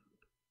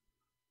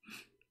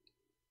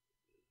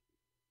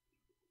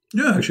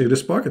 Yeah, actually,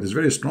 this pocket is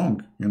very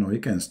strong. You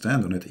can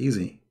stand on it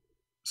easy.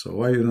 So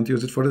why you don't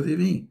use it for the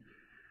TV?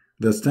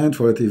 The stand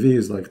for a TV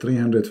is like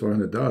 $300,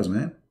 $400,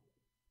 man.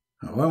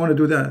 Oh, I want to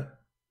do that.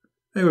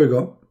 There we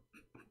go.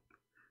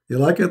 You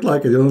like it,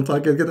 like it. You don't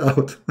like it, get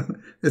out.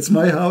 It's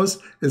my house.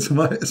 It's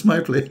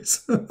my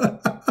place.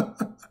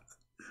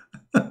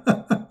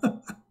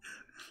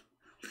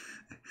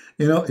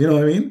 You know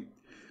what I mean?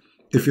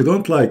 If you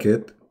don't like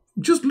it,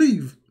 just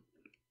leave.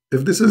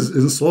 If this is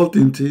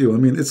insulting to you, I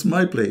mean, it's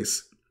my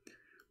place.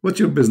 What's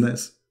your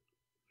business?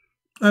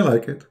 I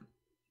like it.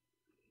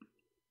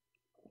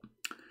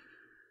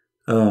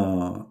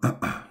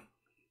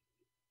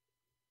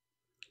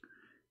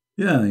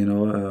 Yeah,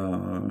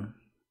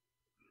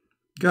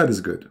 God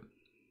is good.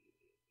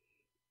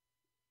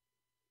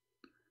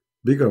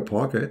 Bigger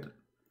pocket?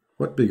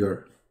 What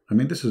bigger? I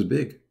mean, this is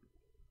big.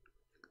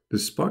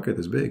 This pocket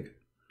is big,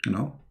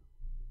 No,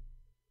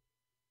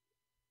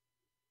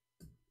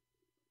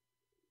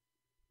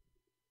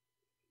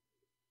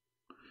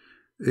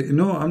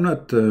 I'm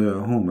not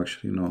home,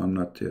 actually. No, I'm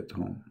not yet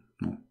home.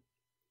 No.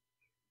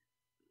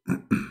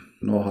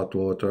 No hot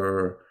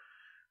water.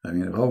 I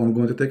mean, how I'm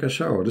going to take a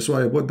shower? That's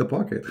why I bought the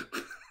pocket.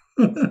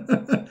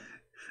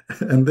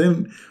 And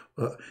then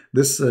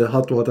this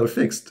hot water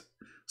fixed.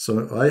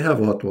 So I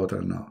have hot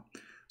water now.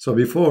 So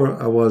before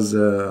I was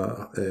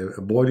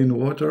boiling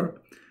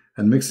water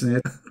and mixing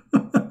it.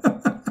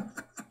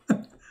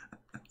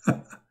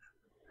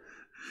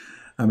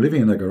 I'm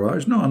living in a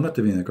garage. No, I'm not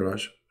living in a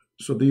garage.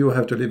 So do you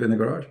have to live in a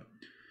garage?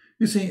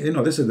 You see,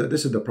 this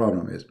is the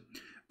problem is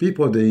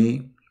people,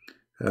 they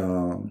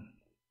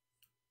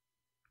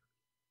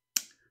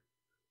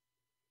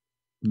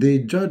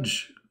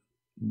judge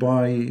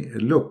by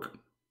look.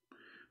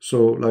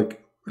 So,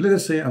 like, let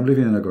us say I'm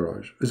living in a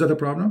garage. Is that a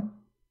problem?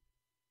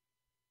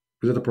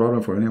 Is that a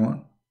problem for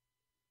anyone?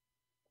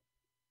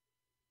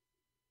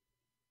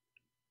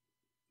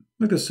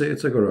 Let us say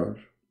it's a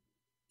garage.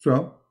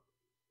 So,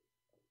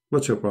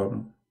 what's your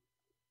problem?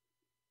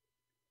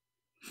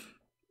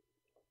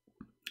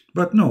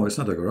 But no, it's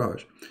not a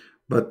garage.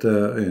 But,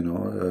 I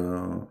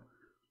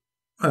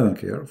don't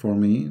care. For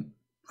me,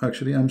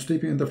 actually, I'm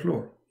sleeping on the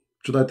floor.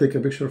 Should I take a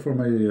picture for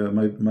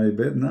my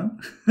bed now?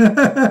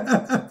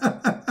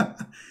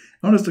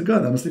 Honest to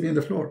God, I'm sleeping in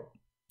the floor.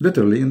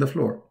 Literally in the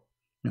floor.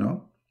 I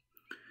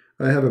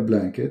have a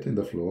blanket in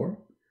the floor,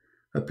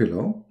 a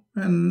pillow,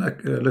 and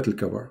a little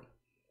cover.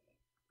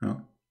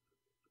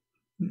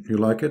 You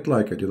like it,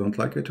 like it. You don't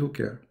like it, who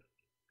cares?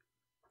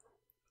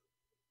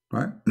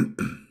 Right?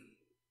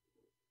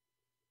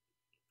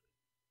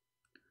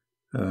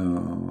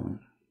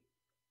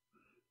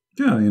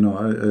 Yeah,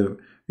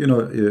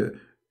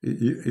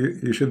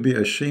 you should be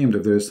ashamed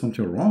if there is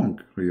something wrong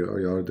you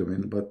are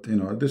doing. But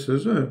this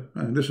is who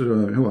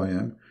I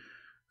am.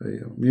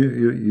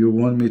 You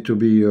want me to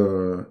be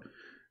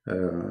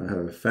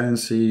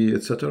fancy,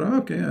 etc.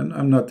 Okay, and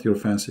I'm not your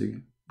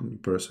fancy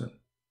person.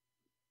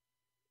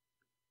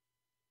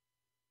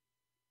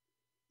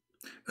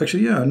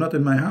 Actually, yeah, I'm not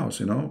in my house,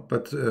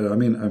 but I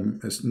mean,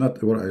 it's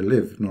not where I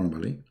live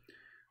normally.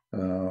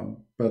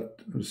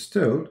 But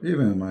still,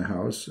 even in my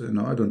house,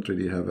 I don't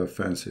really have a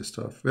fancy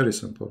stuff. Very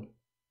simple.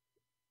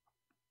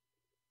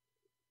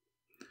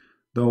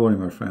 Don't worry,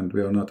 my friend.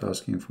 We are not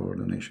asking for a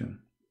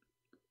donation.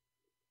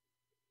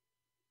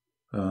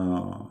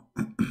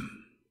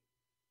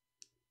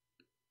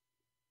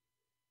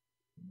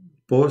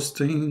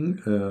 Posting.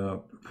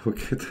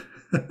 Forget.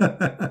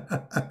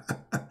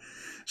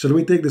 Shall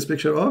we take this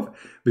picture off?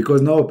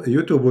 Because now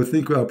YouTube will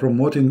think we are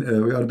promoting.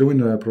 We are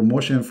doing a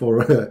promotion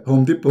for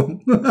Home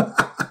Depot.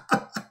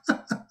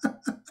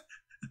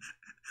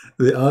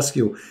 They ask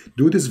you,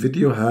 do this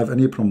video have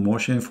any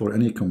promotion for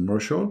any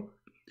commercial?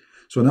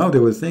 So now they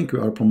will think we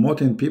are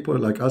promoting people,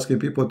 like asking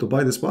people to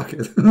buy this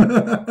pocket.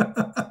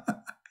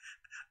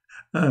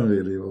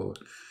 Unbelievable.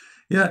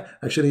 Yeah,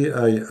 actually,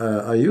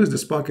 I use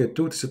this pocket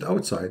too to sit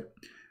outside.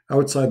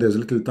 Outside, there's a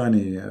little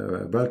tiny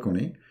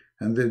balcony,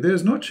 and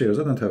there's no chairs.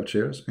 I don't have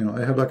chairs.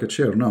 I have like a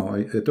chair now.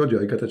 I told you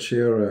I got a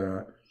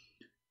chair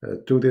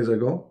 2 days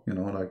ago.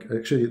 Like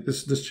actually,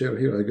 this chair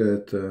here I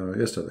got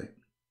yesterday.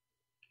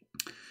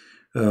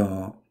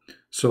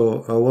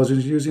 So I was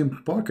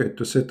using pocket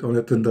to sit on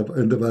it in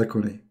the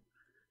balcony.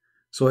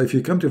 So if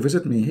you come to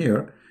visit me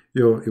here,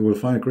 you will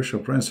find a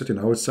Christian Prince sitting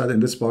outside in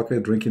this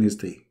pocket drinking his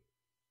tea.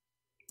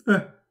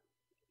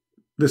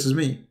 This is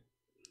me.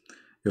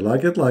 You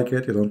like it, like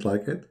it. You don't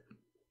like it,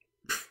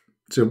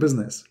 it's your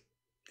business.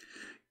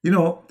 You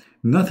know,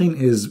 nothing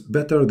is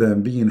better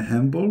than being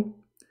humble,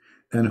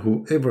 and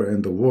whoever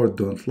in the world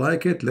don't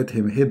like it, let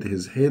him hit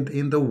his head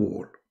in the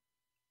wall.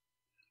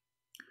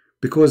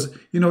 Because,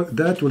 you know,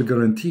 that will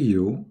guarantee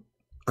you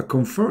a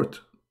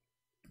comfort.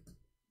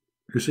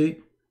 You see,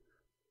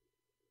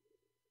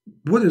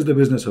 what is the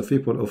business of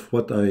people of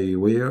what I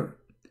wear,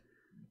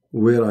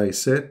 where I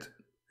sit?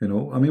 You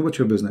know, I mean, what's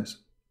your business?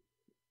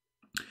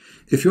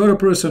 If you're a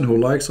person who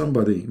likes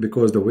somebody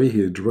because the way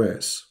he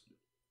dress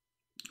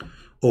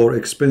or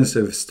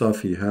expensive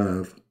stuff he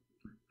have,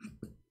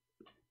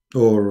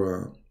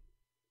 or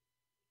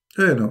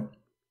you know,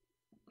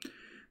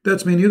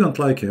 that means you don't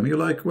like him. You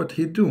like what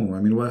he do. I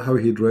mean, how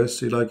he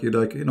dress. You like,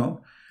 you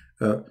know.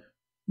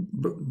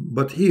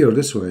 But here,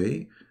 this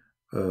way,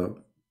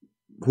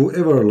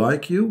 whoever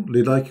like you,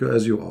 they like you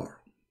as you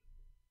are.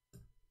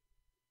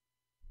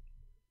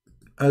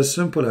 As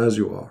simple as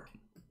you are.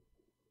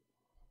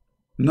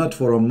 Not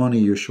for a money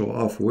you show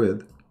off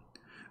with.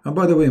 And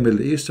by the way,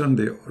 Middle Eastern,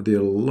 they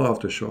love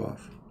to show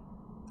off.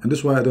 And this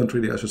is why I don't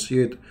really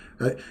associate.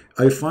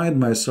 I find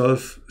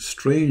myself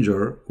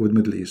stranger with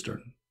Middle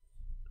Eastern.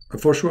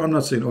 For sure, I'm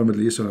not saying all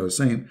Middle Eastern are the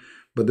same,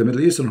 but the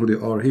Middle Eastern who they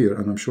are here,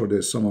 and I'm sure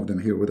there's some of them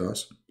here with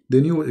us,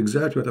 they knew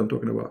exactly what I'm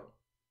talking about.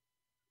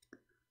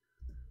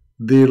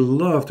 They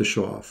love to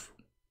show off.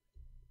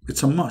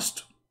 It's a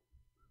must.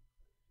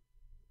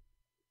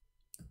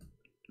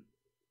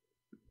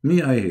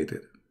 Me, I hate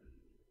it.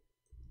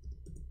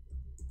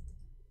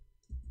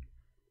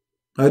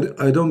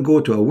 I don't go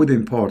to a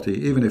wedding party,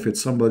 even if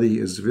it's somebody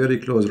is very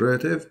close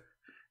relative,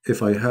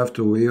 if I have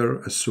to wear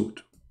a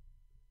suit.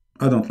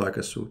 I don't like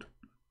a suit.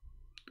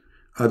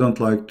 I don't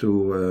like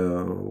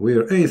to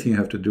wear anything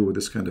have to do with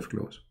this kind of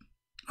clothes.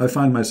 I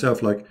find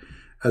myself like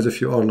as if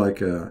you are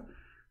like an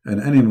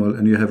animal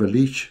and you have a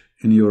leash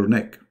in your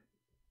neck.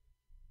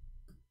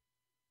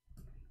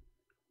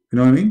 You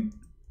know what I mean?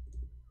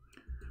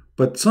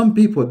 But some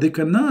people, they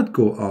cannot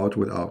go out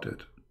without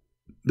it.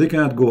 They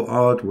cannot go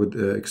out with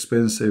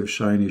expensive,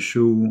 shiny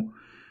shoe.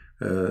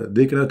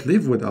 They cannot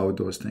live without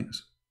those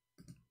things.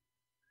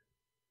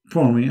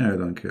 For me, I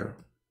don't care.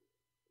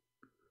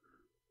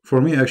 For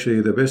me,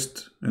 actually, the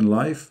best in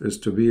life is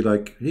to be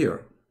like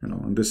here, you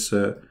know, and this,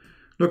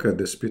 look at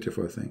this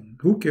beautiful thing.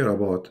 Who care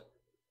about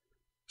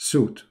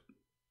suit?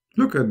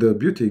 Look at the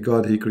beauty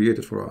God, He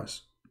created for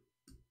us.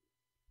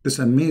 This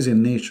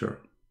amazing nature.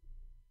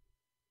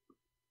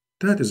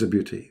 That is a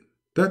beauty.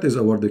 That is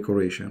our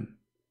decoration.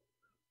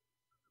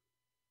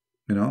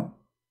 You know?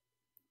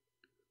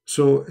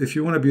 So if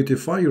you want to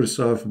beautify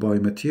yourself by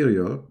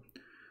material,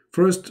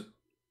 first,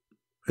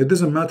 it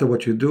doesn't matter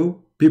what you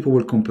do, people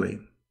will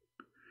complain.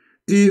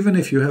 Even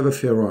if you have a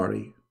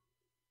Ferrari,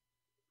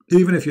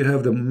 even if you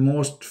have the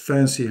most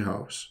fancy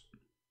house,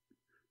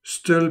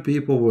 still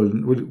people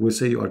will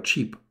say you are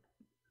cheap.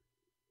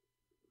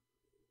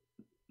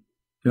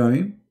 You know what I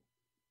mean?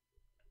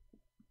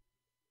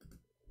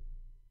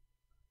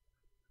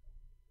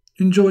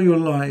 Enjoy your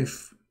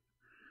life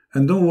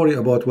and don't worry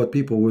about what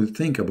people will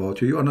think about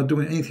you. You are not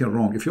doing anything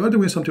wrong. If you are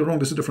doing something wrong,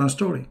 this is a different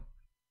story,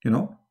 you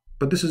know?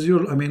 But this is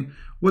your, I mean,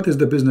 what is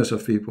the business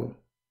of people?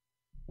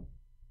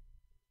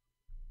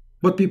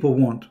 What people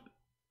want?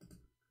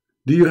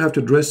 Do you have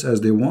to dress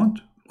as they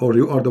want? Or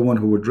you are the one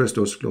who would dress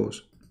those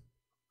clothes?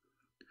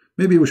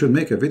 Maybe we should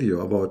make a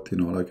video about, you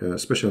know, like a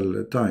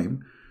special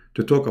time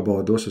to talk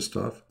about those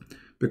stuff.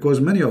 Because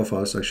many of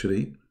us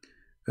actually,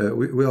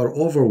 we are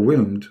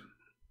overwhelmed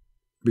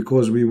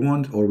because we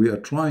want or we are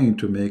trying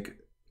to make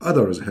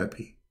others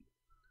happy.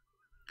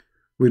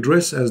 We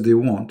dress as they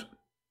want.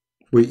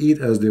 We eat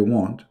as they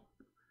want.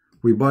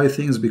 We buy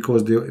things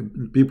because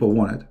people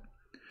want it.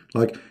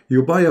 Like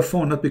you buy a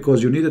phone not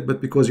because you need it, but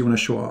because you want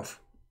to show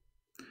off.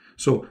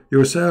 So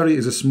your salary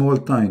is a small,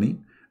 tiny,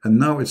 and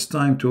now it's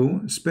time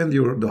to spend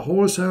the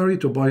whole salary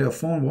to buy a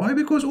phone. Why?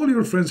 Because all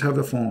your friends have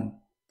the phone.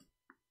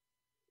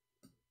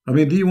 I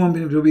mean, do you want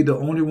me to be the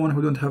only one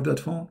who don't have that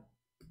phone?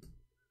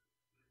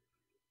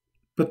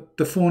 But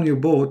the phone you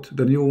bought,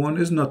 the new one,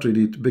 is not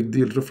really a big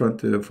deal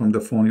different from the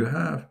phone you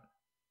have.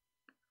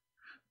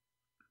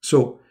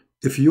 So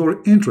if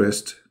your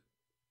interest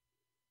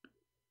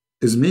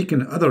is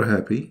making others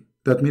happy,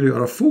 that means you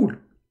are a fool.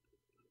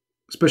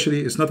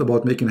 Especially, it's not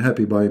about making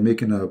happy by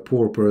making a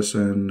poor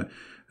person,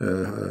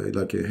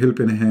 like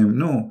helping him.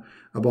 No,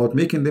 about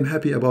making them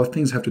happy about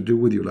things have to do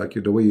with you, like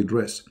the way you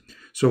dress.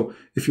 So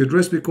if you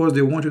dress because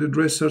they want you to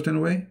dress a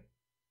certain way,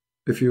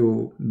 if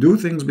you do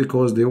things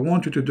because they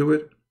want you to do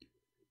it,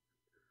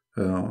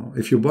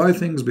 if you buy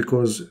things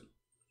because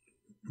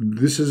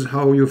this is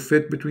how you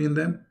fit between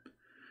them,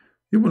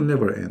 you will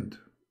never end.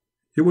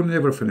 You will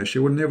never finish.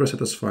 You will never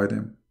satisfy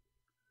them.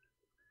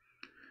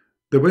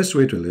 The best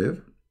way to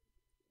live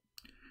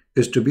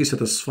is to be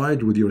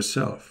satisfied with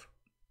yourself.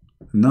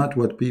 not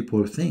what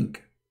people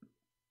think,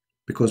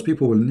 because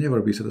people will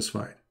never be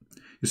satisfied.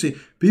 You see,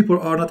 people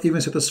are not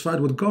even satisfied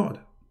with God.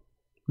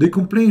 They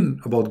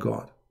complain about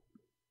God.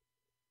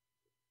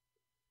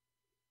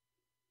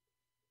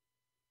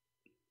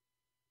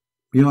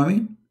 You know what I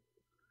mean?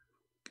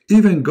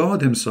 Even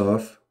God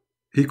himself,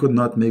 he could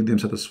not make them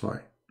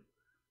satisfied.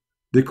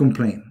 They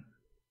complain.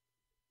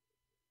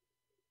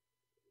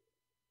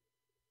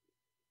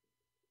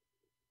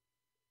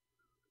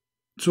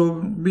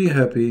 So be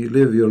happy,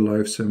 live your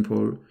life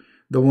simple.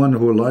 The one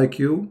who like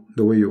you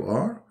the way you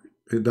are,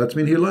 that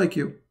means he like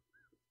you.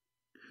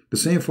 The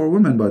same for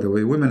women, by the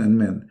way, women and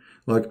men.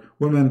 Like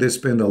women, they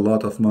spend a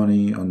lot of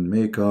money on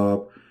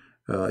makeup.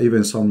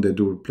 Even some, they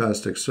do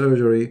plastic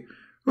surgery.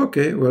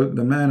 Okay, well,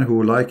 the man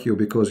who like you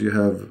because you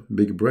have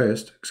big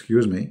breast,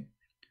 excuse me,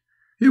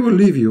 he will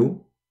leave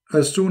you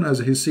as soon as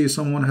he sees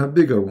someone have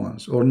bigger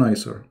ones or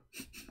nicer.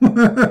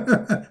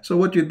 So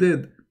what you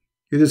did,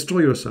 you destroy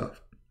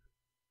yourself.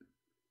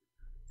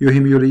 You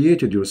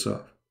humiliated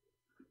yourself.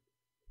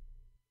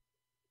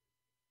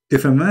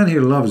 If a man, he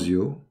loves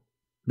you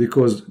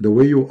because the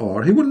way you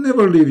are, he will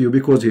never leave you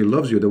because he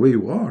loves you the way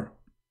you are,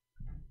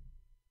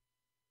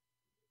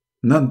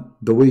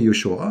 not the way you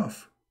show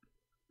off.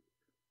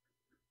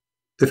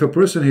 If a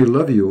person, he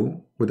loves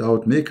you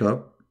without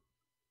makeup,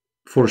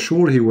 for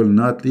sure he will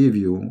not leave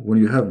you when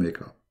you have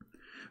makeup.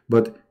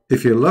 But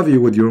if he loves you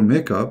with your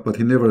makeup, but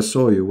he never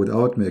saw you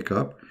without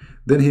makeup,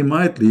 then he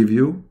might leave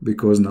you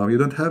because now you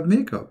don't have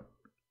makeup,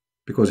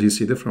 because he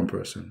sees a different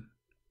person.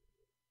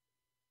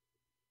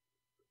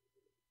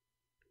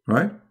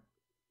 Right?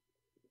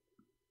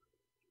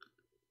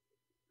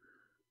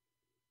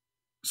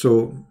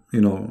 So,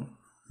 you know,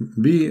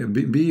 be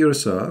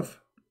yourself,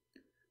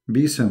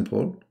 be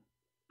simple,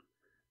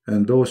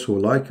 and those who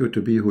like you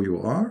to be who you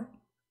are,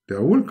 they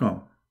are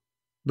welcome.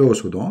 Those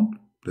who don't,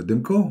 let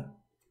them go.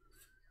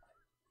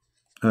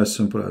 As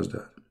simple as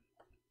that.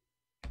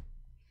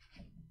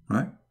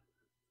 Right?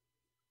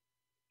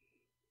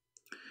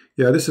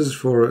 Yeah, this is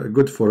for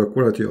good for a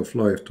quality of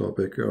life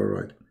topic. All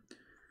right.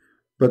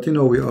 But you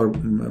know, we are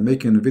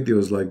making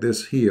videos like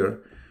this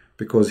here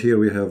because here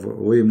we have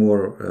way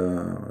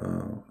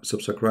more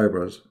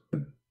subscribers.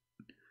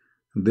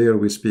 There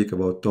we speak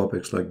about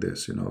topics like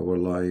this, you know, our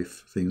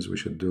life, things we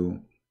should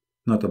do,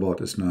 not about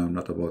Islam,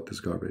 not about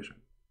this garbage.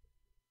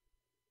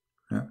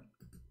 Yeah.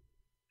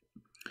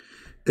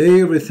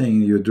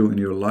 Everything you do in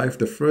your life,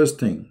 the first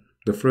thing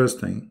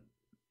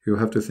you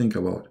have to think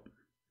about,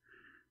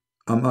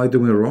 am I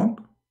doing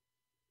wrong?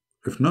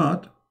 If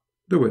not,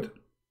 do it.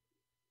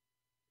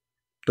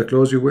 The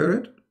clothes you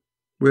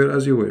wear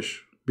as you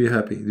wish. Be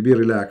happy, be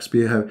relaxed,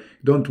 be happy.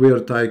 Don't wear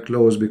tight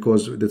clothes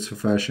because it's a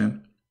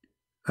fashion.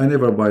 I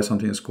never buy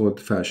something that's called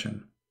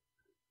fashion.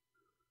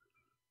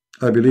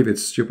 I believe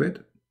it's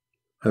stupid.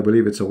 I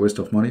believe it's a waste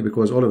of money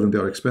because all of them, they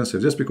are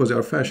expensive just because they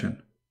are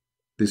fashion.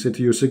 They say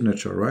to you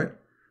signature, right?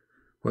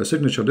 Well,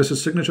 signature, this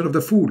is signature of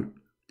the fool.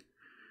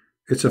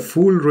 It's a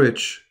fool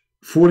rich,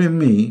 fooling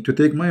me to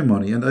take my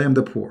money and I am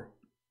the poor.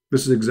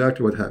 This is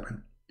exactly what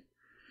happened.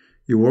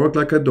 You work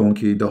like a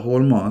donkey the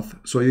whole month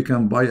so you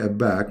can buy a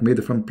bag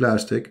made from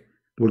plastic,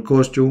 will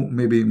cost you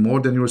maybe more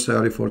than your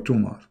salary for 2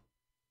 months.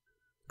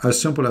 As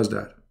simple as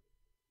that.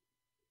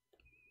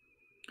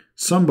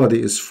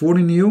 Somebody is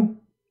fooling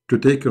you to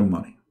take your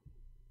money.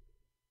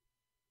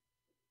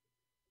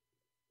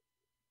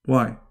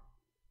 Why?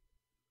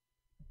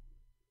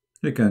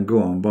 You can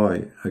go and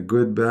buy a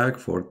good bag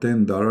for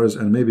 $10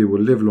 and maybe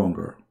will live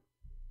longer.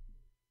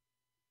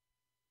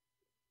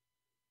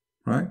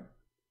 Right?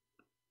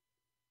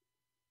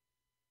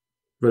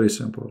 Very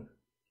simple.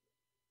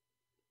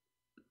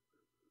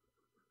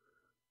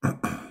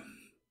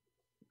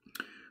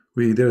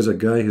 There's a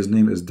guy, his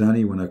name is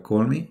Danny. When I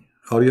call me,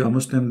 are you a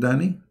Muslim,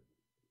 Danny?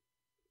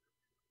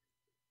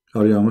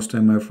 Are you a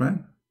Muslim, my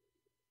friend?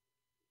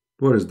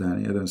 Where is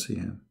Danny? I don't see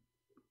him.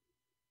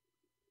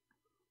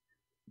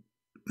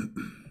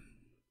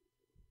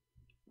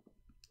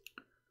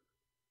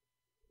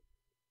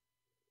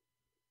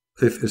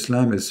 If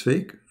Islam is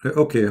fake,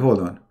 okay, hold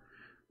on.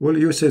 Well,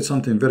 you said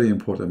something very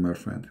important, my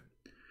friend.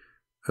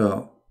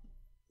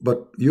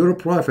 But your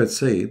prophet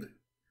said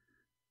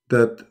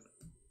that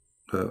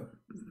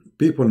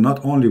people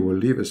not only will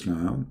leave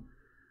Islam,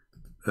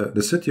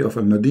 the city of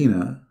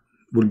Al-Madinah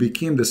will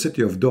become the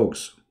city of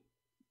dogs.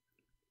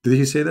 Did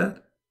he say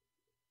that?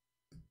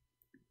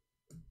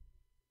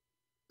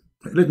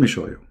 Let me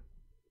show you.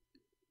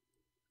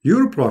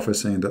 Your prophet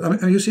saying that, I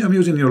mean, you see, I'm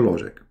using your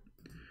logic.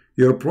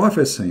 Your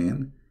prophet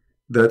saying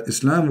that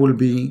Islam will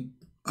be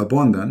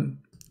abundant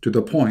to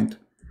the point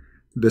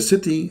the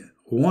city,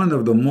 one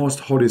of the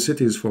most holy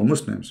cities for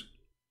Muslims,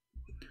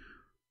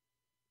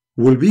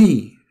 will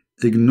be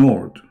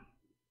ignored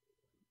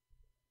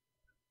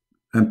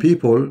and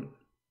people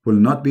will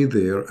not be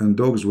there and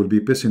dogs will be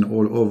pissing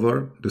all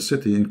over the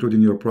city,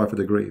 including your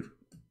prophet's grave.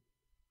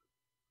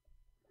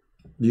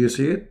 Do you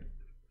see it?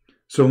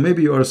 So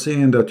maybe you are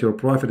saying that your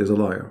prophet is a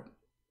liar.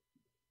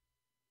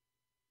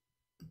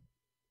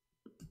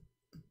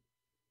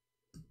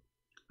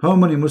 How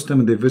many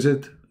Muslims they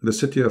visit the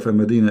city of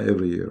Medina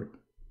every year.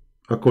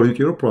 According to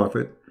your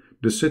prophet,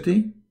 the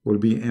city will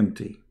be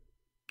empty.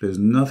 There's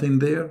nothing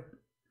there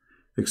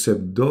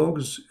except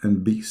dogs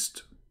and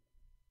beasts.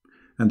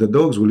 And the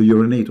dogs will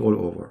urinate all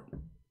over.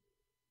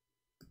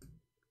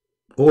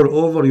 All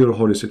over your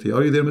holy city.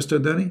 Are you there,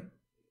 Mr. Danny?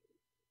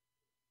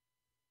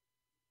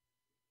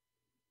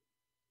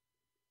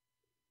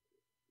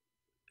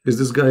 Is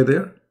this guy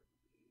there?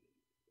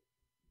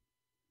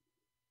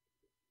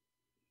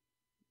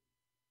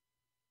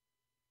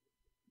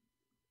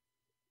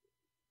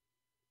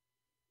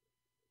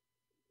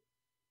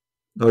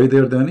 Are you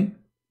there, Danny?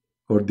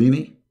 Or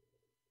Dini?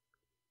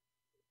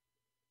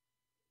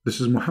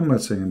 This is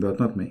Muhammad saying that,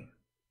 not me.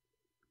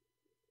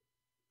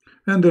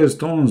 And there's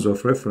tons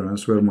of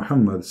reference where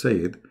Muhammad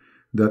said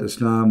that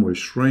Islam will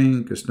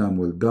shrink, Islam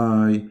will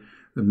die,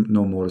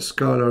 no more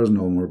scholars,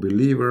 no more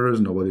believers,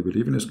 nobody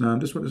believe in Islam.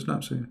 This is what Islam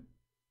is saying.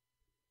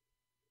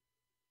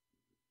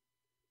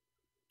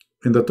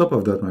 In the top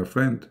of that, my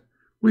friend,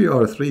 we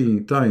are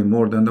 3 times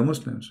more than the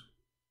Muslims.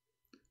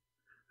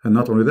 And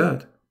not only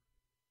that,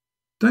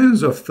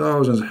 tens of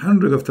thousands,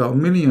 hundreds of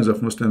thousands, millions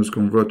of Muslims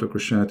convert to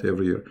Christianity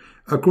every year.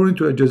 According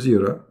to Al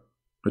Jazeera,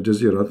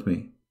 not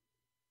me,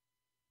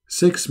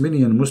 6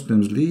 million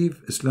Muslims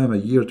leave Islam a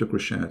year to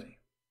Christianity.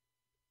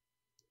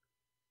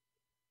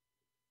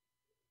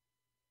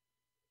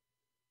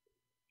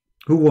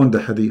 Who won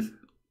the hadith?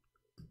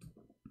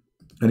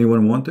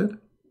 Anyone want it?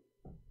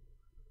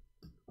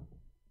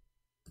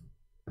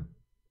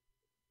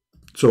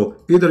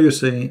 So either you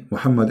say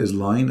Muhammad is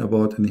lying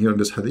about in here in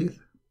this hadith,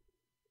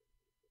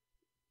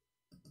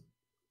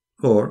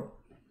 or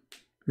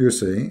you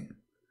say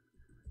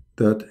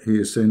that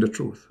he is saying the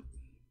truth.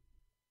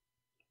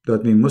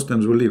 That means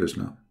Muslims will leave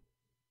Islam.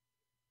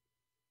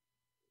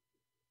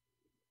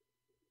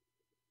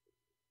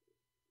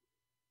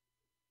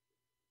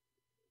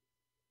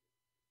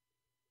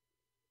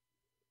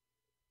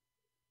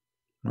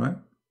 Right?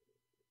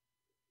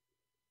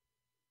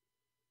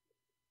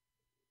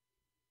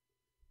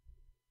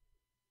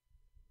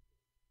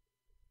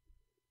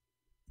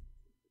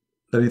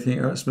 Anything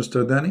else,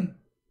 Mr. Danny?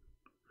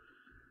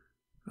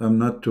 I'm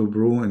not too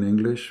bro in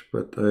English,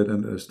 but I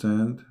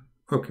understand.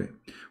 Okay.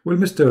 Well,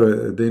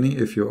 Mr. Danny,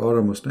 if you are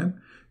a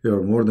Muslim, you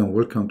are more than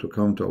welcome to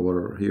come to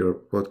our here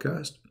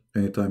podcast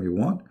anytime you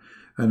want.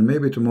 And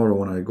maybe tomorrow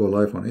when I go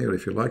live on air,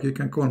 if you like, you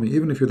can call me.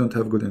 Even if you don't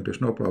have good English,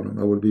 no problem.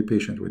 I will be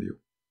patient with you.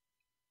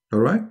 All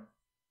right?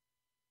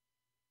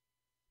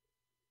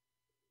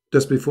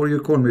 Just before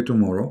you call me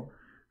tomorrow,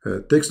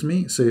 text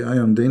me, say I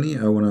am Danny.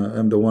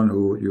 I'm the one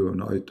who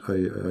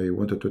I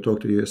wanted to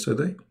talk to you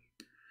yesterday,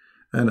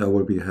 and I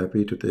will be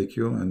happy to take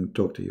you and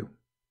talk to you.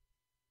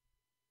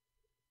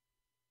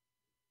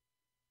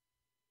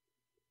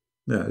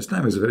 Yeah,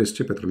 Islam is a very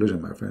stupid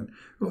religion, my friend.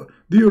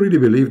 Do you really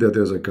believe that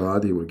there's a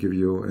God he will give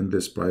you in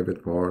this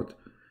private part,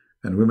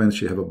 and women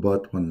she have a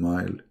butt 1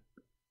 mile?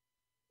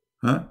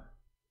 Huh?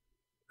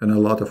 And a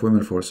lot of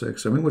women for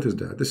sex. I mean, what is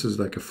that? This is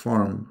like a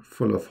farm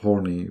full of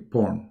horny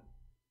porn.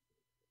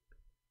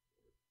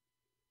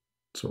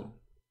 So,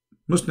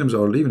 Muslims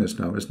are leaving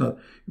Islam. It's not,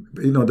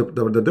 you know,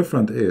 the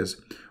difference is,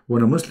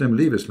 when a Muslim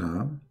leaves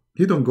Islam,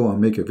 he don't go and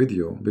make a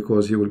video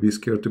because he will be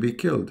scared to be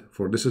killed.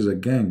 For this is a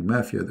gang,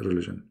 mafia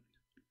religion.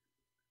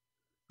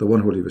 The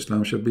one who leaves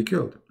Islam should be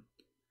killed.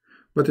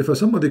 But if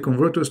somebody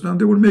convert to Islam,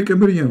 they will make a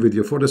million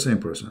video for the same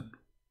person.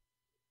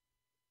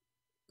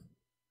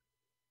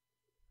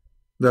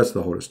 That's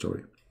the whole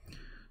story.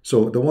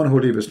 So the one who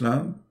leave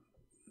Islam,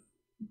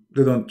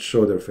 they don't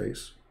show their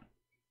face.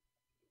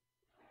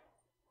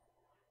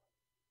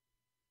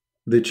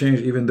 They change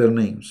even their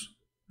names.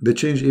 They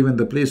change even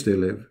the place they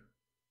live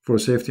for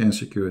safety and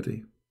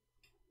security.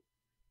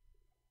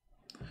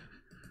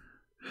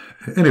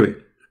 Anyway,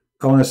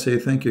 I want to say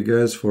thank you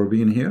guys for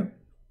being here.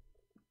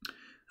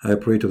 I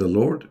pray to the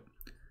Lord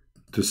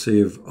to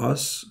save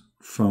us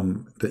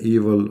from the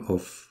evil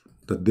of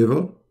the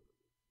devil,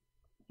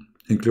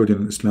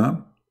 including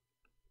Islam,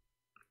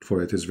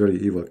 for it is very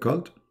evil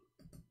cult.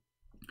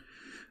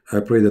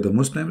 I pray that the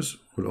Muslims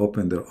will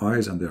open their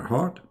eyes and their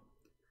heart,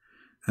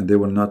 and they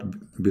will not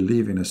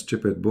believe in a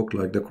stupid book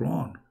like the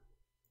Quran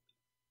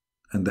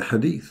and the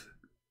Hadith,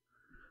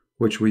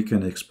 which we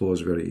can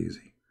expose very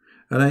easy.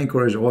 And I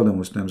encourage all the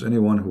Muslims,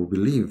 anyone who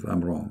believe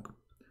I'm wrong,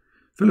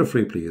 feel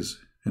free, please.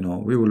 You know,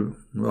 we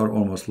are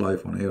almost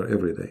live on air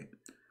every day.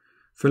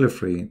 Feel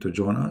free to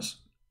join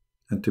us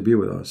and to be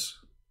with us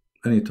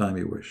anytime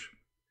you wish.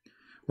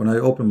 When I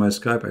open my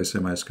Skype, I say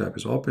my Skype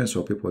is open,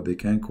 so people, they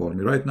can call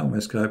me. Right now, my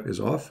Skype is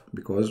off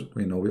because,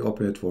 you know, we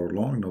open it for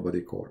long,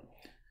 nobody called.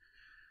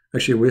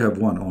 Actually, we have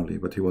one only,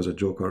 but he was a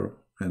joker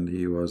and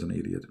he was an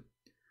idiot.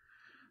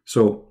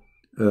 So,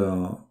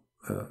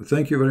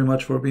 thank you very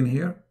much for being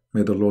here.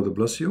 May the Lord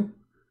bless you.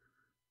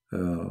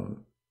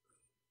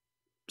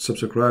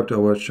 Subscribe to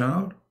our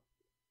channel.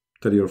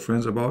 Tell your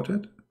friends about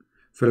it.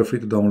 Feel free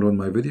to download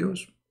my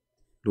videos.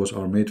 Those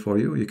are made for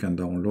you. You can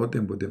download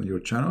them, put them in your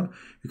channel.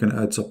 You can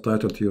add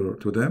subtitles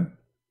to them.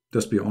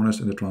 Just be honest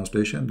in the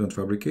translation. Don't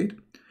fabricate.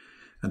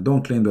 And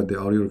don't claim that they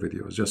are your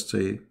videos. Just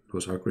say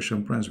those are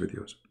Christian Prince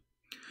videos.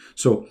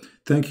 So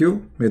thank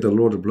you. May the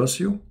Lord bless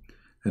you.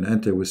 And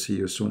until we see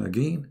you soon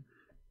again,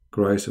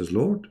 Christ is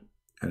Lord,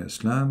 and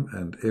Islam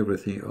and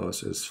everything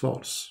else is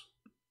false.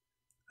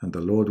 And the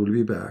Lord will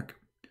be back,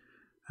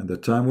 and the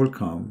time will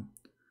come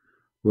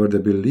where the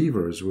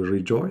believers will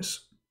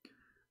rejoice,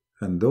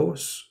 and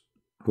those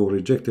who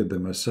rejected the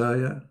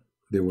Messiah,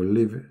 they will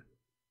live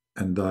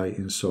and die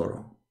in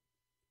sorrow.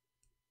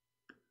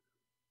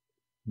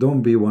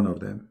 Don't be one of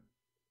them.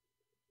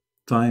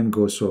 Time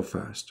goes so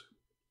fast.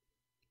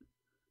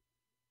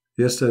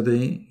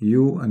 Yesterday,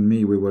 you and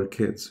me, we were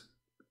kids.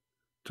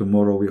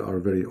 Tomorrow we are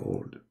very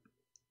old.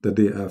 The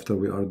day after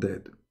we are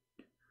dead.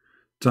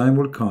 Time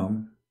will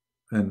come,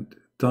 and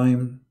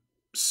time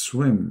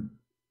swim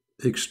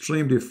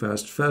extremely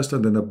fast, faster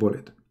than a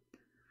bullet.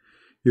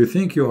 You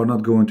think you are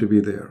not going to be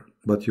there,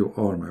 but you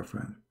are, my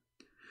friend.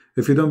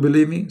 If you don't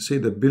believe me, see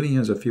the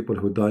billions of people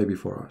who die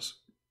before us.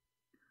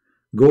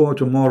 Go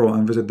tomorrow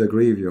and visit the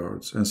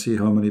graveyards and see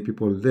how many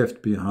people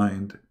left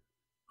behind,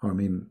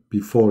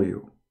 before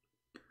you.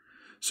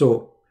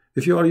 So,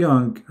 if you are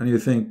young and you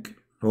think,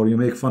 or you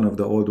make fun of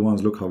the old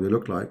ones, look how they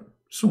look like,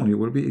 soon you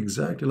will be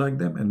exactly like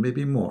them and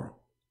maybe more.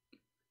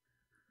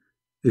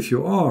 If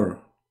you are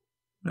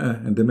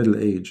in the middle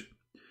age,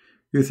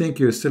 you think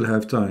you still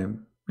have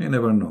time, you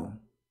never know.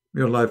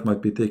 Your life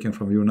might be taken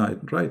from you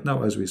right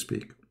now as we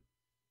speak.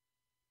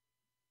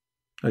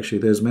 Actually,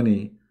 there's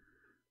many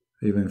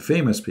even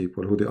famous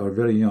people who they are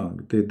very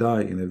young. They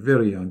die in a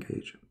very young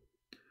age.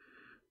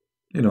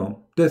 You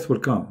know, death will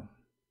come.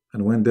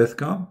 And when death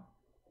comes,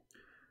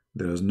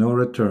 there is no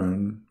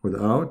return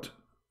without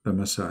the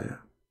Messiah.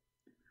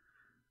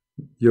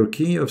 Your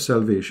key of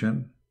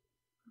salvation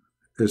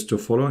is to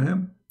follow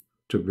him,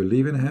 to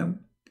believe in him,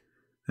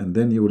 and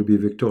then you will be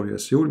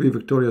victorious. You will be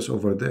victorious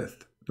over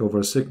death,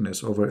 over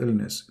sickness, over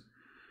illness,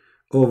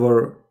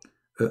 over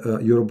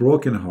your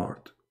broken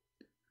heart.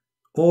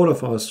 All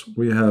of us,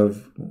 we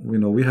have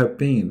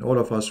pain. All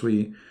of us,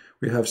 we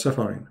have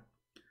suffering.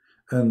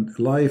 And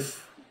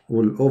life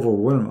will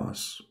overwhelm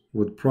us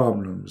with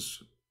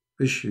problems,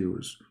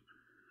 issues,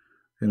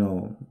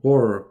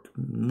 work,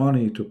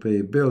 money to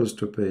pay, bills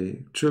to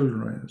pay,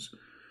 children's,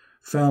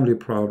 family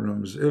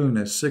problems,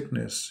 illness,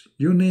 sickness,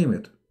 you name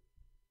it.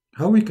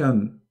 How we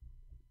can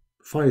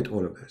fight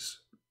all of this?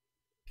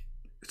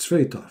 It's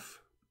very tough.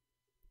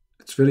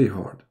 It's very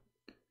hard.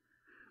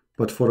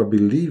 But for a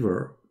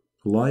believer,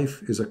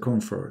 life is a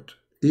comfort,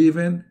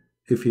 even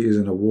if he is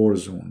in a war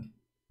zone,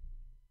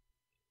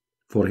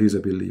 for he is a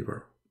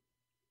believer.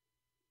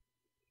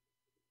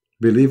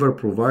 Believer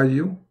provide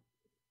you,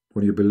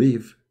 when you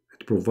believe,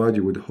 it provide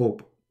you with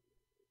hope,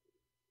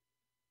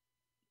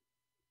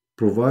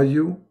 provide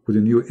you with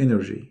a new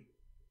energy,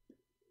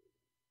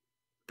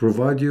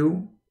 provide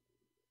you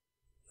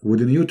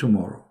with a new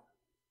tomorrow,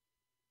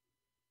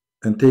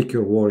 and take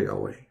your worry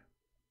away.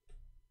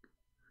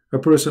 A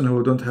person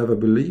who don't have a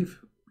belief,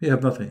 he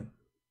have nothing.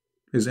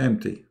 He's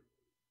empty.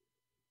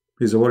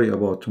 He's worried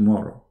about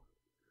tomorrow.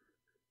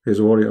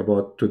 He's worried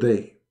about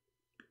today.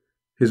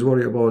 He's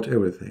worried about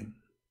everything.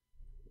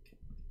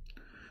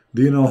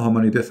 Do you know how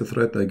many death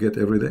threats I get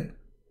every day?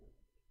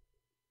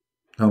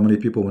 How many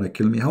people want to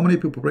kill me? How many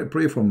people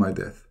pray for my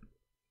death?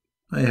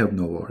 I have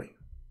no worry.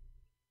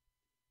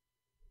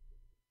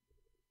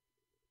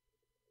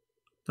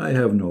 I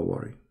have no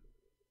worry.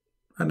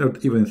 I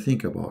don't even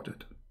think about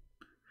it.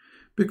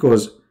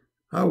 Because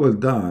I will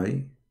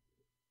die,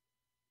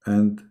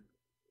 and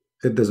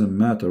it doesn't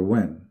matter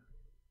when,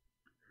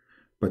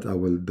 but I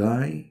will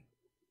die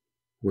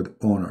with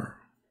honor.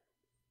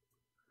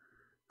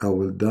 I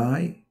will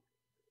die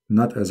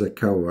not as a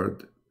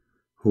coward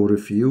who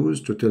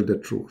refused to tell the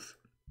truth.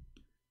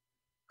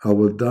 I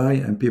will die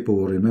and people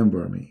will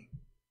remember me.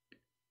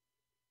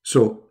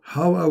 So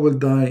how I will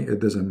die, it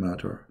doesn't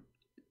matter.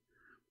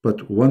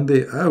 But one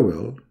day I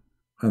will,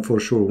 and for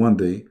sure one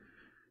day,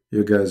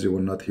 you guys, you will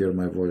not hear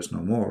my voice no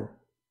more.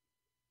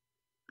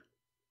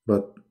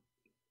 But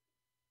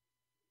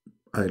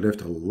I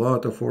left a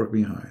lot of work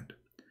behind.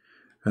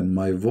 And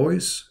my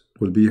voice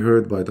will be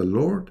heard by the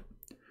Lord,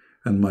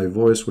 and my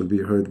voice will be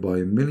heard by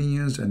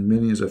millions and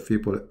millions of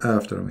people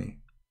after me.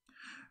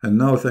 And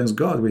now, thanks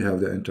God, we have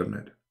the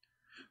internet.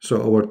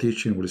 So our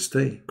teaching will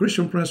stay.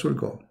 Christian Prince will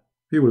go.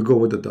 He will go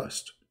with the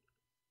dust.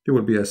 He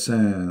will be a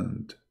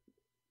sand,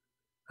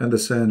 and the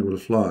sand will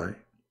fly.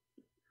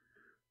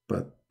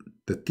 But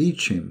the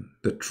teaching,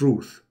 the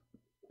truth,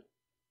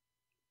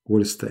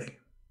 will stay.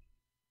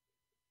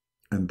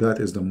 And that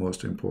is the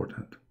most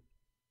important.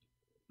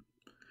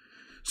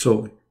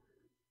 So,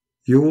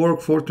 you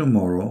work for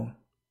tomorrow,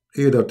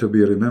 either to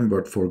be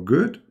remembered for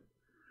good,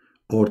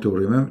 or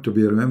to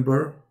be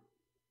remembered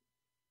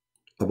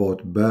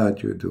about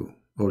bad you do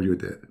or you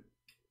did.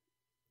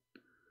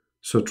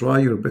 So try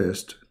your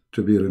best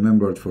to be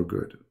remembered for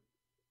good.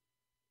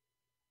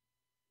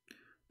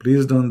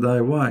 Please don't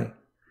die. Why?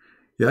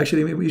 Yeah,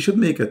 actually, we should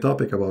make a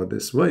topic about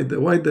this. Why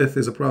death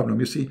is a problem.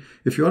 You see,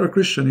 if you are a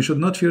Christian, you should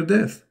not fear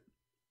death.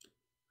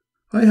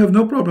 I have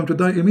no problem to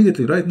die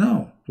immediately, right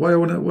now. Why I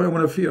want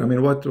to fear? I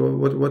mean, what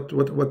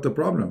the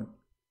problem?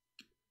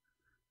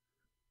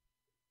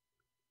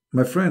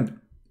 my friend,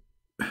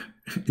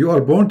 you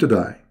are born to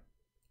die.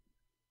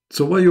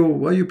 So why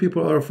you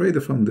people are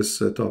afraid from this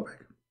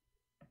topic?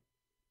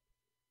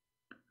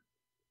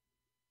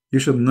 You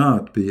should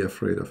not be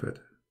afraid of it.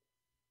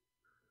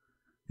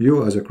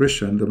 You as a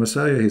Christian, the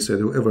Messiah, he said,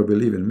 whoever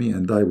believe in me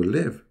and die will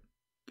live.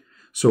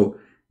 So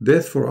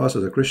death for us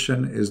as a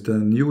Christian is the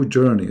new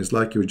journey. It's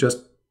like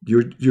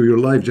your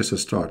life just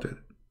has started.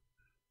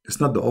 It's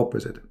not the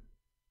opposite.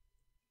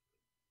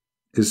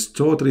 It's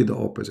totally the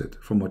opposite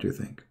from what you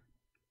think.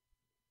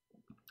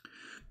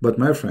 But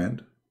my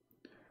friend,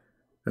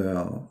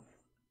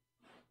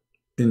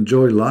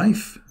 enjoy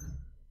life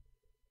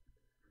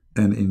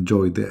and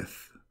enjoy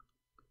death,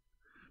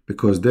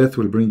 because death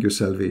will bring you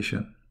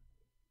salvation,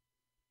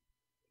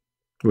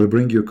 will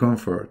bring you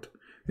comfort.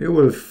 It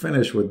will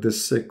finish with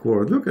this sick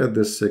word. Look at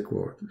this sick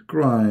word.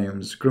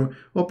 Crimes.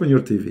 Open your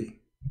TV.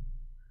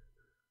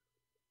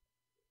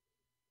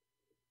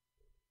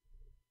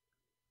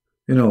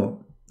 You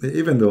know,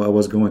 even though I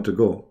was going to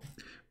go,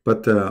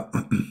 but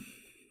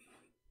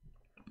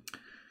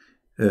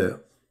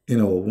you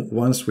know,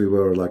 once we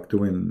were like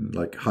doing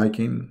like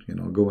hiking, you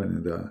know, going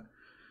in the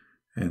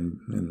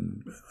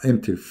in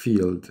empty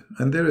field,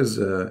 and there was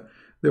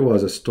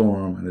a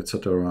storm and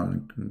etc.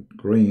 and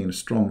rain,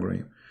 strong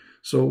rain.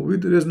 So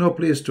there is no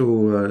place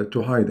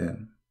to hide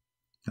in.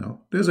 You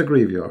know, there's a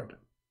graveyard.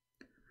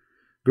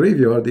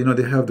 Graveyard, you know,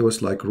 they have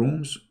those like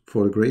rooms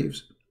for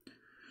graves.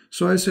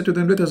 So I said to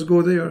them, let us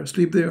go there,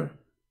 sleep there.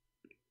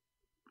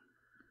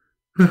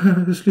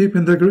 Sleep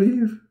in the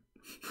grave.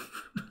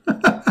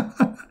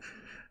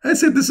 I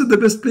said, this is the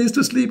best place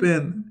to sleep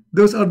in.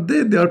 Those are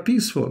dead, they are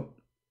peaceful.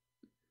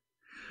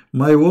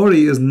 My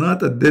worry is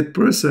not a dead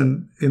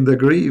person in the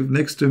grave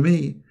next to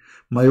me.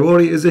 My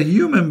worry is a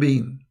human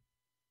being.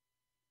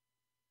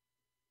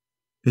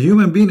 A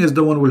human being is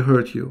the one who will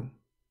hurt you.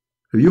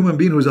 A human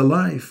being who is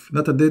alive,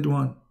 not a dead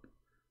one.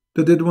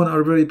 The dead one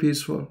are very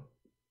peaceful.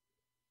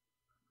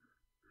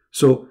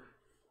 So,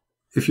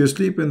 if you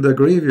sleep in the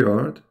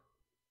graveyard,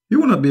 you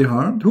will not be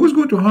harmed. Who's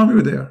going to harm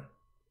you there?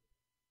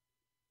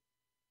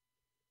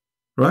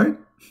 Right?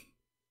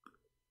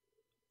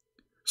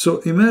 So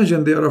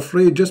imagine they are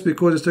afraid just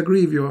because it's a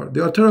graveyard.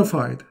 They are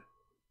terrified.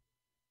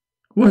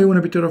 Why you want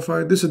to be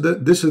terrified? This is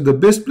the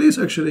best place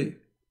actually.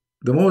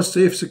 The most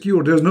safe,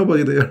 secure. There's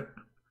nobody there.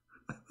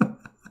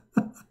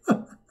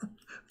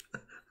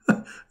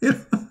 You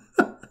know?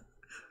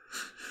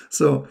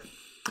 So,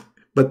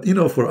 but you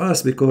know, for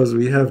us, because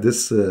we have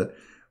this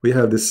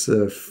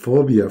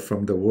phobia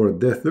from the word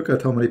death. Look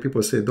at how many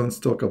people say,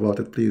 "Don't talk about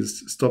it,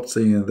 please. Stop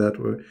saying that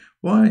word."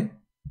 Why?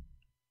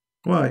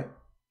 Why?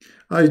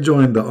 I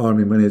joined the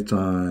army many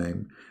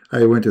times.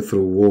 I went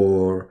through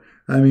war.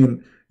 I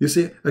mean, you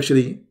see,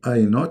 actually, I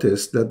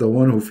noticed that the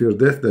one who feared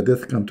death, the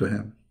death come to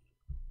him.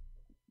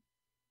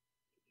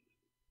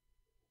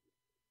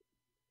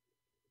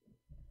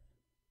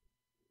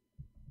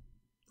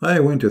 I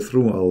went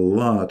through a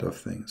lot of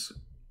things.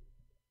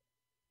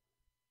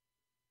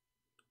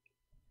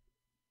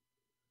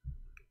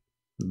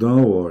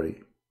 Don't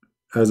worry.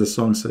 As the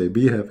song say,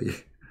 be happy.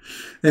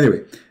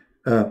 Anyway,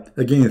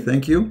 again,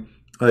 thank you.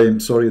 I am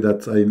sorry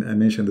that I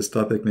mentioned this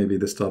topic. Maybe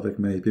this topic,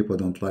 many people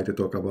don't like to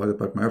talk about it.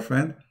 But my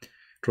friend,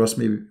 trust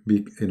me,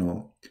 you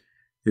know,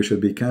 you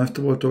should be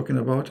comfortable talking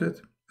about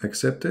it.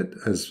 Accept it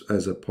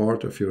as a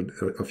part of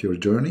your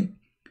journey.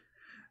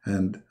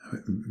 And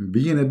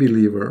being a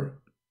believer,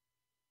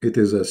 it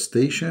is a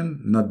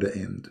station, not the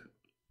end.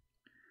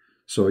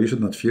 So you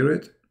should not fear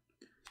it.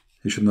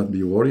 You should not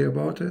be worried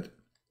about it.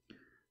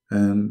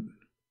 And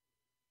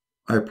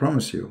I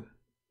promise you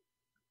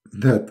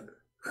that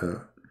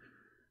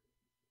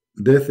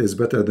death is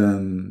better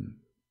than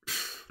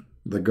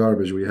the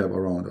garbage we have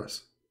around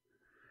us.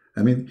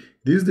 I mean,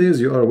 these days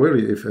you are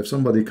worried if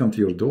somebody come to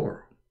your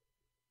door,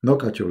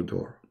 knock at your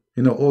door.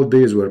 You know, old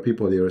days where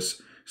people, they are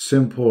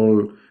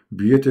simple,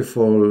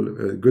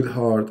 beautiful, good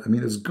heart. I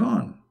mean, it's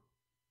gone.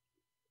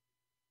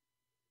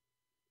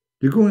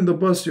 You go in the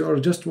bus, you are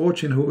just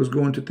watching who is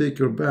going to take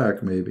your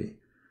bag, maybe.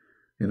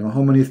 You know,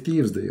 how many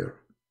thieves there,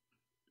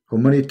 how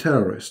many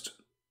terrorists,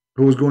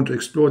 who is going to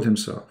exploit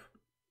himself,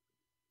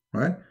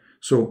 right?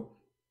 So,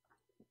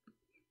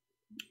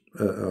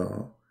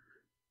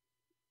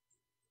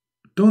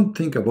 don't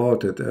think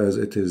about it as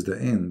it is the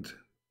end.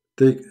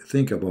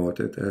 Think about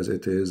it as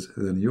it is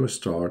the new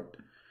start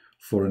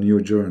for a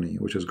new journey,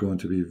 which is going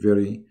to be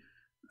very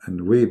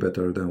and way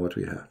better than what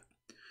we have.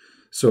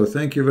 So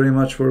thank you very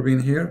much for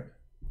being here.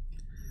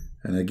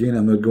 And again,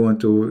 I'm not going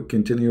to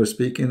continue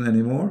speaking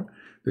anymore,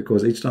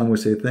 because each time we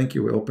say thank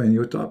you, we open a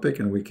new topic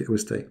and we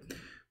stay.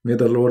 May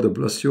the Lord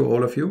bless you,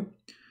 all of you.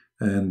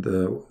 And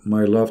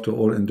my love to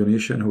all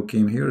Indonesian who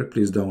came here.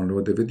 Please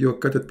download the video,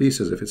 cut it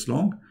pieces if it's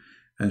long,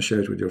 and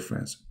share it with your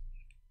friends.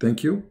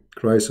 Thank you.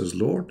 Christ is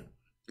Lord.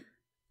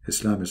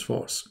 Islam is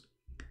false.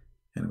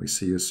 And we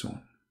see you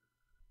soon.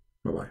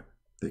 Bye-bye.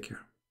 Take care.